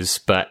those,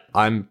 but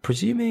I'm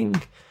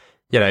presuming...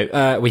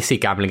 we see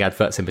gambling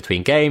adverts in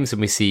between games,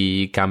 and we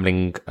see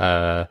gambling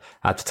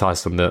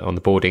advertised on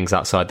the boardings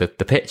outside the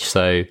pitch.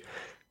 So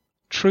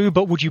true,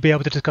 but would you be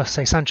able to discuss,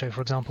 say, Sancho,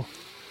 for example?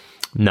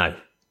 No.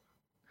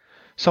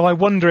 So I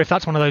wonder if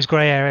that's one of those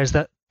grey areas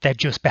that they're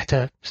just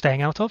better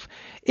staying out of.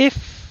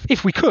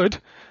 If we could,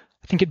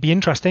 I think it'd be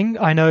interesting.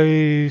 I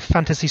know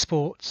fantasy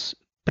sports,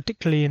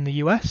 particularly in the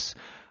US,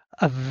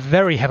 are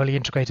very heavily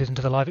integrated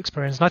into the live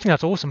experience, and I think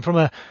that's awesome. From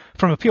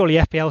a purely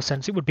FPL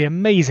sense, it would be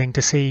amazing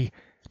to see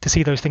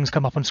those things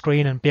come up on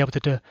screen and be able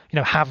to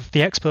have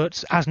the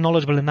experts as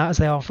knowledgeable in that as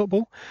they are in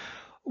football.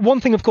 One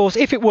thing, of course,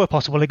 if it were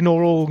possible,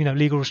 ignore all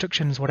legal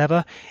restrictions,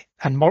 whatever,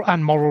 and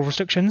moral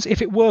restrictions.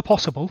 If it were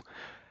possible,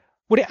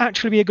 would it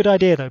actually be a good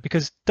idea though?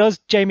 Because does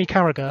Jamie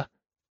Carragher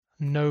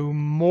know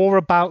more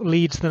about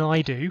Leeds than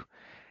I do?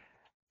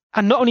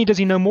 And not only does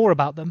he know more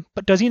about them,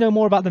 but does he know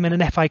more about them in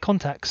an FI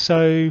context?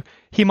 So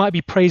he might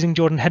be praising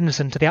Jordan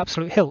Henderson to the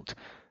absolute hilt.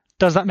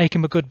 Does that make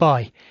him a good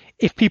buy?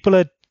 If people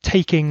are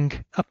taking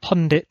a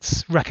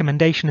pundit's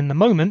recommendation in the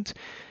moment,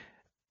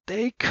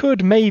 they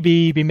could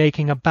maybe be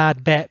making a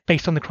bad bet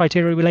based on the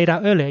criteria we laid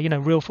out earlier.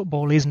 Real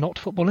football is not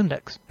Football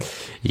Index.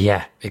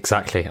 Yeah,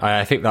 exactly.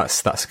 I think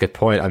that's a good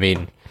point. I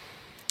mean,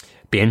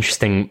 be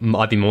interesting.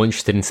 I'd be more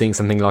interested in seeing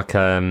something like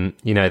the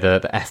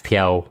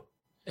FPL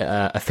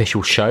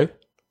official show.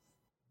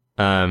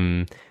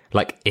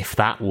 Like if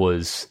that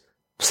was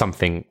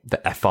something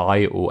that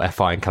FI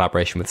in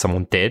collaboration with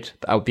someone did,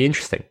 that would be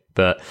interesting.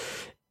 But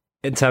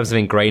in terms of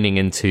ingraining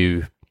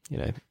into,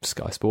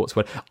 Sky Sports,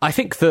 I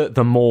think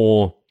the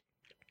more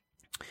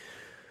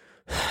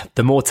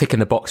tick in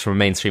the box from a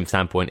mainstream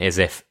standpoint is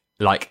if,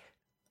 like,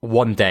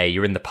 one day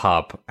you're in the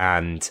pub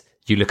and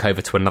you look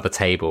over to another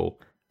table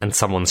and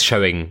someone's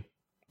showing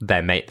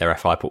their mate their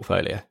FI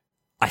portfolio.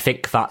 I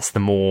think that's the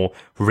more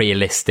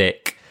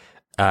realistic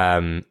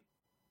kind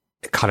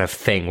of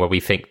thing where we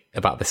think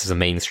about this as a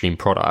mainstream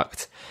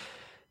product.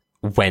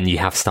 when you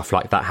have stuff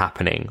like that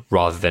happening,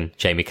 rather than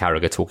Jamie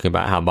Carragher talking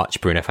about how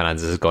much Bruno Fernandes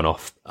has gone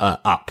off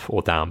up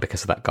or down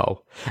because of that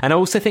goal. And I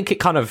also think it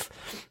kind of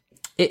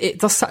it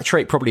does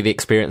saturate probably the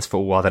experience for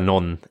all other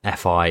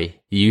non-FI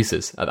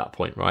users at that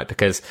point, right?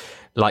 Because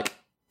like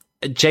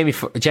Jamie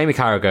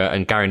Carragher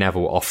and Gary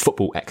Neville are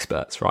football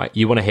experts, right?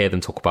 You want to hear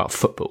them talk about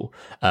football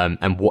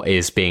and what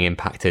is being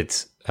impacted,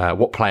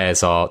 what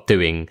players are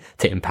doing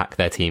to impact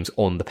their teams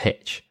on the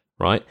pitch,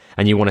 right?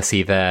 And you want to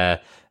see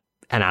their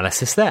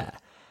analysis there.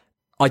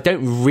 I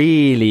don't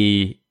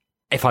really,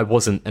 if I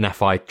wasn't an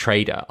FI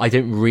trader, I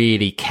don't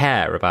really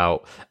care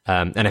about,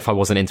 and if I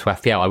wasn't into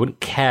FPL, I wouldn't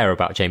care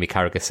about Jamie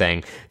Carragher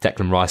saying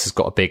Declan Rice has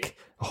got a big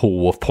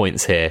haul of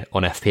points here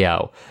on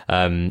FPL.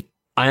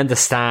 I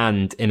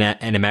understand in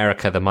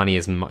America the money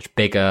is much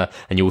bigger,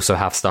 and you also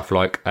have stuff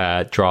like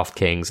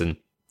DraftKings and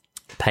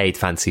paid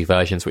fantasy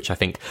versions, which I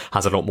think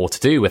has a lot more to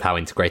do with how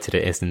integrated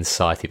it is in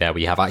society there,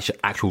 where you have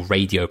actual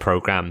radio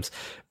programs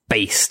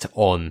based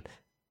on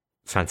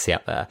fantasy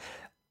out there.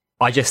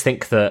 I just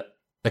think that,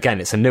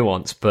 again, it's a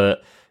nuance,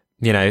 but,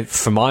 you know,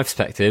 from my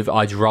perspective,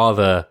 I'd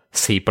rather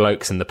see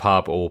blokes in the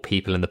pub or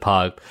people in the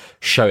pub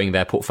showing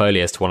their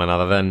portfolios to one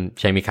another than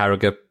Jamie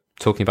Carragher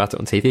talking about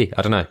it on TV.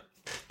 I don't know.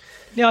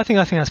 Yeah, I think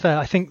that's fair.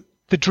 I think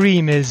the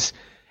dream is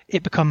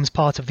it becomes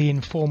part of the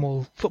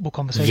informal football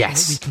conversation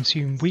that we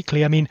consume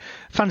weekly. I mean,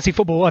 fantasy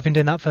football, I've been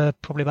doing that for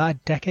probably about a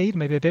decade,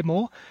 maybe a bit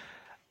more.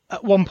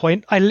 At one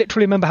point, I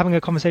literally remember having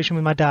a conversation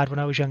with my dad when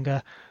I was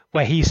younger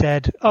where he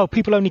said, oh,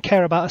 people only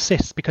care about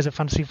assists because of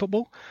fantasy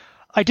football.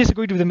 I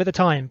disagreed with him at the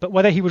time, but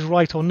whether he was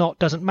right or not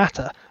doesn't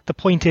matter. The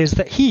point is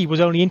that he was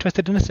only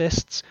interested in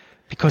assists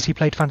because he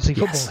played fantasy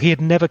football. Yes. He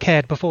had never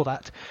cared before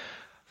that.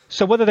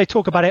 So whether they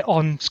talk about it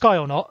on Sky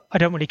or not, I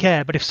don't really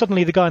care. But if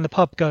suddenly the guy in the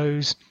pub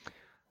goes,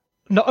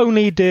 not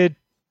only did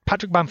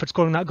Patrick Bamford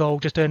scoring that goal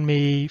just earn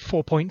me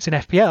 4 points in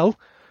FPL,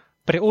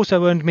 but it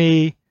also earned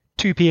me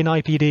 2p in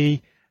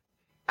IPD,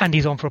 and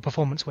he's on for a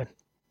performance win.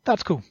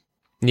 That's cool.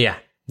 Yeah.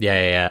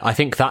 I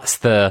think that's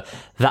the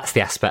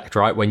aspect,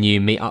 right? When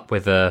you meet up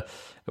with a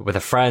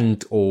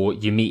friend, or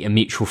you meet a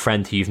mutual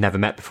friend who you've never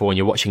met before, and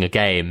you're watching a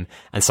game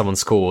and someone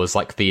scores,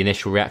 like the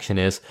initial reaction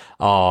is,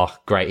 oh,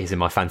 great, he's in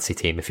my fantasy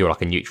team, if you're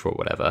like a neutral or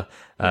whatever.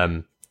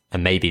 And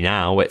maybe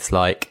now it's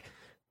like,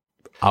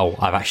 oh,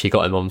 I've actually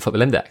got him on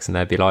Football Index, and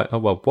they'd be like, oh,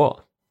 well,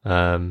 what?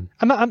 And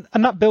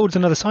that builds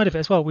another side of it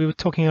as well. We were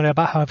talking earlier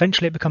about how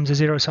eventually it becomes a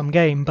zero-sum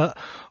game, but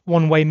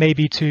one way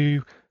maybe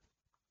to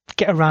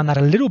get around that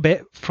a little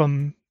bit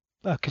from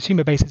a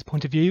consumer basis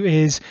point of view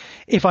is,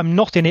 if I'm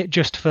not in it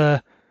just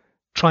for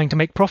trying to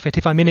make profit,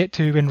 if I'm in it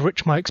to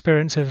enrich my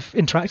experience of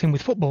interacting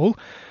with football,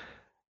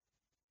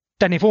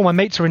 then if all my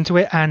mates are into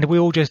it and we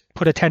all just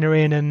put a tenner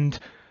in and,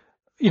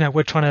 you know,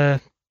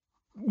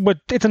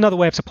 it's another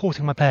way of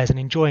supporting my players and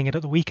enjoying it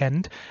at the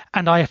weekend,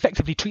 and I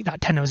effectively treat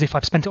that tenner as if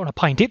I've spent it on a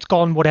pint. It's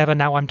gone, whatever,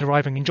 now I'm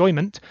deriving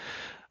enjoyment.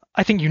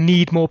 I think you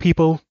need more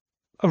people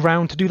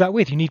around to do that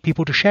with. You need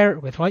people to share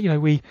it with, right? You know,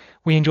 we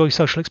enjoy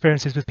social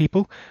experiences with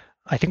people.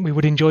 I think we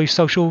would enjoy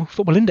social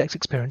Football Index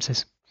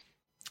experiences.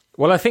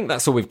 Well, I think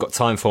that's all we've got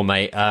time for,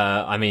 mate.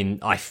 I mean,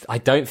 I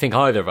don't think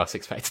either of us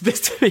expected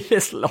this to be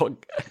this long.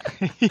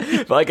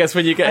 But I guess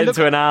when you get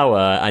into an hour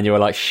and you were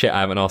like, shit, I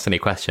haven't asked any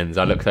questions,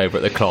 I looked over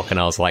at the clock and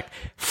I was like,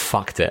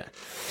 fucked it.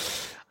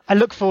 I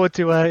look forward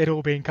to it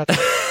all being cut.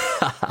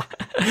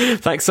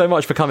 Thanks so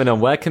much for coming on.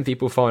 Where can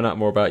people find out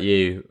more about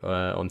you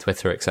on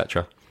Twitter,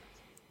 etc.?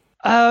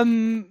 So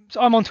I'm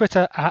on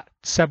Twitter at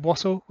Seb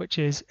Wassell, which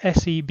is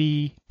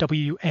SEBWASSELL.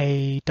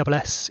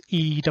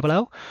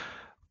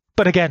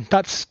 But again,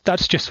 that's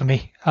just for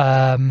me.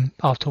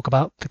 I'll talk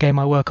about the game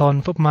I work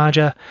on, Football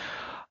Manager.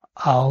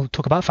 I'll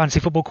talk about fantasy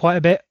football quite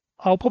a bit.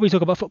 I'll probably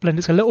talk about Football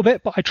Index a little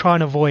bit, but I try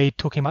and avoid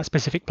talking about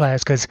specific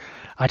players because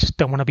I just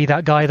don't want to be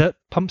that guy that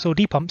pumps or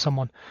depumps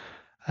someone.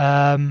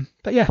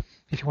 But yeah,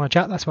 if you want to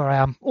chat, that's where I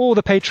am. Or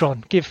the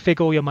Patreon. Give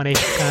Fig all your money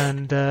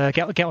and get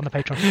on the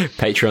Patreon.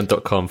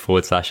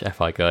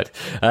 Patreon.com/FI Guide.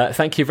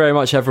 Thank you very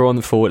much,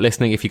 everyone, for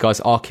listening. If you guys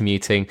are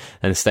commuting,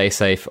 then stay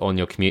safe on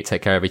your commute.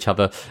 Take care of each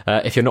other.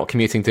 If you're not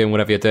commuting, doing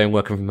whatever you're doing,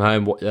 working from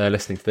home,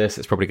 listening to this,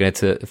 it's probably going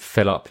to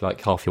fill up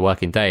like half your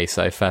working day.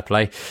 So fair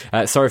play.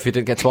 Sorry if we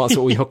didn't get to answer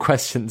all your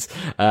questions.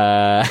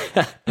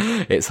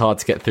 It's hard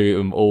to get through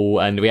them all.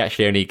 And we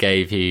actually only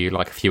gave you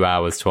like a few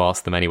hours to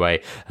ask them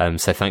anyway.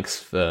 So thanks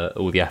for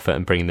all the effort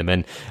and bringing them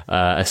in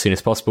as soon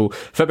as possible.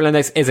 Football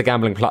Index is a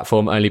gambling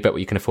platform. Only bet what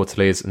you can afford to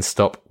lose and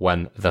stop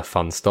when the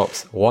fun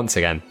stops. Once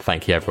again,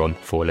 thank you everyone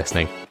for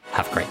listening.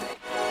 Have a great day.